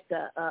 like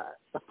the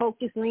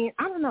focus lens.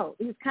 I don't know.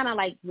 It was kind of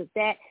like with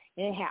that,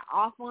 and it had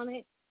off on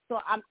it. So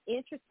I'm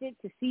interested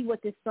to see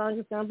what this song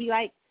is gonna be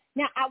like.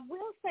 Now, I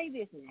will say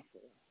this,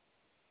 Maxwell.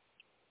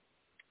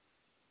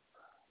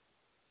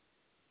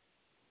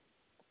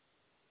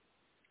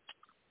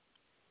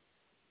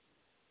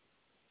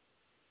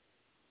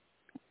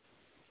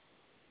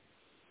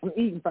 I'm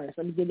eating first.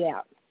 Let me get it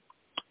out.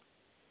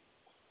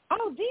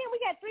 Oh, damn, we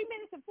got 3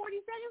 minutes and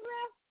 40 seconds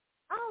left?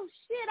 Oh,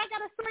 shit, I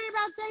got a story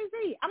about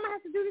Jay-Z. I'm going to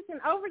have to do this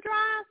in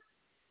overdrive?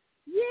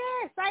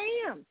 Yes, I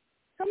am.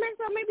 So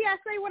maybe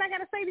I say what I got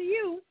to say to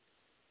you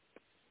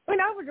in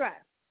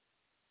overdrive.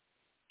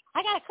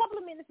 I got a couple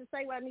of minutes to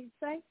say what I need to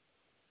say.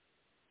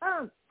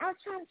 I was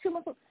trying to chew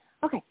my food.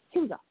 Okay,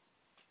 here we go.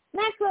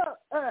 Maxwell,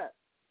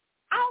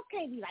 I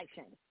can't be like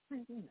Shane. What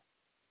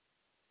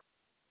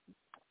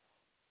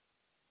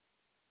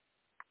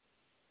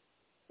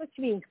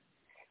you mean?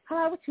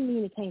 What you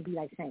mean it can't be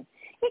like Shane?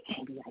 It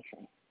can't be like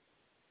Shane.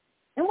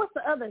 And what's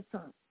the other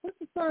song? What's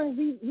the song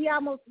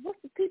what's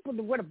the people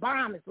where the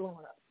bomb is blowing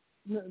up?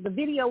 The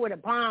video where the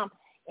bomb,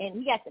 and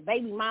we got the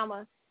baby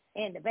mama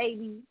and the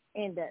baby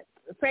and the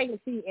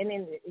pregnancy, and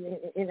then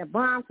the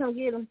bomb come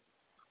get them.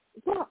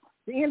 Well,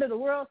 the end of the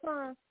world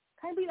song.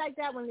 Can't be like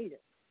that one either.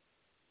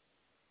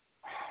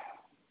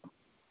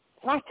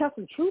 Can I tell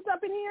some truth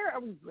up in here?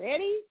 Are we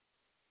ready?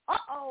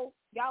 Uh-oh.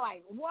 Y'all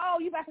like, whoa,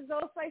 you about to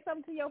go say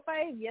something to your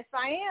face? Yes,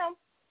 I am.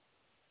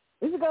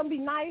 This is going to be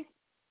nice.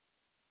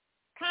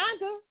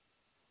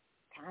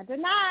 Kinda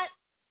not.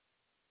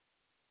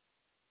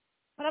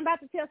 But I'm about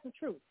to tell some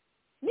truth.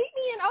 Meet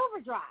me in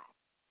overdrive.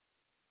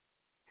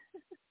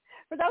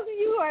 For those of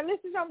you who are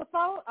listening on the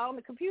phone, on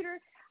the computer,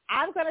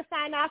 I'm going to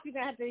sign off. You're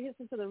going to have to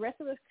listen to the rest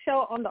of the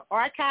show on the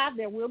archive.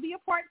 There will be a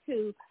part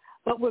 2,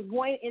 but we're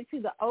going into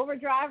the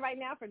overdrive right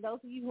now. For those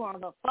of you who are on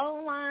the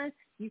phone line,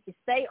 you can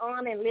stay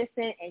on and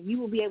listen, and you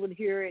will be able to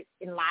hear it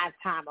in live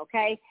time,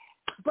 okay?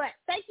 But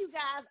thank you,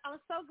 guys. I'm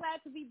so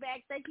glad to be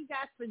back. Thank you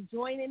guys for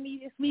joining me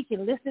this week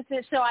and listening to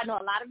the show. I know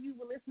a lot of you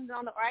were listening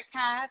on the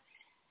archive.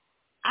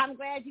 I'm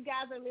glad you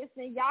guys are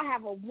listening. Y'all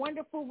have a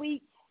wonderful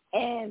week,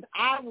 and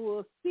I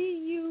will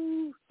see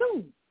you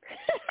soon.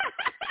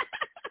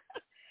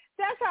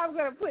 That's how I'm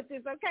going to put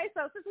this, okay?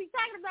 So since we're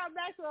talking about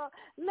Maxwell,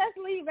 let's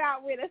leave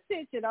out with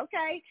Ascension,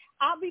 okay?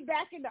 I'll be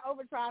back in the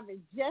overdrive in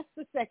just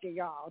a second,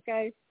 y'all,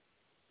 okay?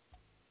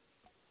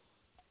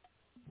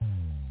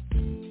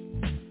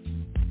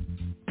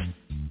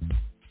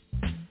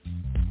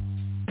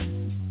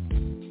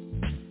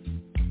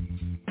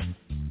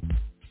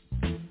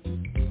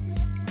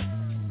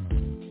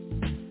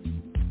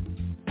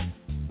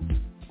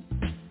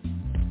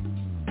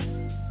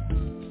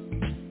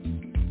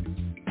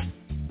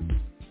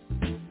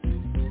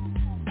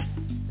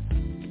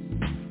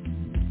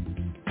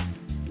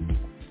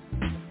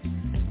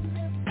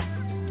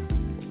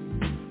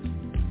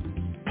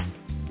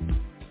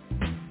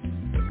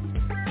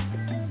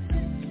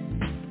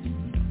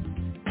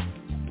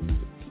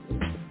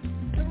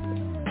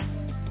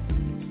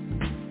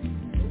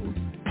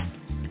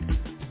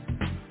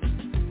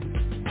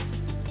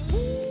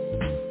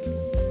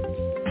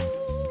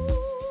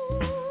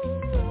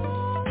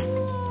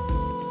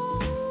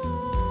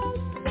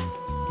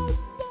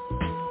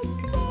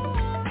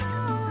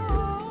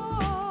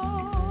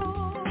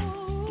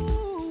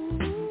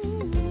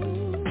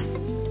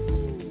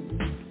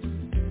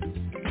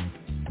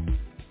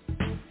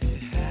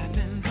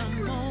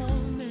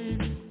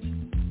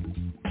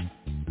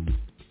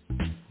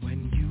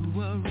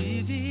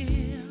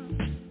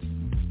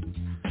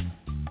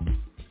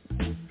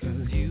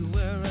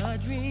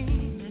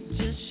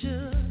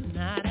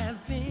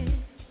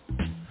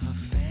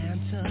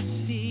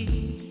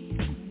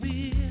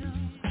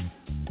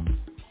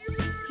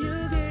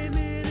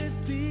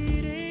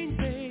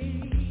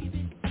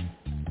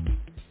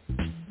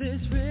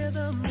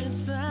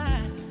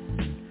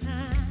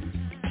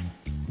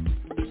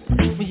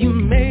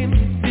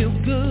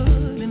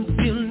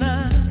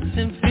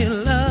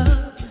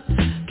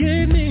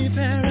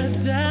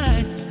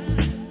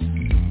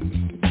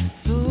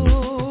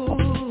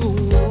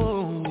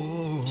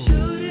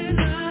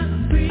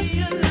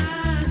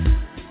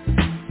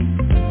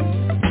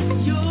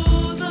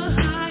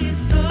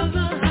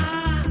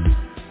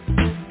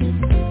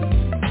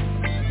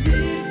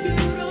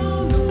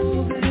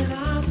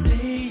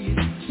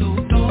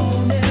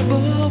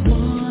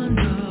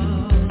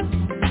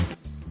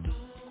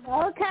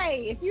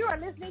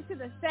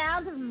 the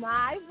sound of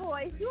my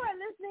voice. You are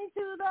listening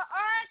to the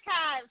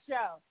Archive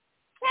Show.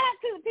 Shout out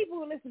to the people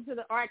who listen to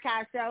the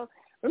Archive Show.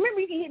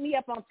 Remember, you can hit me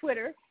up on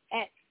Twitter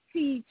at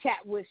C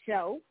Chatwood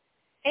Show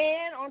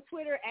and on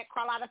Twitter at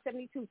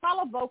Carlotta72.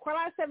 Follow both.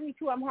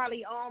 Carlotta72 I'm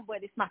hardly on,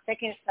 but it's my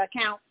second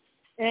account.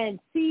 And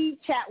C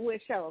Chatwood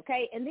Show,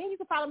 okay? And then you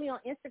can follow me on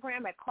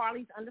Instagram at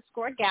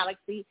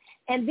Carly's_Galaxy.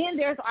 And then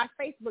there's our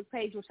Facebook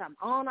page, which I'm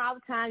on all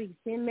the time. You can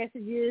send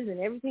messages and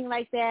everything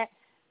like that.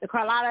 The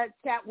Carlotta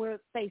Chatwood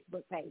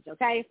Facebook page,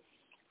 okay?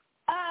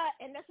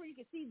 And that's where you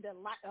can see a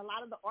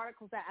lot of the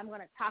articles that I'm going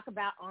to talk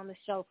about on the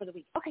show for the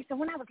week. Okay, so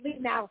when I was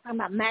leaving out, I was talking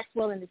about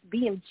Maxwell and this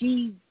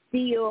BMG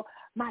deal,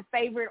 my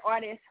favorite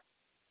artist.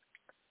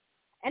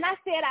 And I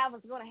said I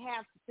was going to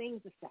have some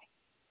things to say.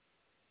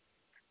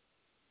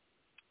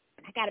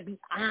 I got to be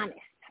honest.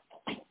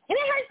 And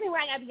it hurts me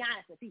when I got to be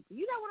honest with people.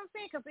 You know what I'm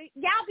saying? Because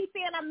y'all be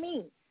saying I'm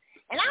mean.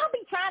 And I don't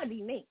be trying to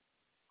be mean.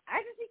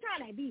 I just be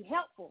trying to be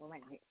helpful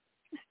around here.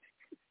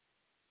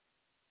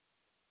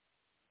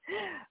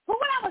 But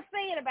what I was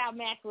saying about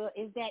Maxwell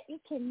is that it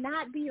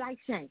cannot be like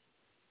Shane.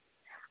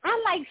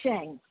 I like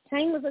Shane.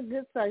 Shane was a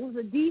good song. It was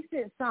a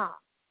decent song.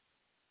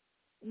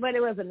 But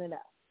it wasn't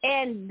enough.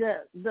 And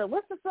the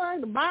what's the song?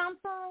 The bomb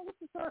song? What's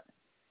the song?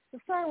 The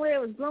song where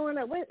it was blowing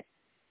up. What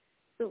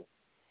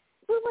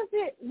was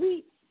it?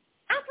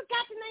 I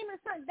forgot the name of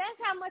the song. That's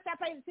how much I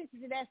paid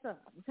attention to that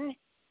song, okay?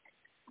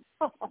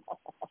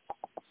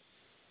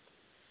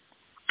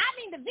 I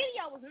mean, the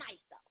video was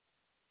nice, though.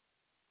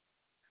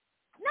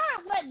 No,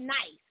 it wasn't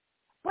nice.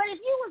 But if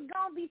you was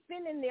going to be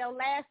spending their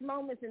last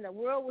moments and the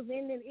world was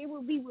ending, it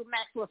would be with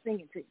Maxwell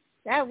singing to you.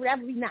 That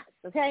would be nice,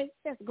 okay?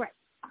 That's great.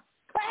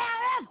 But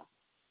however,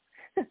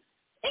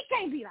 it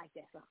can't be like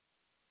that song.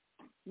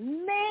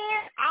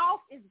 Man,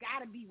 off has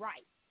got to be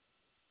right.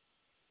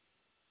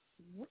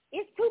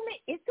 It's too many.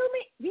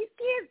 These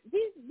kids,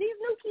 these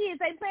new kids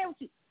ain't playing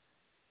with you.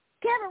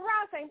 Kevin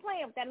Ross ain't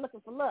playing with that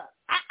looking for love.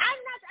 I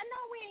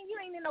know you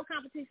ain't in no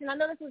competition. I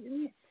know that's what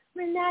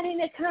we're not in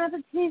a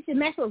competition.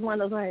 Maxwell's one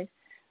of those words.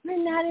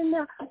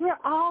 We're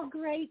all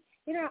great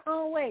in our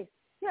own ways.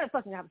 You're in a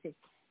fucking competition.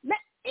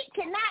 It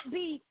cannot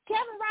be.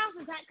 Kevin Ross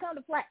does not come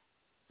to play.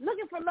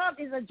 Looking for Love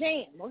is a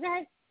jam,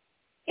 okay?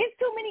 It's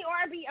too many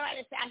R&B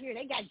artists out here.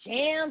 They got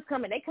jams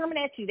coming. They coming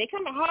at you. They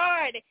coming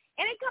hard.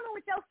 And they coming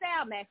with your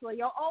style, Maxwell,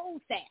 your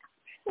old style.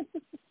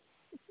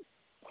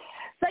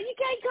 So you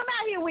can't come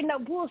out here with no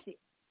bullshit.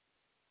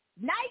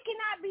 Nike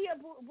cannot be a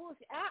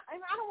bullshit. I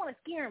don't want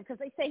to scare him because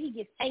they say he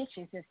gets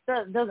anxious and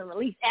stuff, doesn't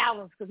release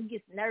albums because he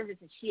gets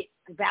nervous and shit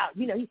about,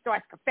 he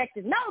starts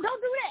perfecting. No, don't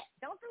do that.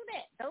 Don't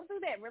do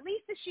that.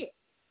 Release the shit.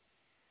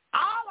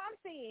 All I'm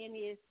saying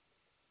is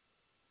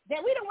that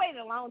we done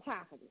waited a long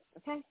time for this,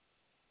 okay?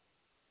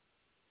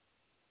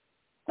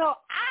 So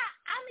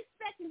I'm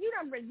expecting you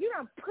didn't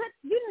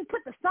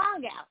put the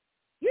song out.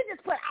 You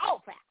just put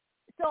off out.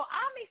 So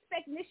I'm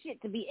expecting this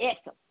shit to be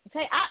excellent.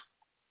 Okay? I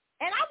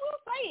will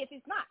say if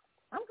it's not.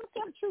 I'm gonna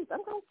tell the truth.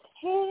 I'm gonna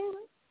tell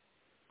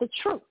the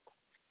truth.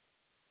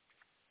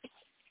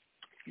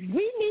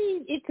 We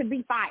need it to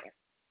be fire.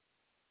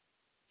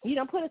 You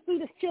don't put us through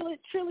this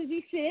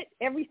trilogy shit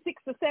every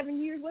 6 or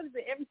 7 years. What is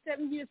it? Every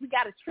 7 years we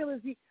got a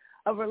trilogy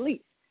of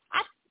release.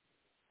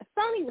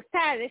 Sony was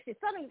tired of this shit.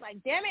 Sony was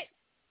like, damn it.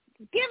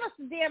 Give us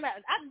the damn out.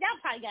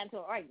 Y'all probably got into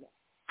an argument.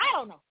 I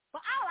don't know.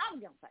 But all I'm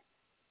going to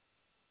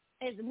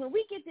say is when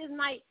we get this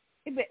night,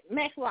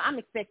 Maxwell, I'm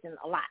expecting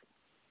a lot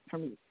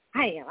from you.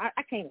 I am.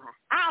 I can't lie.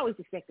 I always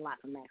expect a lot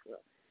from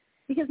Maxwell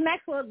because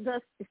Maxwell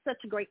is such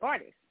a great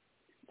artist.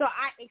 So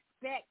I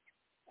expect,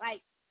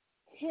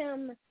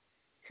 him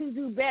to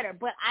do better.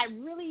 But I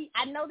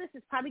know this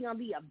is probably going to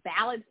be a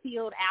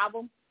ballad-filled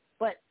album,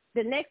 but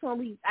the next one,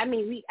 we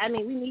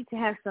need to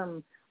have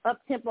some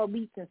up-tempo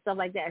beats and stuff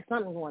like that. There's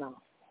something going on.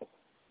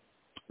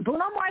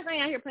 Bruno Mars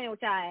ain't out here playing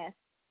with y'all ass.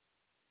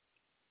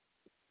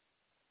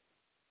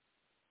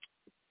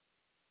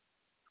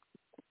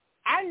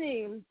 I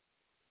need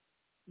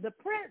the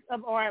Prince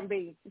of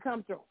R&B to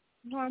come through.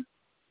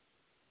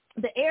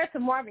 The heir to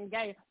Marvin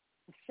Gaye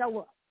to show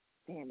up.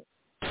 Damn it.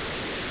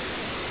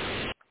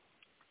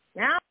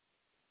 Now.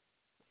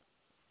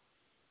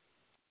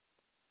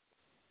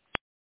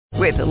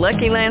 With the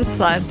Lucky Land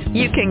Slots,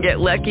 you can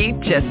get lucky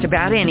just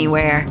about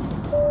anywhere.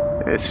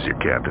 This is your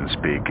captain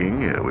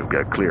speaking. We've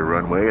got clear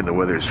runway and the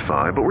weather's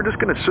fine, but we're just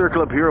going to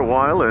circle up here a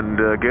while and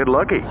get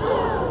lucky.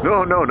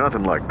 No,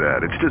 nothing like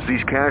that. It's just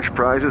these cash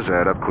prizes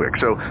add up quick.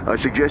 So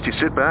I suggest you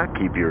sit back,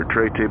 keep your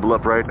tray table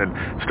upright, and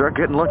start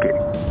getting lucky.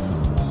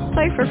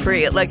 Play for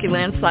free at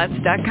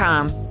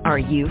LuckyLandSlots.com. Are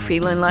you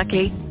feeling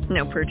lucky?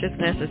 No purchase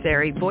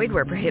necessary. Void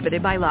where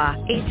prohibited by law.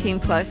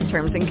 18+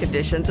 terms and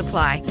conditions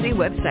apply. See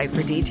website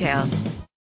for details.